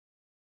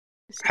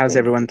How's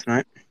everyone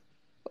tonight?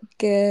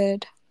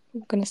 Good.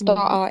 We're gonna start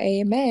our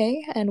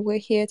AMA, and we're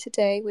here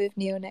today with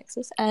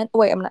NEONEXUS. And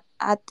wait, I'm gonna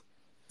add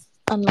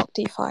unlock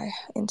DeFi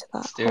into that.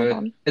 Let's do Hold it.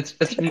 on It's to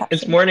the it's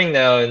caption. morning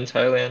now in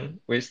Thailand.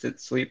 Wasted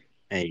sleep.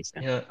 Hey,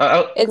 Ethan. Yeah.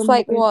 It's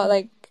like what,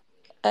 like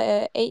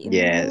 8 in the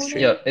Yeah, it's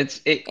true. Yeah. morning?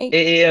 It's Eight. 8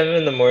 a.m.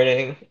 in the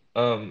morning.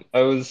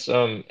 I was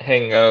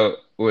hanging out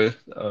with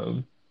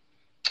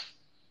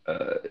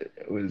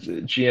it was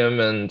GM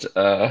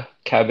and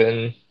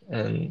Cabin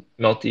and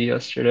Melty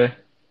yesterday.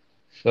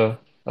 So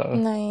that was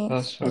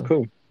Nice. Oh, fun.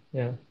 cool.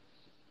 Yeah.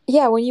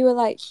 Yeah, when you were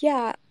like,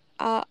 yeah,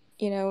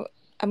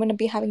 I'm gonna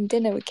be having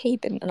dinner with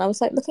Caden, and I was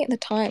like looking at the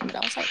time, and I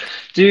was like,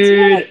 it's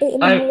not like Dude, 8 in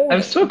the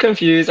I'm so morning.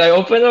 confused. I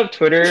opened up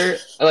Twitter,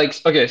 like,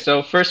 okay,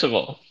 so first of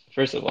all,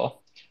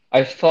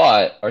 I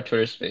thought our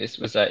Twitter space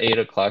was at 8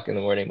 o'clock in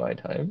the morning my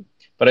time,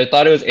 but I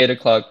thought it was 8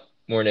 o'clock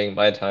morning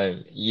my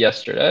time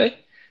yesterday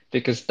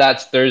because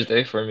that's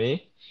Thursday for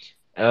me.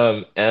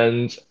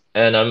 And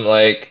I'm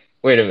like,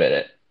 wait a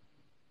minute,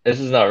 this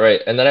is not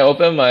right. And then I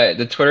opened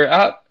the Twitter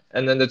app,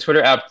 and then the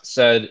Twitter app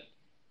said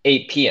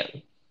 8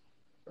 p.m.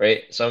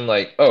 Right? So I'm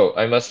like, oh,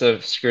 I must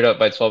have screwed up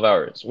by 12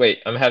 hours. Wait,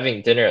 I'm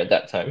having dinner at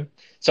that time.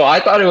 So I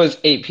thought it was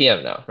 8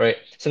 p.m. now, right?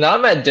 So now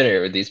I'm at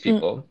dinner with these Mm.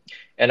 people,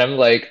 and I'm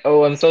like,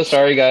 oh, I'm so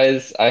sorry,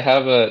 guys. I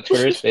have a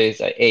Twitter space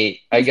at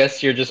 8. I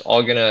guess you're just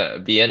all gonna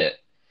be in it.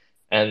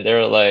 And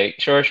they're like,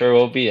 sure, sure,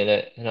 we'll be in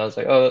it. And I was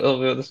like,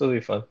 oh, this will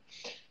be fun.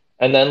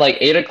 And then like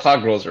 8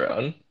 o'clock rolls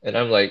around, and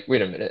I'm like,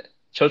 wait a minute.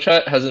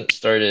 Chillchat hasn't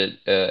started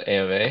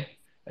AMA.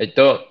 I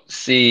don't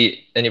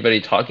see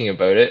anybody talking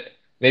about it.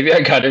 Maybe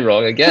I got it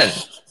wrong again.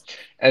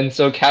 And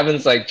so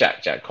Kevin's like,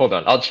 Jack, hold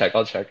on, I'll check.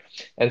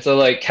 And so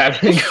like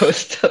Kevin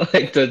goes to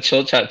like the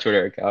Chill Chat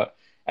Twitter account,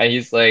 and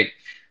he's like,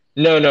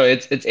 no,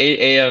 it's 8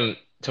 a.m.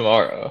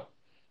 tomorrow.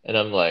 And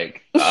I'm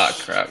like, ah,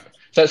 crap.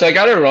 So I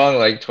got it wrong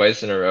like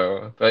twice in a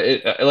row. But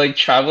it like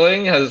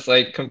traveling has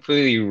like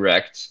completely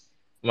wrecked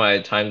my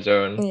time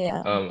zone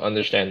Yeah.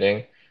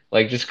 understanding,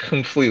 like just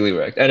completely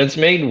wrecked. And it's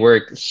made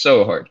work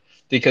so hard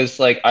because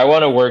like I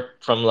want to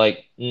work from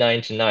like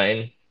 9 to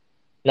 9.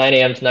 9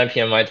 a.m. to 9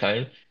 p.m. my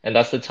time, and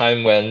that's the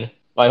time when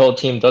my whole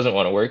team doesn't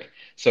want to work.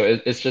 So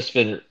it's just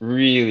been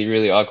really,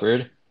 really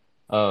awkward.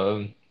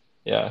 Um,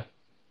 yeah,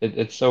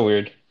 it's so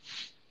weird.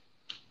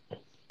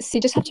 So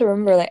you just have to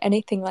remember, like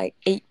anything like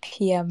 8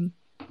 p.m.,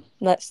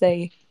 let's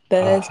say Ah.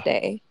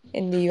 Thursday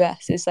in the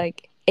US is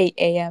like 8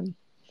 a.m.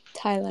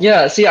 Thailand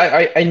Yeah, see,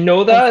 I know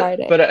on that,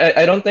 Friday. but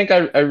I don't think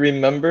I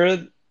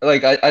remember.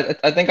 Like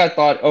I think I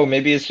thought, oh,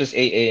 maybe it's just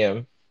 8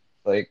 a.m.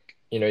 like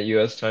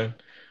U.S. time.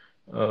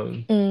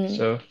 Mm.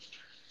 So,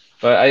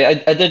 but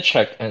I did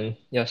check and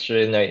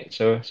yesterday night.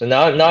 So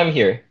now I'm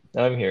here.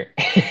 Now I'm here.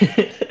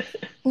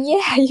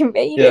 Yeah, you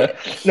made Yeah.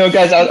 it. No,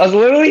 guys, I was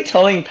literally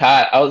telling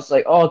Pat, I was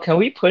like, oh, can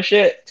we push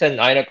it to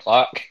 9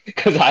 o'clock?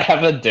 Because I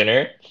have a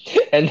dinner.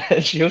 And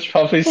then she was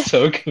probably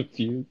so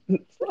confused.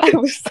 I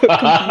was so confused.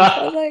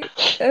 I was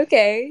like,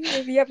 okay,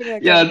 if you're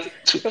having Yeah,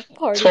 like a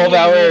party 12 and then you want to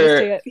hour,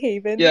 stay at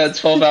yeah, Havens.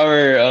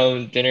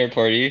 12-hour dinner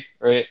party,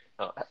 right?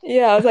 Oh,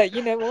 Yeah, I was like,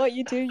 you know what,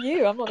 you do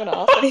you. I'm not gonna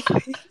ask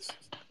anything.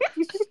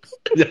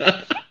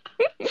 yeah.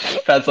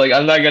 Pat's like,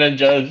 I'm not gonna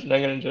judge, not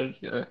gonna judge.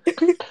 Yeah.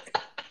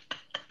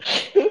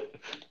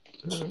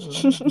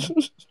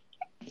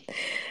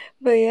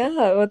 But yeah,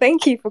 well,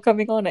 thank you for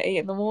coming on at 8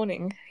 in the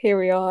morning. Here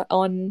we are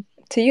on.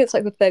 To you, it's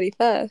like the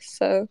 31st,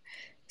 so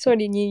it's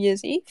already New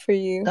Year's Eve for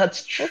you.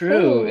 That's true.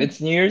 Woohoo! It's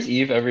New Year's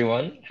Eve,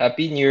 everyone.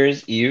 Happy New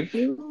Year's Eve.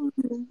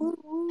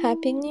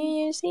 Happy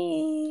New Year's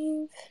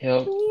Eve.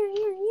 Yep.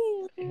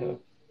 Yep.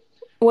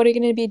 What are you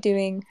going to be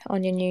doing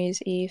on your New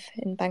Year's Eve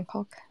in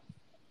Bangkok?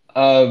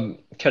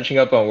 Catching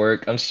up on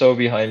work. I'm so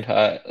behind,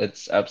 Pat.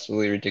 It's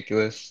absolutely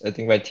ridiculous. I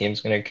think my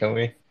team's gonna kill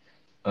me.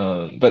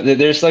 But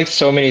there's like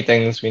so many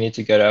things we need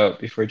to get out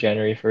before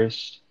January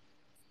 1st,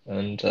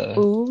 and yeah,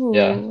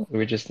 Ooh,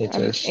 we just need to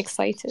I'm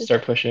excited.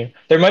 start pushing.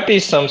 There might be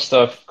some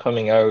stuff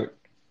coming out.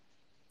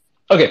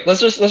 Okay, let's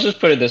just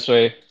put it this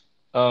way.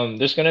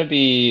 There's gonna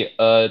be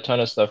a ton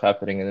of stuff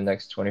happening in the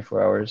next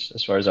 24 hours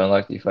as far as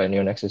Unlock DeFi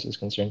NeoNexus is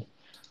concerned.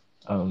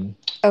 Um,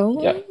 yeah.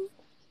 Oh,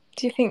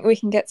 do you think we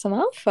can get some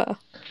alpha?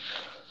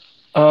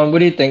 What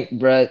do you think,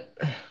 Brett?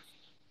 I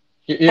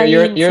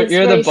mean, since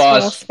You're the very small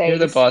boss. You're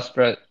the space. boss,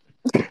 Brett.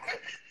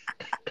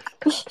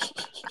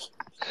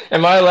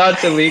 Am I allowed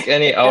to leak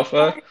any Am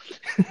alpha?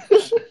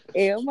 I?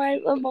 Am I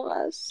the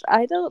boss?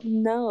 I don't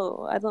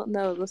know. I don't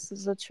know. This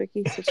is a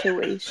tricky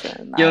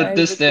situation. Yo, I would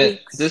distant,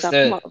 leak some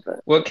distant. of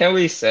it. What can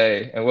we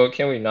say and what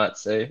can we not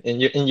say in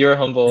your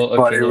humble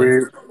But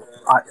opinion?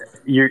 I,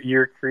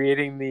 you're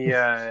creating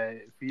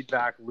the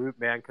feedback loop,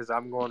 man. Because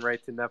I'm going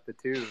right to NEPA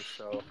too.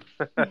 So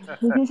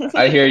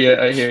I hear you.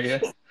 I hear you.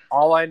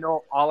 all I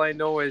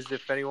know is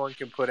if anyone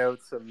can put out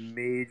some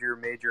major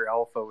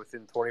alpha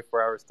within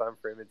 24 hours time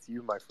frame, it's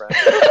you, my friend.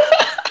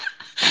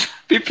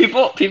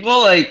 People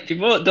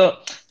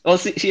don't. Well,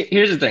 see,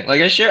 here's the thing.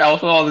 Like I share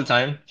alpha all the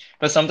time,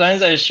 but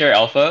sometimes I share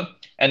alpha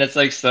and it's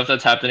like stuff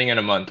that's happening in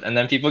a month, and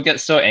then people get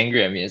so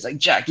angry at me. It's like,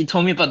 Jack, you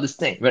told me about this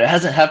thing, but it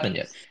hasn't happened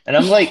yet. And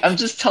I'm like, I'm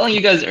just telling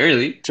you guys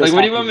early. Like, Just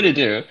what do you want happened.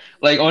 me to do?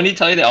 Like, only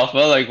tell you the alpha,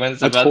 like when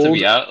it's I about to told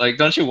be out? Like,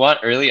 don't you want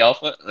early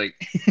alpha? Like,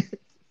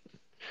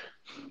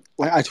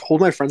 I told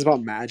my friends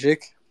about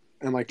Magic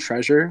and like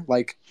Treasure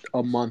like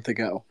a month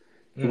ago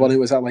when it mm,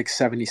 was at like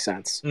 70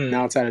 cents. mm,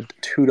 Now it's at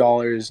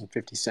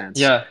 $2.50.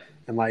 yeah,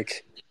 And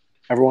like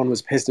everyone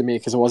was pissed at me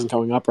because it wasn't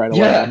going up right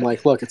away. I'm yeah.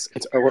 like, look,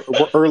 we're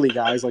early,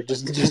 guys. Like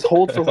just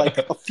hold for like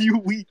a few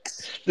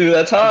weeks. Dude,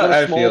 that's You how got a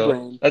I small feel.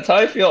 brain. That's how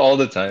I feel all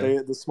the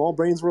time. The small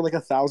brains were like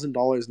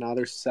 $1,000. Now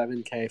they're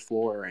 7K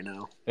floor right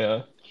now.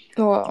 Yeah.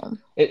 Wow.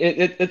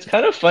 It's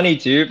kind of funny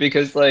too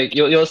because like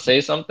you'll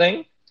say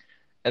something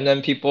and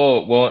then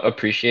people won't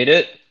appreciate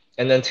it,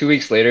 and then 2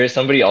 weeks later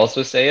somebody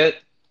also say it,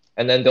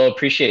 and then they'll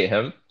appreciate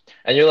him,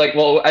 and you're like,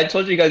 well, I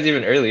told you guys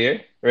even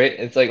earlier, right?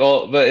 It's like,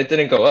 oh, but it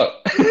didn't go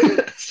up.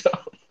 So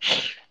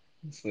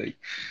it's like,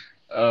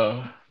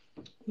 oh.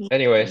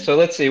 Anyway, so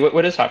let's see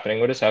what is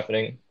happening. What is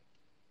happening?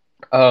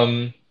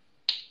 Um,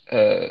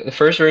 the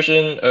first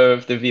version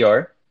of the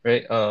VR,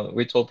 right?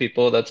 We told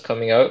people that's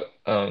coming out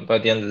by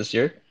the end of this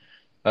year.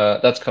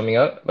 That's coming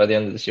out by the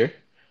end of this year.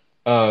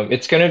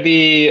 It's gonna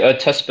be a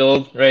test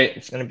build, right?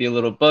 It's gonna be a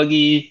little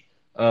buggy,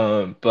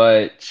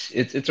 but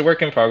it's a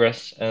work in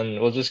progress, and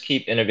we'll just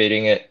keep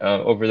innovating it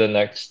over the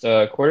next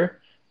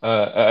quarter.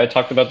 I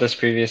talked about this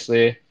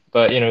previously,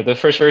 but the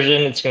first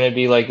version, it's gonna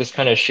be like this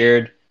kind of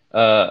shared.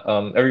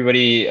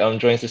 Everybody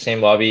joins the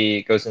same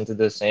lobby, goes into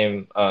the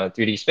same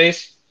 3D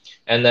space,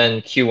 and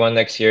then Q1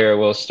 next year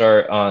we'll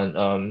start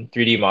on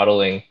 3D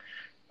modeling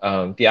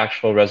the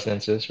actual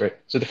residences, right?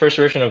 So the first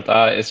version of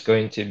that is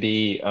going to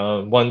be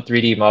one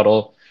 3D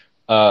model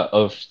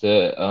of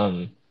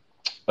the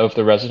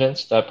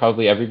residence that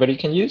probably everybody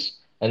can use,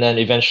 and then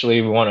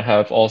eventually we want to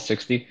have all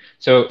 60.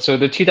 So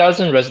the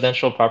 2,000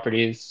 residential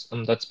properties,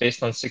 that's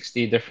based on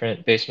 60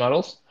 different base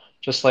models.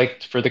 Just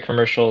like for the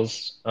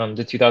commercials,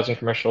 the 2,000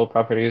 commercial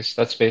properties,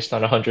 that's based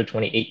on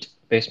 128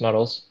 base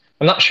models.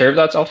 I'm not sure if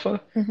that's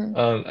alpha.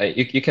 Hmm.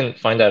 You can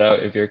find that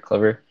out if you're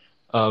clever.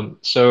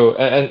 So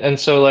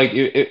like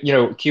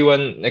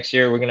Q1 next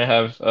year we're gonna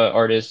have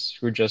artists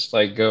who just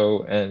like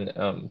go and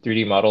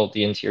 3D model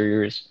the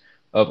interiors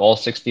of all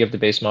 60 of the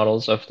base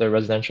models of the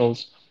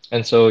residentials,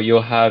 and so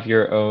you'll have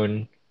your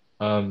own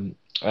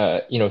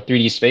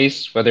 3D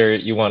space, whether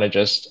you want to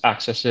just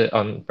access it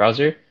on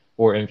browser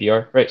or in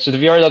VR, right? So the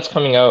VR that's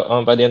coming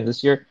out by the end of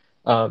this year,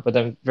 but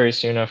then very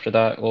soon after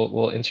that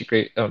we'll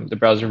integrate the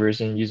browser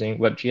version using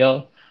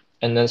WebGL.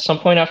 And then some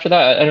point after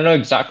that, I don't know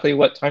exactly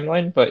what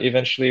timeline, but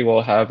eventually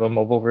we'll have a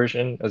mobile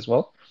version as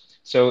well.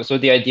 So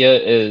the idea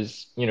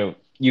is,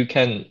 you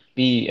can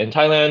be in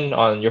Thailand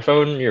on your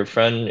phone, your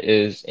friend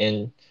is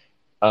in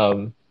I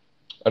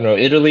don't know,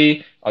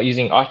 Italy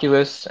using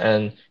Oculus,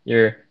 and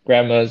your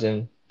grandma's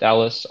in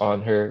Dallas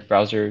on her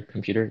browser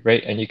computer,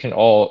 right? And you can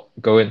all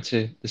go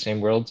into the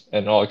same world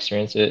and all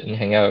experience it and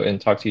hang out and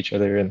talk to each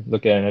other and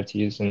look at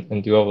NFTs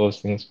and do all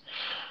those things.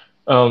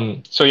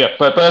 So yeah,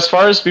 but as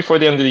far as before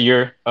the end of the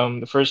year,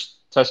 the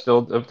first test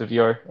build of the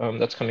VR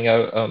that's coming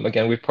out,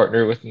 again, we've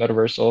partnered with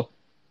Metaversal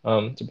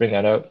to bring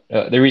that out.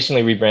 They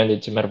recently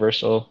rebranded to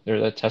Metaversal. They're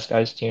the test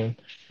guys team,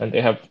 and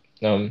they have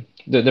the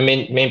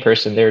main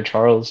person there,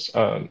 Charles.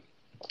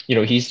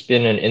 He's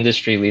been an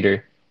industry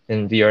leader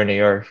in VR and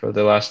AR for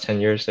the last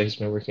 10 years that he's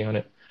been working on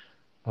it.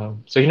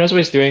 So he knows what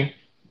he's doing,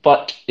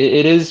 but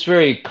it is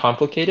very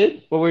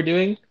complicated what we're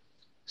doing.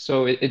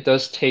 So it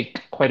does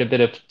take quite a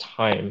bit of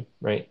time,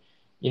 right?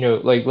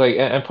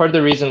 And part of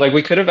the reason, like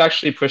we could have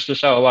actually pushed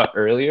this out a lot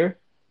earlier,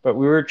 but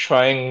we were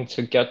trying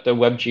to get the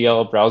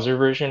WebGL browser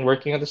version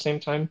working at the same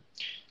time.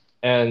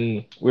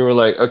 And we were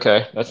like,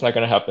 okay, that's not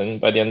going to happen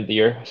by the end of the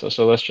year. So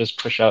let's just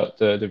push out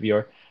the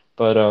VR.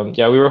 But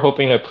yeah, we were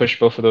hoping to push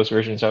both of those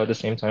versions out at the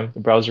same time, the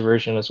browser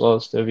version as well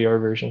as the VR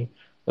version.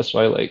 That's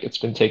why like it's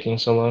been taking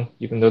so long,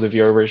 even though the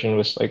VR version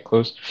was like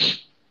close.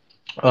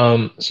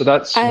 So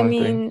that's I one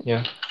thing. mean,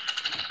 Yeah.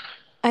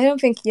 I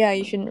don't think, yeah,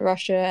 you shouldn't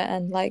rush it.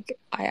 And like,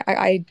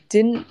 I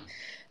didn't,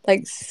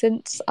 like,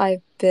 since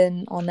I've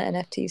been on the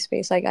NFT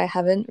space, like, I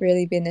haven't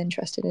really been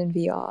interested in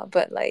VR.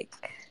 But like,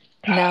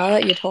 now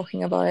that you're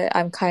talking about it,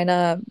 I'm kind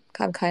of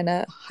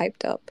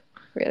hyped up,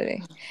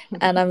 really.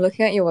 And I'm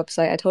looking at your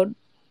website. I told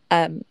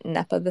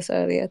Nepa this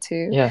earlier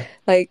too. Yeah.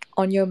 Like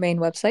on your main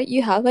website,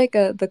 you have like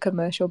the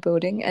commercial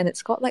building, and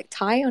it's got like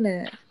Thai on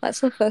it.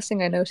 That's the first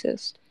thing I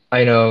noticed.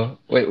 I know.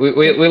 We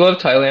love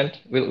Thailand.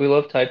 We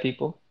love Thai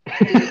people.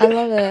 I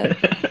love it.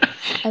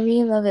 I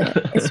really love it.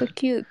 It's so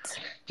cute.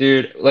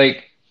 Dude,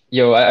 like,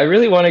 yo, I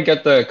really want to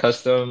get the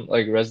custom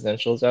like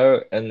residentials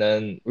out, and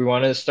then we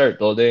want to start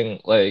building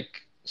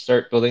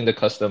the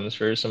customs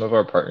for some of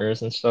our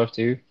partners and stuff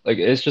too. Like,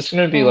 it's just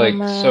gonna be Oh like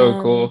so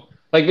man, cool.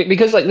 Like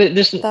because like that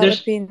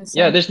would be yeah,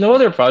 insane. there's no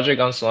other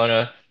project on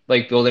Solana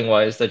like building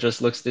wise that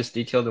just looks this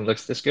detailed and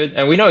looks this good,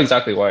 and we know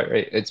exactly why,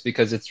 right? It's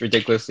because it's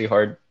ridiculously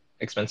hard,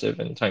 expensive,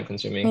 and time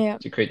consuming Yeah.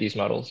 to create these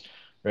models.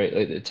 right?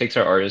 Like, it takes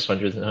our artists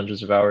hundreds and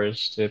hundreds of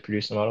hours to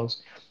produce the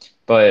models.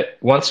 But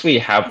once we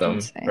have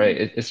That's them, right,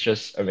 insane. it's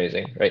just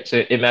amazing, right?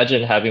 So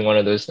imagine having one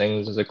of those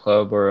things as a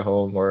club or a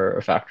home or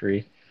a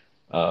factory.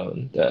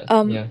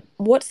 Yeah,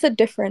 What's the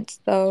difference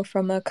though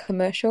from a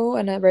commercial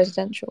and a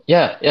residential,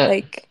 yeah.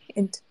 like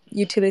in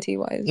utility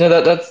wise? No,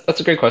 that's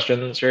a great question.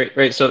 That's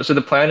right. So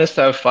the plan is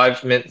to have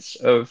 5 mints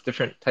of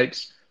different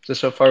types.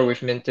 So far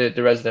we've minted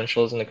the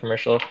residentials and the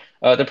commercial.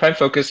 The prime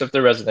focus of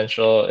the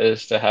residential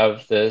is to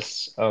have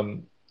this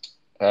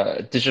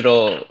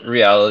digital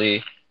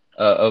reality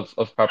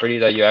of property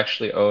that you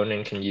actually own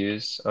and can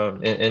use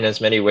in as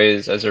many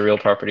ways as a real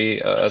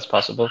property as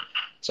possible.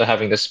 So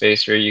having this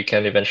space where you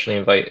can eventually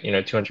invite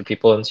 200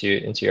 people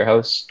into your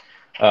house.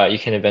 You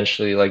can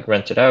eventually like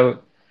rent it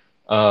out,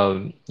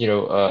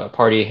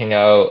 party, hang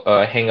out,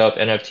 hang up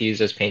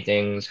NFTs as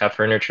paintings, have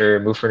furniture,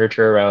 move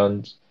furniture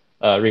around,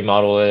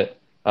 remodel it.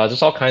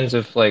 Just all kinds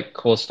of like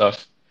cool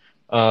stuff.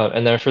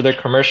 And then for the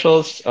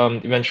commercials,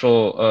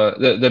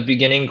 the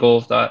beginning goal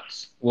of that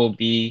will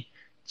be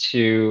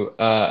to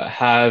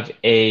have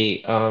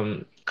a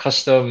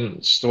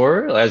custom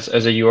store as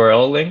a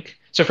URL link.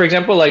 So for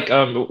example, like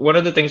one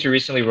of the things we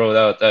recently rolled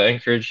out that I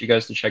encourage you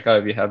guys to check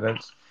out if you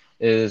haven't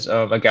is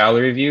a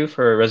gallery view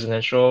for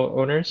residential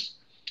owners.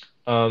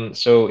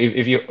 So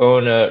if you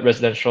own a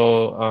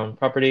residential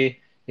property,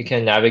 you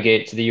can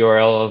navigate to the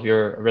URL of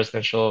your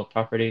residential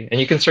property, and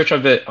you can search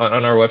of it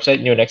on our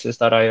website,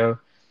 neonexus.io,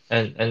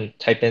 and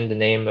type in the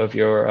name of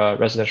your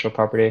residential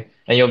property,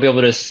 and you'll be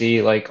able to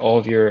see like all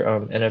of your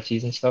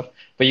NFTs and stuff.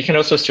 But you can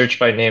also search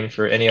by name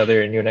for any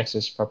other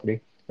NeoNexus property,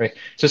 right?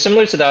 So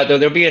similar to that, though,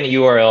 there'll be an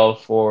URL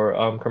for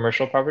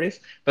commercial properties,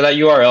 but that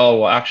URL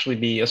will actually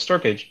be a store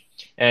page,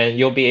 and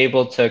you'll be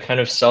able to kind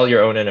of sell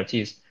your own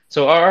NFTs.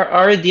 So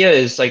our idea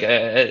is like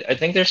I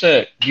think there's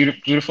a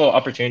beautiful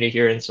opportunity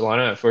here in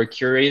Solana for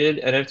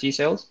curated NFT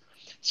sales.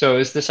 So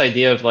it's this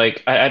idea of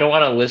like I don't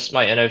want to list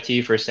my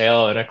NFT for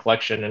sale in a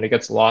collection and it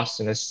gets lost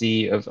in a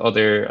sea of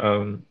other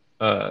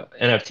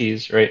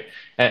NFTs, right?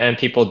 And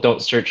people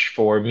don't search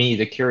for me,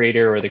 the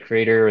curator or the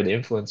creator or the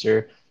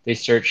influencer. They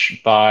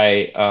search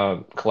by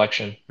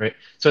collection, right?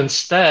 So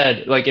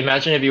instead, like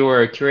imagine if you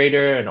were a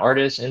curator, an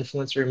artist,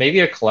 influencer, maybe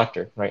a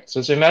collector, right?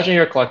 So imagine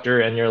you're a collector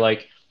and you're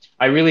like,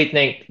 I really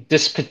think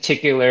this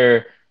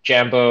particular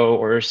Jambo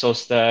or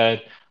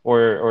Solstead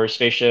or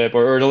Spaceship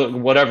or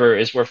whatever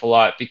is worth a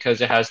lot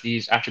because it has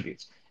these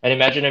attributes. And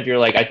imagine if you're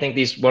like, I think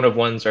these one of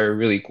ones are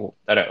really cool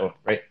that I own,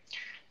 right?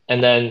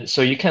 And then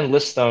so you can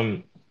list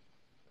them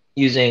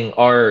using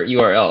our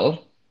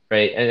URL,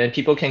 right? And then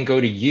people can go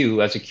to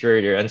you as a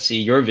curator and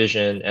see your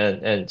vision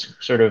and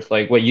sort of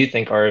like what you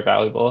think are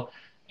valuable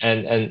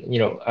and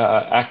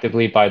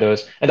actively buy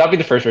those. And that'll be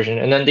the first version.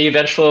 And then the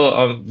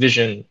eventual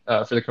vision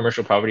for the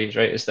commercial properties,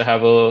 right, is to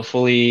have a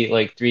fully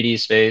like 3D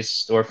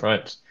space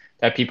storefront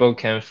that people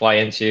can fly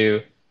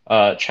into,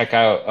 check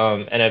out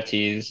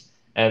NFTs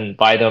and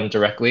buy them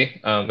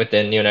directly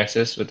within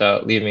NeoNexus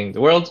without leaving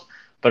the world,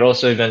 but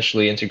also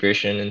eventually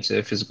integration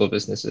into physical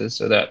businesses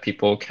so that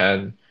people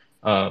can.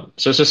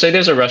 So say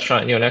there's a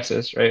restaurant in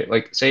NeoNexus, right?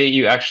 Like say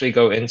you actually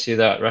go into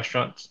that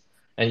restaurant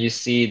and you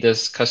see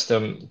this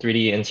custom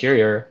 3D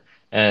interior,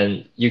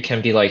 and you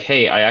can be like,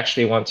 hey, I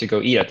actually want to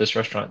go eat at this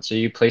restaurant. So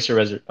you place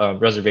a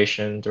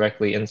reservation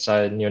directly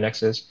inside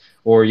NeoNexus,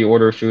 or you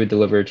order food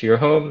delivered to your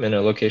home in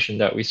a location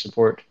that we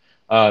support.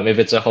 If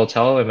it's a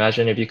hotel,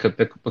 imagine if you could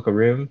book a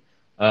room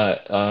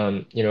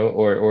or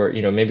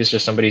maybe it's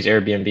just somebody's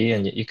Airbnb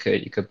and you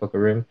could book a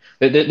room.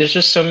 There's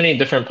just so many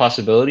different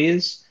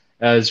possibilities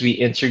as we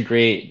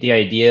integrate the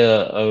idea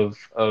of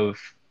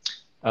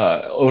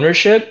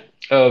ownership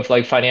of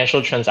like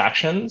financial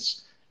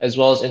transactions as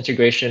well as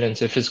integration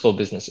into physical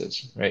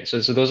businesses, right? So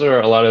those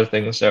are a lot of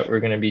things that we're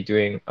going to be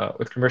doing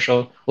with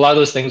commercial. A lot of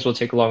those things will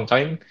take a long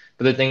time,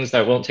 but the things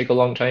that won't take a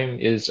long time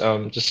is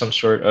just some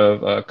sort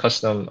of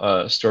custom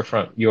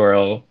storefront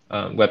URL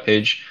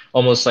webpage,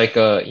 almost like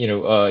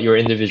your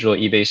individual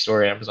eBay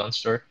store, Amazon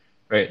store,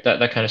 right?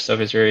 That kind of stuff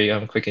is very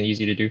quick and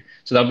easy to do.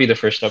 So that'll be the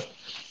first step.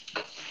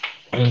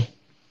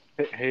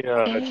 Hey,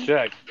 Okay.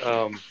 Jack.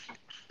 I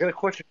got a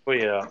question for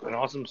you. And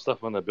awesome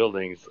stuff on the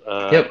buildings.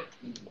 Yep.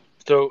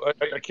 So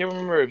I can't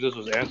remember if this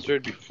was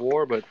answered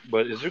before, but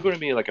is there going to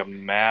be like a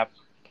map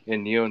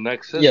in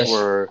NeoNexus Yes.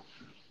 where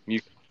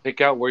you can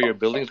pick out where your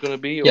building's going to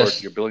be, or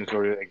Yes. your building's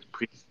already like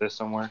pre-exist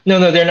somewhere?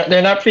 No, they're not.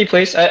 They're not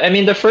pre-placed. I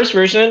mean, the first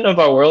version of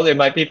our world, it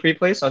might be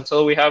pre-placed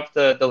until we have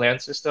the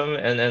land system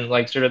and then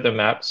like sort of the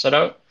map set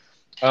out.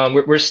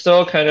 We're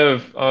still kind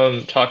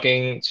of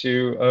talking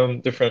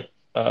to different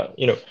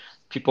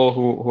people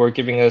who are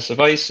giving us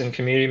advice and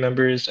community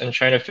members and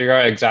trying to figure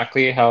out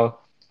exactly how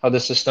the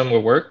system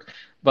will work.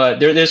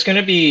 But there's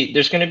gonna be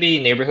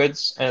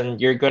neighborhoods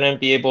and you're gonna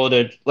be able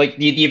to like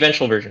the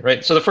eventual version,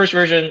 right? So the first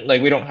version,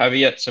 like we don't have it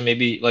yet, so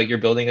maybe like your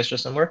building is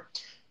just somewhere.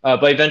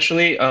 But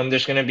eventually,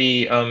 there's going to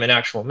be an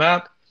actual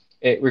map.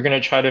 We're going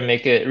to try to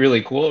make it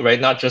really cool, right?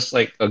 Not just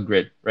like a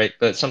grid, right?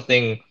 But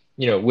something,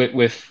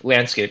 with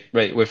landscape,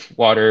 right? With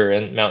water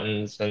and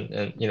mountains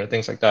and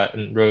things like that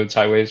and roads,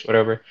 highways,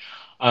 whatever.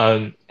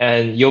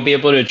 And you'll be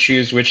able to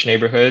choose which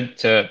neighborhood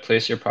to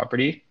place your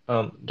property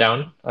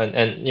down.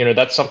 And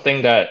that's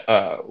something that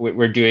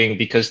we're doing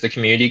because the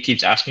community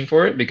keeps asking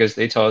for it because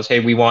they tell us, hey,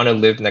 we want to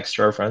live next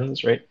to our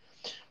friends, right?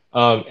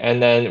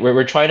 And then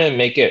we're trying to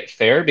make it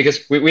fair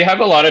because we have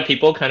a lot of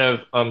people kind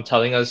of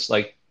telling us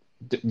like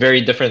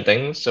very different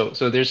things. So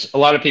there's a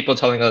lot of people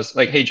telling us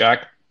like, hey,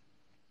 Jack,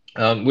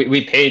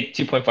 we paid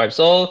 2.5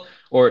 sol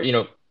or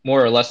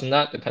more or less than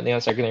that, depending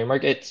on secondary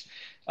markets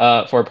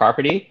for a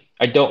property.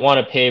 I don't want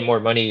to pay more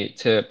money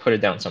to put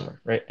it down somewhere,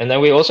 right? And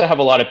then we also have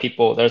a lot of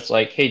people that's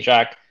like, hey,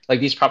 Jack,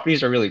 like these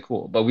properties are really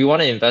cool, but we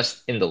want to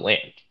invest in the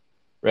land,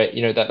 right?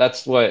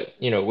 That's what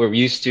we're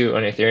used to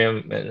on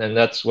Ethereum, and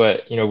that's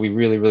what we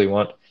really really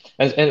want.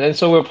 And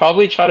so we'll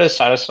probably try to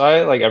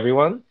satisfy like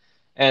everyone.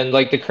 And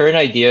like the current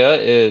idea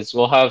is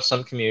we'll have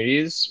some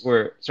communities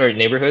where, sorry,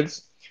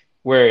 neighborhoods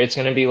where it's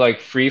going to be like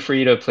free for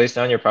you to place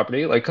down your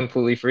property, like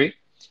completely free,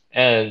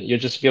 and you'll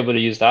just be able to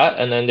use that.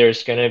 And then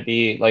there's going to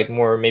be like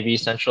more maybe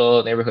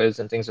central neighborhoods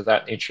and things of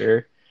that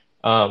nature,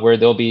 where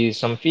there'll be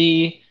some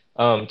fee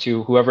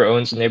to whoever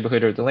owns the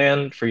neighborhood or the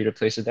land for you to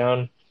place it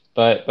down.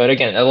 But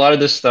again, a lot of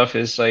this stuff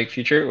is like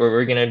future, where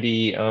we're going to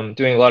be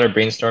doing a lot of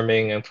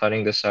brainstorming and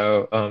planning this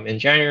out in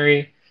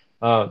January.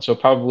 So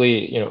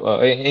probably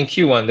in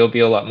Q1 there'll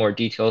be a lot more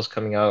details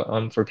coming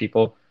out for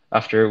people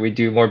after we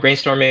do more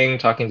brainstorming,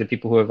 talking to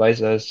people who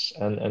advise us,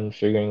 and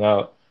figuring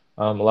out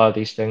a lot of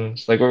these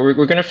things. Like we're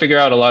going to figure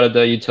out a lot of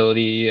the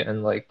utility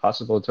and like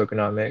possible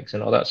tokenomics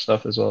and all that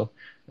stuff as well.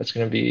 That's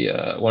going to be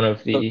one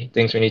of the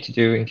things we need to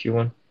do in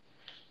Q1.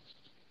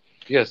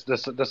 Yes,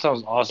 that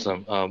sounds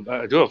awesome.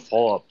 I do have a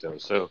follow up though.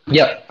 So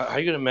Yeah. how are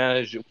you gonna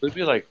manage? Would it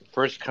be like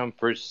first come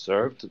first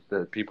served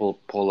that people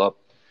pull up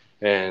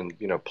and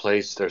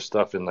place their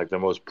stuff in like the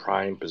most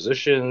prime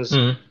positions,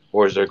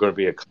 or is there going to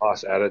be a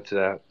cost added to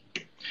that?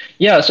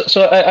 Yeah,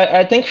 so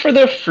I think for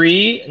the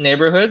free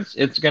neighborhoods,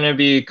 it's gonna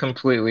be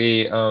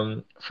completely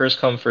first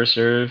come first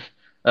serve.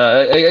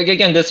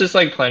 Again, this is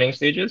like planning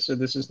stages, so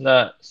this is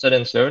not set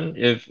in stone.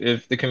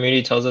 If the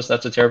community tells us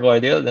that's a terrible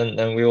idea,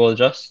 then we will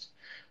adjust.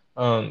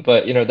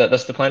 But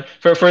that's the plan.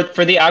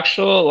 For the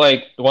actual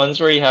like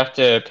ones where you have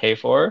to pay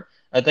for,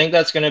 I think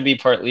that's gonna be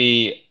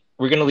partly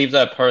we're gonna leave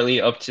that partly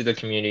up to the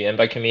community, and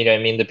by community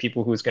I mean the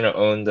people who's gonna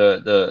own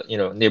the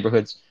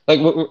neighborhoods.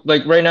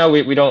 Like right now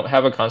we don't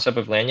have a concept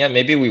of land yet.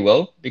 Maybe we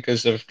will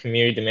because of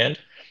community demand.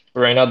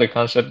 But right now the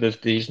concept is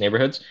these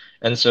neighborhoods,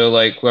 and so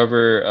like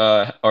whoever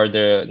are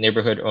the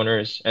neighborhood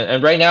owners,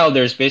 and right now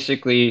there's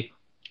basically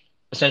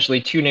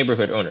essentially two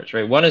neighborhood owners,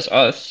 right? One is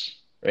us,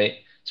 right?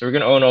 So we're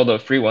going to own all the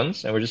free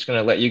ones, and we're just going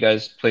to let you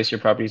guys place your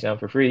properties down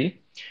for free.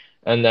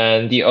 And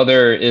then the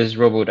other is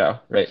RoboDAO,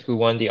 right? Who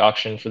won the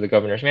auction for the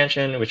governor's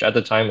mansion, which at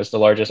the time was the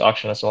largest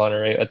auction on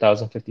Solana, right?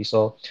 1,050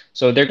 Sol.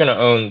 So they're going to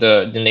own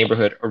the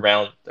neighborhood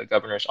around the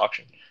governor's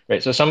auction,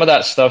 right? So some of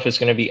that stuff is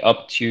going to be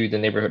up to the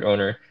neighborhood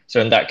owner.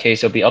 So in that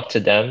case, it'll be up to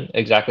them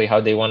exactly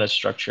how they want to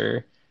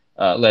structure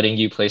letting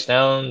you place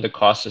down, the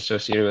costs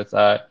associated with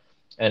that,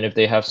 and if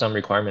they have some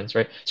requirements,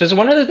 right? So it's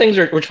one of the things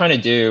we're trying to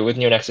do with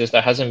NEONEXUS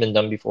that hasn't been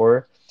done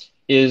before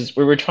is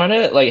we're trying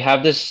to like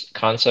have this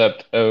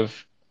concept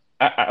of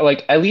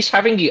like at least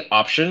having the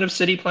option of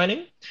city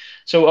planning.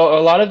 So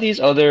a lot of these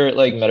other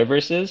like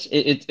metaverses,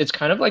 it's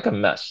kind of like a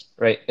mess,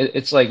 right?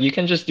 It's like you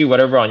can just do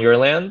whatever on your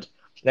land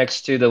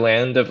next to the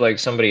land of like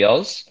somebody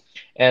else.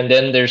 And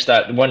then there's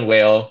that one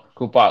whale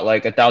who bought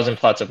like 1,000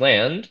 plots of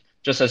land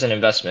just as an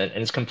investment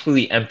and it's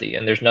completely empty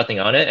and there's nothing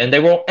on it and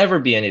there won't ever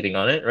be anything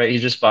on it, right?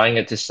 He's just buying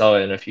it to sell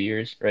it in a few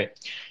years, right?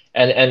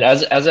 And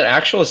as an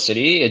actual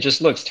city, it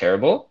just looks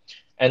terrible.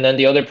 And then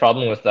the other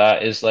problem with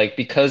that is like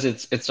because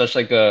it's such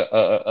like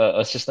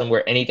a system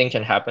where anything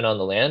can happen on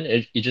the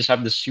land, you just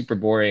have this super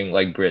boring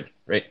like grid,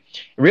 right?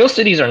 Real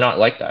cities are not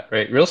like that,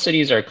 right? Real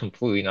cities are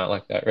completely not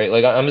like that, right?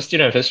 Like I'm a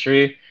student of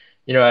history.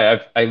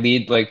 I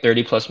lead like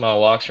 30+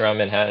 mile walks around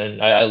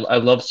Manhattan. I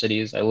love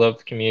cities. I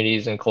love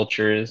communities and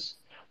cultures.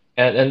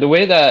 And the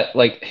way that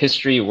like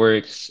history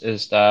works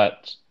is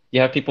that you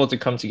have people to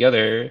come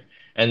together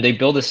and they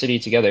build a city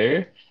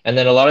together. And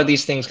then a lot of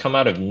these things come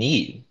out of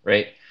need,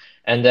 right?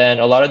 And then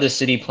a lot of the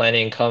city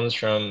planning comes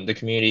from the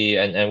community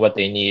and what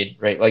they need,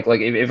 right? Like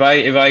if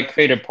I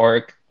create a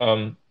park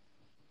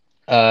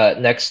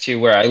next to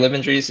where I live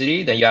in Jersey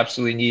City, then you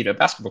absolutely need a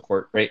basketball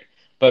court, right?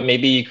 But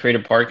maybe you create a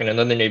park in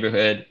another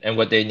neighborhood, and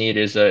what they need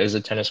is a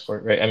tennis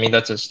court, right? I mean,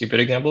 that's a stupid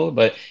example,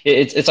 but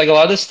it's like a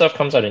lot of this stuff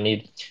comes out of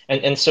need,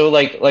 and so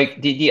like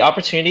the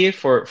opportunity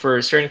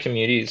for certain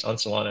communities on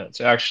Solana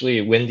to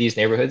actually win these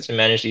neighborhoods and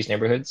manage these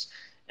neighborhoods,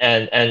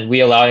 and we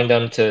allowing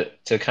them to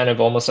kind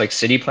of almost like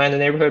city plan the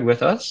neighborhood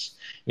with us.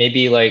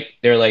 Maybe like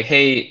they're like,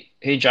 hey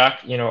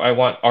Jack, I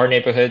want our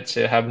neighborhood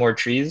to have more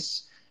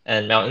trees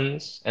and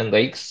mountains and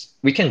lakes,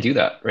 we can do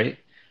that, right?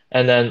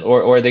 And then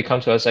or they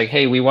come to us like,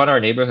 hey, we want our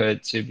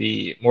neighborhood to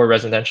be more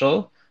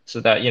residential so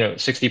that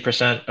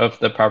 60% of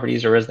the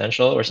properties are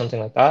residential or something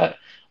like that.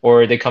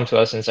 Or they come to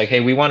us and it's like, hey,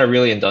 we want a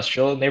really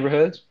industrial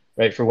neighborhood,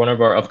 right, for one of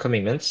our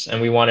upcoming mints,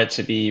 and we want it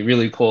to be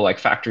really cool, like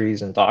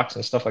factories and docks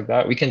and stuff like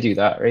that. We can do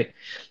that, right?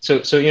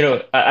 So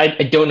I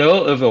don't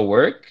know if it'll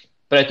work,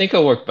 but I think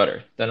it'll work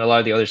better than a lot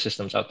of the other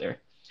systems out there.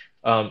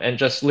 And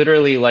just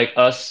literally like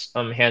us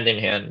hand in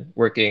hand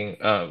working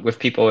with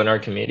people in our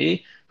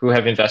community who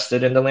have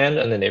invested in the land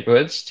and the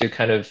neighborhoods to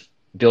kind of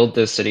build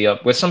this city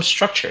up with some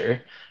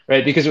structure,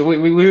 right? Because we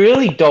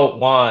really don't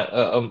want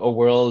a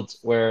world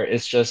where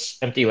it's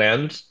just empty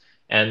land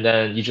and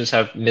then you just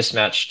have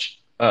mismatched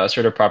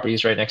sort of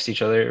properties right next to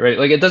each other, right?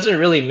 Like it doesn't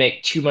really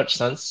make too much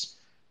sense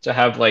to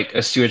have like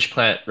a sewage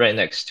plant right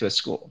next to a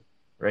school,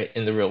 right,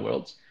 in the real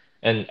world.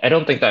 And I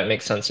don't think that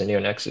makes sense in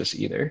NeoNexus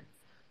either.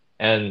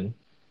 And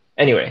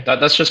anyway,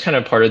 that's just kind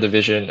of part of the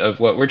vision of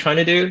what we're trying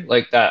to do,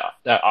 like that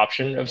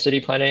option of city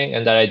planning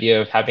and that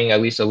idea of having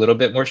at least a little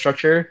bit more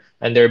structure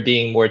and there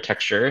being more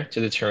texture to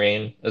the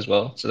terrain as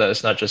well, so that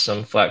it's not just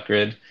some flat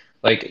grid.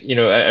 Like,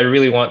 I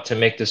really want to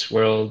make this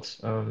world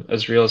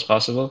as real as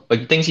possible.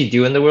 Like things you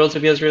do in the world to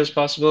be as real as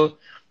possible,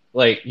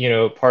 like,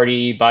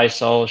 party, buy,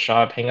 sell,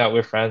 shop, hang out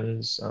with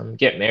friends,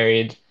 get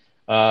married.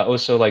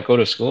 Also, like go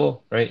to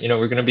school, right?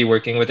 We're going to be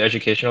working with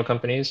educational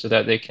companies so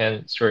that they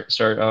can start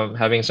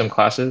having some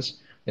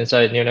classes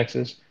inside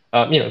NeoNexus.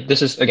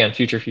 This is again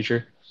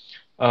future.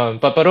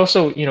 But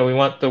also, we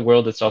want the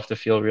world itself to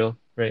feel real,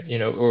 right? We're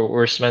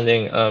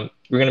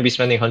going to be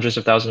spending hundreds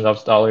of thousands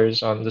of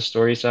dollars on the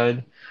story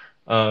side.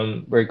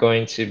 We're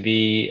going to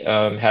be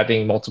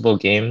having multiple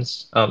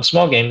games,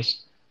 small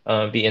games,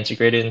 be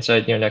integrated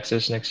inside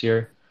NeoNexus next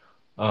year.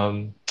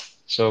 Um,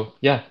 so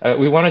yeah,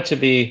 we want it to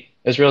be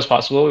as real as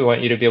possible. We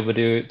want you to be able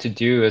to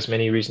do as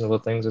many reasonable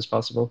things as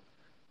possible,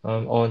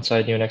 all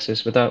inside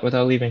NeoNexus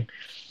without leaving.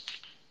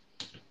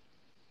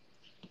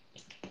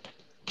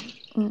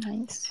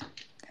 Nice.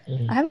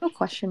 Mm. I have a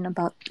question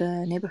about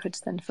the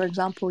neighborhoods then. For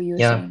example, you were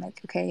Yeah. saying like,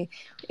 okay,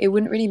 it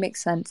wouldn't really make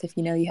sense if,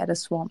 you had a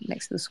swamp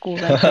next to the school,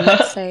 right? But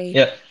let's say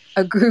Yeah.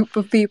 a group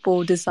of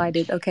people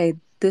decided, okay,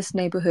 this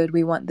neighborhood,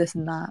 we want this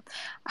and that.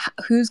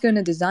 Who's going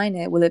to design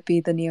it? Will it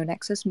be the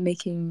NeoNexus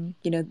making,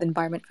 the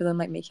environment for them,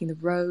 like making the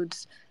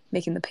roads,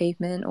 making the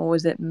pavement, or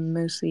is it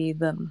mostly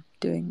them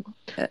doing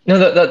it? No,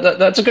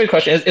 that's a good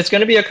question. It's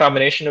going to be a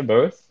combination of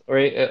both,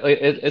 right?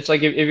 It's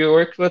like if you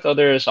worked with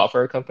other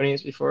software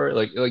companies before,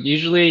 like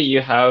usually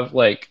you have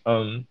like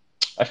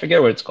I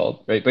forget what it's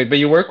called, right? But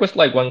you work with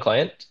like one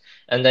client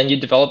and then you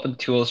develop the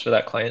tools for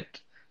that client.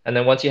 And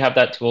then once you have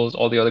that tools,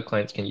 all the other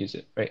clients can use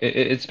it, right?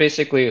 It's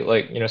basically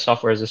like,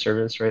 software as a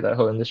service, right? That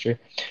whole industry.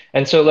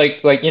 And so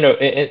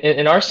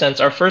in our sense,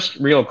 our first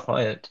real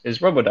client is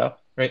RoboDAO,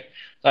 right?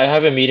 I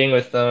have a meeting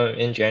with them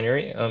in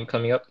January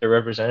coming up, their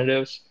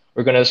representatives.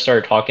 We're going to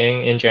start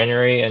talking in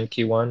January and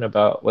Q1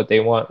 about what they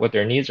want, what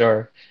their needs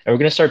are, and we're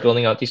going to start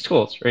building out these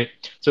tools, right?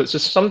 So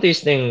some of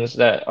these things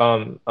that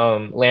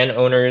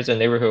landowners and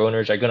neighborhood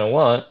owners are going to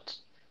want,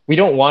 we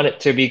don't want it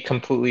to be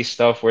completely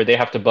stuff where they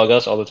have to bug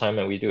us all the time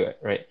and we do it,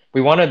 right? We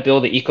want to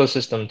build the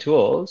ecosystem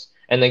tools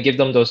and then give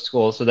them those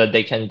tools so that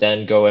they can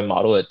then go and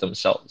model it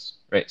themselves,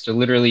 right? So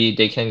literally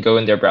they can go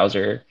in their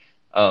browser,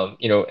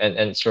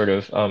 and sort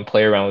of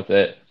play around with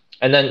it.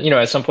 And then,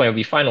 at some point it'll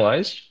be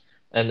finalized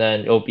and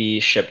then it'll be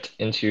shipped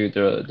into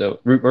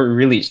or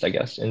released, I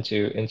guess,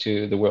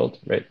 into the world,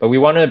 right? But we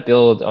want to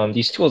build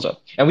these tools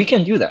up, and we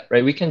can do that,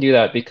 right? We can do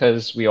that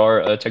because we are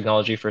a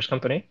technology first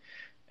company,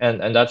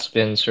 and that's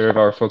been sort of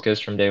our focus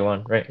from day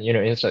one, right?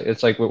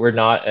 It's like we're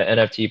not an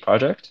NFT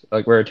project,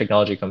 like we're a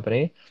technology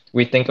company.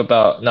 We think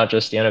about not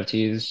just the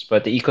NFTs,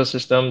 but the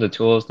ecosystem, the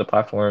tools, the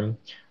platform,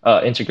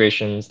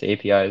 integrations, the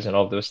APIs, and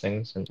all of those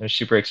things. And we're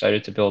super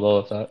excited to build all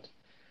of that.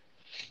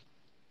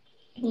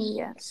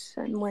 Yes,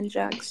 and when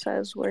Jack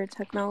says we're a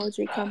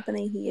technology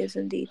company, he is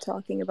indeed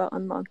talking about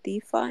Unlock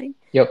DeFi.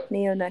 Yep.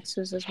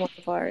 NeoNexus is one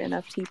of our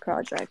NFT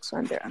projects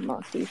under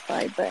Unlock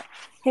DeFi. But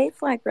hey,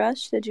 Flag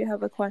Rush, did you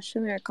have a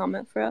question or a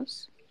comment for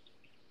us?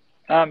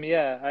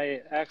 Yeah,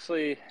 I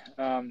actually,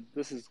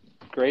 this is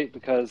great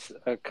because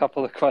a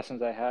couple of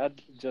questions I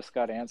had just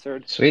got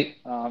answered. Sweet.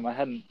 I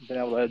hadn't been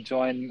able to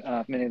join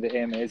many of the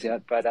AMAs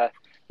yet, but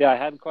yeah, I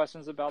had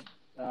questions about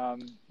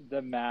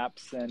the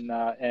maps and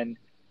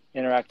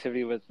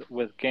interactivity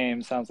with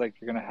games. Sounds like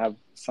you're going to have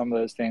some of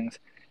those things.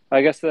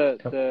 I guess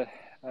the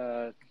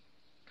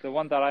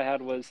one that I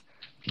had was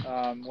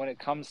when it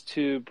comes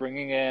to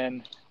bringing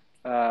in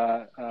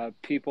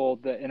people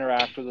that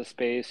interact with the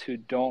space who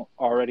don't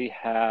already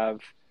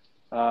have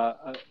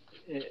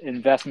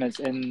investments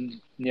in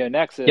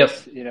NeoNexus,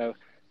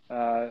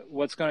 Yep.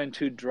 What's going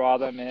to draw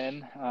them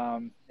in?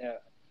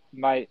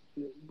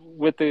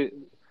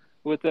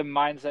 With the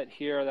mindset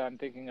here that I'm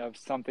thinking of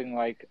something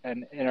like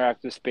an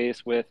interactive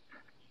space with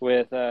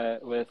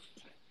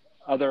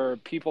other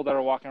people that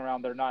are walking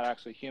around. They're not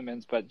actually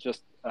humans, but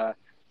just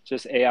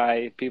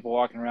AI people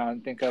walking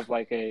around. Think of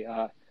like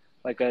a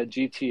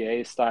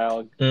GTA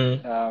style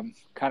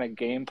kind of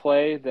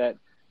gameplay that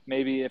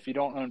maybe if you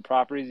don't own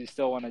properties, you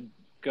still want to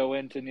go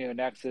into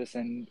NeoNexus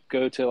and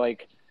go to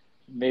like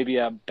maybe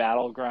a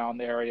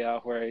battleground area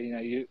where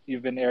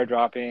you've been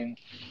airdropping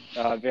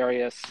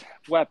various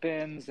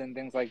weapons and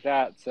things like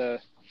that. So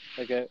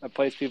like a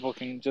place people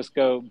can just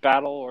go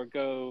battle or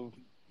go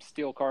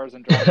steal cars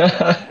and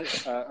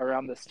drive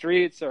around the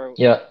streets, or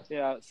Yeah,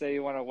 say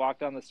you want to walk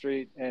down the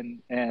street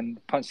and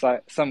punch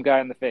some guy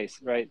in the face,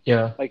 right?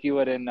 yeah. Like you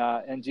would in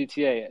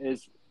GTA.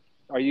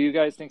 Are you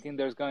guys thinking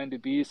there's going to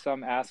be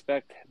some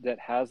aspect that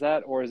has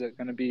that, or is it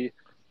going to be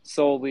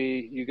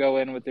solely you go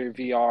in with your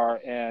VR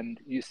and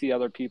you see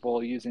other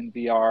people using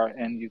VR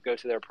and you go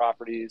to their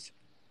properties?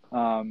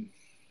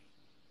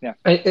 Yeah.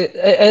 I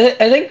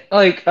think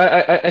like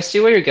I see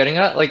what you're getting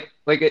at. Like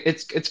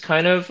it's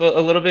kind of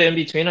a little bit in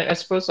between, I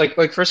suppose.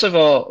 Like first of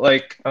all,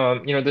 like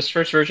this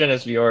first version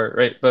is VR,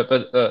 right? But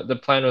the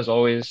plan was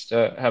always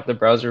to have the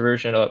browser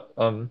version out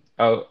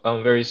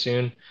very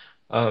soon.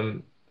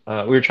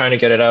 We were trying to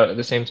get it out at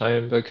the same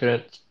time, but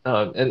couldn't.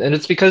 And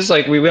it's because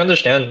like we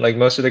understand like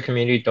most of the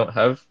community don't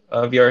have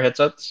VR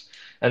headsets.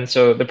 And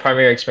so the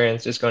primary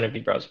experience is going to be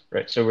browser,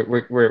 right? So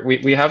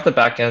we have the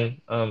backend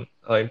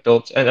like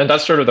built, and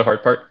that's sort of the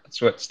hard part.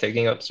 That's what's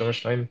taking up so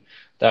much time,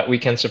 that we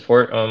can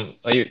support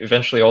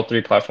eventually all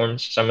three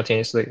platforms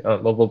simultaneously,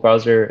 mobile,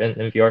 browser,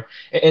 and VR.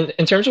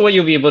 In terms of what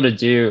you'll be able to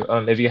do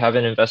if you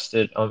haven't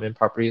invested in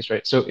properties,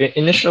 right? So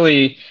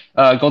initially,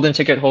 golden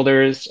ticket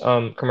holders,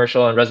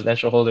 commercial and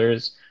residential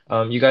holders,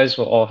 you guys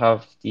will all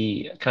have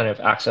the kind of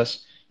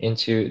access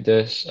into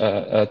this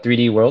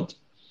 3D world.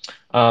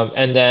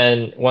 And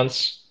then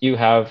once we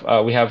have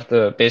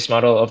the base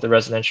model of the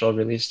residential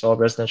released to all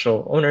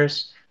residential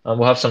owners.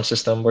 We'll have some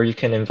system where you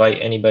can invite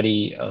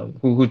anybody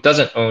who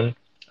doesn't own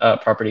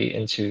property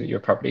into your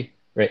property,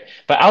 right?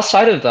 But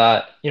outside of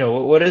that,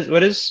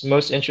 what is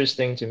most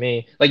interesting to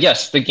me? Like,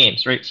 yes, the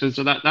games, right? So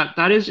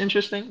that is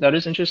interesting. That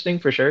is interesting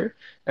for sure.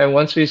 And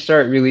once we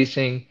start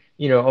releasing,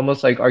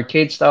 almost like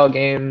arcade style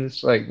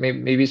games, like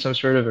maybe some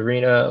sort of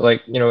arena,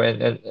 like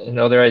and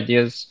other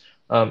ideas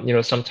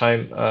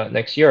sometime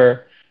next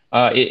year,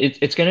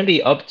 it's going to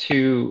be up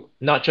to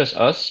not just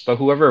us, but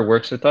whoever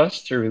works with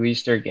us to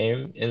release their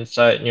game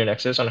inside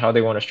NeoNexus on how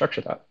they want to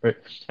structure that, right?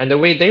 And the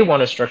way they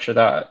want to structure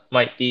that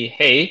might be,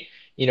 hey,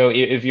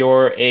 if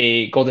you're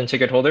a golden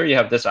ticket holder, you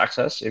have this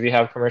access. If you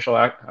have commercial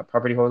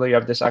property holder, you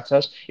have this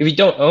access. If you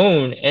don't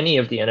own any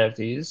of the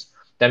NFTs,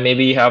 then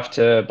maybe you have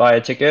to buy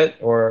a ticket,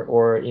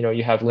 or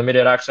you have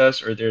limited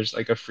access, or there's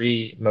like a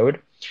free mode.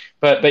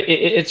 But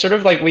it's sort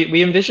of like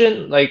we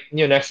envision like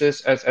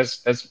NeoNexus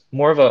as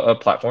more of a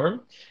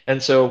platform.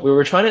 And so we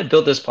were trying to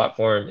build this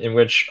platform in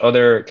which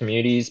other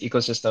communities,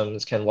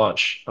 ecosystems can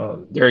launch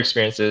their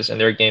experiences and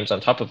their games on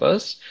top of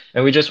us.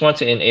 And we just want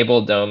to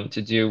enable them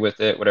to do with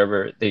it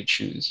whatever they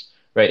choose,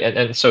 right?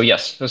 And so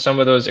yes, so some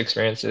of those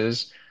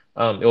experiences,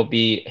 it'll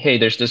be, hey,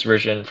 there's this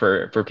version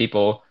for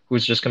people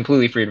who's just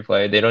completely free to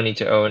play. They don't need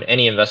to own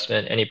any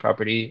investment, any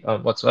property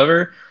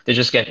whatsoever. They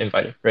just get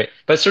invited, right?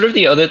 But sort of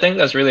the other thing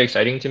that's really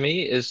exciting to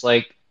me is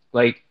like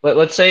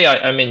let's say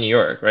I'm in New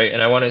York, right,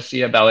 and I want to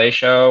see a ballet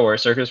show or a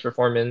circus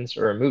performance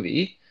or a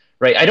movie,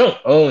 right? I don't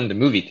own the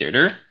movie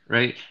theater,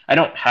 right? I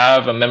don't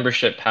have a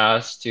membership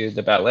pass to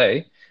the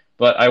ballet,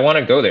 but I want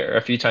to go there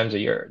a few times a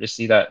year to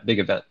see that big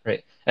event,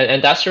 right?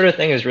 And that sort of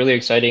thing is really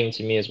exciting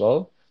to me as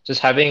well.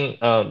 Just having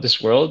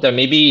this world that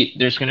maybe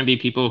there's going to be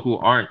people who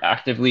aren't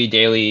actively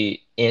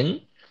daily in,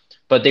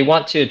 but they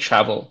want to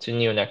travel to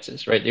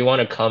NeoNexus, right? They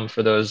want to come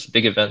for those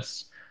big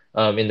events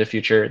in the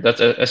future.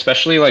 That's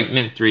especially like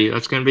Mint 3.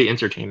 That's going to be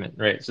entertainment,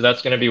 right? So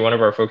that's going to be one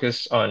of our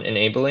focus on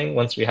enabling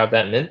once we have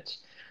that Mint.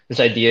 This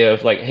idea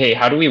of like, hey,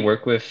 how do we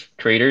work with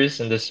creators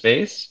in this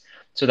space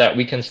so that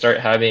we can start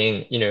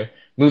having,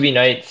 movie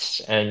nights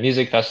and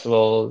music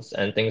festivals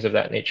and things of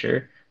that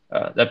nature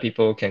that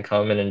people can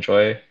come and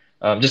enjoy.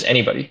 Just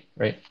anybody,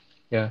 right?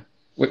 Yeah.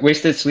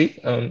 Wasted Sleep,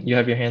 you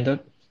have your hand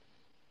up.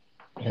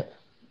 Yeah.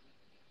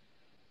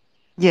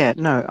 Yeah,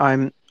 no,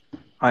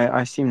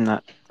 I assume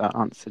that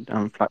answered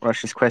Flat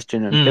Rush's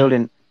question, and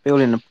Mm.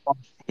 building upon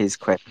his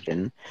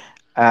question,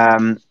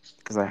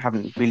 because I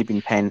haven't really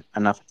been paying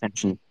enough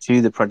attention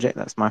to the project.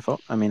 That's my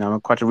fault. I mean,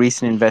 I'm quite a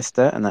recent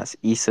investor, and that's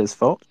Issa's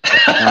fault.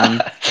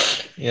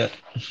 But, Yeah.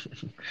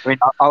 I mean,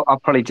 I'll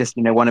probably just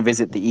want to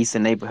visit the Issa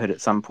neighborhood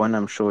at some point.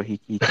 I'm sure he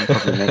can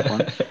probably make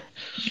one.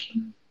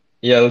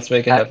 Yeah, let's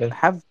make it happen.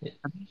 Have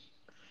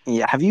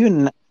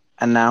you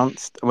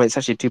announced? Well, it's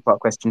actually a two-part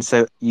question.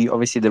 So you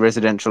obviously the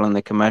residential and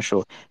the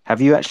commercial. Have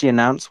you actually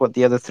announced what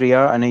the other three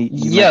are? I know you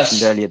mentioned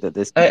Yes, earlier that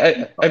there's.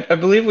 I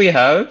believe we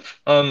have.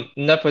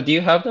 Nepa, do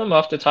you have them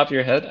off the top of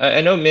your head?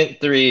 I know Mint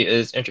 3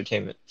 is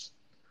entertainment.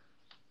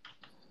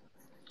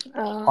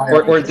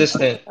 Or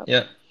distant,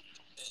 yeah.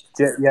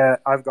 Yeah,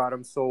 I've got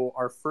them. So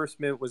our first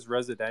mint was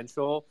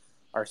residential.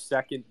 Our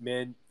second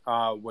mint,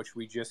 which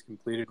we just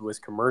completed, was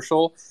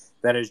commercial.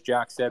 Then, as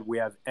Jack said, we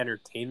have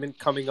entertainment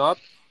coming up.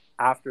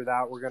 After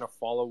that, we're going to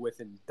follow with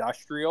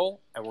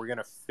industrial, and we're going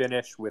to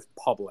finish with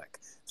public.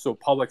 So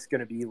public's going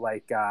to be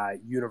like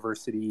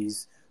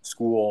universities,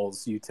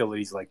 schools,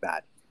 utilities like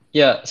that.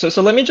 Yeah, so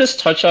let me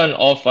just touch on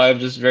all five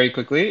just very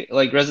quickly.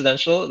 Like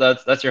residential,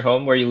 that's your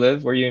home where you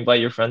live, where you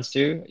invite your friends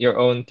to, your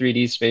own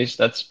 3D space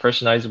that's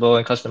personalizable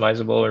and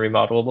customizable and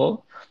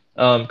remodelable.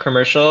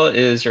 Commercial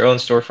is your own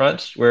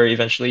storefront where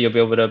eventually you'll be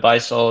able to buy,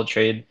 sell,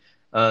 trade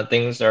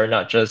things that are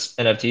not just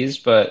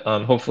NFTs, but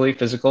hopefully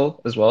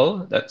physical as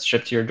well, that's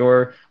shipped to your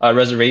door,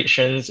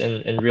 reservations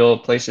in real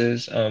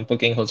places,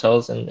 booking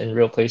hotels in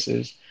real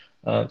places,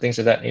 things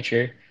of that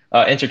nature.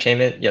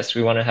 Entertainment, yes,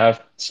 we want to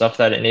have stuff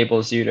that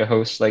enables you to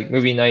host like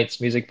movie nights,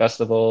 music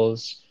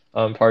festivals,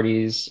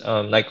 parties,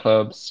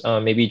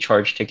 nightclubs, maybe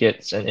charge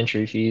tickets and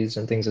entry fees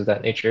and things of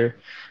that nature.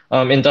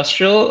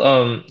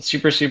 Industrial,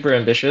 super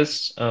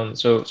ambitious.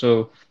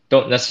 So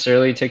don't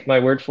necessarily take my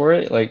word for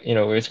it. Like,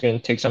 it's going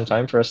to take some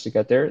time for us to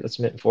get there. That's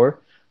meant for.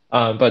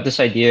 But this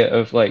idea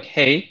of like,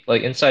 hey,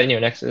 like inside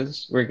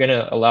NeoNexus, we're going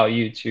to allow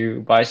you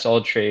to buy,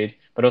 sell, trade,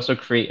 but also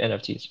create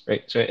NFTs,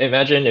 right? So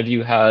imagine if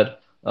you had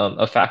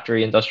a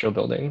factory industrial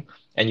building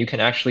and you can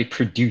actually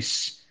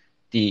produce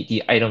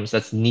the items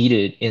that's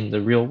needed in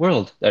the real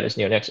world that is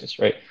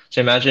NeoNexus, right?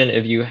 So imagine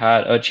if you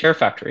had a chair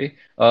factory,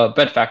 a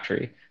bed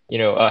factory,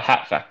 a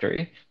hat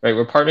factory, right?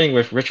 We're partnering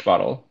with Rich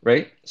Bottle,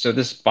 right? So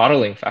this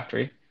bottling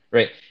factory,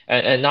 right?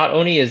 And not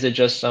only is it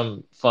just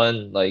some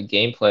fun like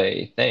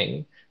gameplay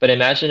thing, but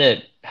imagine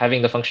it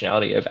having the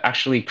functionality of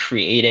actually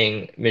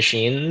creating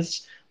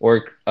machines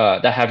or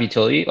that have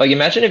utility. Like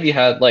imagine if you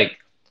had like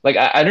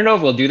I don't know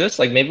if we'll do this,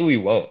 like maybe we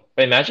won't.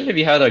 But imagine if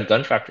you had a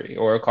gun factory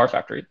or a car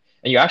factory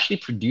and you're actually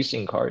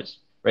producing cars,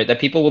 right? That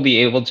people will be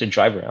able to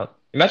drive around.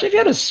 Imagine if you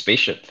had a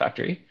spaceship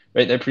factory,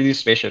 right? That produce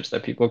spaceships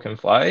that people can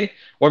fly.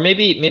 Or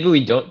maybe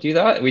we don't do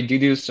that. We do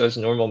this as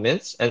normal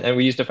mints and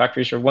we use the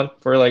factories for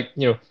like,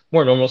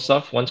 more normal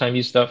stuff, one-time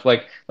use stuff.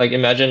 Like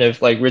imagine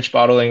if like Rich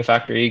Bottling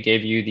Factory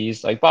gave you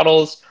these like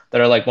bottles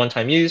that are like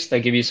one-time use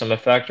that give you some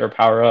effect or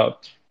power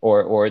up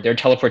or they're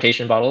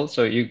teleportation bottles.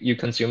 So you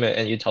consume it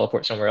and you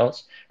teleport somewhere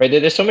else, right?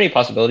 There's so many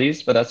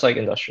possibilities, but that's like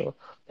industrial.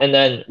 And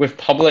then with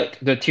public,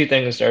 the two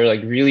things that are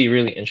like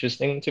really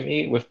interesting to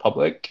me with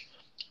public,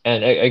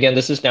 and again,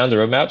 this is down the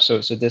roadmap, so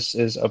this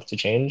is up to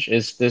change,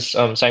 is this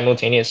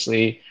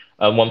simultaneously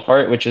one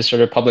part, which is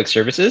sort of public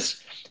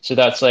services. So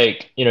that's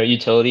like,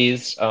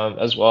 utilities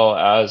as well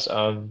as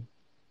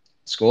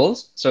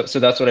schools. So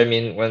that's what I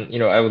mean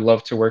when, I would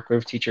love to work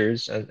with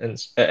teachers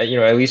and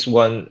at least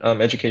one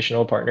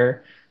educational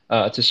partner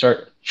to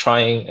start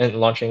trying and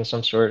launching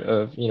some sort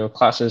of,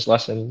 classes,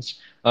 lessons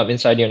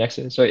inside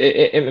NeoNexus. So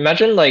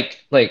imagine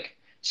like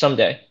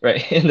someday,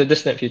 right, in the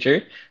distant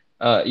future,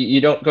 you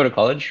don't go to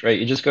college, right?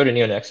 You just go to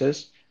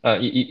NeoNexus.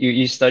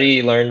 You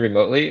study, learn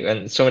remotely,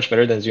 and it's so much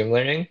better than Zoom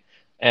learning.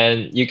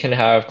 And you can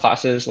have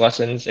classes,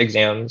 lessons,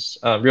 exams,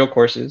 real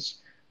courses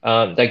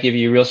that give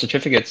you real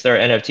certificates that are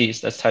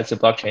NFTs that's tied to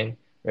blockchain,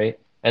 right?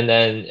 And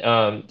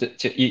then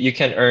you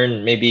can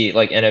earn maybe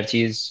like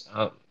NFTs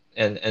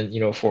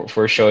and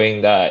for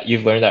showing that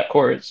you've learned that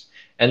course.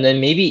 And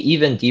then maybe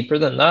even deeper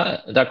than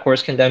that, that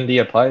course can then be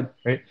applied,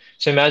 right?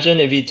 So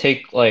imagine if you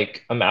take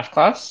like a math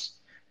class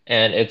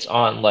and it's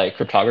on like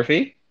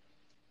cryptography,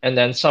 and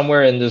then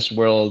somewhere in this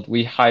world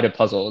we hide a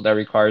puzzle that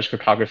requires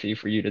cryptography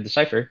for you to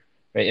decipher,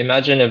 right?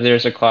 Imagine if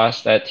there's a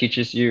class that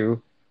teaches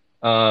you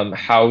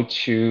how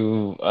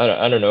to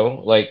I don't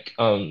know like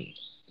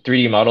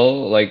 3D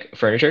model like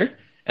furniture,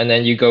 and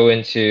then you go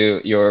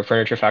into your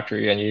furniture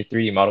factory and you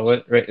 3D model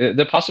it, right?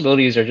 The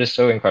possibilities are just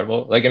so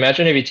incredible. Like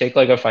imagine if you take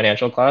like a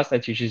financial class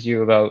that teaches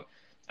you about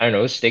I don't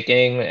know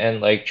staking and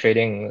like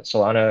trading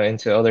Solana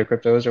into other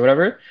cryptos or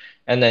whatever,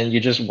 and then you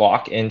just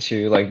walk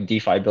into like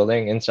DeFi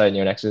building inside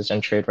NeoNexus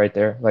and trade right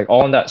there, like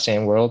all in that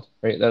same world,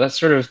 right? That's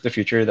sort of the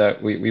future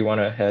that we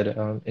want to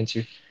head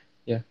into.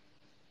 Yeah.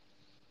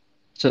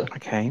 So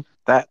Okay,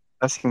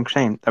 that's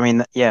insane. I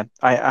mean, yeah,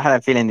 I had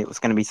a feeling it was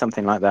going to be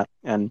something like that,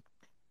 and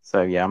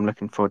so yeah, I'm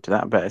looking forward to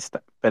that.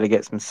 Better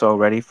get some soul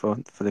ready for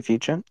the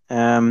future.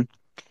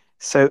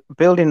 So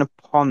building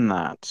upon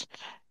that,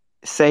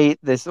 say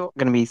there's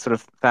going to be sort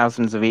of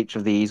thousands of each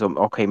of these, or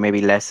okay,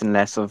 maybe less and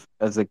less of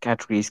as the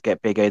categories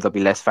get bigger, there'll be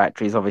less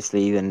factories,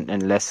 obviously,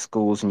 and less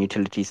schools and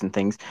utilities and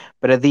things.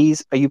 But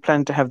are you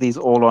planning to have these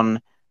all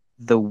on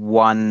the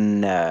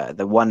one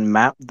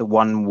map, the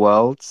one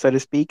world, so to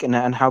speak?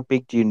 And how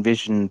big do you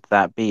envision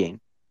that being?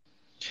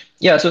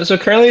 yeah, so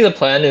currently the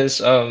plan is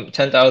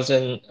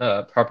 10,000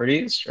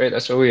 properties, right?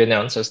 That's what we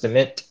announced as the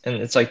mint, and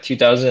it's like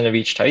 2,000 of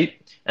each type,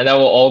 and that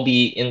will all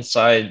be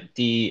inside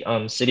the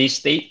city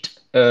state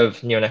of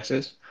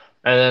NeoNexus.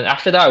 And then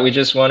after that, we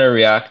just want to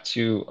react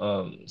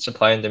to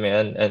supply and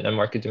demand and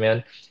market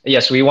demand.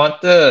 Yes, we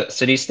want the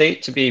city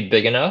state to be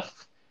big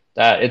enough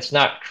that it's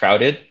not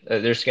crowded.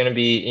 There's going to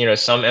be,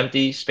 some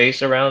empty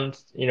space around,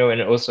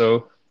 and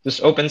also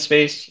just open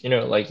space,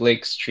 like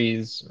lakes,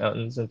 trees,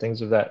 mountains, and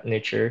things of that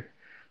nature.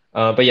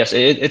 But yes,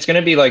 it's going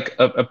to be like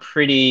a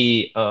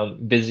pretty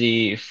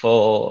busy,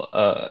 full,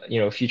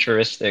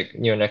 futuristic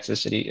NeoNexus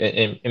city,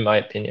 in my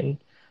opinion.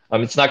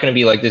 It's not going to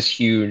be like this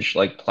huge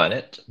like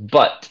planet,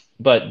 but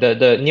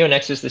the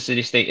NeoNexus, the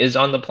city state, is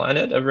on the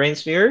planet of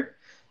Rainsphere,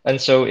 and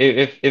so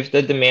if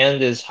the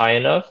demand is high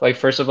enough, like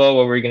first of all,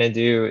 what we're going to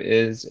do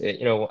is,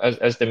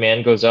 as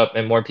demand goes up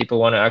and more people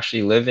want to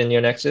actually live in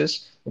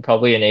NeoNexus, we'll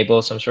probably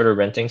enable some sort of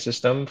renting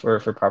system for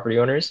property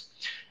owners.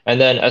 And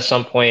then at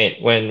some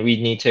point when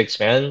we need to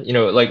expand,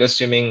 like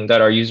assuming that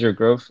our user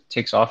growth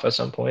takes off at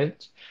some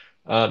point,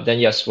 then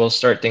yes, we'll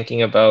start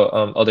thinking about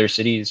other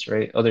cities,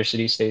 right? Other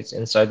city states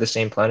inside the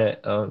same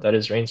planet that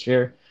is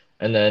Rainsphere,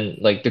 and then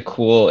like the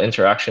cool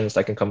interactions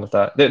that can come with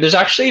that. There's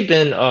actually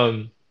been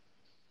oh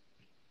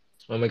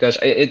my gosh,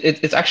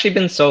 it's actually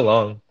been so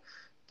long.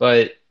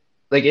 But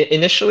like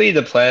initially,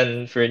 the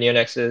plan for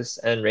NeoNexus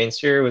and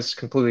Rainsphere was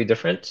completely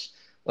different.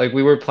 Like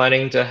we were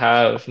planning to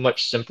have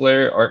much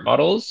simpler art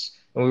models,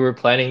 and we were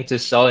planning to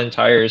sell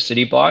entire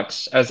city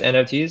blocks as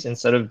NFTs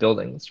instead of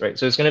buildings, right?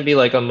 So it's going to be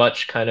like a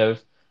much kind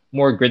of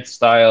more grid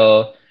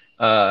style,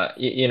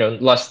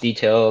 less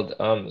detailed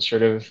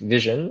sort of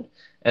vision.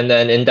 And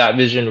then in that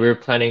vision, we were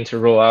planning to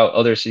roll out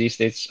other city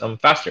states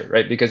faster,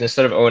 right? Because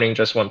instead of owning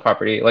just one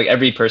property, like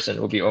every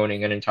person will be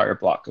owning an entire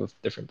block of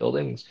different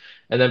buildings.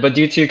 And then, but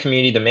due to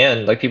community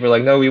demand, like people are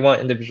like, no, we want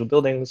individual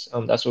buildings.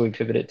 That's what we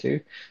pivoted to.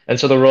 And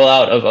so the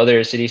rollout of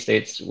other city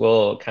states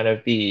will kind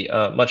of be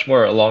much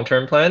more a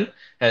long-term plan,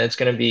 and it's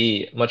going to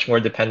be much more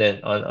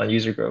dependent on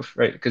user growth,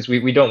 right? Because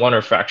we don't want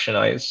to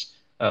fractionize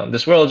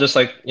this world, just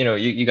like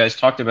you guys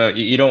talked about.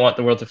 You don't want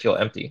the world to feel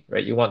empty,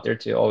 right? You want there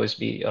to always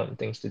be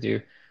things to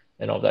do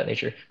and all that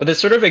nature. But the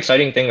sort of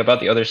exciting thing about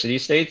the other city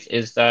states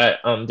is that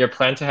they're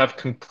planned to have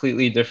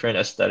completely different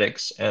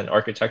aesthetics and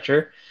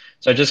architecture.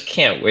 So I just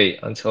can't wait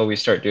until we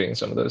start doing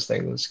some of those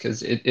things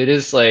because it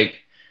is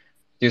like,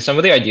 dude, some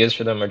of the ideas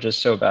for them are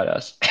just so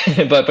badass.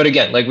 But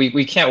again, like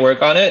we can't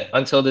work on it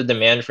until the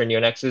demand for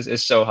NeoNexus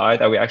is so high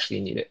that we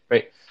actually need it,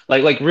 right?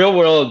 Like real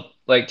world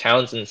like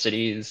towns and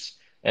cities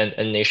and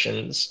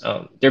nations,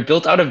 they're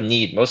built out of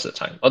need most of the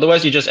time.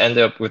 Otherwise, you just end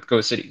up with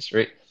ghost cities,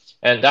 right?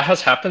 And that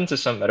has happened to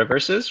some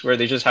metaverses where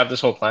they just have this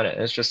whole planet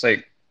and it's just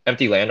like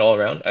empty land all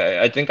around.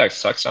 I think that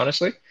sucks,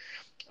 honestly.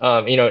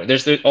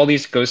 There's all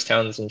these ghost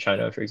towns in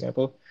China, for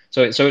example.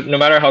 So no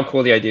matter how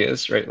cool the idea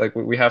is, right? Like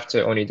we have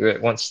to only do it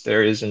once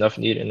there is enough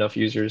need, enough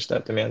users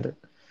that demand it.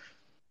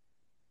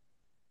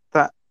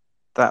 That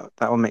that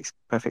all makes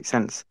perfect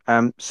sense.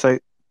 So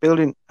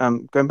building,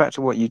 going back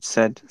to what you'd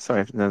said.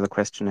 Sorry, another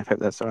question. I hope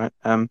that's all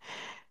right.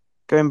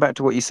 Going back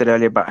to what you said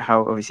earlier about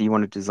how obviously you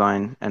want to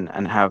design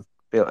and have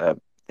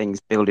build, things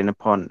building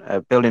upon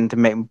building to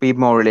make be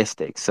more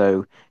realistic.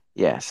 So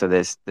yeah, so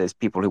there's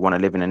people who want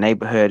to live in a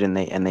neighborhood and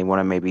they want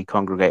to maybe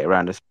congregate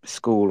around a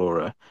school or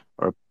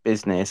a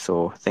business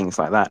or things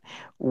like that.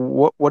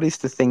 What is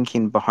the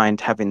thinking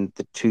behind having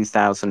the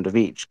 2,000 of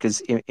each? Because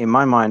in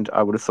my mind,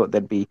 I would have thought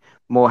there'd be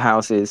more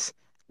houses,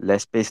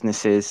 less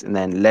businesses, and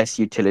then less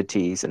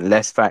utilities and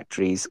less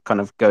factories, kind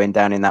of going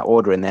down in that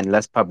order, and then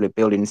less public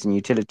buildings and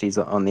utilities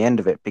on the end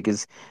of it.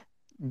 Because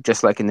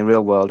just like in the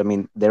real world, I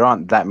mean, there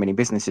aren't that many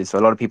businesses, so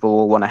a lot of people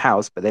will want a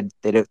house, but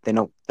they're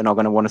not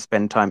going to want to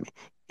spend time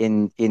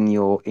in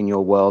your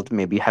world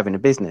maybe having a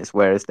business,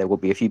 whereas there will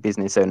be a few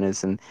business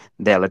owners and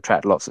they'll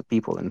attract lots of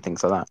people and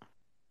things like that.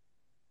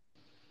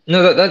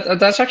 No,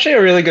 that's actually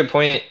a really good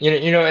point.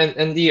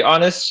 And the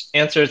honest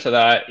answer to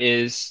that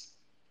is,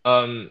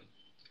 um,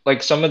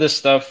 like some of the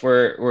stuff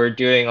we're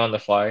doing on the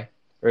fly,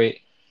 right?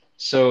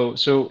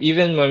 So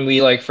even when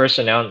we like first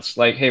announced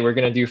like, hey, we're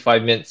gonna do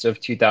 5 minutes of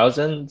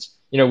 2000s,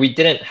 we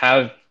didn't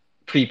have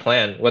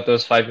pre-planned what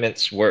those 5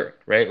 minutes were,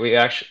 right? We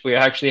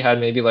actually had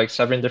maybe like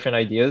 7 different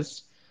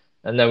ideas,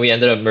 and then we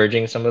ended up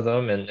merging some of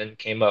them and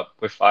came up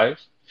with five.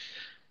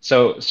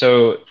 So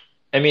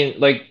I mean,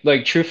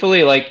 like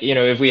truthfully, like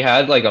if we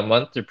had like a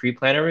month to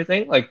pre-plan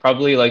everything, like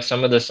probably like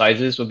some of the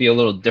sizes would be a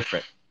little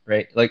different,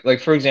 right? Like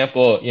for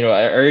example,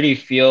 I already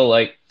feel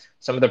like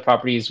some of the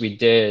properties we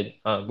did,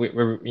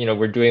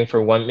 we're doing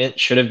for 1 mint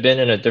should have been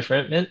in a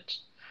different mint.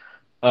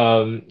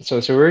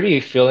 So we're already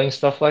feeling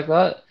stuff like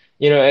that.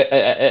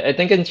 I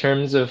think in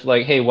terms of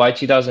like, hey, why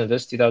 2000 of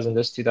this, 2000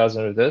 this,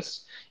 2000 of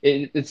this?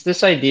 It's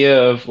this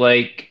idea of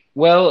like,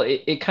 well,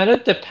 it kind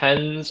of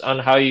depends on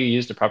how you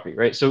use the property,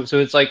 right? So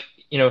it's like,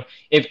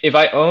 if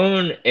I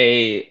own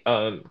a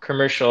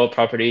commercial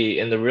property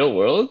in the real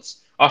world,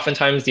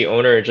 oftentimes the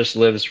owner just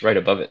lives right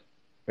above it,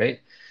 right?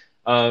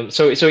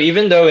 So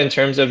even though in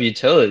terms of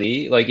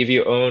utility, like if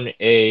you own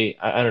I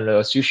don't know,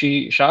 a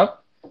sushi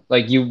shop,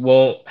 like you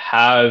won't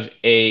have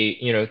a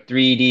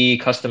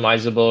 3D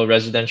customizable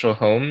residential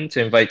home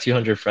to invite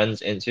 200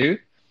 friends into,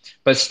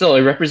 but still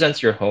it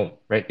represents your home,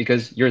 right?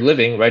 Because you're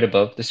living right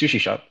above the sushi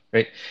shop,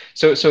 right?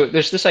 So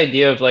there's this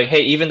idea of like,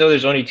 hey, even though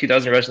there's only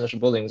 2,000 residential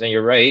buildings, and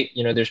you're right,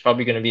 there's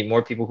probably going to be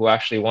more people who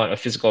actually want a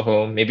physical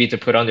home, maybe to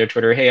put on their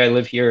Twitter, hey, I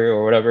live here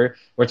or whatever,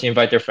 or to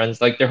invite their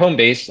friends, like their home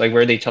base, like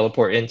where they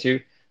teleport into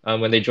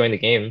when they join the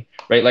game,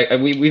 right? Like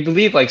we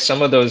believe like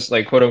some of those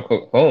like quote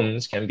unquote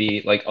homes can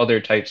be like other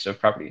types of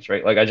properties,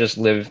 right? Like I just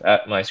live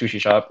at my sushi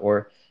shop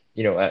or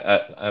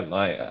at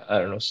my I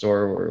don't know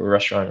store or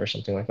restaurant or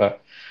something like that.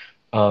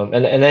 And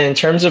then in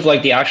terms of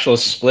like the actual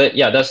split,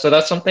 yeah,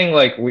 that's something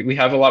like we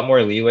have a lot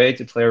more leeway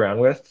to play around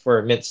with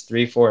for mints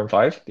 3, 4, and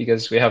 5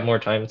 because we have more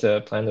time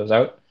to plan those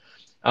out.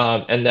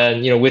 And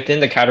then within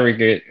the category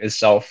grid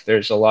itself,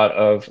 there's a lot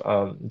of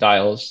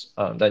dials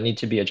that need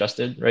to be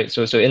adjusted, right?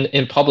 So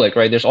in public,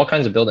 right, there's all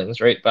kinds of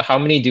buildings, right? But how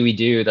many do we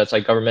do that's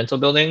like governmental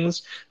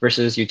buildings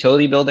versus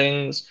utility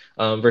buildings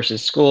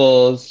versus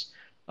schools?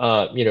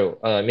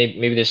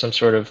 maybe there's some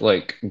sort of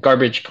like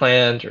garbage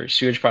plant or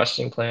sewage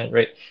processing plant,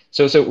 right?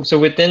 So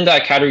within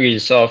that category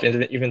itself,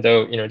 even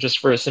though, just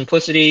for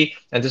simplicity,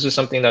 and this is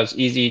something that's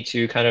easy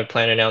to kind of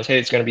plan and announce, hey,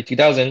 it's going to be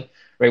 2000,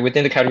 right?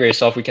 Within the category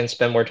itself, we can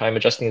spend more time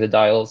adjusting the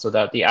dial so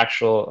that the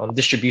actual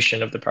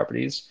distribution of the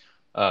properties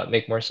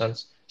make more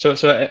sense. So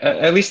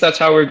at least that's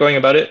how we're going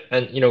about it.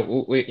 And,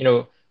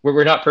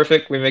 we're not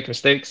perfect. We make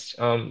mistakes.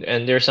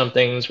 And there's some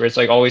things where it's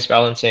like always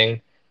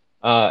balancing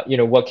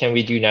what can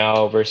we do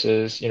now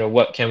versus,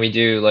 what can we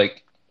do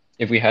like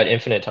if we had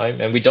infinite time,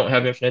 and we don't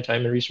have infinite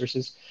time and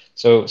resources.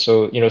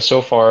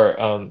 So far,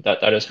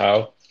 that is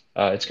how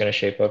it's going to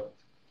shape up.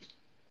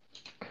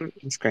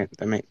 That's great.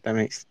 That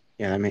makes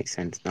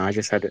sense. Now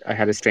I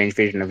had a strange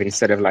vision of,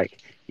 instead of like,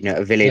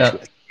 a village Yeah.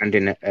 and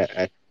in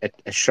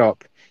a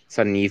shop,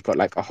 suddenly you've got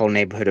like a whole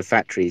neighborhood of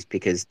factories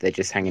because they're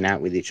just hanging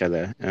out with each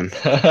other.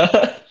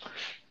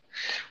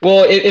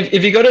 Well,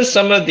 if you go to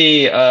some of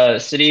the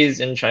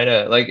cities in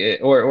China, like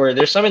or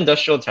there's some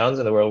industrial towns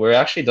in the world where it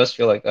actually does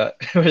feel like that.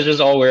 It's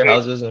just all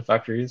warehouses and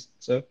factories.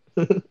 So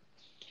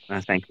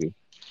Thank you.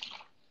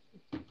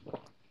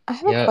 I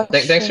have a yeah,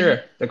 thanks question.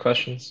 for the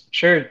questions.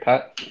 Sure,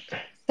 Pat.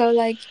 So,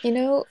 like,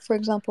 for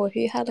example, if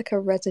you had like a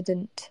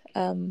resident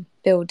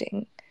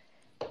building,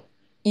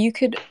 you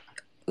could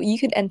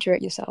enter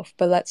it yourself.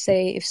 But let's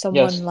say if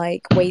someone Yes.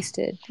 like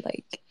wasted,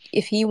 like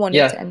if he wanted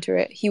Yeah. to enter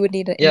it, he would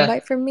need an Yeah.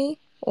 invite from me,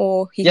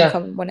 or he can Yeah.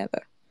 come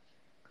whenever.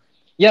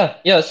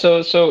 Yeah.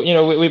 So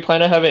we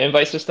plan to have an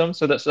invite system.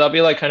 So that'll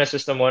be like kind of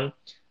system one,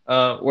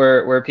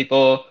 where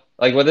people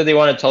like whether they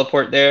want to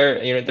teleport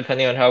there,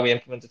 depending on how we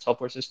implement the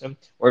teleport system,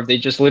 or if they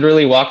just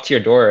literally walk to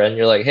your door and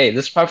you're like, hey,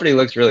 this property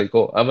looks really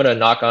cool. I'm gonna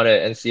knock on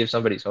it and see if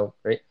somebody's home,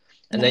 right?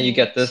 And then you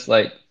get Nice. this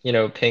like,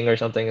 ping or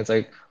something. It's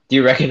like, do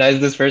you recognize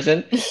this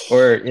person?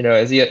 Or,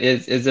 is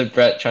it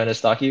Brett trying to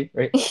stalk you,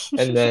 right?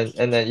 And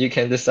then you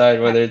can decide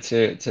whether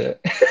to to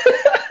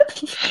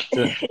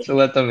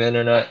let them in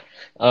or not.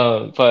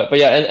 But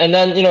yeah, and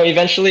then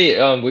eventually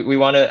we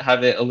want to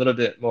have it a little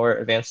bit more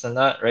advanced than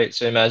that, right?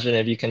 So imagine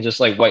if you can just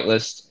like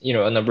whitelist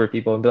a number of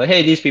people and be like,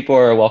 hey, these people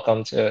are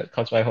welcome to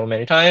come to my home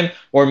anytime.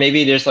 Or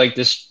maybe there's like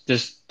this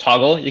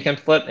toggle you can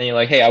flip and you're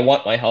like, hey, I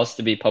want my house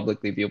to be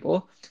publicly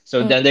viewable.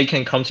 So then they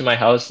can come to my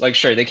house. Like,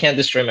 sure, they can't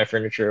destroy my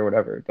furniture or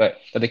whatever, but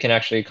they can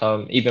actually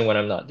come even when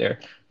I'm not there,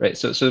 right?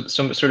 So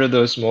some sort of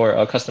those more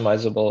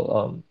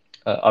customizable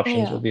options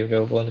Yeah. will be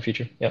available in the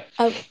future. Yeah.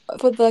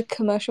 For the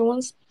commercial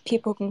ones,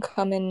 people can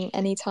come in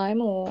anytime,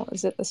 or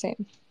is it the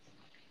same?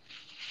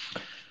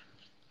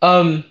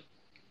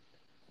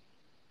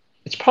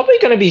 It's probably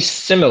going to be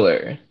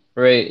similar,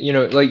 right?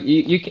 Like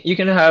you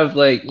can have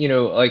like,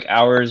 like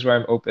hours where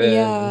I'm open and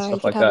Yeah, you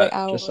stuff can like have like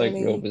that, just like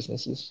real hourly.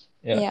 businesses.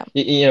 Yeah.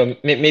 Yeah.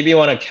 Maybe you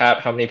want to cap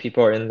how many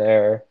people are in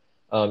there.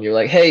 You're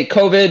like, hey,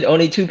 COVID,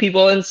 only 2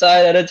 people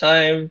inside at a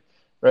time,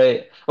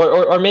 right?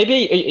 Or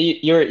maybe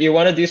you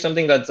want to do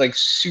something that's like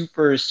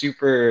super,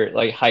 super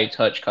like high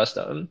touch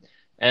custom.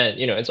 And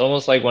it's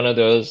almost like one of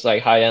those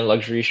like high-end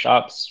luxury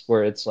shops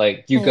where it's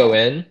like you go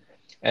Yeah. in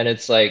and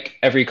it's like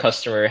every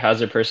customer has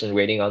a person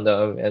waiting on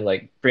them and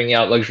like bringing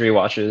out luxury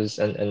watches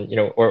and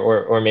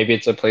or maybe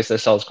it's a place that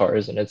sells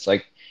cars and it's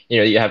like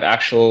you have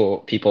actual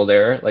people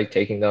there like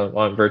taking them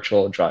on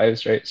virtual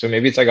drives, right? So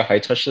maybe it's like a high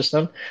touch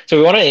system. So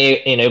we want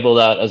to enable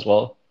that as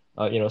well,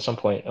 at some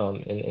point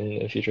in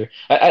the future.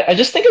 I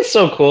just think it's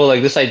so cool,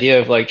 like this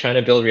idea of like trying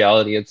to build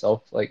reality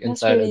itself like That's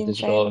inside a really insane,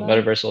 digital though.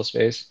 metaversal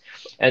space.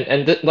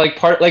 Like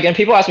part like and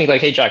people ask me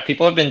like, hey Jack,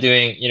 people have been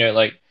doing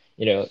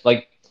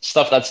like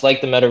stuff that's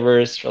like the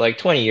metaverse for like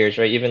 20 years,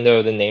 right? Even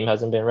though the name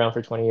hasn't been around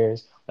for 20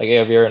 years, like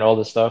AR and all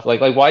this stuff. Like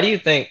why do you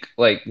think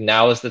like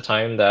now is the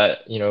time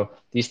that,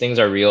 these things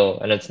are real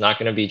and it's not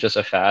going to be just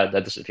a fad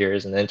that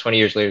disappears and then 20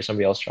 years later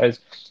somebody else tries?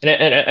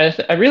 And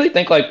I really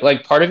think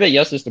like part of it,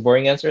 yes, is the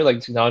boring answer.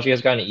 Like technology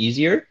has gotten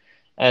easier.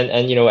 And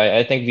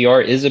I think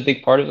VR is a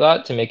big part of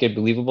that to make it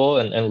believable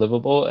and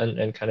livable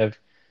and kind of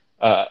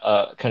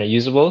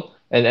usable.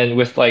 And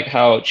with like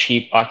how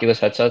cheap Oculus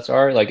headsets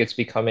are, like it's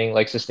becoming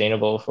like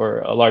sustainable for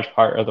a large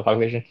part of the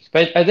population.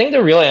 But I think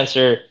the real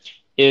answer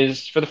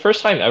is for the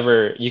first time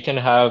ever, you can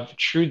have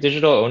true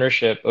digital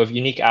ownership of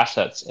unique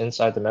assets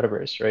inside the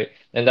metaverse, right?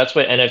 And that's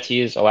what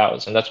NFTs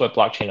allows, and that's what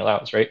blockchain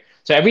allows, right?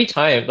 So every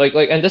time,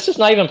 and this is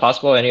not even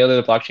possible on any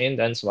other blockchain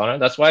than Solana.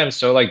 That's why I'm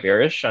so like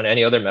bearish on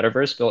any other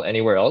metaverse built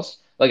anywhere else.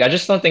 Like I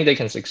just don't think they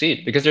can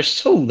succeed because they're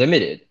so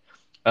limited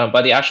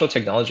by the actual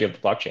technology of the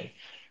blockchain,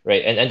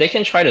 right? And they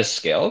can try to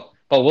scale,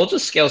 but we'll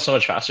just scale so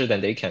much faster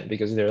than they can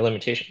because of their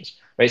limitations,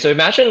 right? So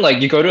imagine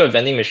like you go to a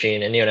vending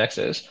machine in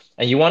NEONEXUS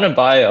and you want to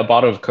buy a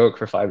bottle of Coke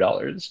for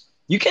 $5.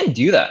 You can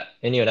do that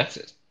in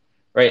NEONEXUS,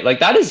 right? Like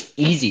that is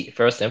easy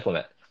for us to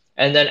implement.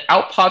 And then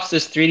out pops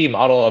this 3D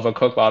model of a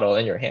Coke bottle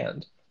in your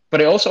hand,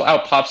 but it also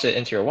out pops it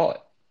into your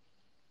wallet.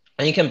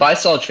 And you can buy,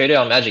 sell, trade it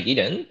on Magic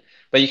Eden,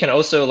 but you can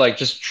also like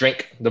just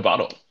drink the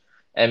bottle.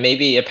 And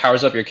maybe it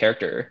powers up your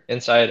character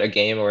inside a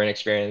game or an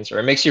experience, or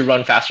it makes you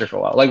run faster for a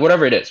while, like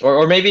whatever it is.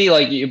 Or maybe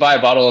like you buy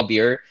a bottle of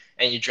beer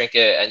and you drink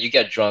it and you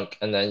get drunk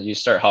and then you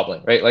start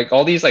hobbling, right? Like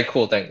all these like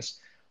cool things.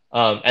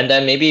 And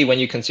then maybe when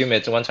you consume it,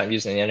 it's a one-time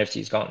use and the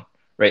NFT is gone,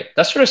 right?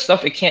 That sort of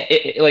stuff,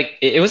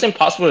 it was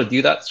impossible to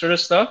do that sort of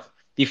stuff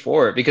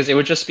before because it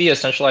would just be a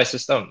centralized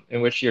system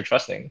in which you're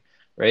trusting,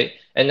 right?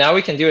 And now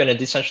we can do it in a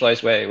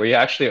decentralized way where you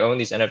actually own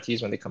these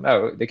NFTs when they come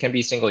out. They can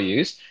be single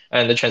use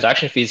and the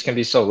transaction fees can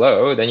be so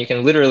low, then you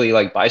can literally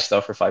like buy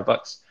stuff for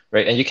 $5,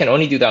 right? And you can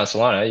only do that on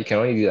Solana. You can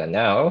only do that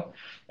now.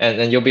 And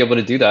then you'll be able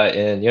to do that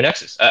in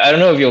NEONEXUS. I don't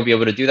know if you'll be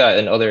able to do that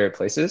in other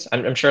places.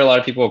 I'm sure a lot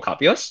of people will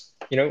copy us,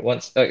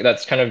 once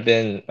that's kind of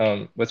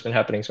been what's been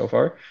happening so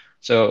far.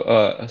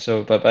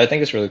 But I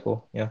think it's really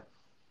cool. Yeah.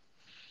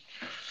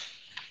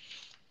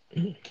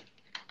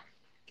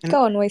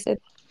 Go on, Wasted.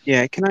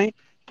 Yeah, can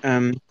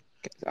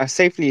I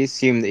safely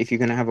assume that if you're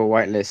going to have a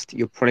whitelist,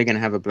 you're probably going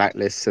to have a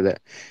blacklist so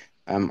that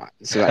I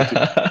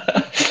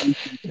keep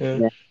Yeah.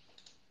 yeah.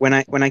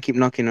 When I keep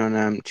knocking on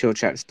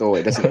Chillchat's door,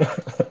 it doesn't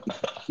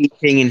keep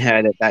pinging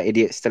her that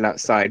idiot's still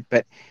outside.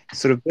 But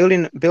sort of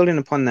building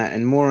upon that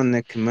and more on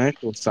the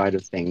commercial side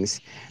of things.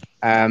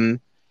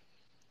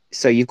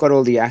 So you've got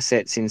all the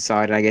assets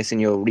inside, I guess, and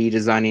you're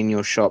redesigning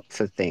your shop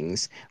for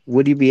things.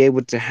 Would you be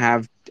able to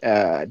have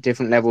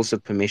different levels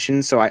of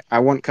permission? So I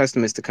want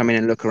customers to come in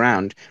and look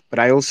around, but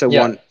I also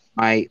Yeah. want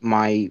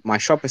my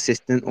shop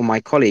assistant or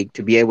my colleague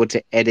to be able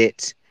to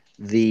edit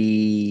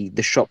the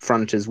shop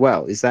front as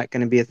well. Is that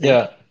going to be a thing?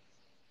 Yeah.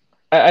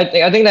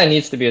 I think that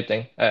needs to be a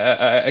thing.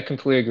 I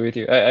completely agree with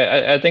you.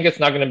 I think it's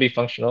not going to be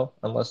functional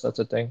unless that's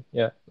a thing.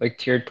 Yeah, like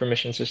tiered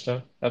permission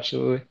system.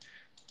 Absolutely.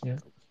 Yeah.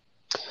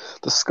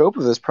 The scope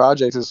of this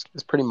project is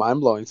pretty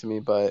mind blowing to me,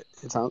 but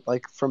it's not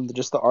like from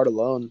just the art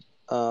alone,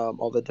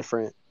 all the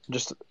different,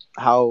 just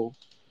how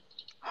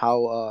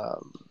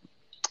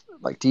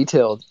like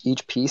detailed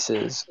each piece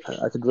is.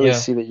 I could really Yeah.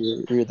 see that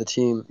you're the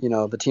team.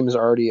 The team is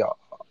already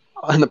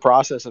in the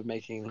process of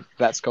making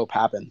that scope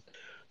happen.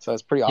 So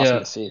it's pretty awesome Yeah.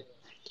 to see.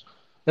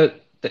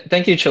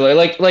 Thank you, Chiller.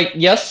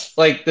 Yes,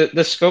 like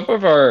the scope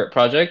of our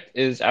project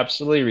is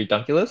absolutely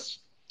ridiculous.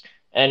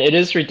 And it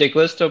is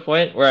ridiculous to a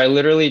point where I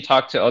literally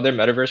talk to other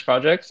metaverse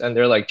projects and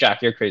they're like,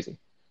 Jack, you're crazy,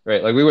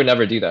 right? Like we would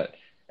never do that.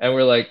 And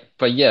we're like,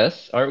 but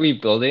yes, aren't we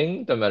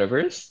building the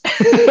metaverse?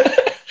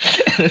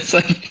 And it's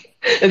like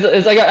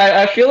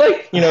I feel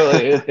like,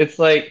 it's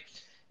like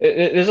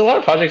there's a lot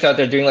of projects out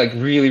there doing like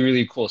really,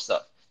 really cool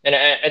stuff. And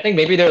I think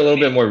maybe they're a little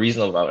bit more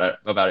reasonable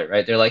about it,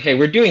 right? They're like, hey,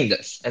 we're doing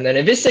this. And then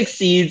if it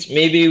succeeds,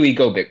 maybe we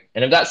go big.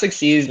 And if that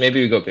succeeds,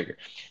 maybe we go bigger.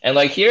 And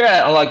like here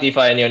at Unlock DeFi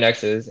and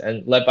NeoNexus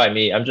and led by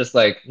me, I'm just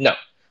like, no,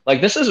 like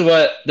this is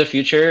what the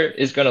future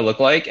is going to look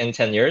like in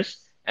 10 years.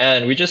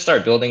 And we just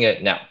start building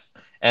it now.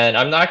 And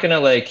I'm not going to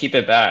like keep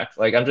it back.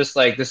 Like I'm just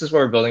like, this is what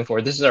we're building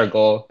for. This is our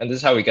goal. And this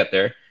is how we get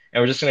there.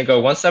 And we're just going to go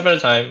one step at a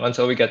time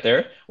until we get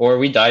there or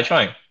we die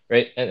trying.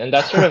 Right. And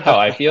that's sort of how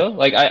I feel.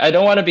 Like I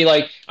don't want to be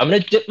like, I'm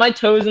going to dip my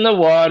toes in the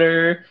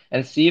water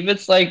and see if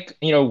it's like,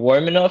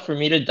 warm enough for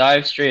me to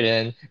dive straight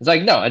in. It's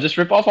like, no, I just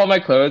rip off all my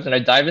clothes and I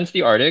dive into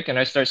the Arctic and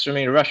I start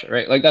swimming to Russia.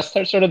 Right. Like that's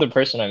sort of the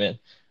person I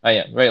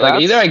am, right? Like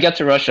either That's I get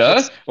to Russia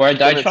that's or I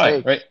die what it trying,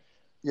 takes. right?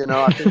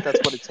 I think that's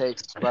what it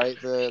takes, right?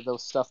 The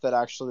stuff that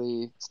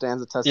actually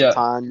stands the test of Yeah.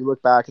 time. You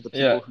look back at the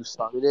people Yeah. who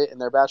started it,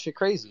 and they're batshit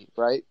crazy,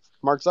 right?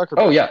 Mark Oh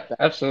Zuckerberg, yeah,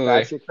 absolutely.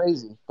 batshit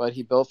crazy, but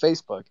he built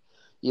Facebook.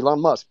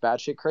 Elon Musk,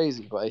 batshit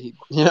crazy, but he's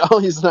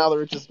now the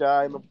richest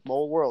guy in the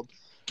whole world.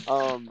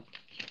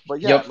 But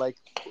yeah, Yep. like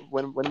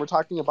when we're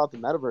talking about the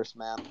metaverse,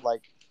 man,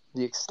 like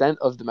the extent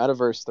of the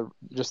metaverse,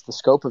 just the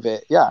scope of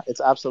it, yeah,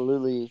 it's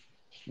absolutely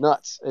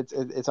nuts. It's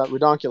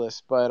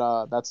ridiculous,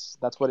 but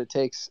that's what it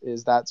takes,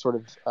 is that sort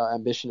of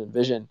ambition and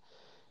vision.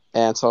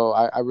 And so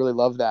I really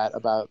love that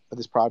about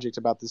this project,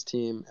 about this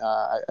team.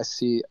 I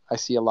see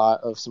a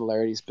lot of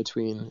similarities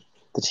between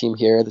the team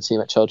here, the team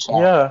at Chillchat,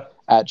 Yeah.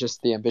 at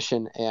just the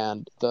ambition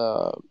and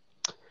the,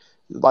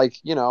 like,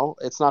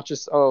 it's not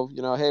just,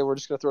 hey, we're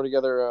just gonna throw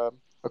together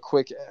a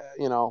quick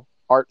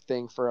art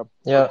thing for a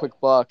Yeah. quick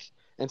buck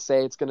and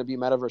say it's gonna be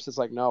metaverse. It's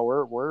like, no,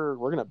 we're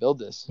gonna build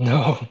this.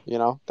 No.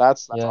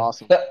 That's Yeah.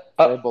 awesome.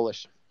 Very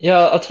bullish. Yeah,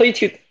 I'll tell you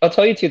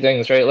two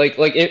things, right?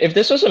 Like if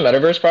this was a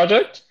metaverse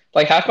project,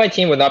 like half my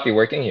team would not be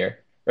working here,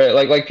 right?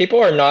 Like people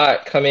are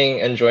not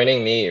coming and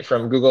joining me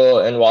from Google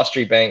and Wall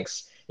Street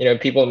banks,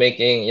 people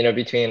making,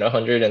 between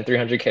 100 and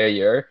 300K a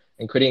year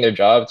and quitting their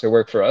job to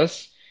work for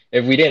us.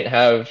 If we didn't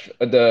have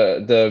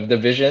the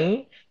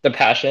vision, the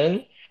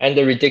passion, and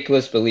the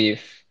ridiculous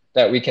belief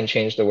that we can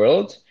change the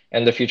world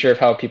and the future of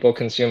how people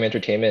consume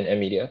entertainment and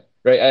media,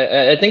 right?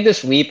 I think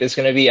this leap is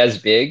going to be as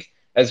big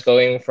as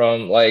going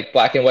from like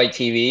black and white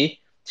TV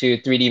to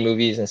 3D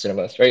movies and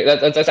cinemas, right?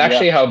 That's Yeah.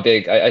 actually how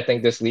big I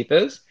think this leap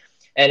is.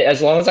 And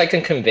as long as I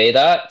can convey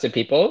that to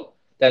people,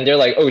 then they're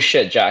like, oh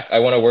shit, Jack, I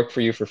want to work for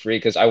you for free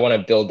because I want to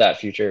build that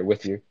future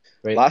with you,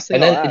 right? Last thing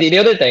And I'll then the, ask. the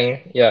other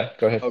thing, yeah,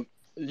 go ahead. Oh,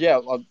 yeah.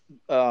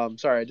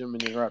 Sorry, I didn't mean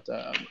to interrupt.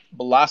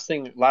 But last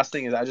thing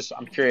is,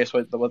 I'm curious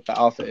what the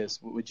alpha is.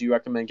 Would you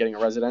recommend getting a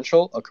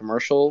residential, a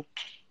commercial,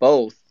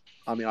 both?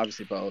 I mean,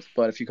 obviously both,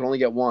 but if you can only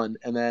get one,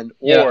 and then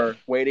Yeah. or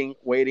waiting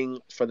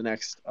for the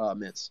next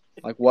mints.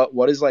 Like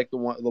what is like the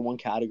one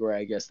category,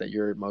 I guess, that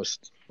you're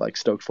most like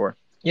stoked for?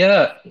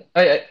 Yeah,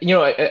 I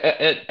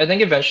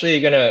think eventually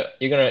you're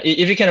gonna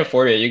if you can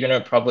afford it, you're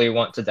gonna probably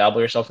want to dabble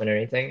yourself in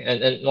anything.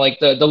 And like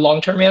the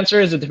long-term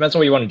answer is it depends on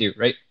what you want to do,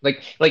 right?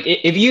 Like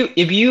if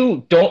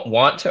you don't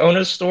want to own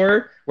a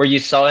store where you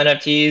sell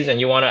NFTs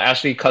and you want to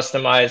actually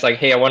customize, like,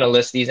 hey, I want to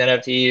list these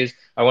NFTs,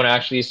 I want to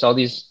actually sell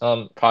these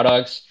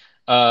products,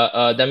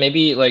 then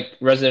maybe like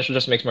residential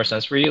just makes more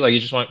sense for you. Like you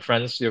just want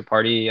friends to a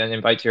party and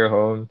invite to your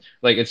home.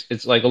 Like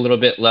it's like a little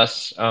bit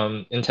less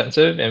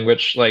intensive, in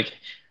which like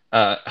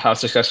how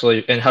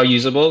successful and how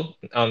usable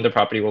the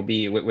property will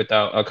be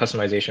without a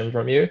customization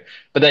from you.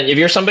 But then if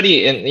you're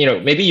somebody in,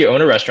 maybe you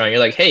own a restaurant, you're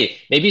like, hey,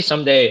 maybe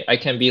someday I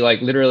can be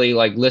like literally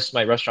like list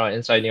my restaurant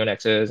inside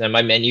NeoNexus and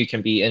my menu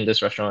can be in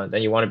this restaurant.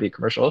 Then you want to be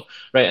commercial,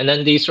 right? And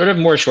then the sort of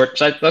more short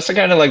side, that's the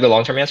kind of like the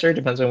long term answer.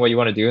 Depends on what you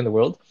want to do in the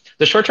world.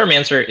 The short term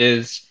answer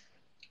is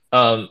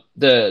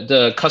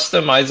the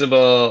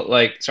customizable,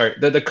 like, sorry,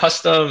 the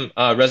custom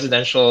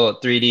residential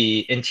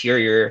 3D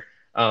interior,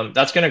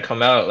 that's going to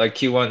come out like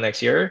Q1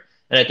 next year.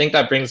 And I think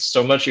that brings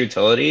so much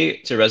utility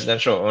to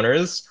residential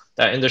owners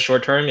that in the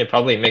short term it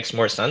probably makes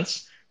more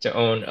sense to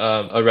own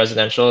a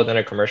residential than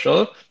a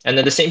commercial. And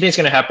then the same thing's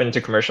going to happen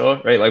to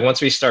commercial, right? Like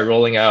once we start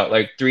rolling out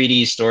like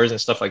 3D stores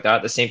and stuff like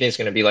that, the same thing's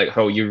going to be like,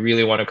 oh, you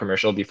really want a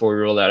commercial before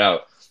we roll that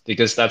out,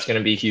 because that's going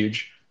to be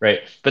huge,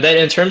 right? But then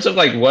in terms of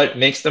like what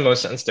makes the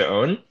most sense to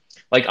own,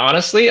 like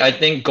honestly, I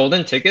think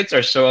golden tickets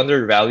are so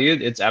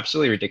undervalued. It's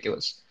absolutely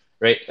ridiculous,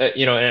 right?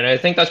 And I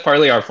think that's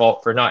partly our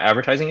fault for not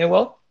advertising it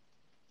well.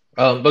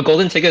 But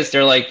golden tickets,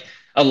 they're like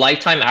a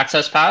lifetime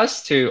access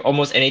pass to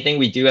almost anything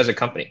we do as a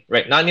company,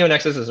 right? Not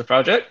NeoNexus as a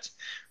project,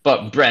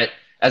 but Brett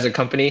as a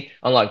company,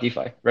 Unlock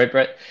DeFi, right,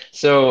 Brett?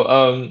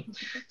 So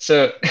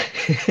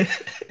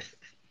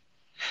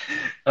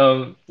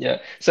yeah.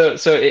 So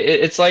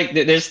it's like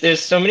there's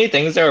so many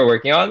things that we're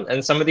working on,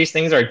 and some of these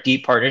things are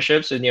deep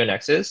partnerships with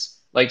NeoNexus.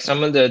 Like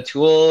some of the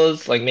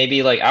tools, like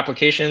maybe like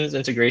applications,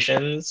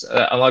 integrations,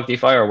 Unlock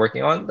DeFi are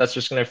working on. That's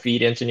just going to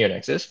feed into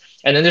NeoNexus.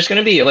 And then there's going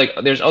to be like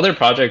there's other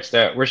projects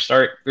that we're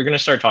going to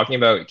start talking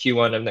about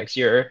Q1 of next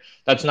year.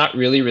 That's not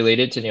really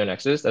related to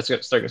NeoNexus. That's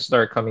going to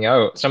start coming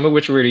out. Some of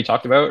which we already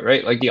talked about,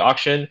 right? Like the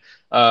auction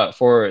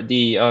for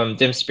the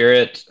Dim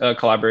Spirit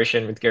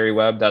collaboration with Gary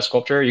Webb, that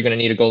sculpture, you're going to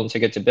need a golden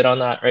ticket to bid on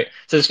that, right?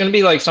 So there's going to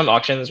be like some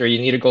auctions where you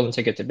need a golden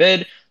ticket to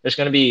bid. There's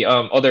going to be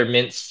other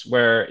mints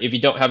where if you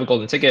don't have a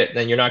golden ticket,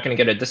 then you're not going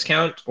to get a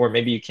discount, or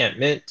maybe you can't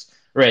mint,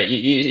 right?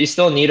 You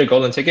still need a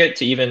golden ticket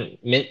to even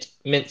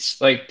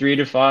mints like 3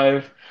 to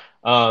 5.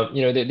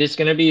 There's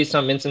going to be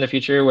some mints in the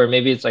future where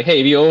maybe it's like, hey,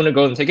 if you own a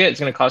golden ticket,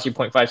 it's going to cost you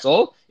 0.5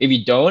 SOL. If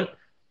you don't,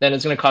 then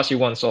it's going to cost you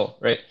 1 SOL,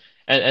 right?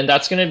 And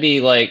that's going to be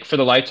like for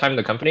the lifetime of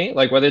the company,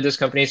 like whether this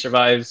company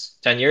survives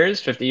 10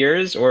 years, 50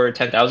 years, or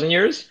 10,000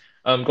 years,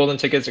 golden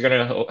tickets are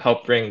going to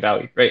help bring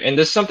value, right? And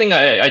this is something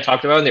I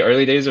talked about in the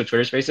early days of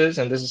Twitter Spaces,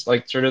 and this is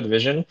like sort of the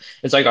vision.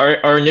 It's like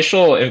our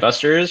initial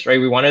investors, right?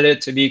 We wanted it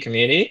to be a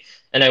community,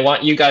 and I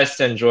want you guys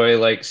to enjoy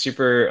like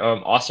super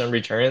awesome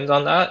returns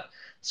on that.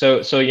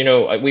 So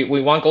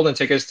we want golden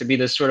tickets to be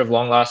this sort of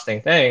long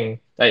lasting thing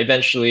that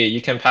eventually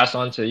you can pass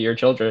on to your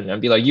children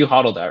and be like, you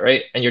hodled that,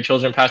 right? And your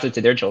children pass it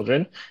to their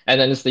children. And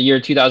then it's the year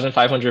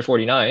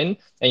 2549,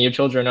 and your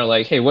children are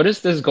like, hey, what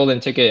is this golden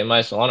ticket in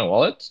my Solana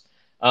wallet?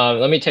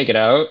 Let me take it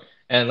out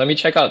and let me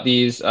check out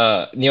these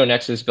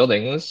NeoNexus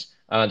buildings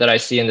that I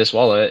see in this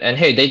wallet. And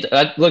hey,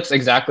 that looks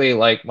exactly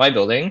like my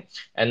building.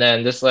 And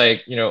then this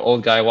like,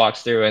 old guy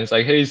walks through and it's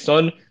like, hey,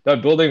 son,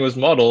 that building was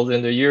modeled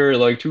in the year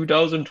like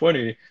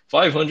 2020,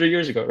 500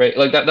 years ago, right?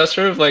 Like that's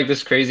sort of like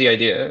this crazy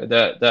idea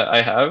that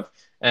I have.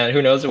 And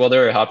who knows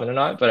whether it happened or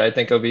not, but I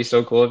think it would be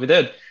so cool if it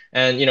did.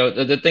 And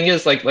the thing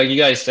is, like you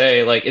guys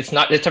say, like it's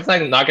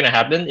definitely not going to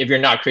happen if you're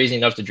not crazy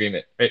enough to dream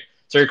it, right?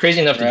 So you're crazy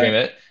enough to dream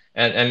it,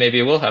 and maybe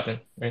it will happen,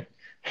 right?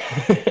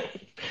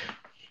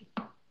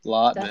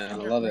 Lot, man. I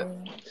love it.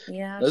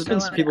 Yeah. There's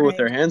been some people with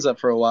their hands up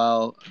for a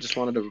while. I just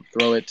wanted to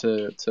throw it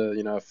to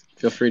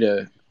feel free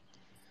to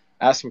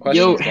ask some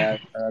questions,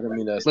 Jack. I didn't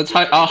mean to.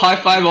 I'll high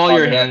five all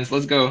your hands.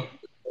 Let's go.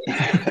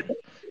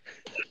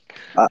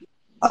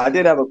 I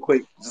did have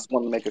just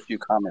want to make a few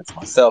comments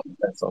myself, if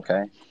that's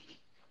okay.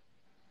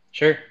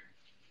 Sure.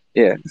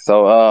 Yeah.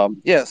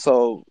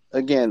 So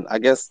again, I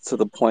guess to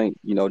the point,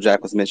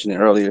 Jack was mentioning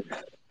earlier,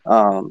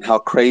 how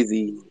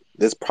crazy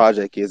this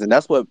project is, and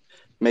that's what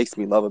makes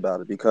me love about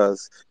it,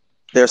 because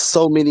there's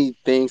so many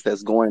things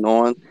that's going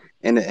on,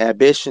 and the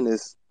ambition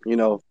is,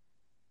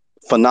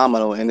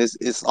 phenomenal, and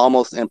it's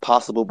almost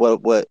impossible.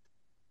 But what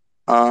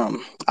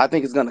I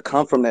think is going to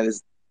come from that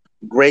is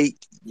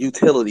great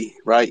utility,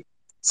 right?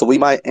 So we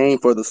might aim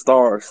for the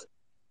stars,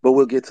 but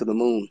we'll get to the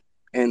moon.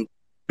 And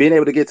being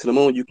able to get to the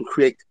moon, you can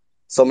create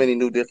so many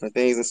new different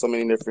things and so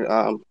many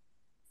different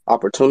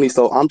opportunities.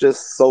 So I'm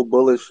just so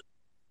bullish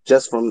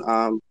just from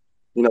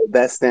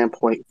that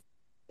standpoint.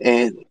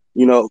 And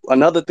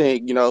another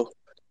thing,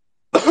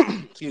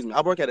 excuse me,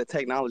 I work at a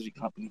technology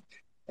company,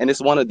 and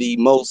it's one of the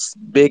most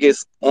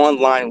biggest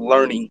online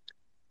learning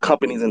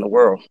companies in the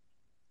world.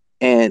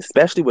 And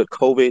especially with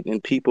COVID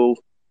and people,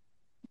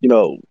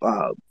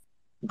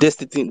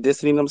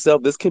 distancing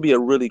themselves, this can be a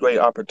really great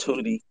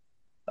opportunity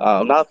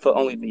not for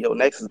only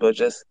NeoNexus, but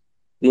just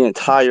the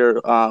entire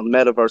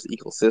metaverse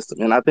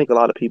ecosystem. And I think a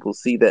lot of people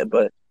see that,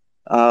 but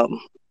um,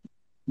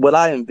 what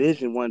I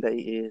envision one day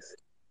is,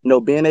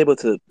 being able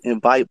to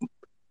invite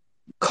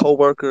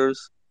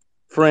coworkers,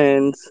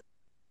 friends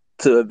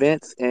to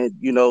events, and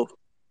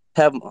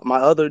have my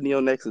other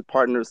NeoNexus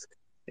partners,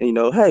 and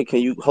hey, can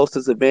you host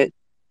this event?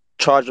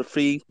 Charge a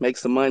fee, make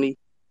some money,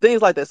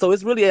 things like that. So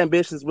it's really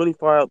ambitious, really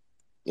far out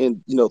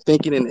in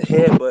thinking in the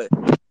head. But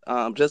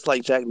just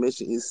like Jack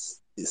mentioned,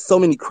 it's so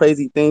many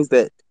crazy things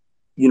that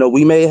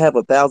we may have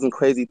 1,000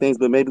 crazy things,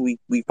 but maybe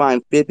we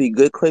find 50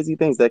 good crazy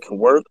things that can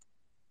work,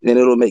 and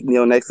it'll make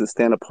NeoNexus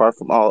stand apart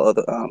from all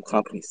other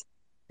companies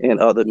and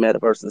other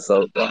metaverses.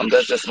 So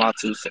that's just my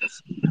 2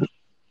 cents.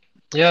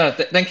 Yeah,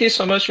 thank you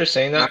so much for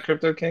saying that,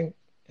 Crypto King.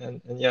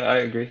 And yeah, I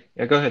agree.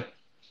 Yeah, go ahead.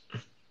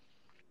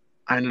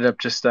 I ended up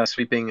just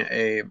sweeping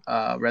a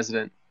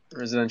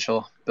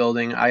residential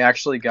building. I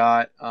actually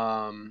got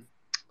let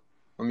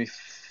me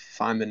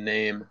find the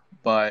name,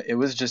 but it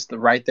was just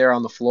right there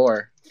on the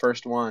floor,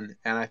 first one,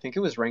 and I think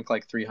it was ranked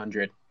like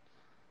 300.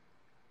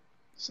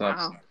 So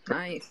Wow,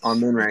 nice.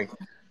 on Moonrank.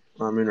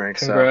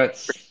 So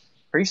Congrats.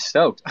 pretty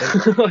stoked.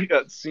 Like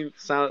that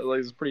sounded like it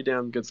was a pretty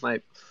damn good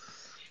snipe.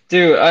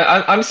 Dude,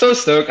 I'm so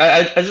stoked.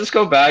 I just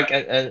go back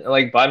and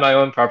like buy my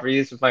own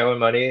properties with my own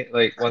money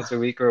like once a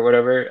week or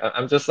whatever.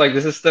 I'm just like,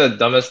 this is the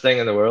dumbest thing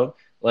in the world.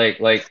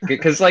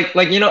 Because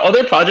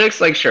other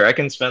projects, like, sure, I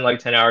can spend like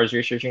 10 hours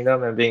researching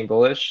them and being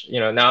bullish.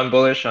 Now I'm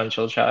bullish on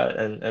Chillchat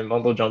and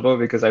Mumble Jumbo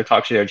because I've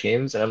talked to their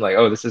teams and I'm like,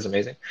 oh, this is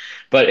amazing.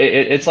 But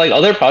it's like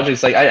other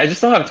projects, like I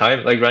just don't have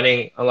time like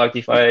running Unlock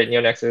DeFi,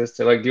 NeoNexus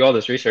to like do all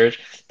this research.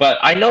 But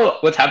I know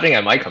what's happening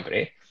at my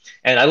company.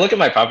 And I look at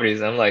my properties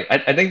and I'm like,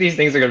 I think these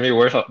things are gonna be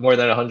worth more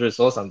than 100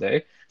 souls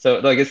someday. So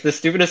like, it's the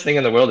stupidest thing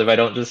in the world if I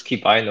don't just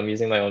keep buying them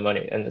using my own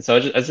money. And so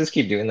I just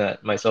keep doing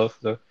that myself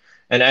though.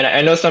 And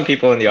I know some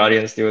people in the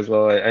audience do as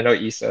well. I know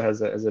Issa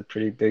has a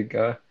pretty big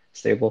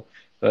stable,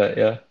 but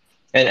yeah.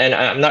 And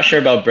I'm not sure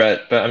about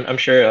Brett, but I'm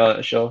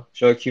sure she'll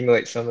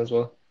accumulate some as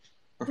well.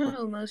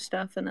 Oh, most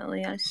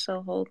definitely. I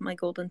still hold my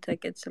golden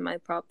tickets and my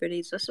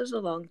properties. This is a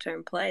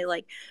long-term play.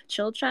 Like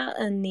Chillchat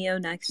and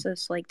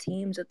NeoNexus, like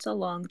teams, it's a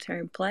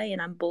long-term play,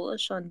 and I'm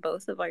bullish on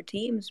both of our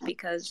teams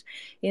because,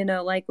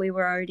 like we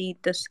were already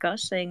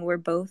discussing, we're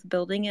both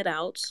building it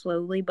out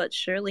slowly but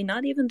surely.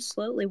 Not even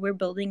slowly, we're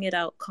building it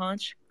out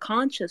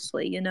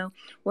consciously.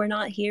 We're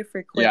not here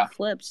for quick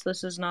flips.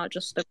 This is not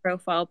just a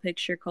profile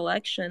picture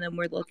collection, and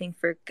we're looking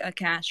for a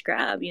cash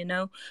grab.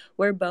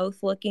 We're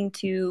both looking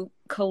to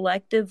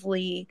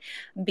collectively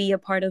be a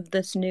part of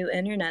this new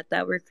internet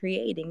that we're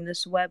creating,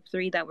 this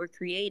Web3 that we're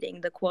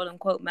creating, the quote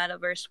unquote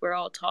metaverse we're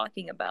all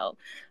talking about.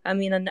 I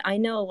mean, and I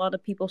know a lot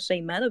of people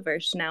say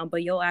metaverse now,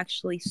 but you'll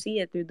actually see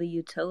it through the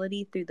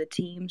utility, through the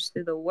teams,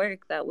 through the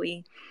work that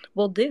we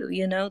will do,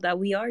 that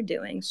we are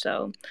doing.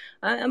 So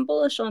I'm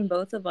bullish on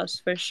both of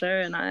us for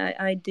sure. And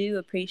I do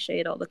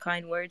appreciate all the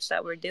kind words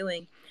that we're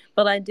doing.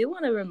 But I do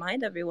want to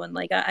remind everyone,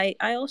 like, I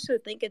also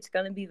think it's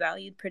going to be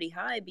valued pretty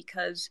high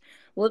because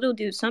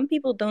some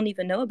people don't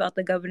even know about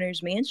the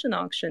governor's mansion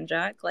auction,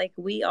 Jack. Like,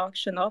 we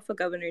auctioned off a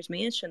governor's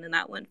mansion and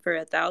that went for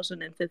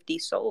 1,050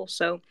 souls.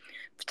 So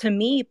to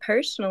me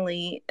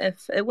personally,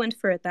 if it went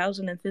for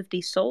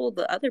 1,050 souls,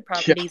 the other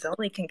properties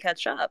only can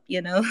catch up.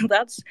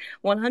 That's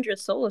 100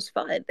 souls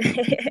fun.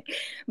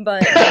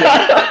 But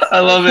I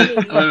love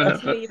it.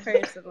 that's me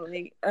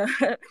personally.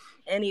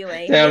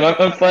 Anyway, Damn,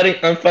 hey,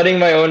 I'm flooding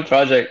my own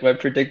project by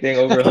predicting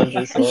over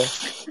 100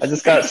 souls. I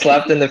just got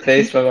slapped in the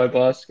face by my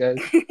boss, guys.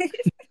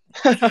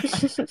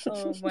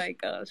 Oh my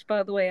gosh.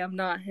 By the way, I'm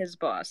not his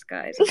boss,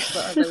 guys. It's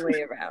the other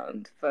way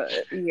around. But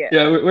yeah.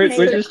 Yeah, we're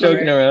just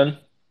joking around.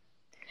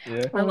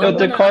 Yeah. Yo,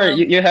 Dakar,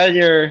 you had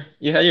your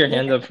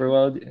hand up for a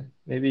while.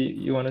 Maybe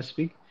you want to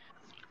speak?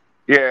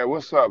 Yeah,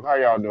 what's up? How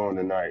y'all doing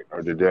tonight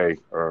or today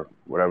or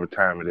whatever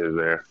time it is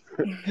there?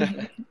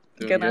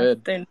 Good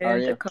afternoon,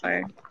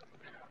 Dakar.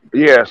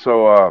 Yeah,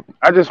 so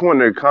I just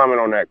wanted to comment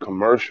on that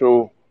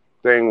commercial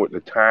thing with the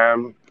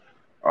time.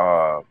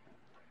 I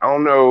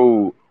don't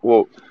know.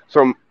 Well,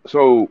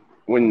 so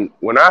when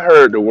I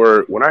hear the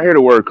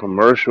word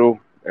commercial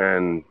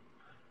and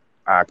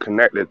I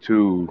connect it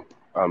to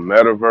a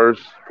metaverse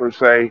per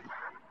se,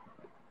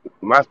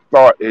 my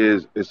thought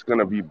is it's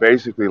gonna be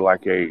basically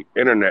like a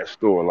internet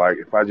store. Like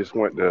if I just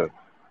went to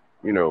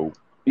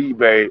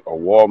eBay or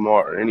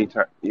Walmart or any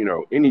time, you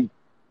know,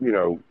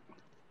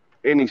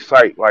 any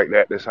site like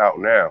that that's out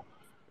now,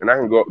 and I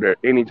can go up there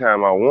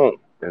anytime I want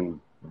and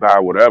buy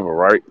whatever,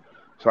 right?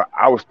 So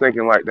I was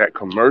thinking like that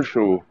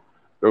commercial,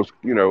 those,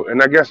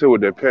 and I guess it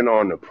would depend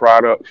on the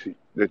products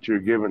that you're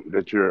giving,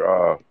 that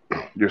you're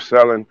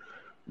selling,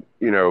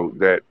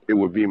 that it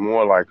would be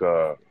more like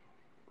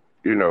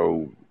you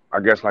know, I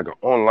guess like an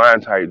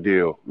online type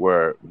deal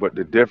but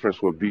the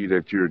difference would be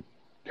that you're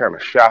kind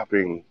of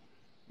shopping,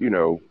 in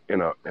a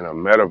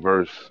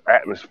metaverse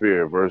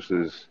atmosphere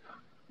versus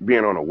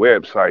being on a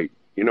website.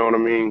 You know what I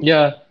mean?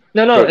 Yeah.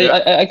 No, So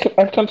that,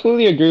 I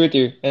completely agree with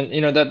you,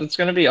 and that's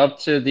going to be up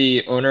to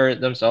the owner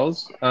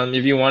themselves.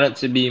 If you want it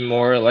to be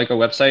more like a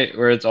website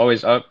where it's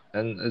always up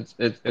and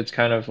it's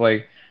kind of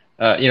like,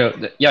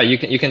 yeah, you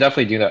can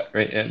definitely do that,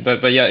 right?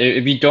 But yeah,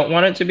 if you don't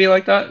want it to be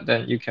like that,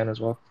 then you can as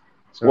well.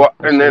 So well,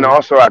 and then absolutely.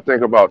 also I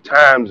think about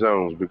time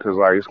zones because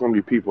like it's gonna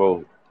be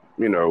people,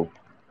 you know,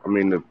 I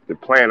mean the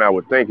plan I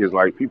would think is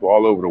like people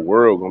all over the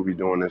world gonna be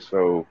doing this.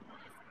 So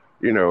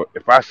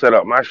if I set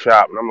up my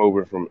shop and I'm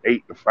open from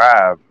 8 to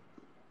 5,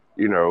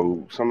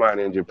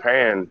 somebody in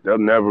Japan they'll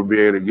never be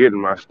able to get in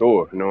my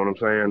store. You know what I'm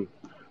saying?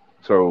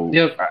 So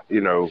Yep.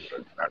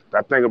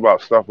 I think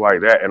about stuff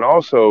like that, and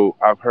also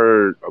I've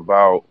heard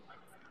about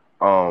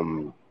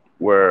um,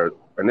 where,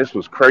 and this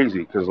was crazy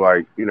because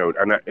like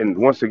and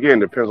once again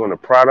depends on the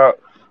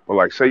product, but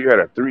like say you had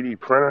a 3D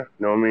printer,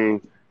 you know what I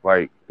mean?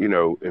 Like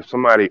if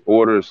somebody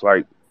orders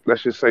like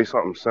let's just say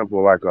something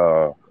simple like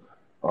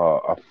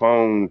a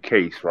phone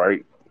case,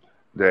 right?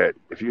 That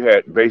if you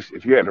had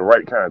the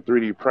right kind of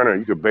 3D printer,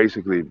 you could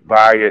basically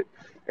buy it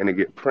and it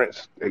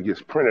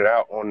gets printed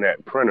out on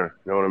that printer,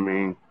 you know what I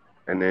mean?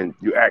 And then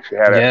you actually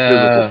have that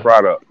physical Yeah,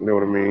 product, you know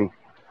what I mean?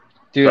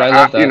 dude, So I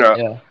I love that.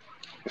 Yeah.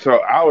 so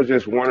I was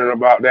just wondering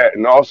about that,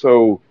 and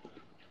also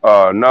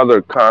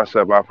another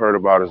concept I've heard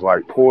about is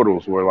like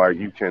portals, where like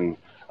you can.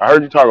 I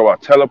heard you talk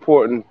about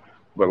teleporting,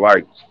 but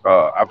like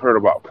I've heard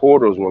about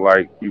portals where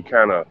like you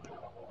kind of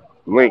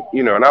link,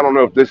 and I don't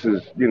know if this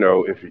is,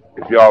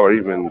 if y'all are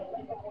even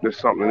this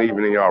something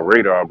even in y'all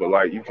radar, but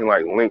like you can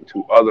like link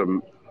to other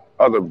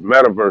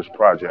metaverse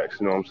projects.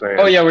 You know what I'm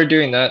Oh saying? yeah, we're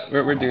doing that.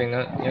 We're doing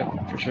that. Yep,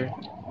 for sure.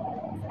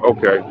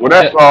 Okay, well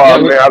that's Yeah, all. yeah.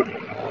 I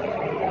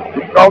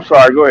mean, I'm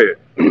sorry. Go ahead.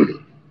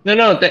 No,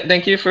 no.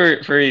 Thank you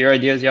for your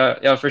ideas. Yeah,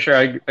 yeah, for sure.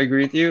 I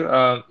agree with you.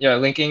 Yeah,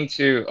 linking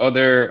to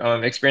other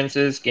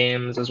experiences,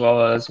 games, as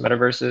well as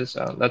metaverses.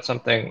 That's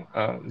something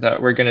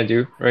that we're gonna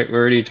do. Right, we're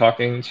already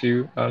talking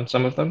to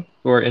some of them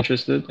who are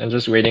interested and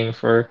just waiting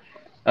for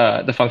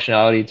the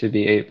functionality to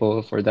be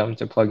able for them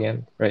to plug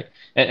in. Right,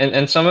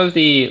 and some of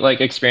the like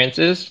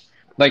experiences,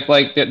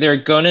 they're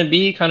gonna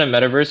be kind of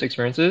metaverse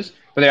experiences,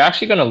 but they're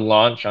actually gonna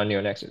launch on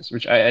NeoNexus,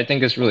 which I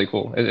think is really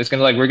cool. It's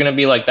gonna like we're gonna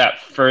be like that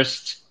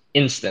first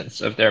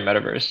instance of their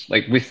metaverse,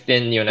 like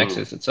within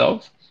Mm. NeoNexus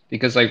itself,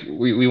 because like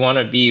we want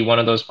to be one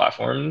of those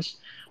platforms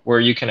where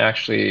you can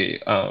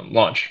actually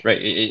launch, right?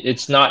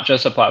 It's not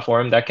just a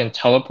platform that can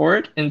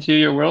teleport into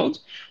your world,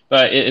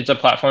 but it's a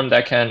platform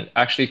that can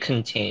actually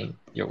contain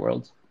your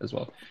world as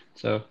well.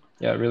 So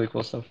yeah, really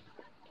cool stuff.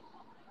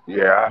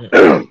 Yeah,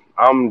 Yeah.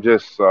 I'm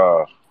just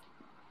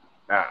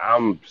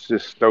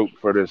stoked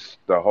for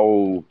the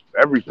whole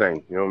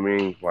everything. You know what I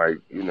mean? Like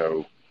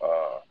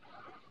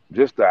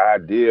just the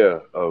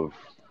idea of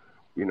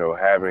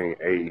having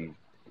a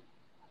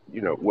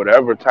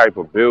whatever type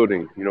of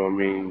building, you know what I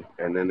mean?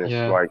 And then it's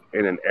Yeah, like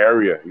in an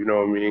area, you know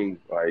what I mean?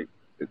 Like,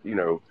 you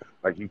know,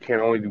 like you can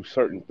only do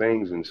certain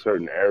things in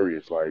certain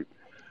areas. Like,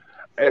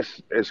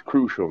 it's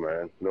crucial,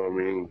 man. You know what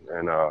I mean?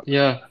 And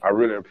yeah. I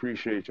really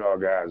appreciate y'all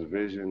guys'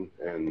 vision,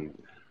 and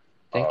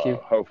Thank you.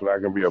 hopefully I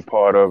can be a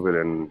part of it,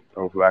 and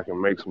hopefully I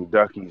can make some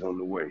duckies on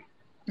the way.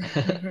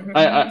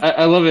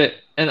 I love it.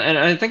 And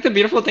I think the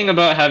beautiful thing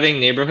about having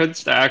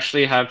neighborhoods that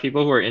actually have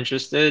people who are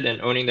interested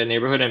in owning the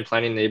neighborhood and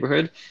planning the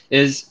neighborhood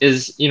is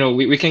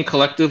we can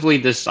collectively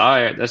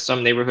decide that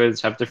some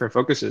neighborhoods have different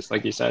focuses,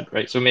 like you said,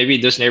 right? So maybe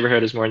this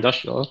neighborhood is more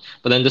industrial,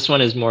 but then this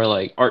one is more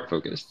like art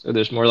focused. So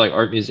there's more like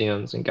art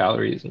museums and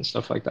galleries and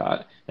stuff like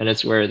that. And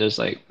it's where there's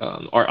like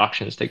art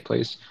auctions take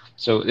place.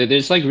 So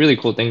there's like really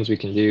cool things we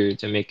can do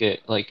to make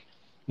it like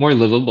more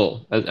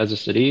livable as a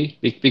city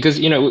because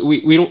we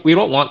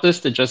don't want this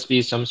to just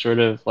be some sort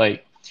of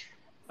like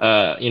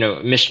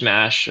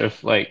mishmash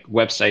of like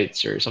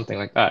websites or something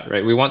like that,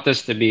 right? We want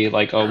this to be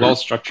like a well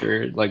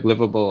structured, like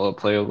livable,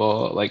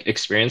 playable like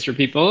experience for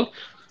people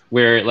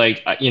where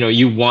like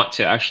you want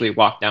to actually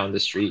walk down the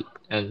street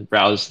and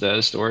browse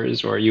the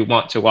stores, or you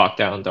want to walk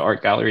down the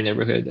art gallery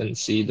neighborhood and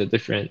see the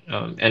different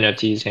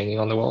NFTs hanging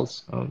on the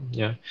walls.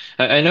 Yeah,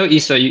 I know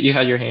Issa, you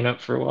had your hand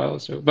up for a while,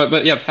 so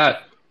but yeah,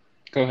 Pat,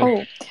 go ahead.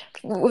 Oh,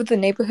 with the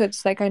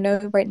neighborhoods, like I know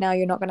right now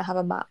you're not going to have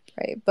a map,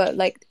 right? But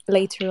like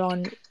later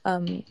on,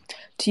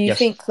 do you Yes.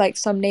 think like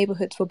some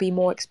neighborhoods will be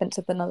more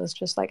expensive than others,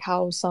 just like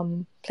how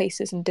some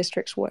places and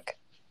districts work?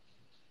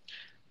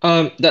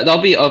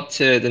 That'll be up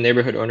to the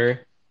neighborhood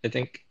owner. I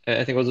think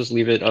we'll just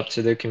leave it up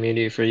to the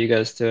community for you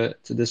guys to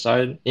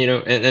decide,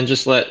 and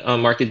just let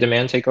market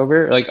demand take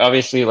over. Like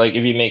obviously, like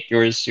if you make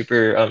yours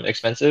super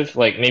expensive,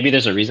 like maybe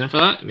there's a reason for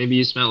that. Maybe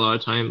you spent a lot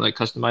of time like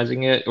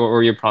customizing it,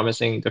 or you're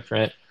promising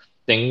different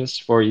things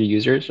for your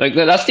users. Like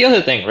that's the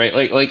other thing, right?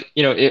 Like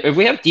if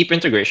we have deep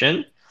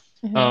integration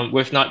Mm-hmm.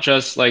 with not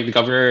just like the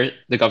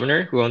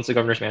governor who owns the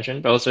governor's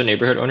mansion, but also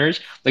neighborhood owners.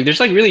 Like, there's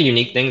like really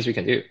unique things we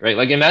can do, right?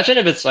 Like, imagine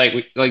if it's like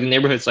like the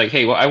neighborhood's like,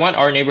 hey, well, I want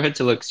our neighborhood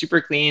to look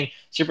super clean,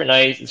 super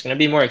nice. It's gonna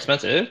be more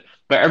expensive,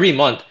 but every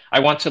month I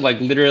want to like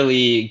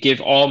literally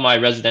give all my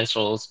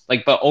residentials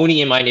like, but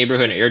only in my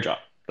neighborhood an airdrop.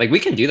 Like we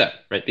can do that,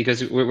 right?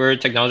 Because we're a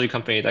technology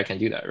company that can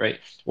do that, right?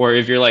 Or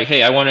if you're like,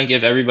 hey, I want to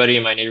give everybody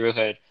in my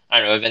neighborhood I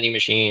don't know, a vending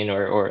machine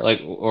or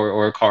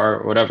a car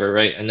or whatever,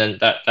 right? And then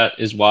that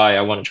is why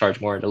I want to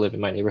charge more to live in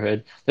my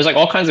neighborhood. There's like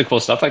all kinds of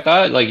cool stuff like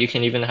that. Like you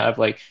can even have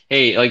like,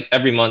 hey, like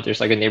every month there's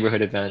like a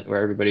neighborhood event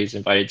where everybody's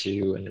invited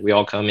to and we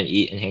all come and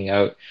eat and hang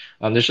out.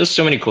 There's just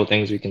so many cool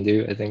things we can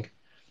do, I think.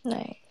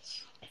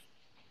 Nice.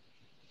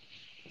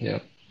 Yeah.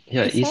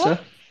 Yeah, Isa? Issa?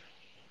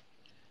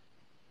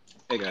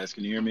 Hey guys,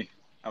 can you hear me?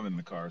 I'm in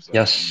the car, so I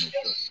just want to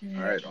Yes. make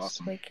sure. All right, Yes,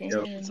 awesome. we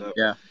Yo, what's can. up?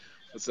 Yeah.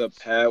 What's up,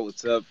 Pat?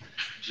 What's up,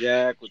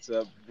 Jack? What's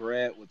up,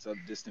 Brett? What's up,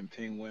 Distant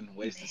Penguin?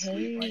 Wasted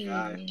Sleep, my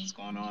guy. Hey, What's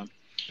going on?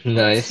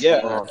 Nice.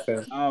 Yeah. Oh,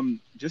 okay.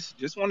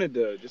 Just wanted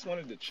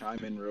to chime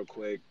in real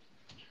quick,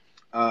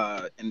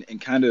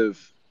 and kind of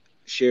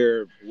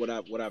share what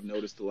I've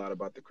noticed a lot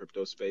about the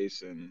crypto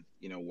space, and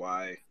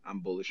why I'm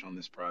bullish on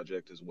this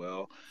project as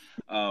well.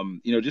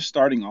 Just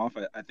starting off,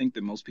 I think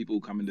that most people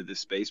who come into this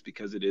space,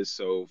 because it is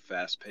so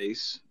fast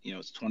paced,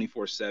 it's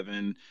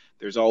 24/7.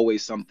 There's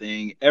always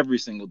something every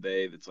single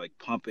day that's like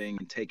pumping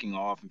and taking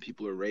off, and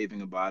people are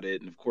raving about it.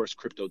 And of course,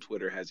 crypto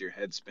Twitter has your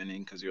head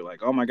spinning because you're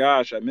like, oh my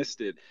gosh, I missed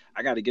it.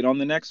 I got to get on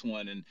the next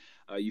one. And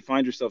you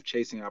find yourself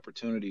chasing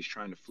opportunities,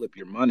 trying to flip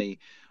your money.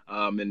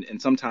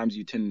 And sometimes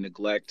you tend to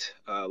neglect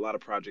a lot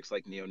of projects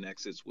like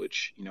NeoNexus,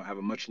 which have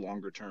a much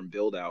longer term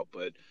build out,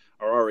 but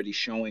are already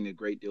showing a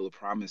great deal of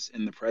promise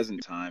in the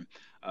present time.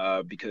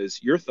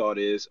 Because your thought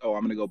is, oh,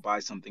 I'm going to go buy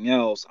something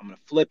else, I'm going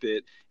to flip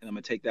it, and I'm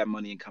going to take that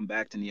money and come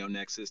back to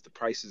NeoNexus. The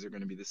prices are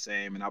going to be the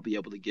same, and I'll be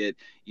able to get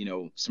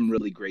some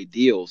really great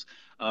deals.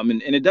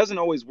 And it doesn't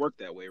always work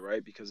that way,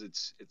 right? Because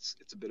it's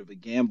a bit of a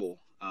gamble.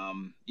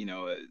 And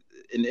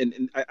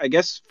I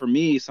guess for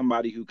me,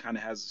 somebody who kind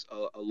of has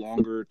a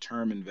longer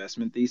term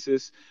investment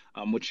thesis,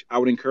 which I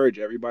would encourage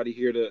everybody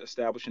here to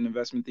establish an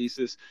investment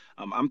thesis.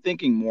 I'm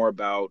thinking more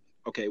about,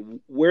 okay,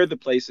 where are the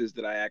places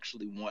that I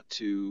actually want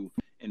to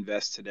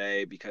invest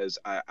today because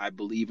I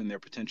believe in their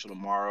potential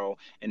tomorrow,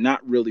 and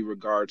not really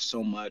regard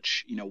so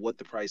much, what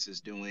the price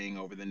is doing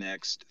over the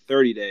next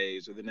 30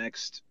 days or the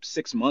next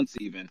 6 months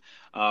even,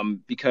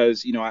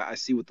 because, I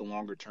see what the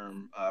longer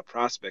term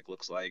prospect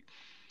looks like.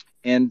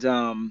 And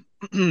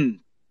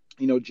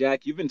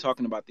Jack, you've been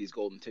talking about these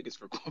golden tickets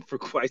for for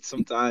quite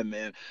some time,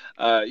 man.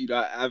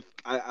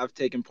 I've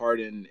taken part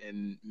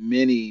in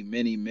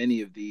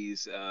many of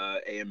these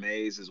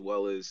AMAs, as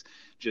well as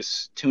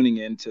just tuning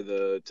into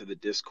the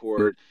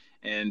Discord.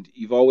 And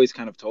you've always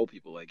kind of told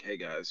people like, "Hey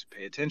guys,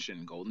 pay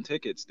attention. Golden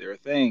tickets, they're a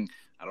thing.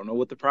 I don't know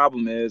what the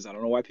problem is. I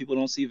don't know why people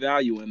don't see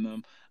value in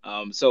them."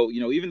 So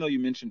even though you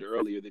mentioned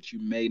earlier that you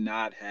may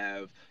not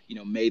have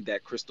made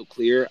that crystal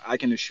clear, I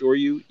can assure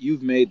you,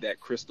 you've made that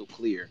crystal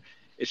clear.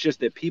 It's just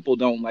that people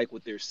don't like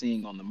what they're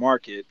seeing on the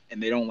market,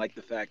 and they don't like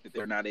the fact that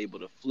they're not able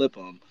to flip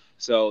them.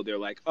 So they're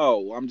like, oh,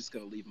 well, I'm just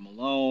going to leave them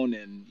alone,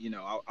 and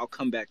I'll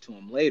come back to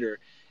them later.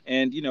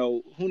 And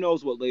who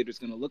knows what later is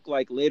going to look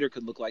like? Later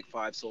could look like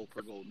 5 sold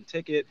per golden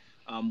ticket.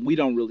 We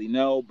don't really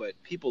know, but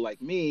people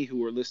like me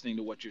who are listening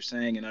to what you're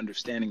saying and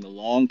understanding the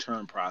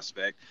long-term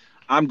prospect,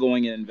 I'm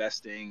going and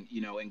investing,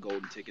 in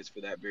golden tickets for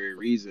that very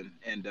reason.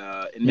 And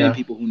many Yeah.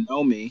 people who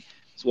know me,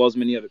 as well as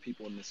many other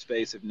people in this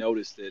space, have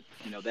noticed that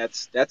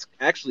that's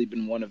actually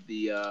been one of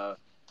the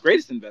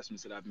greatest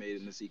investments that I've made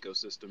in this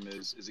ecosystem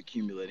is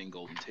accumulating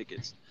golden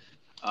tickets.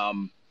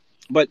 Um,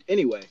 but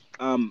anyway,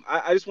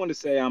 I just wanted to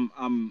say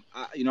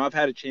I've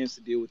had a chance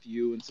to deal with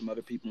you and some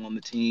other people on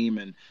the team,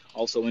 and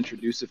also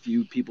introduce a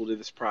few people to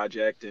this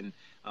project. And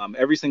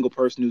every single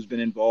person who's been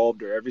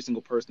involved, or every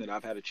single person that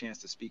I've had a chance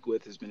to speak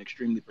with, has been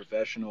extremely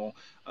professional,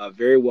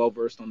 very well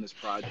versed on this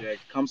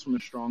project, comes from a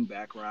strong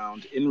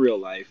background in real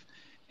life.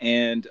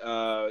 And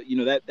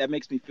that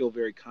makes me feel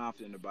very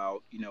confident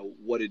about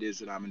what it is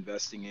that I'm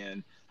investing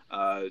in.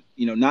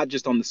 Not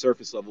just on the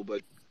surface level,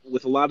 but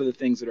with a lot of the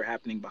things that are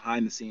happening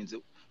behind the scenes,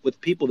 with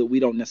people that we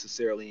don't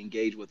necessarily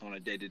engage with on a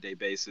day-to-day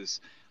basis.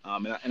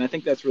 And I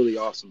think that's really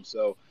awesome.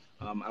 So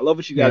I love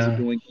what you guys are Yeah.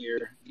 doing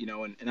here,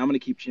 and I'm going to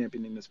keep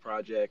championing this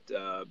project,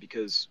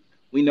 because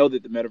we know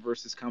that the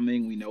metaverse is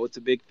coming. We know it's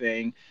a big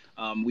thing.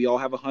 We all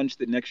have a hunch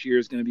that next year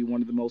is going to be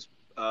one of the most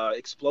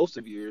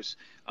explosive years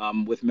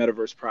with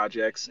metaverse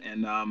projects.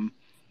 And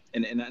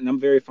I'm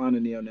very fond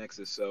of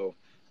NeoNexus. So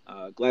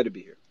glad to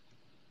be here.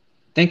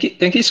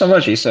 Thank you so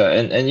much, Issa.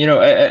 And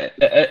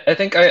I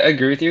think I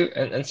agree with you.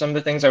 And some of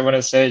the things I want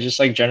to say, just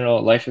like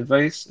general life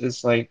advice,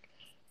 is like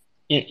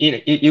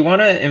you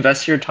want to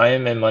invest your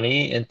time and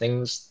money in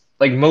things,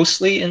 like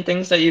mostly in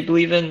things that you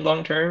believe in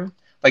long term.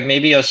 Like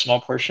maybe a small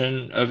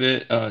portion of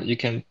it, you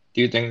can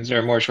do things that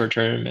are more short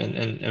term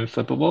and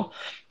flippable.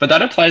 But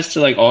that applies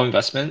to like all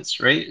investments,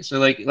 right? So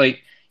like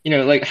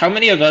how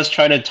many of us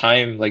try to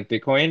time like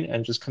Bitcoin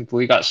and just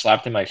completely got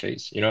slapped in my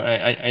face?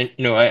 I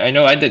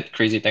know I did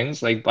crazy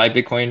things like buy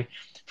Bitcoin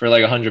for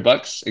like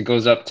 $100. It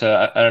goes up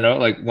to I don't know,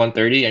 like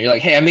 130, and you're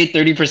like, hey, I made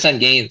 30%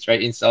 gains,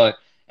 right? And sell it,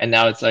 and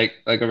now it's like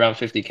around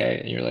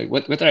 50K, and you're like,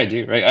 what did I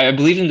do, right? I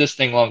believe in this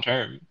thing long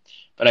term,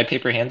 but I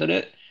paper handed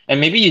it. And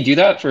maybe you do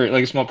that for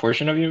like a small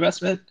portion of your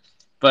investment,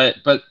 But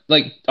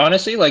like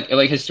honestly, like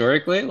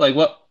historically, like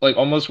what like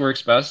almost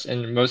works best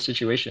in most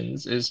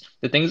situations is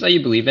the things that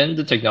you believe in,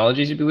 the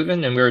technologies you believe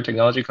in, and we're a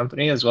technology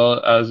company as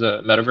well as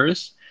a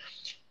metaverse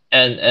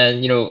and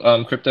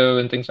crypto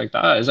and things like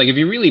that. It's like if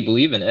you really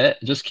believe in it,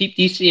 just keep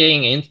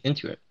DCAing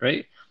into it,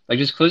 right? Like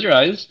just close your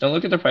eyes, don't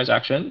look at the price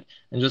action,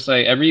 and just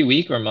like every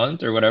week or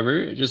month or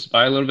whatever, just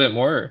buy a little bit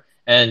more.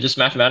 And just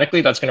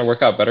mathematically, that's going to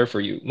work out better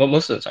for you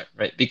most of the time,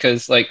 right?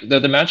 Because like the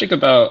magic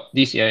about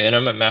DCA, and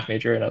I'm a math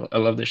major and I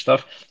love this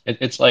stuff.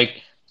 It's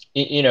like,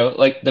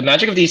 like the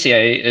magic of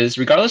DCA is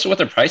regardless of what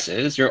the price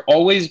is, you're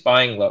always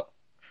buying low,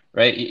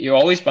 right? You're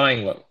always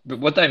buying low. But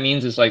what that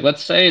means is like,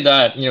 let's say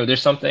that,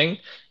 there's something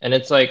and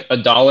it's like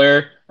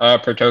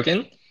 $1 per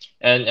token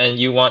and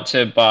you want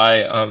to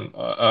buy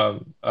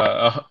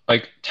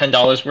like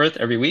 $10 worth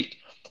every week.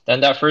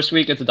 Then that first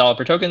week it's $1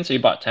 per token, so you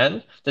bought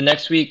 10. The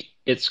next week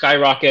it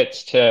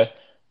skyrockets to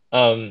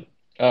 $10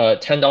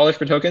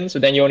 per token, so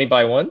then you only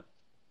buy one.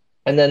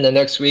 And then the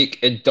next week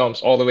it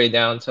dumps all the way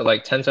down to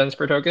like 10 cents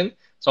per token.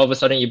 So all of a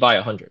sudden you buy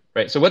 100,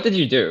 right? So what did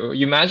you do?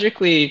 You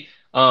magically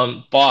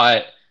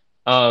bought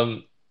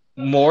um,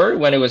 more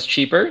when it was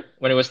cheaper,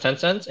 when it was 10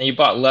 cents, and you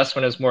bought less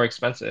when it was more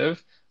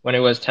expensive, when it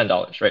was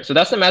 $10, right? So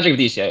that's the magic of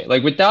DCA.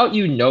 Like without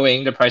you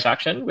knowing the price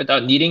action,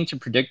 without needing to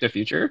predict the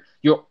future,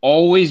 you're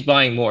always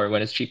buying more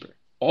when it's cheaper.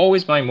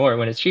 Always buying more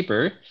when it's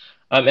cheaper.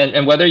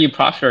 And whether you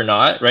profit or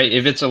not, right?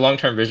 If it's a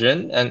long-term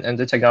vision and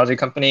the technology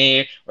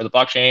company or the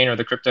blockchain or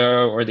the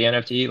crypto or the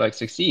NFT like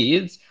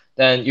succeeds,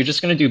 then you're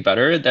just going to do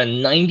better than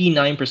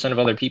 99% of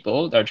other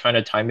people that are trying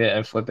to time it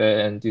and flip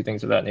it and do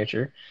things of that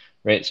nature,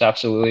 right? So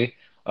absolutely.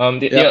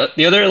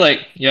 The other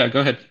like, yeah, go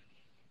ahead.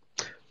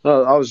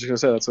 No, I was just gonna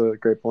say that's a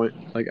great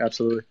point. Like,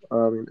 absolutely,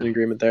 in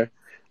agreement there.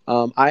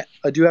 I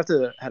do have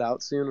to head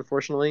out soon,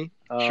 unfortunately.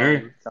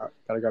 Sure.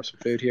 Gotta grab some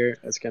food here.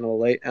 It's getting a little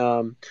late.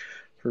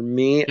 For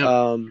me.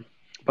 Yep.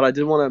 But I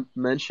did want to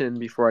mention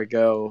before I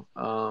go,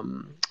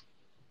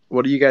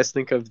 what do you guys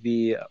think of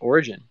the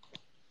Origin?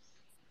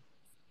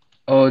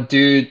 Oh,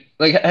 dude!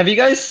 Like, have you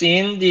guys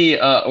seen the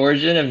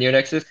origin of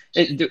NEONEXUS?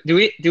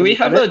 Do we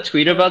have Pin it? a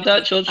tweet about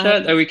that,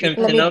 Chillchat, that we can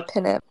Let pin me up?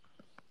 pin it.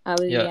 I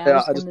was Yeah. I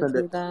was I just gonna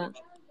pinned it. do that.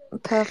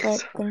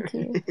 Perfect. Thank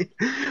you.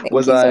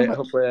 Was Thank you so I? much.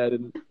 Hopefully, I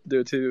didn't do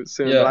it too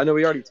soon. But Yeah. I know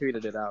we already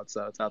tweeted it out,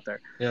 so it's out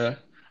there. Yeah.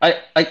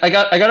 I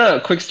got a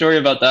quick story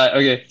about that.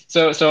 Okay.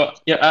 So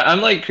yeah, I'm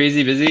like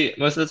crazy busy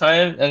most of the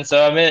time. And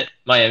so I'm in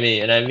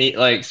Miami and I meet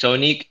like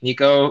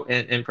Nico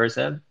in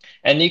person.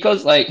 And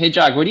Nico's like, "Hey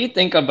Jack, what do you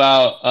think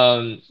about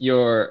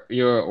your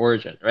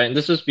origin?" Right? And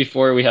this was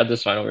before we had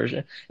this final version.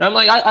 And I'm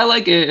like, I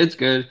like it, it's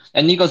good.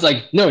 And Nico's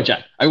like, "No,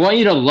 Jack, I want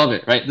you to love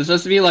it, right? This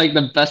has to be like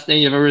the best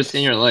thing you've ever seen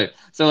in your life.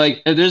 So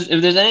like if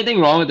there's anything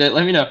wrong with it,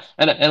 let me know.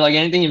 And like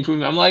anything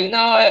improvement, I'm like,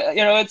 no,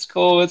 it's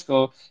cool, it's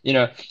cool,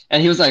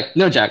 And he was like,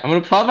 "No, Jack, I'm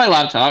gonna pull out my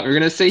laptop. We're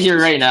gonna sit here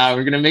right now.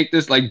 We're gonna make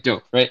this like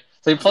dope, right?"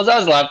 So he pulls out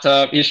his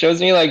laptop. He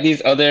shows me like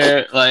these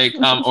other like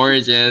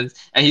origins,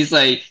 and he's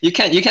like, "You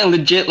can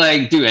legit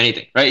like do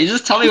anything, right? You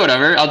just tell me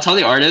whatever. I'll tell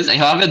the artist, and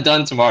he'll have it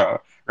done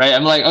tomorrow." Right?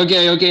 I'm like,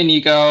 okay,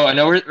 Nico. I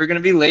know we're gonna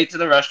be late to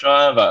the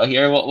restaurant, but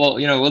here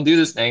we'll do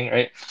this thing,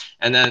 right?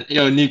 And then,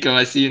 Nico,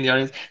 I see you in the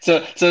audience.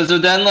 So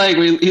then like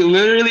he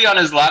literally on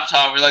his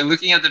laptop, we're like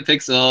looking at the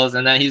pixels,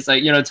 and then he's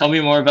like, tell me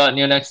more about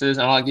NeoNexus and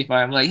Unlock DeFi.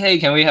 I'm like, hey,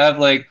 can we have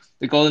like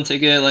the golden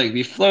ticket like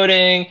be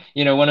floating?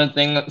 One of the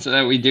things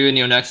that we do in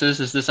NeoNexus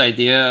is this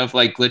idea of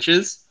like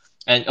glitches.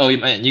 And oh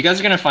man, you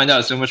guys are gonna find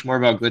out so much more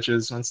about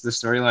glitches once the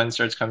storyline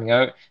starts coming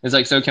out. It's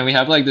like, so can we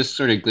have like this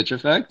sort of glitch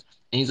effect?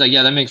 And he's like,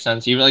 yeah, that makes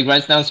sense. He like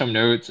writes down some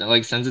notes and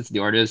like sends it to the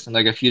artist. And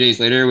like a few days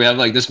later, we have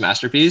like this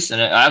masterpiece, and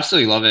I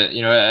absolutely love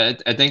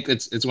it. I think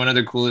it's one of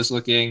the coolest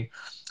looking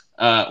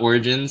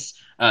origins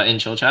in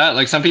Chill Chat.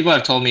 Like some people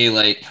have told me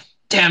like,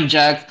 damn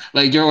Jack,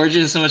 like your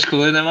origin is so much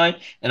cooler than mine.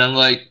 And I'm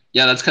like,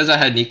 yeah, that's because I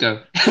had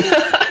Nico.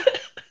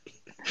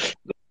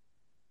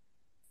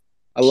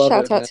 I love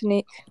Shout it, out man. to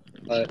Nick.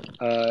 But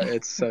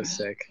it's so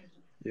sick.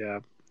 Yeah,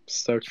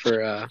 stoked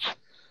to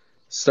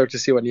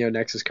see what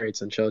NeoNexus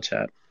creates in Chill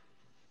Chat,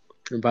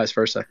 and vice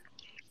versa.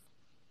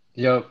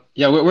 Yep.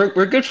 Yeah,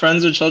 we're good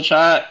friends with Chill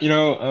Chat.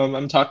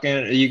 I'm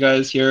talking to you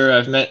guys here.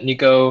 I've met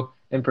Nico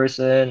in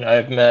person.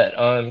 I've met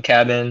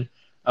Cabin.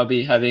 I'll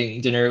be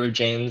having dinner with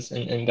James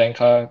in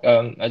Bangkok.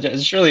 I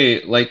just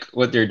really like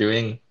what they're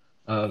doing.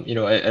 I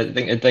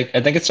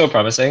think it's so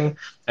promising.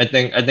 I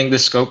think the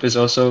scope is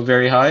also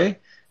very high,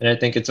 and I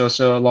think it's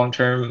also a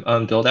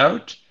long-term build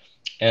out.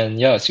 And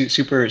yeah,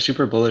 super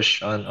super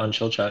bullish on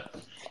Chill Chat.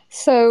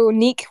 So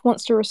Neek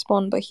wants to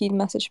respond, but he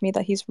messaged me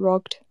that he's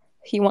rogged.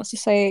 He wants to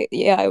say,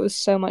 yeah, it was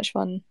so much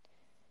fun,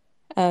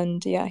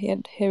 and yeah, he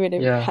really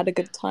Yeah. had a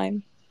good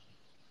time.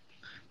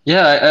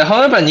 Yeah, I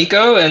hung up on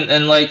Nico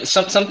and like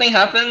something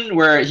happened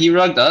where he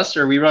rugged us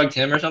or we rugged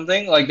him or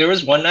something. Like there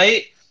was one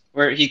night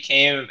where he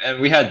came and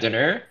we had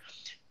dinner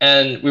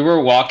and we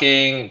were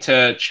walking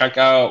to check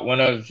out one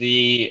of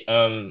the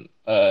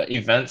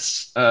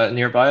events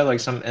nearby, like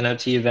some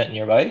NFT event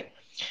nearby.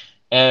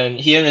 And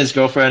he and his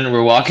girlfriend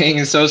were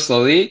walking so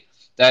slowly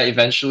that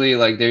eventually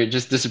like they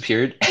just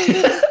disappeared.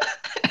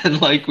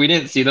 and like we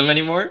didn't see them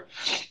anymore.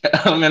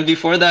 And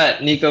before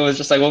that, Nico was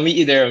just like, "We'll meet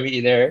you there. I'll meet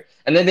you there,"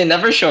 and then they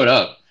never showed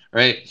up,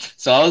 right?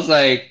 So I was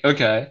like,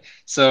 "Okay,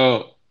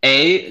 so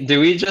A, did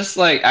we just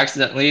like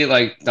accidentally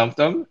like dump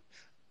them,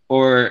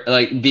 or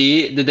like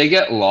B, did they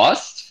get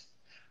lost?"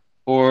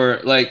 Or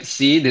like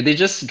C, did they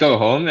just go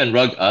home and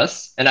rug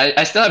us? And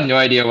I still have no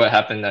idea what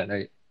happened that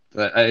night.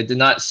 But I did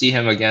not see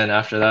him again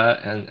after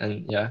that,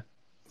 and yeah,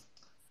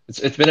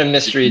 it's been a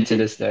mystery to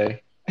this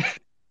day.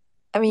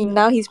 I mean,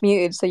 now he's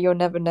muted, so you'll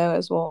never know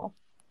as well.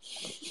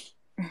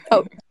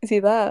 Oh, is he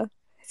there?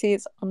 See,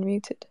 it's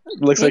unmuted.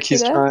 Looks like Nick, you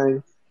he's there?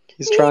 trying.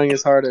 He's trying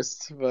his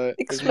hardest, but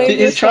his Explain mouth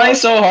He's trying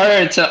yourself. so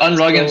hard to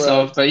unrug still himself,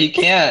 rugged. but he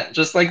can't.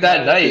 Just like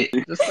that night.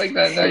 Just like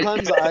that night.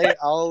 Sometimes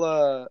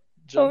I'll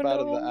jump out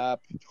of the no.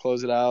 app,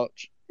 close it out,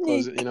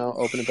 close it,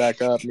 open it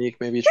back up. Meek,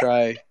 maybe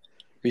try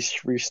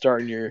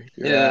restarting your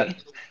Yeah. app.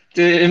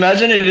 Dude,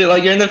 imagine if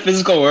like you're in the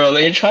physical world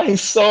and you're trying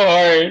so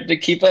hard to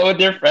keep up with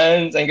your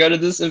friends and go to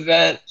this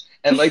event,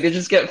 and like they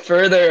just get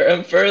further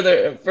and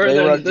further and They further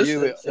in the rugged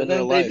you distance, in and real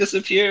then they life.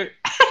 disappear.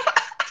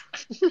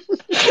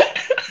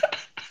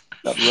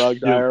 That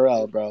rugged Yeah.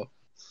 IRL, bro.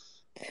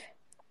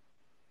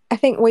 I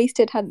think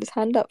Wasted had his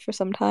hand up for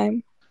some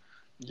time.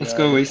 Let's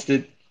go,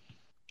 Wasted.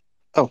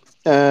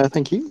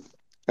 Thank you.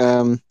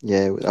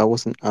 Yeah, I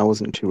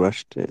wasn't too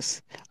rushed.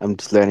 I'm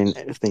just learning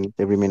things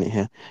every minute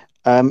here.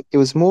 It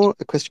was more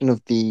a question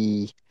of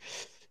the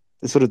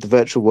sort of the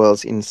virtual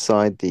worlds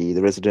inside the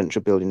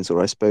residential buildings,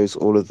 or I suppose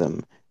all of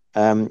them.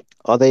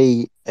 Are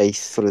they a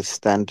sort of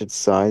standard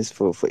size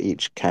for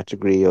each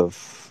category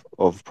of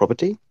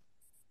property?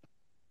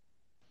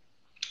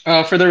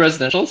 For the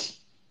residentials?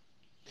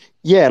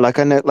 Yeah, like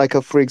I know, like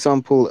for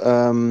example,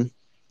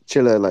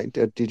 Chiller, like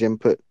DJ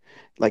put,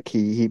 like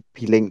he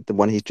linked the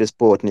one he's just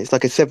bought, and it's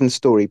like a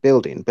 7-story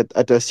building. But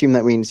I'd assume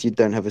that means you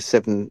don't have a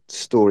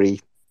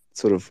 7-story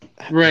sort of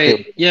Right.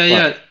 building. Yeah, Right.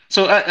 yeah.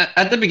 So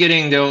at the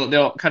beginning,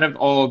 they'll kind of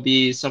all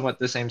be somewhat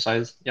the same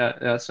size. Yeah,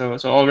 yeah. So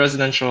all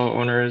residential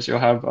owners, you'll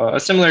have a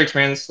similar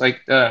experience.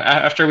 Like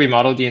after we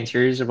model the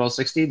interiors of all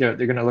 60, they're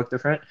gonna look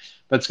different,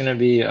 but it's gonna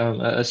be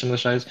a similar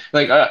size.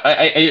 Like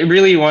I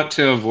really want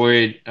to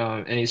avoid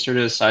any sort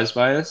of size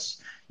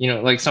bias.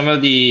 Like some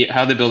of the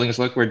how the buildings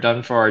look were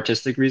done for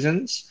artistic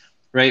reasons,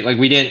 right? Like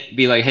we didn't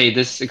be like, hey,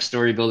 this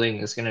 6-story building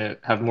is gonna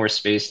have more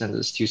space than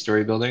this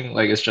 2-story building.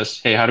 Like it's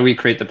just, hey, how do we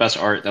create the best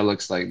art that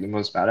looks like the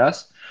most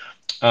badass?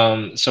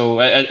 So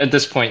at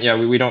this point, yeah,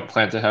 we don't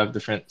plan to have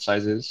different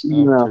sizes for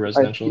No,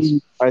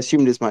 residentials. I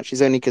assumed as much.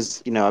 It's only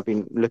because I've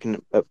been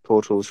looking at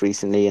portals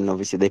recently, and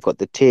obviously they've got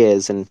the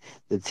tiers, and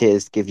the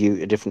tiers give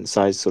you a different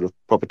size sort of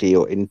property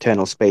or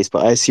internal space.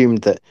 But I assumed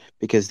that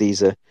because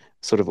these are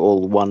sort of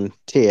all one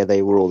tier,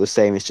 they were all the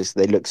same. It's just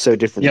they look so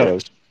different that I Yeah.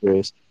 was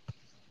curious.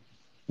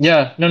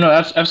 Yeah, no,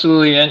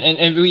 absolutely. And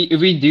if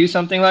we do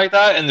something like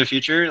that in the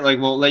future, like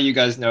we'll let you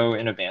guys know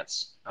in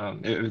advance.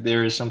 If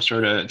there is some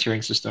sort of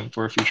tiering system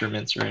for future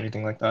mints or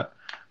anything like that.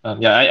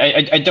 Yeah,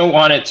 I don't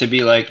want it to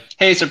be like,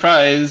 hey,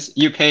 surprise,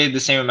 you paid the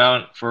same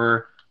amount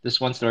for this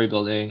 1-story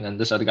building, and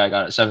this other guy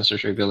got a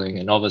 7-story building,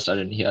 and all of a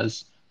sudden he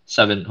has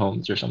 7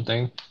 homes or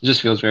something. It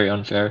just feels very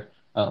unfair.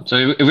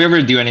 So if we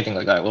ever do anything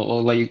like that,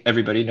 we'll let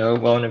everybody know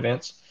well in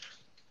advance.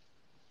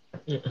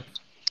 Yeah.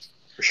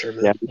 For sure,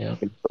 Yeah, man.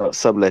 Yeah.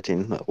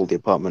 subletting all the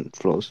apartment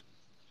floors.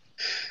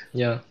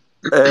 Yeah.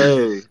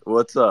 Hey,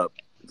 what's up?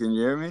 Can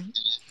you hear me?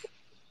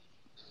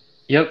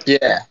 Yep.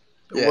 Yeah.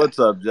 What's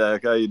up,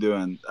 Jack? How you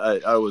doing?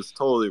 I was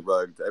totally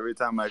bugged. Every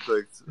time I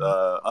clicked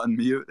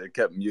unmute, it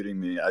kept muting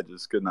me. I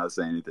just could not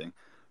say anything.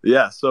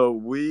 Yeah, so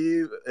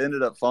we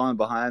ended up falling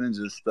behind and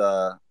just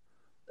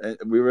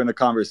we were in a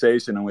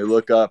conversation and we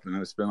look up and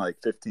it's been like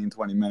 15,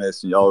 20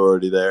 minutes and y'all were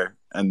already there.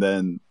 And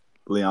then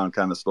Leon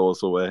kind of stole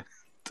us away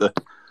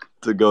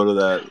to go to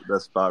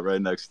that spot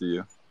right next to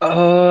you.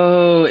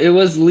 Oh, it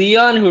was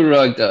Leon who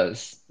rugged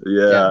us.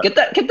 Yeah.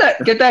 Damn,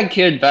 get that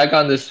kid back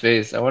on this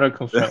space. I want to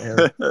confront him.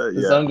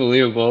 It's Yeah.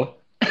 unbelievable.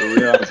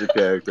 Leon's a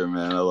character,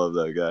 man. I love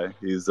that guy.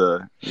 He's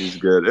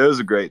good. It was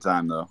a great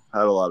time though.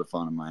 Had a lot of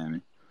fun in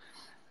Miami.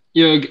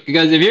 Yo,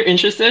 guys, if you're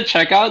interested,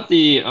 check out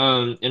the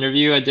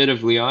interview I did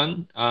of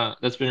Leon.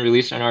 That's been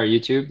released on our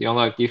YouTube, the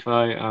Unlock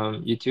DeFi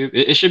YouTube.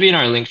 It should be in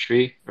our link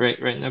tree, right,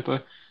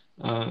 Nepa?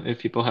 If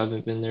people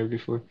haven't been there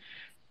before.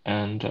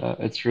 And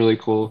it's really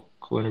cool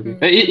interview.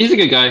 He's a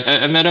good guy.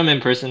 I met him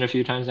in person a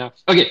few times now.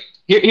 Okay,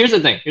 here's the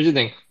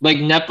thing. Like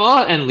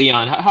Nepa and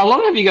Leon, how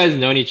long have you guys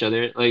known each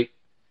other? Like,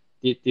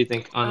 do you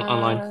think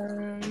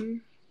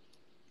online?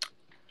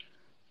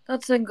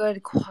 That's a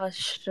good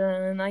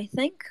question. I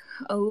think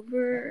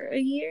over a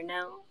year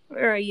now,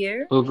 or a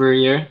year. Over a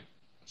year.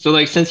 So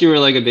like since you were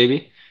like a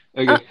baby.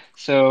 Okay,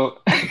 so.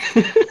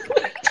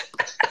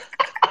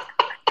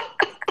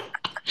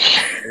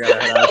 I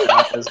gotta head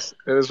out, guys.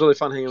 It was really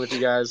fun hanging with you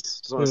guys.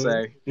 Just want to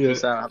say,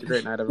 peace out. Have a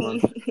great night,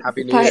 everyone.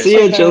 Happy New Year. See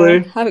you, Chiller.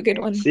 Have a good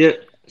one. See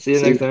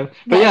you next time.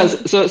 But yeah,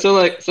 so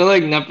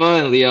like Nepa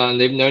and Leon,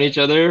 they've known each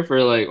other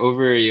for like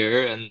over a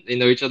year, and they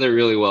know each other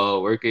really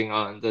well, working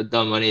on the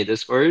Dumb Money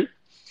Discord.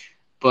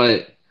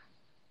 But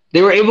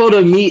they were able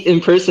to meet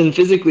in person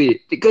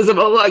physically because of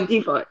Unlock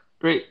DeFi.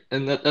 great.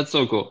 And that's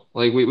so cool.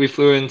 Like we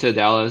flew into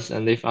Dallas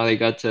and they finally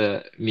got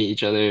to meet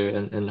each other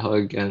and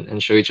hug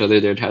and show each other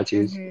their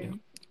tattoos. Mm-hmm.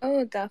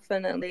 Oh,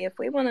 definitely. If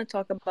we want to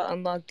talk about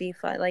Unlock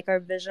DeFi, like our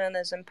vision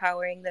is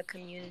empowering the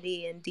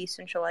community and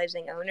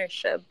decentralizing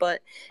ownership,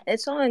 but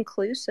it's all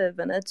inclusive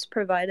and it's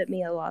provided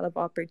me a lot of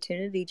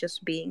opportunity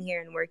just being here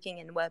and working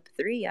in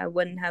Web3. I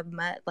wouldn't have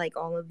met like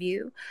all of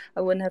you.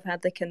 I wouldn't have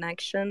had the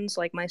connections,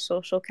 like my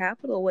social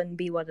capital wouldn't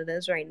be what it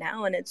is right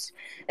now. And it's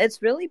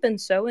really been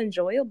so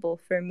enjoyable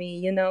for me,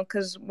 you know,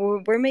 because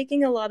we're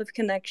making a lot of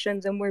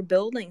connections and we're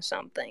building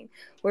something.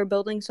 We're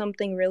building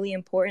something really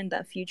important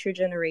that future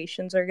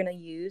generations are going to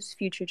use,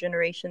 future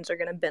generations are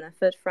going to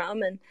benefit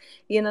from. And,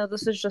 you know,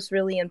 this is just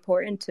really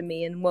important to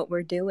me and what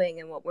we're doing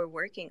and what we're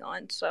working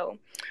on. So,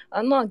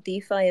 Unlock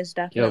DeFi has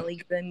Yep. definitely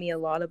given me a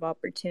lot of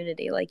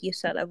opportunity. Like you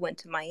said, I went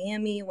to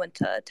Miami, went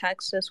to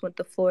Texas, went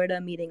to Florida,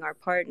 meeting our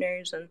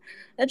partners. And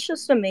it's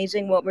just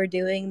amazing what we're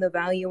doing, the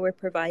value we're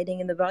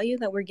providing, and the value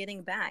that we're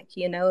getting back.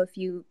 You know, if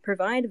you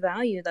provide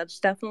value, that's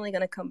definitely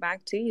going to come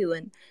back to you.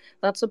 And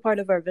that's a part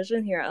of our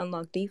vision here at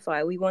Unlock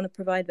DeFi. We want to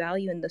provide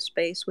value in the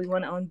space. We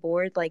want to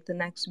onboard like the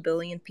next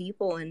billion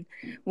people, and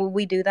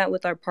we do that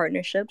with our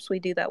partnerships. We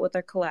do that with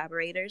our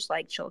collaborators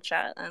like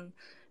Chillchat,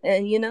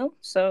 and you know,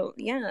 so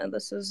yeah,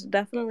 this is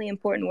definitely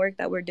important work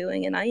that we're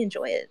doing, and I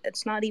enjoy it.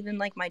 It's not even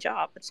like my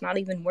job. It's not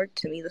even work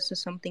to me. This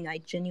is something I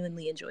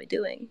genuinely enjoy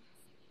doing.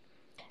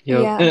 Yep.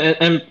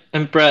 Yeah.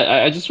 And Brett,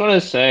 I just want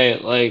to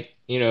say, like,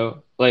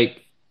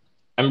 like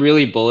I'm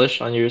really bullish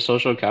on your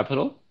social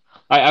capital.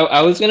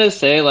 I was gonna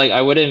say like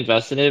I would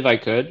invest in it if I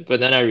could, but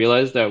then I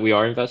realized that we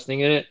are investing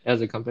in it as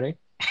a company.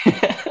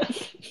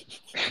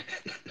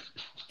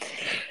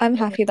 I'm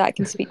happy that I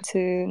can speak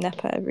to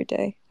Nepa every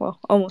day. Well,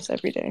 almost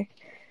every day.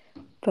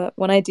 But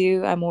when I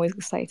do, I'm always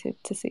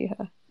excited to see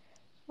her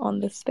on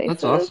the That's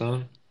spaces.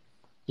 awesome.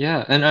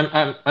 Yeah, and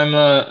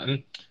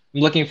I'm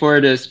looking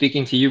forward to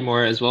speaking to you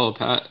more as well,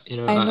 Pat. I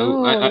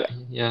know.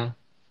 Yeah.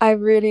 I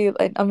really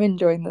like. I'm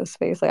enjoying this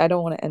space. Like, I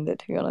don't want to end it,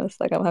 to be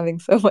honest. Like, I'm having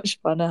so much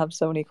fun. I have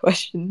so many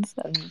questions,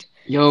 and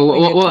Yo, it's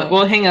been a good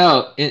we'll time. hang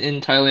out in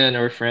Thailand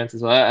or France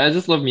as well. I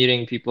just love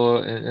meeting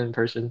people in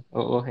person.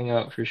 We'll hang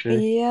out for sure.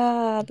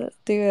 Yeah, let's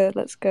do it.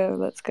 Let's go.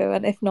 Let's go.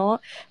 And if not,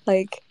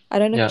 like, I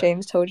don't know if Yeah.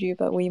 James told you,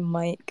 but we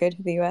might go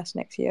to the US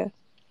next year.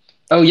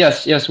 Oh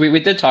yes, we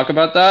did talk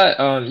about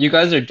that. You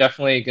guys are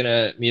definitely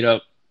gonna meet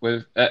up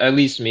with at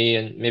least me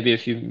and maybe a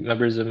few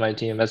members of my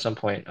team at some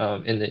point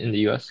in the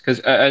US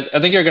because I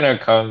think you're gonna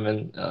come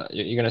and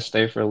you're gonna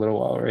stay for a little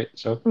while, right?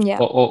 So Yeah.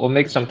 we'll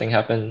make something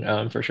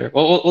happen for sure.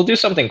 We'll do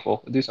something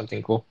cool. We'll do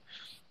something cool.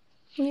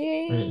 Mm.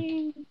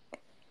 Yay.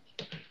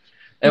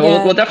 And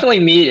Yeah, we'll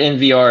definitely meet in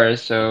VR.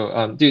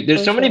 So dude, there's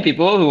for so many sure.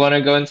 people who want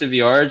to go into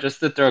VR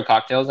just to throw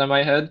cocktails at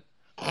my head.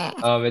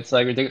 It's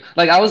like ridiculous.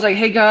 Like I was like,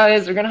 hey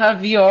guys, we're gonna have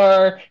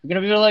VR. We're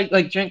gonna be able to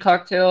like drink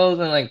cocktails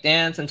and like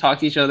dance and talk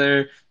to each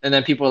other. And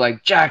then people are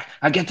like, Jack,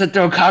 I get to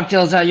throw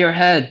cocktails at your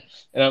head.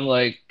 And I'm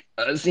like,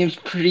 it seems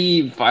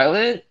pretty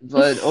violent,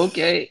 but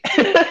okay.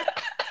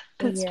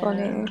 That's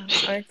funny.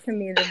 Yeah, our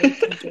community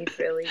can be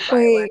really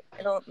violent. Wait,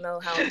 I don't know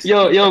how else to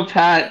put Yo, it.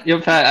 Pat,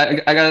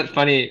 I got a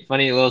funny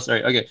little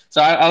story. Okay,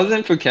 so I was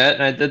in Phuket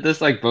and I did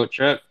this like boat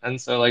trip, and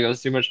so like it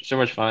was so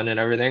much fun and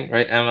everything,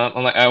 right? And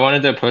I'm like, I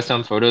wanted to post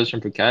some photos from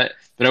Phuket,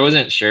 but I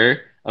wasn't sure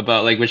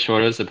about like which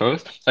photos to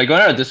post. So I go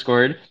to our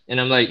Discord and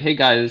I'm like, hey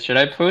guys, should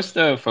I post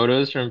the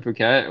photos from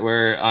Phuket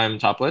where I'm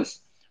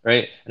topless,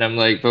 right? And I'm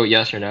like, vote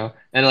yes or no,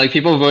 and like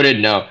people voted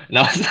no, and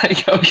I was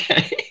like,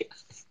 okay,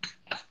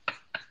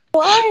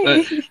 but.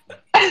 why?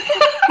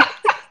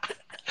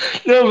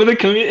 No, but the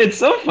community, it's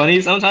so funny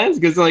sometimes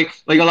because like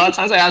a lot of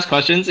times I ask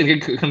questions and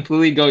it could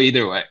completely go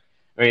either way.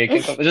 Right?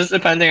 Just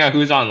depending on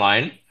who's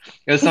online.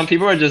 Because some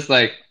people are just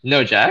like,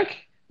 no, Jack,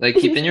 like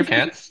keep in your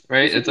pants,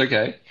 right? It's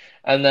okay.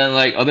 And then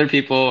like other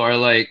people are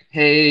like,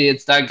 hey,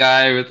 it's that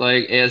guy with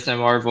like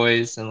ASMR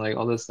voice and like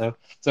all this stuff.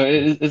 So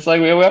it's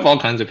like we have all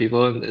kinds of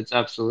people and it's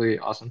absolutely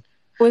awesome.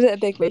 Was it a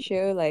big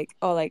ratio, like,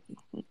 or like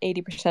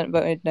 80%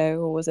 voted no,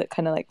 or was it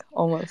kind of like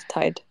almost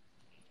tied?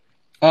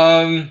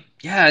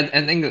 Yeah,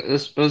 I think it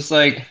was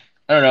like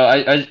I don't know.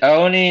 I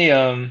only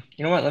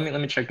you know what? Let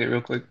me check it real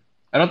quick.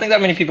 I don't think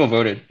that many people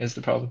voted is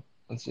the problem.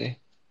 Let's see.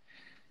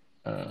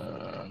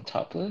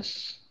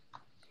 Topless,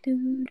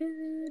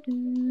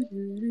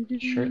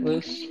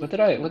 shirtless. What did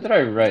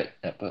I write?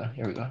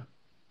 Here we go.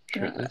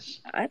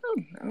 Shirtless. I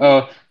don't know.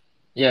 Oh,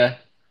 yeah.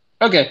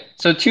 Okay,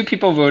 so two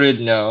people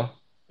voted no,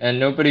 and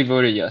nobody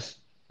voted yes.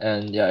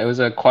 And yeah, it was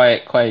a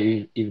quiet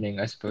evening,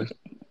 I suppose.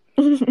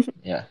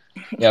 Yeah.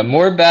 Yeah,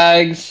 more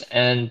bags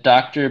and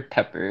Dr.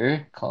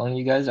 Pepper calling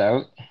you guys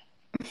out.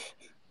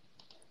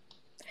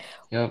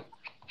 Yep.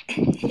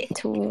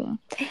 Too.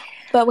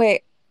 But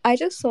wait, I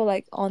just saw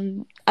like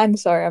on. I'm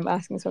sorry, I'm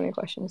asking so many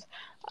questions.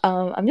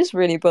 I'm just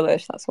really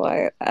bullish. That's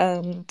why.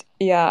 And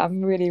yeah,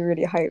 I'm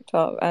really hyped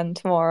up. And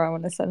tomorrow I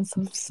want to send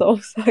some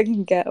souls so I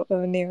can get a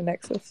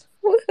NEONEXUS.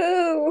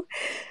 Woohoo!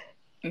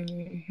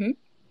 Mm-hmm.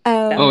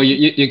 Oh,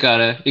 you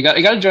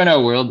gotta join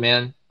our world,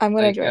 man. I'm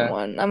gonna Like, join yeah.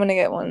 one. I'm gonna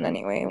get one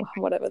anyway,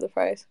 whatever the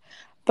price.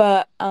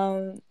 But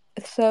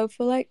So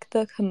for like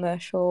the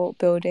commercial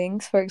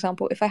buildings, for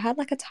example, if I had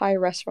like a Thai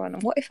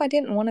restaurant, what if I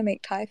didn't want to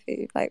make Thai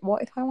food? Like,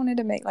 what if I wanted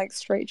to make like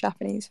straight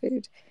Japanese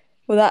food?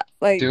 Will that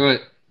like, Do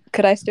it.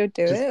 could I still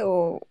do Just it?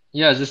 Or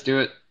yeah, just do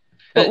it.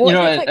 but You what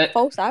if know, it's like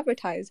false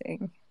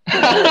advertising?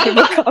 You know, like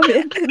people come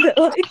in and they're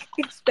like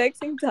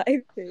expecting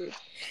Thai food,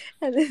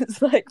 and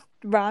it's like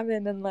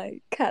ramen and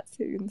like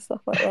katsu and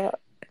stuff like that.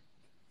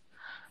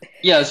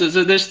 yeah, so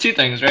there's two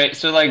things, right?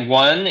 So like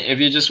one, if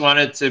you just want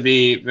it to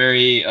be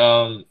very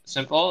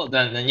simple,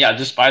 then yeah,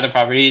 just buy the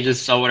property,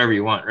 just sell whatever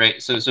you want,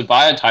 right? So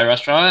buy a Thai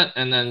restaurant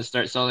and then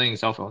start selling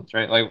cell phones,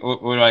 right? Like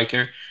what do I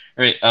care,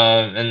 right?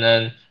 And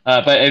then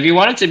but if you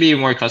want it to be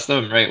more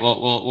custom, right?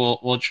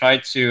 We'll try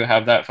to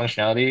have that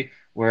functionality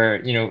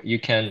where you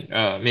can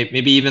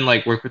maybe even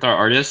like work with our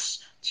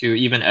artists to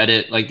even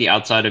edit like the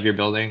outside of your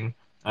building.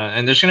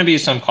 And there's going to be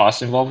some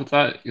costs involved with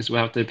that because we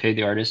have to pay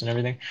the artists and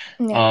everything.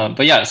 Yeah.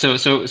 But yeah, so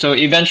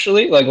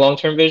eventually, like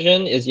long-term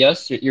vision is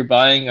yes, you're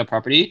buying a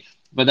property,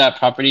 but that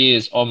property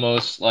is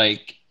almost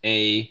like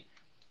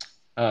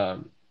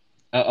um,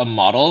 a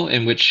model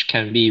in which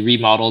can be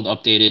remodeled,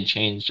 updated,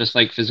 changed, just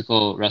like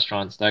physical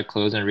restaurants that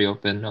close and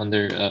reopen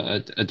under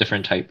a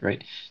different type,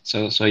 right?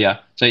 So yeah,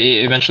 so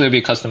eventually it'll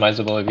be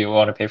customizable if you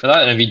want to pay for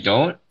that, and if you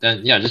don't,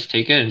 then yeah, just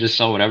take it and just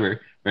sell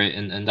whatever, right?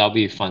 And that'll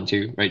be fun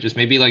too, right? Just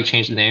maybe like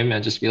change the name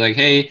and just be like,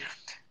 hey,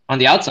 on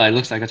the outside it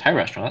looks like a Thai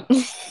restaurant,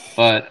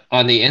 but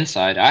on the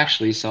inside I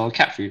actually sell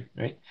cat food,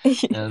 right?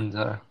 And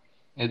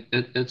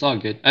it's all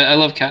good. I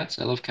love cats.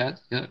 I love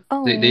cats. Yeah.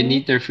 They Oh,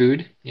 need their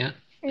food. Yeah.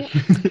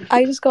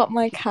 I just got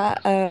my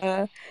cat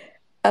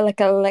like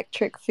an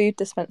electric food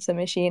dispenser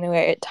machine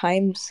where it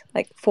times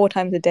like 4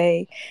 times a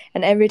day,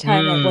 and every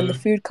time like when the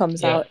Mm, food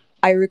comes yeah. out,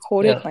 I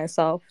recorded Yeah.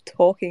 myself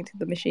talking to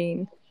the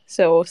machine.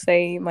 So I'll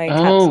say my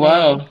Oh cat's name,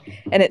 wow.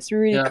 and it's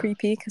really Yeah.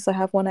 creepy because I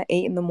have one at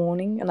 8 in the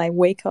morning, and I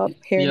wake up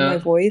hearing my Yeah.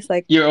 voice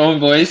like Your own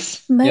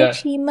voice. Yeah.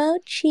 Mochi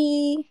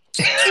Mochi.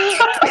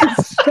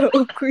 It's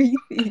so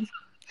creepy.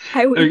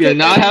 I wake Okay, up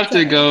now I every have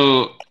to time.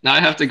 go. Now I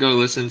have to go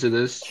listen to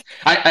this.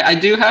 I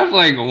do have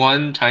like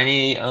one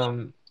tiny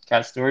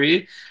cat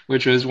story,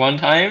 which was one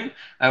time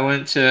I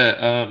went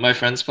to my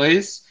friend's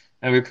place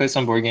and we played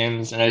some board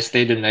games and I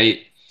stayed the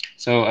night.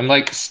 So I'm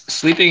like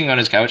sleeping on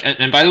his couch.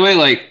 And by the way,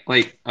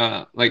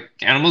 like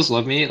animals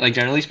love me, like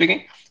generally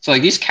speaking. So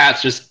like these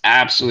cats just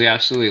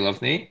absolutely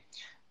love me.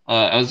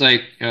 I was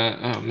like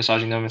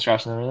massaging them and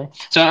scratching them and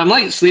everything. So I'm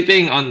like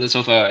sleeping on the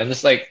sofa in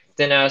this like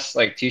thin ass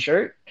like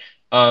t-shirt.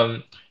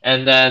 Um,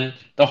 and then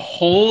the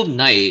whole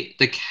night,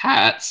 the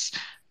cats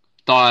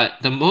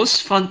thought the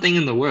most fun thing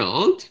in the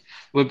world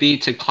would be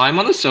to climb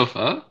on the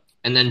sofa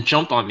and then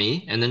jump on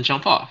me and then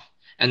jump off.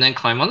 And then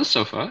climb on the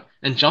sofa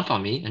and jump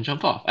on me and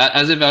jump off.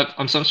 As if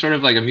I'm some sort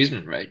of like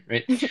amusement ride,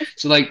 right?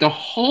 So like the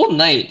whole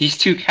night, these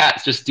two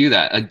cats just do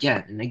that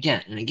again and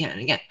again and again and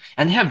again.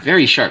 And they have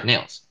very sharp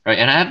nails, right?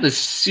 And I have this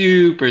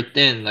super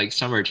thin like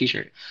summer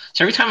t-shirt.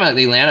 So every time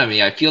they land on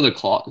me, I feel the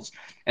claws.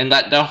 And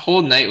that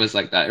whole night was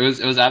like that. It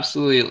was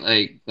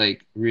absolutely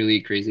like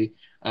really crazy.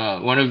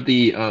 One of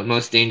the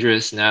most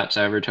dangerous naps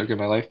I ever took in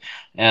my life.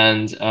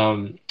 And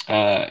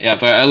yeah,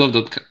 but I love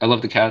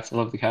the cats. I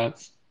love the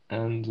cats.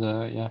 And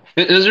yeah,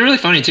 it was really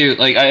funny too.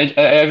 Like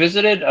I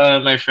visited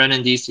my friend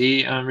in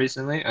DC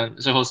recently.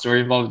 There's a whole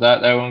story involved with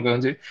that I won't go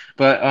into.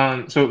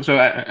 But so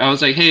I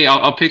was like, hey,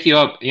 I'll pick you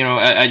up,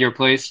 at your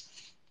place.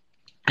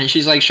 And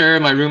she's like, sure,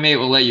 my roommate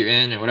will let you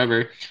in and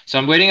whatever. So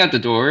I'm waiting at the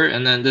door,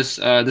 and then this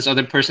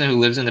other person who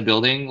lives in the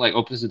building like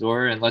opens the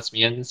door and lets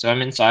me in. So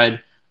I'm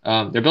inside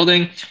their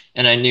building,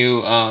 and I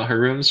knew her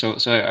room, so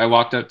I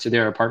walked up to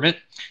their apartment.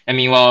 And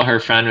meanwhile, her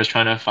friend was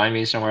trying to find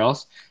me somewhere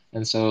else,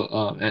 and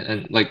so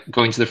and like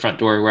going to the front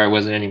door where I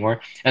wasn't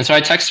anymore. And so I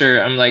text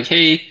her, I'm like,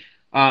 hey,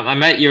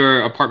 I'm at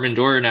your apartment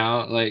door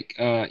now. Like,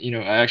 I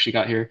actually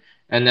got here.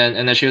 And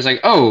then she was like,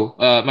 oh,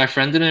 my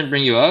friend didn't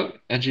bring you up,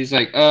 and she's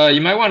like,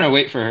 you might want to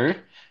wait for her.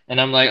 And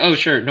I'm like, oh,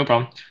 sure, no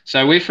problem. So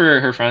I wait for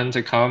her friend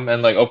to come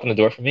and like open the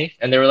door for me.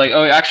 And they were like,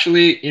 oh,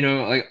 actually,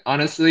 like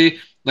honestly,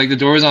 like the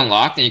door was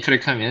unlocked and you could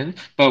have come in,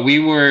 but we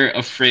were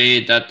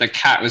afraid that the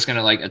cat was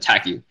gonna like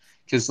attack you.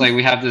 Because like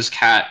we have this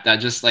cat that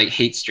just like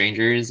hates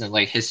strangers and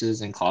like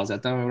hisses and claws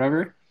at them or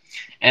whatever.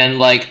 And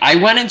like I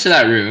went into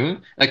that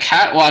room, a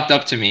cat walked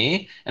up to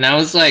me, and I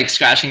was like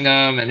scratching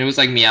them, and it was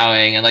like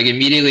meowing, and like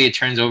immediately it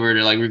turns over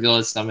to like reveal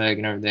its stomach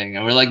and everything,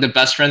 and we're like the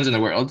best friends in the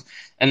world.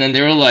 And then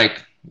they were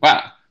like,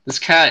 "Wow, this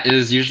cat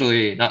is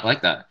usually not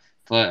like that,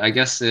 but I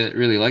guess it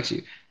really likes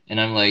you." And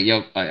I'm like,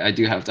 "Yep, I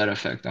do have that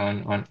effect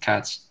on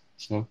cats."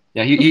 So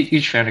yeah,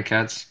 huge fan of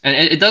cats, and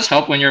it does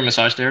help when you're a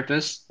massage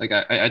therapist. Like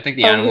I think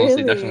the Oh, animals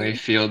they definitely really?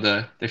 feel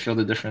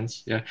the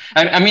difference. Yeah,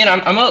 I mean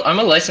I'm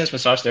a licensed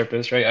massage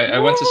therapist, right? I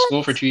went to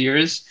school for What? 2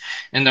 years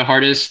in the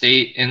hardest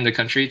state in the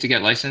country to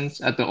get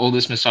licensed at the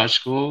oldest massage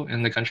school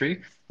in the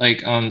country, like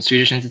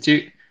Swedish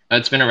Institute.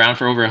 It's been around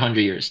for over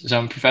 100 years. So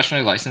I'm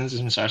professionally licensed as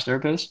a massage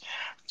therapist,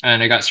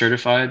 and I got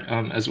certified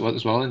as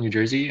well in New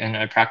Jersey, and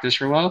I practiced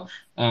for a while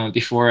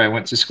before I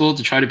went to school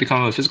to try to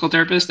become a physical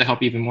therapist to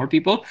help even more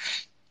people.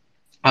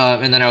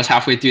 And then I was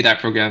halfway through that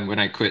program when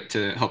I quit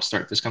to help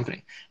start this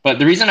company. But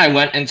the reason I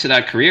went into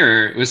that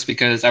career was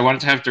because I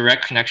wanted to have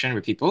direct connection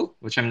with people,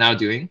 which I'm now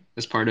doing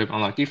as part of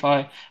Unlock DeFi.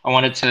 I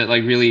wanted to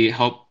like really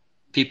help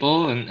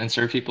people and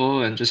serve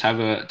people and just have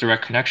a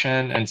direct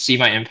connection and see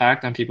my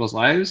impact on people's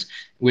lives,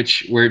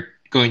 which we're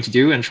going to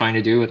do and trying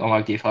to do with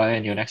Unlock DeFi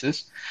and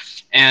NEONEXUS.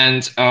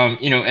 And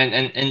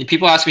and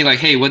people ask me like,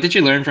 hey, what did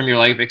you learn from your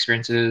life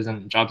experiences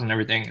and jobs and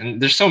everything?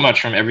 And there's so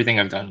much from everything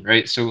I've done,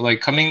 right? So like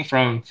coming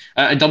from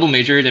I double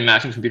majored in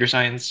math and computer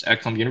science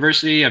at Columbia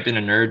University. I've been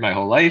a nerd my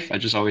whole life. I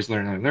just always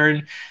learn and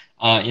learn.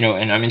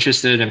 And I'm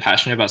interested and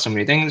passionate about so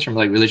many things from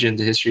like religion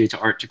to history to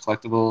art to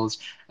collectibles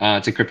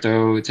to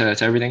crypto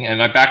to everything. And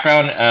my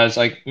background as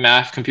like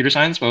math, computer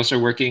science, but also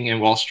working in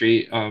Wall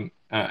Street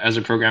as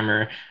a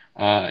programmer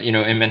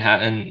in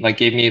Manhattan, like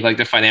gave me like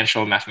the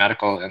financial,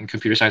 mathematical, and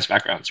computer science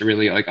background to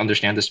really like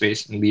understand the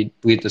space and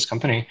lead this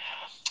company.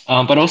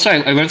 But also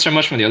I learned so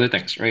much from the other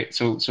things, right?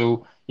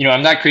 So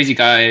I'm that crazy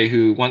guy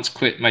who once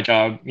quit my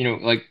job,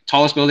 like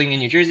tallest building in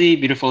New Jersey,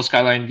 beautiful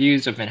skyline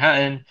views of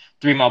Manhattan,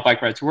 3 mile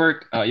bike ride to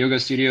work, yoga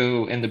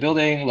studio in the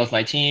building, love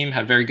my team,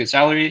 had very good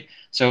salary.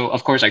 So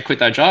of course I quit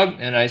that job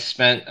and I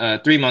spent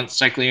 3 months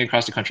cycling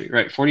across the country,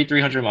 right?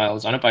 4,300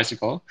 miles on a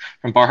bicycle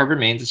from Bar Harbor,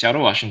 Maine to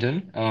Seattle,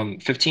 Washington,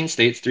 15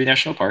 states, 3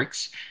 national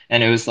parks.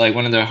 And it was like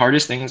one of the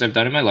hardest things I've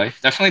done in my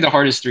life. Definitely the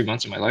hardest 3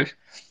 months of my life.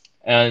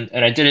 And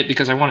I did it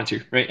because I wanted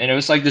to, right? And it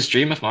was like this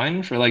dream of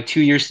mine for like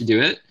 2 years to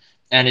do it.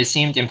 And it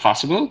seemed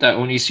impossible that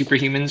only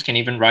superhumans can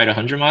even ride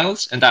 100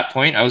 miles. At that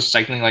point, I was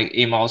cycling like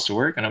 8 miles to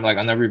work, and I'm like,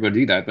 I'll never be able to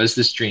do that. But it's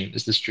this dream,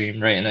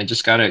 right? And I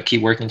just gotta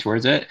keep working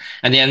towards it.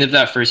 At the end of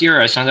that first year,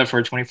 I signed up for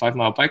a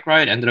 25-mile bike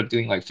ride. Ended up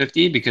doing like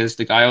 50 because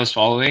the guy I was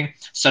following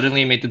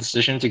suddenly made the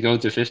decision to go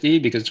to 50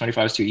 because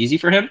 25 is too easy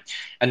for him.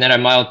 And then at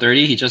mile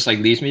 30, he just like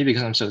leaves me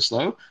because I'm so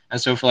slow. And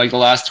so for like the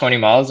last 20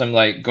 miles, I'm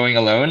like going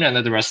alone. And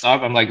at the rest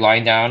stop, I'm like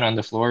lying down on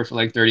the floor for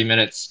like 30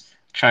 minutes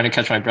trying to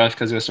catch my breath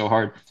because it was so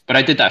hard. But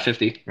I did that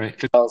 50, right?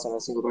 50 miles on a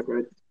single bike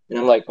ride. And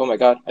I'm like, oh my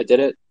God, I did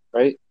it,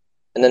 right?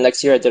 And then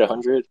next year I did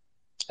 100.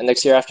 And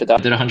next year after that,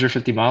 I did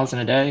 150 miles in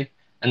a day.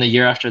 And the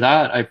year after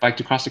that, I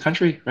biked across the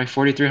country, right?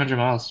 4,300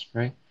 miles,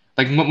 right?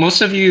 Like most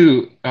of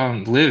you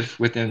live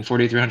within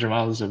 4,300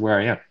 miles of where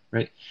I am,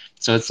 right?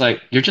 So it's like,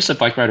 you're just a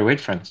bike ride away,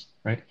 friends,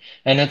 right?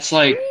 And it's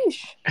like,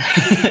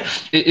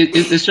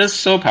 it's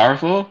just so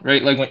powerful,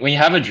 right? Like when you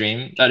have a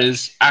dream that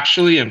is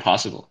actually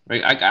impossible,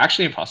 right?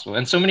 Actually impossible.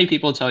 And so many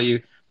people tell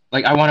you,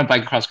 like, I want to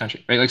bike across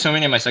country, right? Like so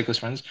many of my cyclist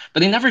friends,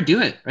 but they never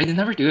do it, right? They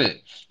never do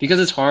it because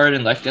it's hard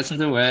and life gets in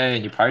the way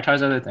and you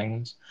prioritize other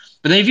things.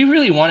 But then if you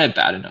really want it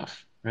bad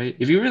enough, right?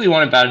 If you really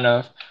want it bad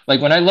enough,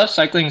 like when I loved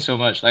cycling so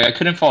much, like I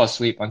couldn't fall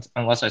asleep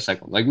unless I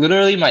cycled. Like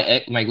literally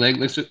my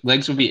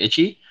legs would be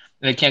itchy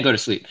and I can't go to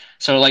sleep.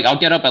 So like I'll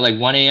get up at like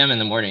 1 a.m. in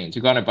the morning to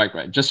go on a bike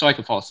ride just so I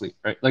could fall asleep,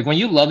 right? Like when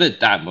you love it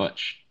that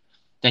much,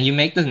 then you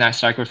make the next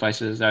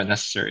sacrifices that are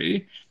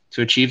necessary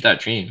to achieve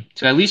that dream,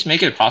 to at least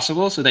make it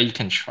possible so that you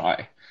can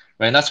try,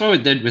 right? And that's what we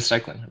did with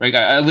cycling, right?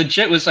 I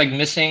legit was like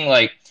missing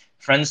like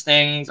friends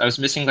things. I was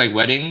missing like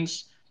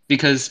weddings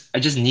because I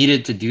just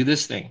needed to do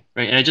this thing,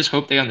 right? And I just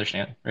hope they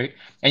understand, right?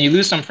 And you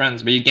lose some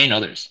friends, but you gain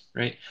others,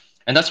 right?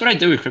 And that's what I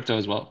did with crypto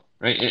as well,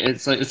 right?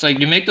 It's like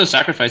you make those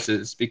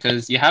sacrifices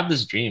because you have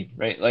this dream,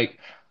 right? Like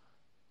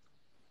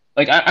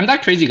I'm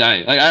that crazy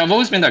guy. Like I've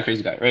always been that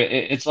crazy guy, right?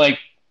 It's like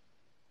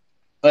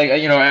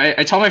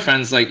I tell my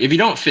friends like if you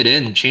don't fit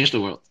in, change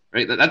the world,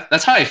 right?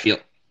 That's how I feel,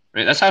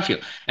 right? That's how I feel,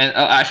 and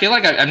I feel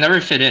like I've never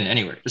fit in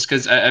anywhere just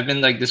because I've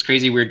been like this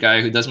crazy weird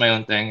guy who does my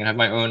own thing and have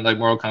my own like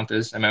moral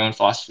compass and my own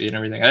philosophy and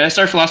everything. I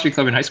started philosophy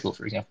club in high school,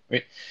 for example,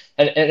 right?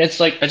 And it's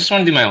like I just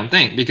want to do my own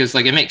thing because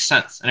like it makes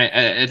sense, and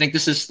I think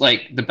this is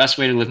like the best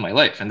way to live my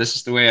life, and this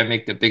is the way I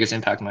make the biggest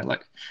impact in my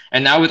life.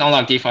 And now with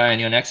Unlock DeFi and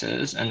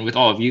NEONEXUS, and with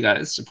all of you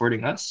guys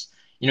supporting us,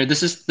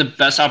 this is the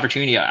best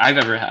opportunity I've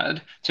ever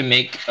had to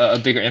make a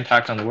bigger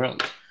impact on the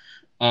world.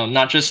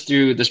 Not just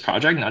through this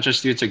project, not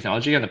just through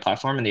technology and the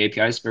platform and the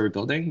APIs that we're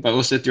building, but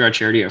also through our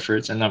charity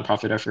efforts and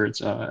nonprofit efforts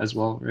as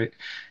well, right?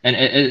 And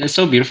it's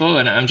so beautiful,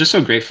 and I'm just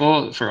so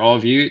grateful for all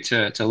of you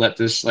to let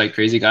this like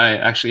crazy guy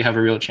actually have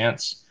a real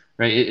chance,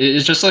 right?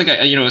 It's just like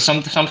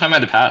sometime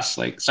in the past,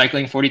 like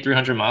cycling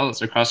 4,300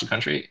 miles across the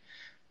country,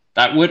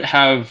 that would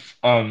have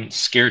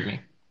scared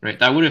me, right?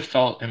 That would have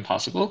felt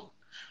impossible.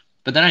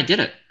 But then I did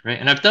it, right?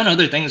 And I've done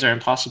other things that are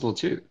impossible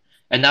too.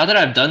 And now that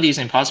I've done these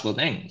impossible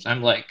things,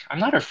 I'm like, I'm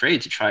not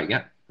afraid to try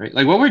again, right?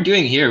 Like what we're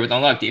doing here with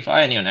Unlock DeFi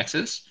and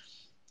NEONEXUS,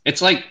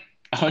 it's like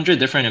 100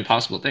 different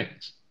impossible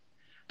things.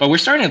 But we're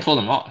starting to pull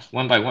them off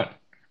one by one,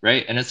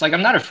 right? And it's like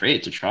I'm not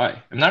afraid to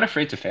try. I'm not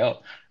afraid to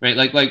fail,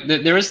 right?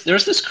 There was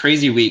this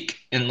crazy week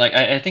in like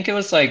I think it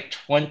was like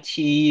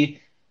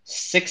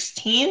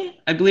 2016,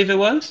 I believe it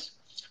was,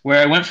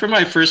 where I went for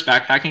my first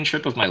backpacking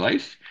trip of my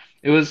life.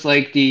 It was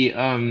like the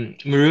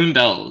Maroon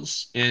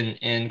Bells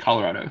in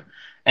Colorado.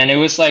 And it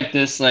was like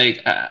this like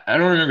I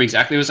don't remember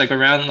exactly. It was like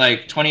around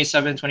like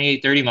 27,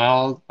 28, 30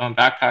 mile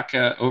backpack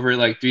over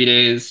like 3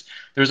 days.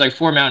 There was like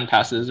 4 mountain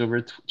passes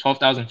over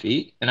 12,000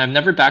 feet, and I've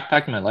never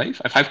backpacked in my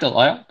life. I've hiked a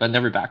lot, but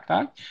never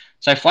backpacked.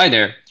 So I fly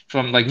there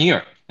from like New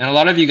York. And a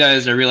lot of you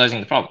guys are realizing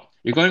the problem.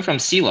 You're going from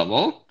sea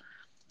level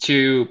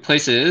to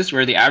places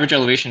where the average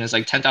elevation is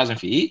like 10,000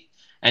 feet,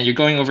 and you're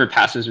going over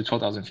passes with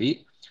 12,000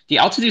 feet. The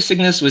altitude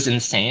sickness was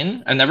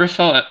insane. I never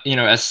felt,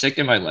 as sick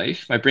in my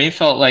life. My brain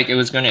felt like it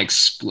was going to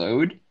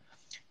explode.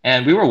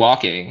 And we were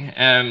walking,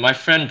 and my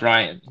friend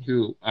Brian,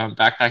 who I'm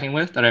backpacking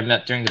with, that I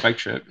met during the bike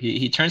trip,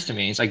 he turns to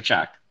me. He's like,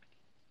 Jack,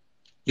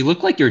 you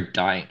look like you're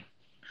dying.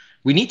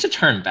 We need to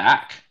turn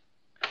back.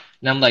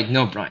 And I'm like,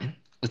 no, Brian,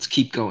 let's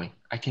keep going.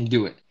 I can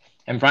do it.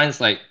 And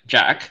Brian's like,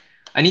 Jack,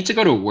 I need to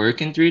go to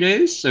work in 3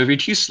 days. So if you're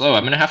too slow,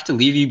 I'm going to have to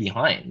leave you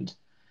behind.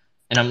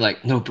 And I'm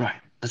like, no,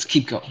 Brian, let's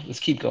keep going. Let's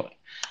keep going.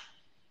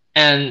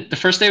 And the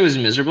first day was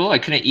miserable. I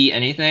couldn't eat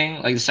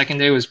anything. Like the second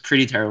day was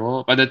pretty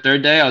terrible. By the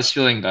third day, I was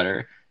feeling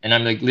better. And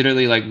I'm like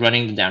literally like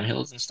running the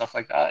downhills and stuff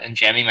like that and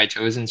jamming my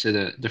toes into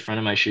the front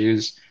of my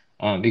shoes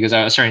because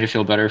I was starting to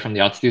feel better from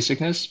the altitude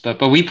sickness.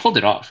 But we pulled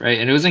it off, right?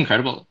 And it was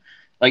incredible.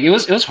 Like it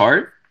was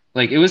hard.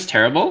 Like it was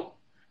terrible,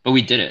 but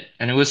we did it.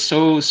 And it was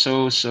so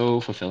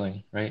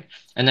fulfilling, right?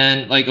 And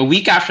then like a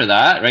week after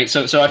that, right?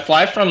 So I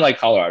fly from like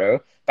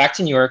Colorado back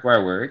to New York where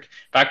I work,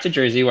 back to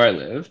Jersey where I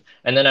live,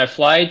 and then I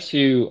fly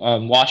to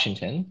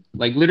Washington,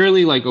 like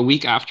literally like a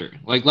week after,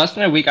 like less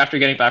than a week after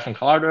getting back from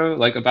Colorado,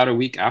 like about a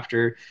week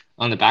after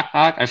on the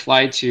backpack, I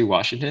fly to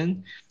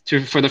Washington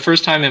for the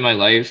first time in my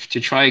life to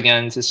try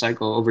again to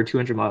cycle over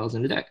 200 miles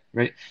in a day,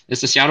 right?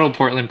 It's the Seattle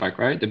Portland bike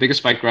ride, the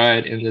biggest bike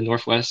ride in the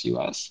Northwest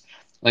US,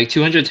 like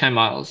 210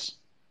 miles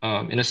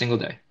in a single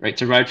day, right?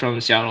 To ride from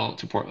Seattle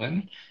to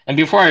Portland. And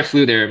before I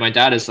flew there, my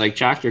dad is like,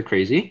 Jack, you're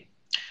crazy.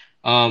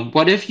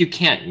 What if you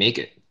can't make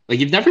it? Like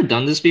you've never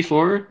done this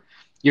before.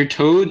 Your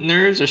toe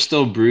nerves are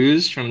still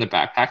bruised from the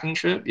backpacking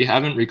trip. You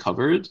haven't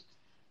recovered.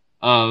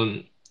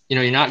 Um,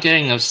 you're not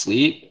getting enough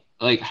sleep.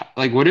 Like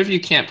what if you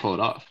can't pull it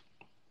off?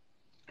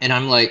 And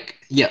I'm like,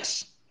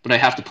 yes, but I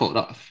have to pull it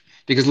off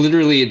because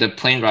literally the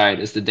plane ride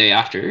is the day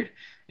after.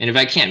 And if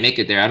I can't make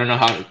it there, I don't know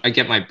how I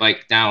get my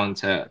bike down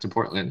to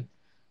Portland,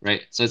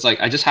 right? So it's like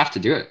I just have to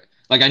do it.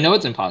 Like I know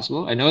it's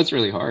impossible. I know it's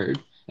really hard.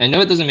 I know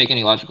it doesn't make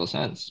any logical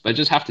sense, but I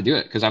just have to do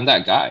it because I'm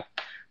that guy.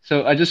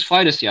 So I just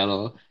fly to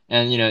Seattle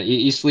and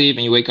you sleep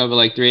and you wake up at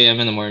like 3 a.m.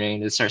 in the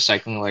morning to start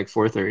cycling at like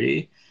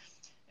 4:30.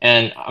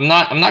 And I'm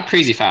not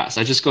crazy fast.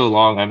 I just go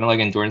along. I'm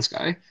like endurance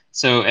guy.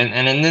 So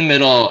and in the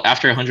middle,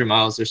 after 100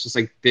 miles, there's just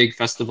like big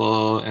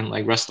festival and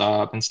like rest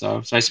stop and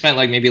stuff. So I spent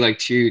like maybe like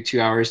 2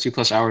 hours,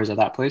 2+ hours at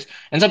that place.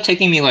 Ends up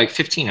taking me like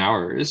 15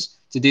 hours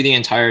to do the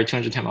entire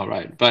 210-mile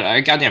ride. But I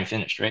goddamn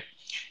finished, right?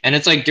 And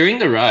it's like during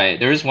the ride,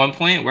 there was one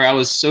point where I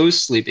was so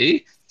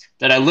sleepy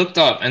that I looked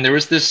up and there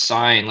was this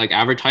sign like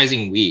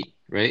advertising weed,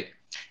 right?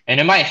 And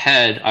in my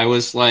head, I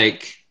was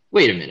like,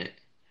 wait a minute,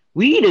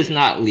 weed is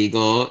not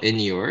legal in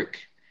New York.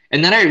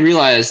 And then I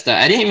realized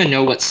that I didn't even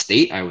know what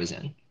state I was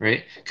in,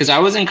 right? Because I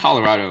was in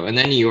Colorado and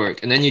then New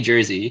York and then New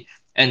Jersey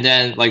and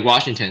then like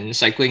Washington,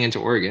 cycling into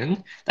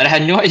Oregon, that I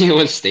had no idea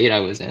what state I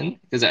was in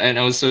because I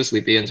was so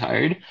sleepy and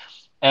tired.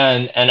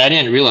 And I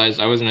didn't realize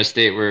I was in a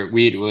state where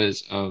weed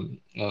was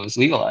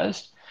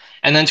legalized.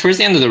 And then towards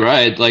the end of the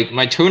ride, like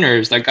my toe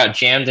nerves that got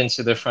jammed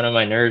into the front of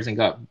my nerves and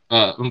got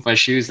my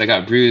shoes that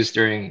got bruised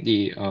during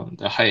the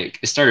hike,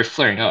 it started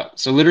flaring up.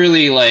 So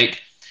literally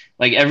like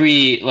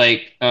every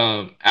like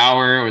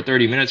hour or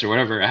 30 minutes or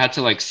whatever, I had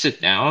to like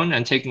sit down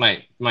and take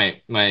my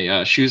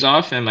shoes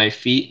off and my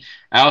feet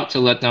out to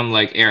let them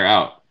like air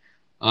out.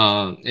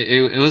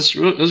 It was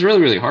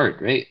really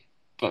hard, right?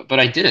 But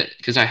I did it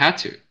because I had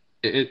to.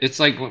 It's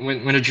like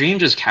when a dream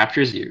just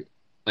captures you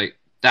like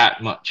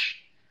that much,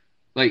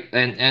 like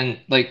and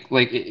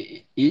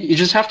you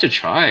just have to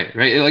try,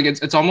 right? Like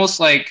it's almost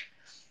like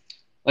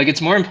it's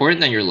more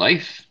important than your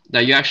life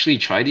that you actually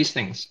try these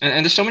things.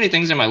 And there's so many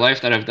things in my life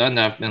that I've done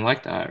that have been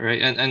like that,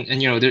 right? And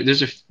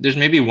there's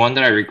maybe one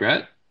that I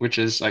regret, which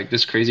is like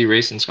this crazy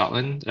race in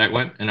Scotland that I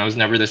went, and I was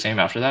never the same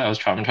after that. I was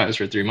traumatized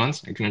for 3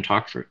 months. I couldn't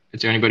talk to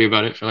anybody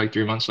about it for like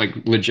 3 months, like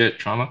legit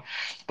trauma.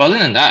 But other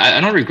than that,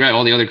 I don't regret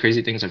all the other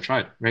crazy things I've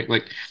tried, right?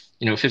 Like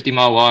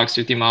 50-mile walks,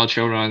 50-mile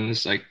trail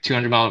runs, like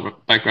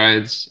 200-mile bike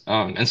rides,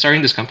 and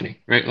starting this company,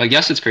 right? Like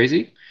yes, it's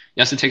crazy.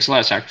 Yes, it takes a lot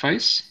of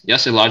sacrifice.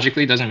 Yes, it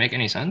logically doesn't make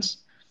any sense,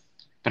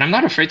 but I'm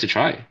not afraid to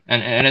try.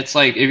 And it's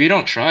like if you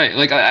don't try,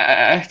 like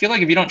I feel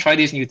like if you don't try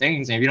these new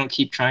things and if you don't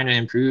keep trying to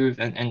improve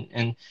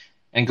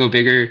and go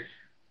bigger,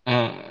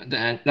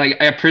 then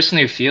like I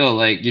personally feel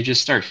like you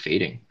just start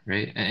fading,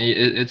 right? And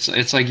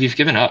it's like you've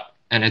given up,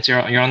 and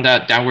you're on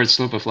that downward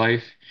slope of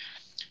life.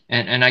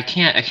 And I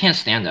can't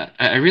stand that.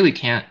 I really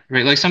can't,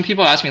 right? Like some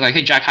people ask me like,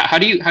 hey Jack, how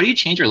do you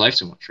change your life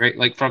so much, right?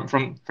 Like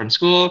from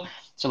school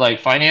to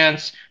like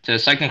finance to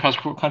cycling cross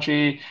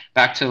country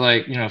back to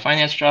like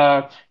finance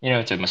job,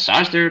 to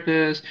massage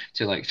therapist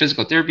to like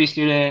physical therapy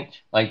student,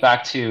 like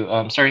back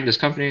to starting this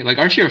company. Like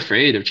aren't you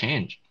afraid of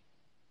change?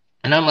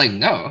 And I'm like,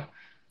 no,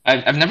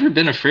 I've never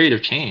been afraid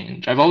of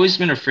change. I've always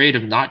been afraid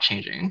of not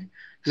changing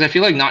because I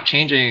feel like not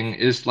changing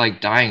is like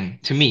dying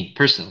to me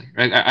personally,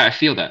 right? I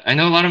feel that. I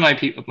know a lot of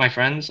my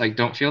friends like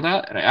don't feel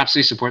that, and I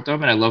absolutely support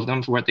them and I love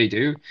them for what they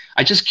do.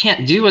 I just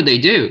can't do what they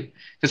do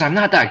because I'm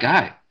not that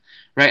guy,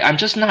 right? I'm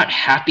just not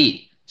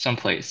happy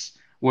someplace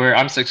where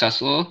I'm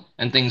successful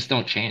and things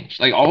don't change.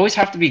 Like I always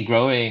have to be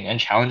growing and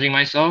challenging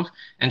myself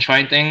and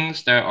trying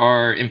things that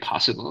are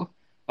impossible.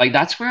 Like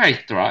that's where I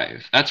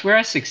thrive. That's where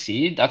I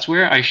succeed. That's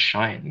where I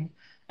shine.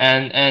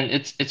 And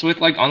it's with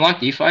like Unlock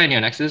DeFi and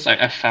NeoNexus,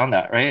 I found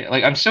that, right?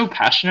 Like I'm so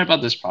passionate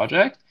about this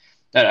project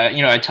that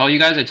I tell you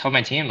guys, I tell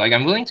my team, like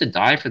I'm willing to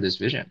die for this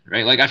vision,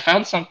 right? Like I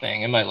found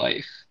something in my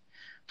life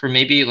for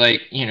maybe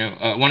like,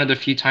 one of the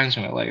few times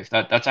in my life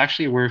that's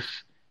actually worth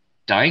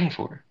dying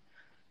for,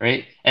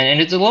 right? And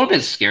it's a little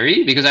bit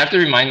scary because I have to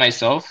remind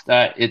myself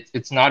that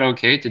it's not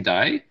okay to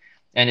die,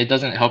 and it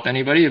doesn't help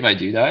anybody if I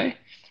do die.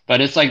 But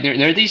it's like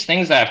there are these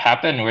things that have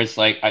happened where it's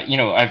like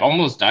I've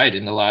almost died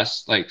in the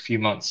last like few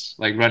months,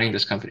 like running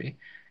this company,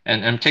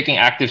 and I'm taking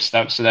active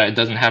steps so that it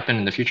doesn't happen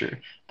in the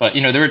future. But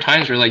there were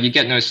times where like you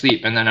get no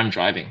sleep and then I'm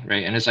driving,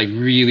 right? And it's like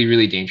really,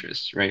 really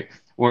dangerous, right?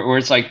 Or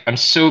it's like I'm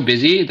so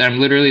busy that I'm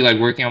literally like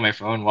working on my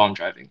phone while I'm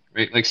driving,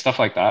 right? Like stuff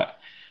like that.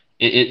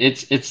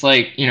 It's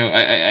like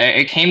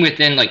I came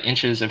within like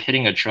inches of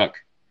hitting a truck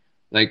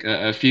like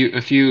a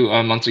few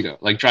months ago,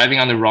 like driving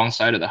on the wrong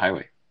side of the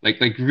highway, like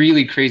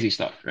really crazy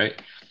stuff,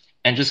 right?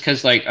 And just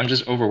because like I'm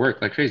just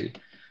overworked like crazy,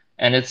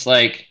 and it's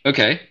like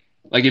okay,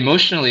 like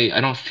emotionally I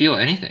don't feel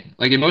anything.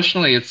 Like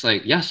emotionally it's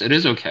like yes, it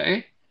is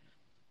okay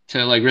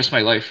to like risk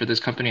my life for this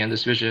company and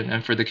this vision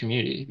and for the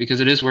community because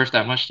it is worth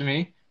that much to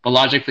me. But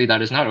logically,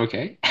 that is not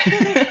okay.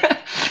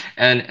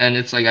 And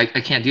it's like I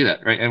can't do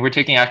that, right? And we're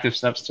taking active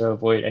steps to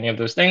avoid any of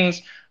those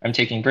things. I'm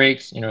taking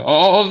breaks,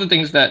 all of the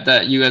things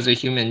that you as a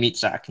human meat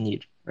sack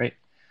need, right?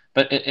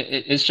 But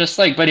it's just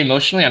like, but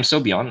emotionally, I'm so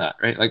beyond that,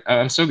 right? Like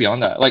I'm so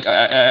beyond that. Like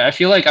I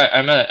feel like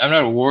I'm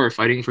at a war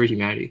fighting for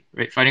humanity,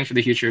 right? Fighting for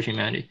the future of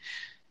humanity,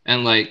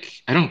 and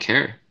like I don't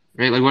care,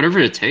 right? Like whatever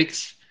it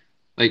takes,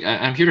 like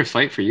I'm here to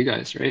fight for you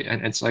guys, right?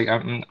 And it's like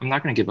I'm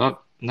not gonna give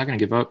up. I'm not gonna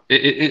give up.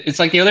 It's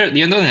like the other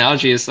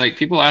analogy is like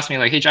people ask me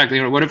like, hey Jack,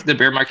 what if the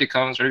bear market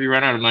comes? What if you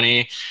run out of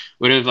money?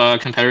 What if a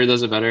competitor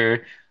does it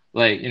better?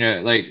 Like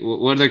like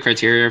what are the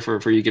criteria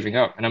for you giving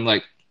up? And I'm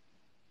like,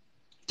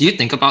 do you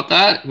think about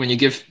that when you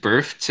give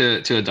birth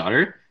to a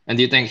daughter? And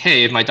do you think,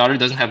 hey, if my daughter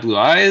doesn't have blue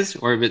eyes,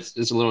 or if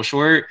it's a little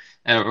short,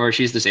 or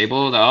she's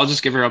disabled, I'll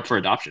just give her up for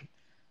adoption?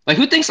 Like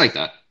who thinks like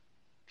that?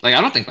 Like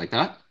I don't think like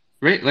that,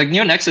 right? Like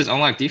NeoNexus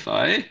Unlock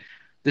DeFi,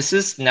 this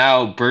is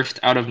now birthed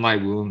out of my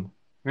womb,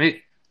 right?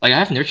 Like I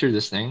have nurtured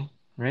this thing,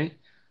 right?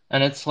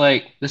 And it's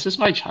like this is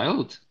my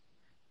child.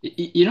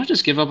 You don't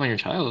just give up on your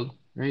child,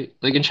 right?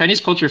 Like in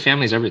Chinese culture,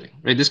 family is everything,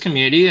 right? This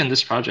community and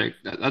this project,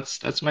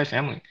 that's my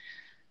family,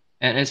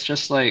 and it's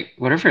just like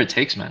whatever it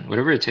takes, man,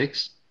 whatever it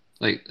takes.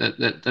 Like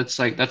that's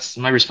like that's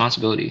my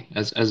responsibility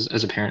as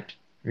a parent,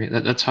 right?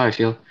 That's how I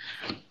feel.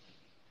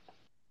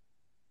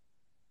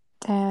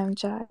 Damn,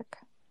 Jack.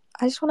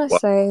 I just want to Wow.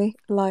 say,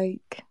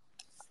 like,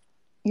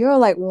 you're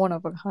like one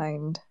of a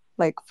kind.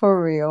 Like,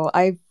 for real.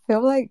 I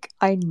feel like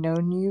I've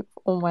known you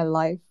all my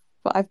life,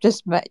 but I've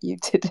just met you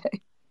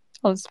today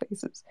on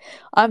Spaces.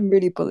 I'm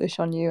really bullish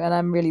on you, and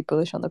I'm really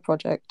bullish on the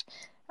project.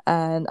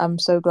 And I'm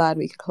so glad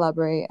we could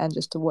collaborate and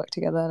just to work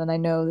together. And I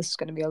know this is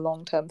going to be a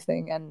long-term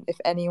thing. And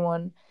if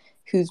anyone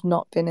who's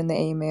not been in the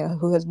AMA or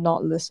who has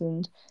not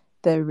listened,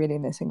 they're really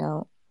missing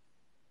out.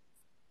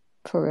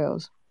 For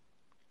reals.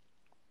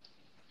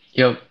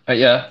 Yep.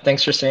 Yeah.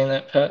 Thanks for saying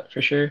that, Pat,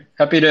 for sure.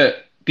 Happy to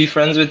be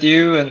friends with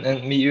you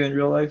and meet you in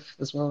real life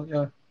as well.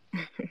 Yeah.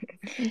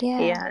 Yeah.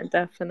 Yeah,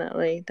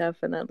 definitely,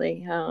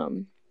 definitely.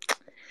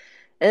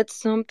 It's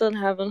something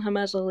having him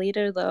as a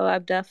leader, though.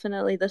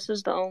 This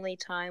is the only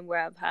time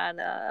where I've had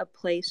a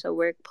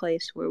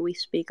workplace where we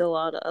speak a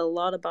lot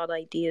about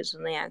ideas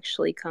and they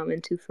actually come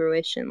into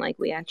fruition. Like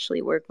we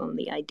actually work on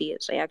the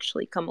ideas, they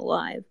actually come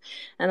alive.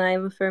 And I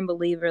am a firm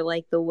believer,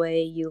 like the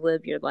way you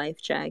live your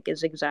life, Jack,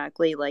 is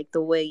exactly like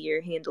the way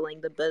you're handling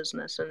the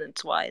business, and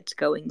it's why it's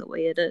going the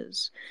way it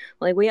is.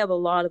 Like we have a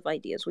lot of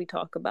ideas we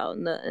talk about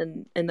in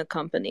the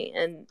company,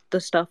 and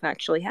the stuff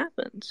actually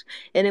happens.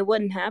 And it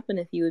wouldn't happen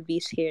if you would be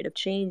scared of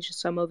change.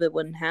 Some of it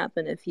wouldn't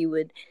happen if you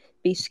would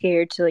be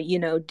scared to,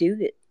 do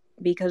it.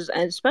 Because,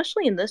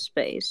 especially in this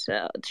space,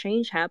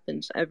 change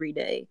happens every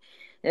day,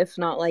 if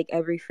not like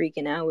every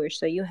freaking hour.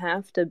 So you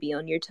have to be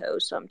on your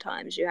toes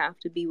sometimes. You have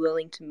to be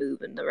willing to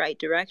move in the right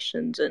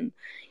directions and,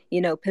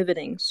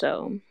 pivoting.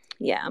 So,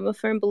 yeah, I'm a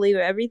firm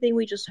believer. Everything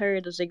we just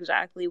heard is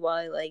exactly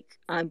why, like,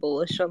 I'm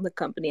bullish on the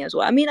company as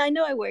well. I mean, I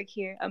know I work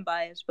here, I'm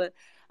biased, but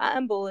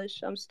I'm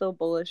bullish. I'm still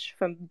bullish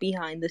from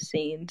behind the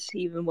scenes,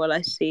 even what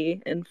I see,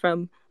 and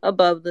from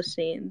above the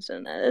scenes.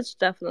 And it's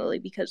definitely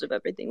because of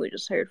everything we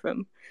just heard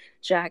from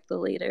Jack, the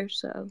leader.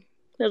 So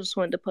I just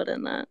wanted to put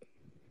in that.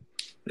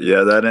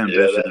 Yeah, that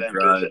ambition and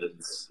drive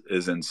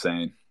is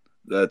insane.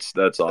 That's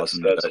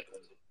awesome. There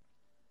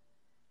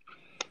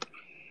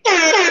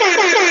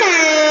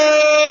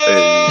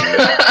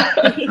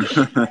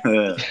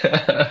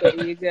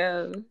you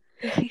go.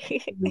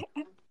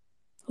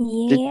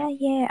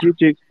 Yeah.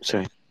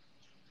 Sorry.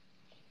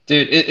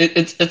 Dude,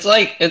 it's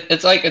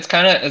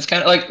kind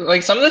of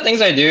like some of the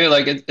things I do,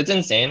 like it's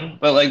insane,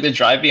 but like the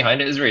drive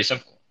behind it is very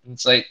simple.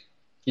 It's like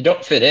you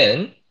don't fit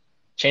in,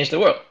 change the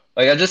world,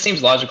 Like that just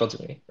seems logical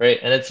to me, right?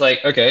 And it's like,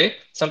 okay,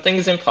 something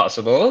is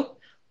impossible,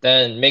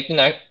 then make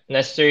the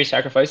necessary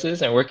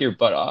sacrifices and work your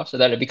butt off so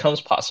that it becomes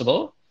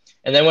possible.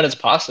 And then when it's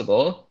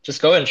possible,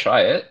 just go and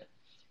try it.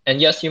 And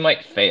yes, you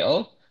might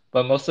fail,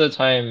 but most of the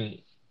time,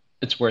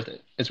 it's worth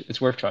it. It's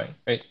worth trying,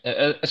 right?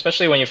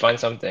 Especially when you find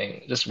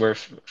something just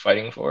worth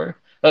fighting for.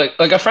 Like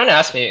a friend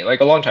asked me like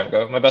a long time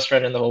ago, my best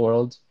friend in the whole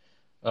world,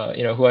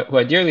 who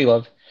I dearly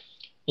love,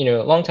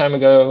 a long time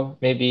ago,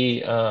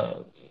 maybe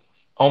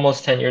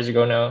almost 10 years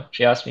ago now,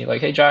 she asked me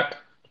like, "Hey Jack,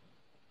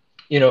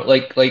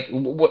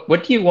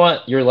 what do you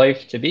want your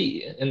life to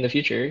be in the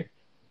future?"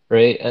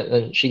 Right?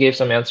 And she gave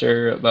some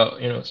answer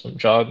about, some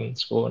job and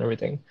school and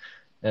everything.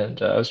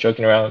 And I was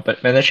joking around,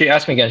 but and then she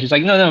asked me again. She's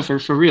like, "No, no,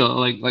 for real.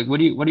 Like what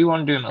do you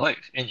want to do in my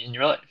life, in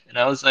your life?" And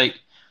I was like,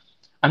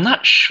 "I'm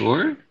not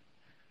sure,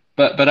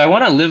 but I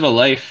want to live a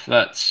life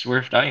that's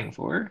worth dying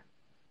for.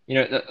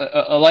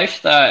 A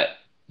life that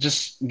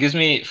just gives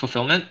me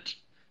fulfillment,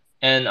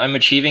 and I'm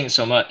achieving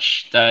so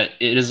much that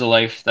it is a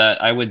life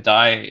that I would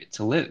die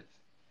to live."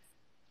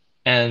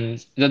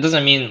 And that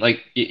doesn't mean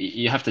like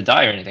you have to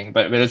die or anything,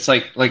 but it's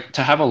like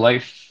to have a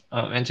life,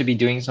 and to be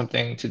doing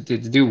something, to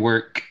do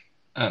work,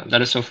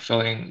 that is so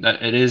fulfilling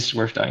that it is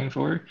worth dying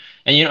for.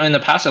 And in the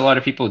past, a lot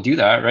of people do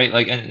that, right?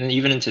 Like, and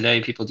even in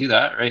today, people do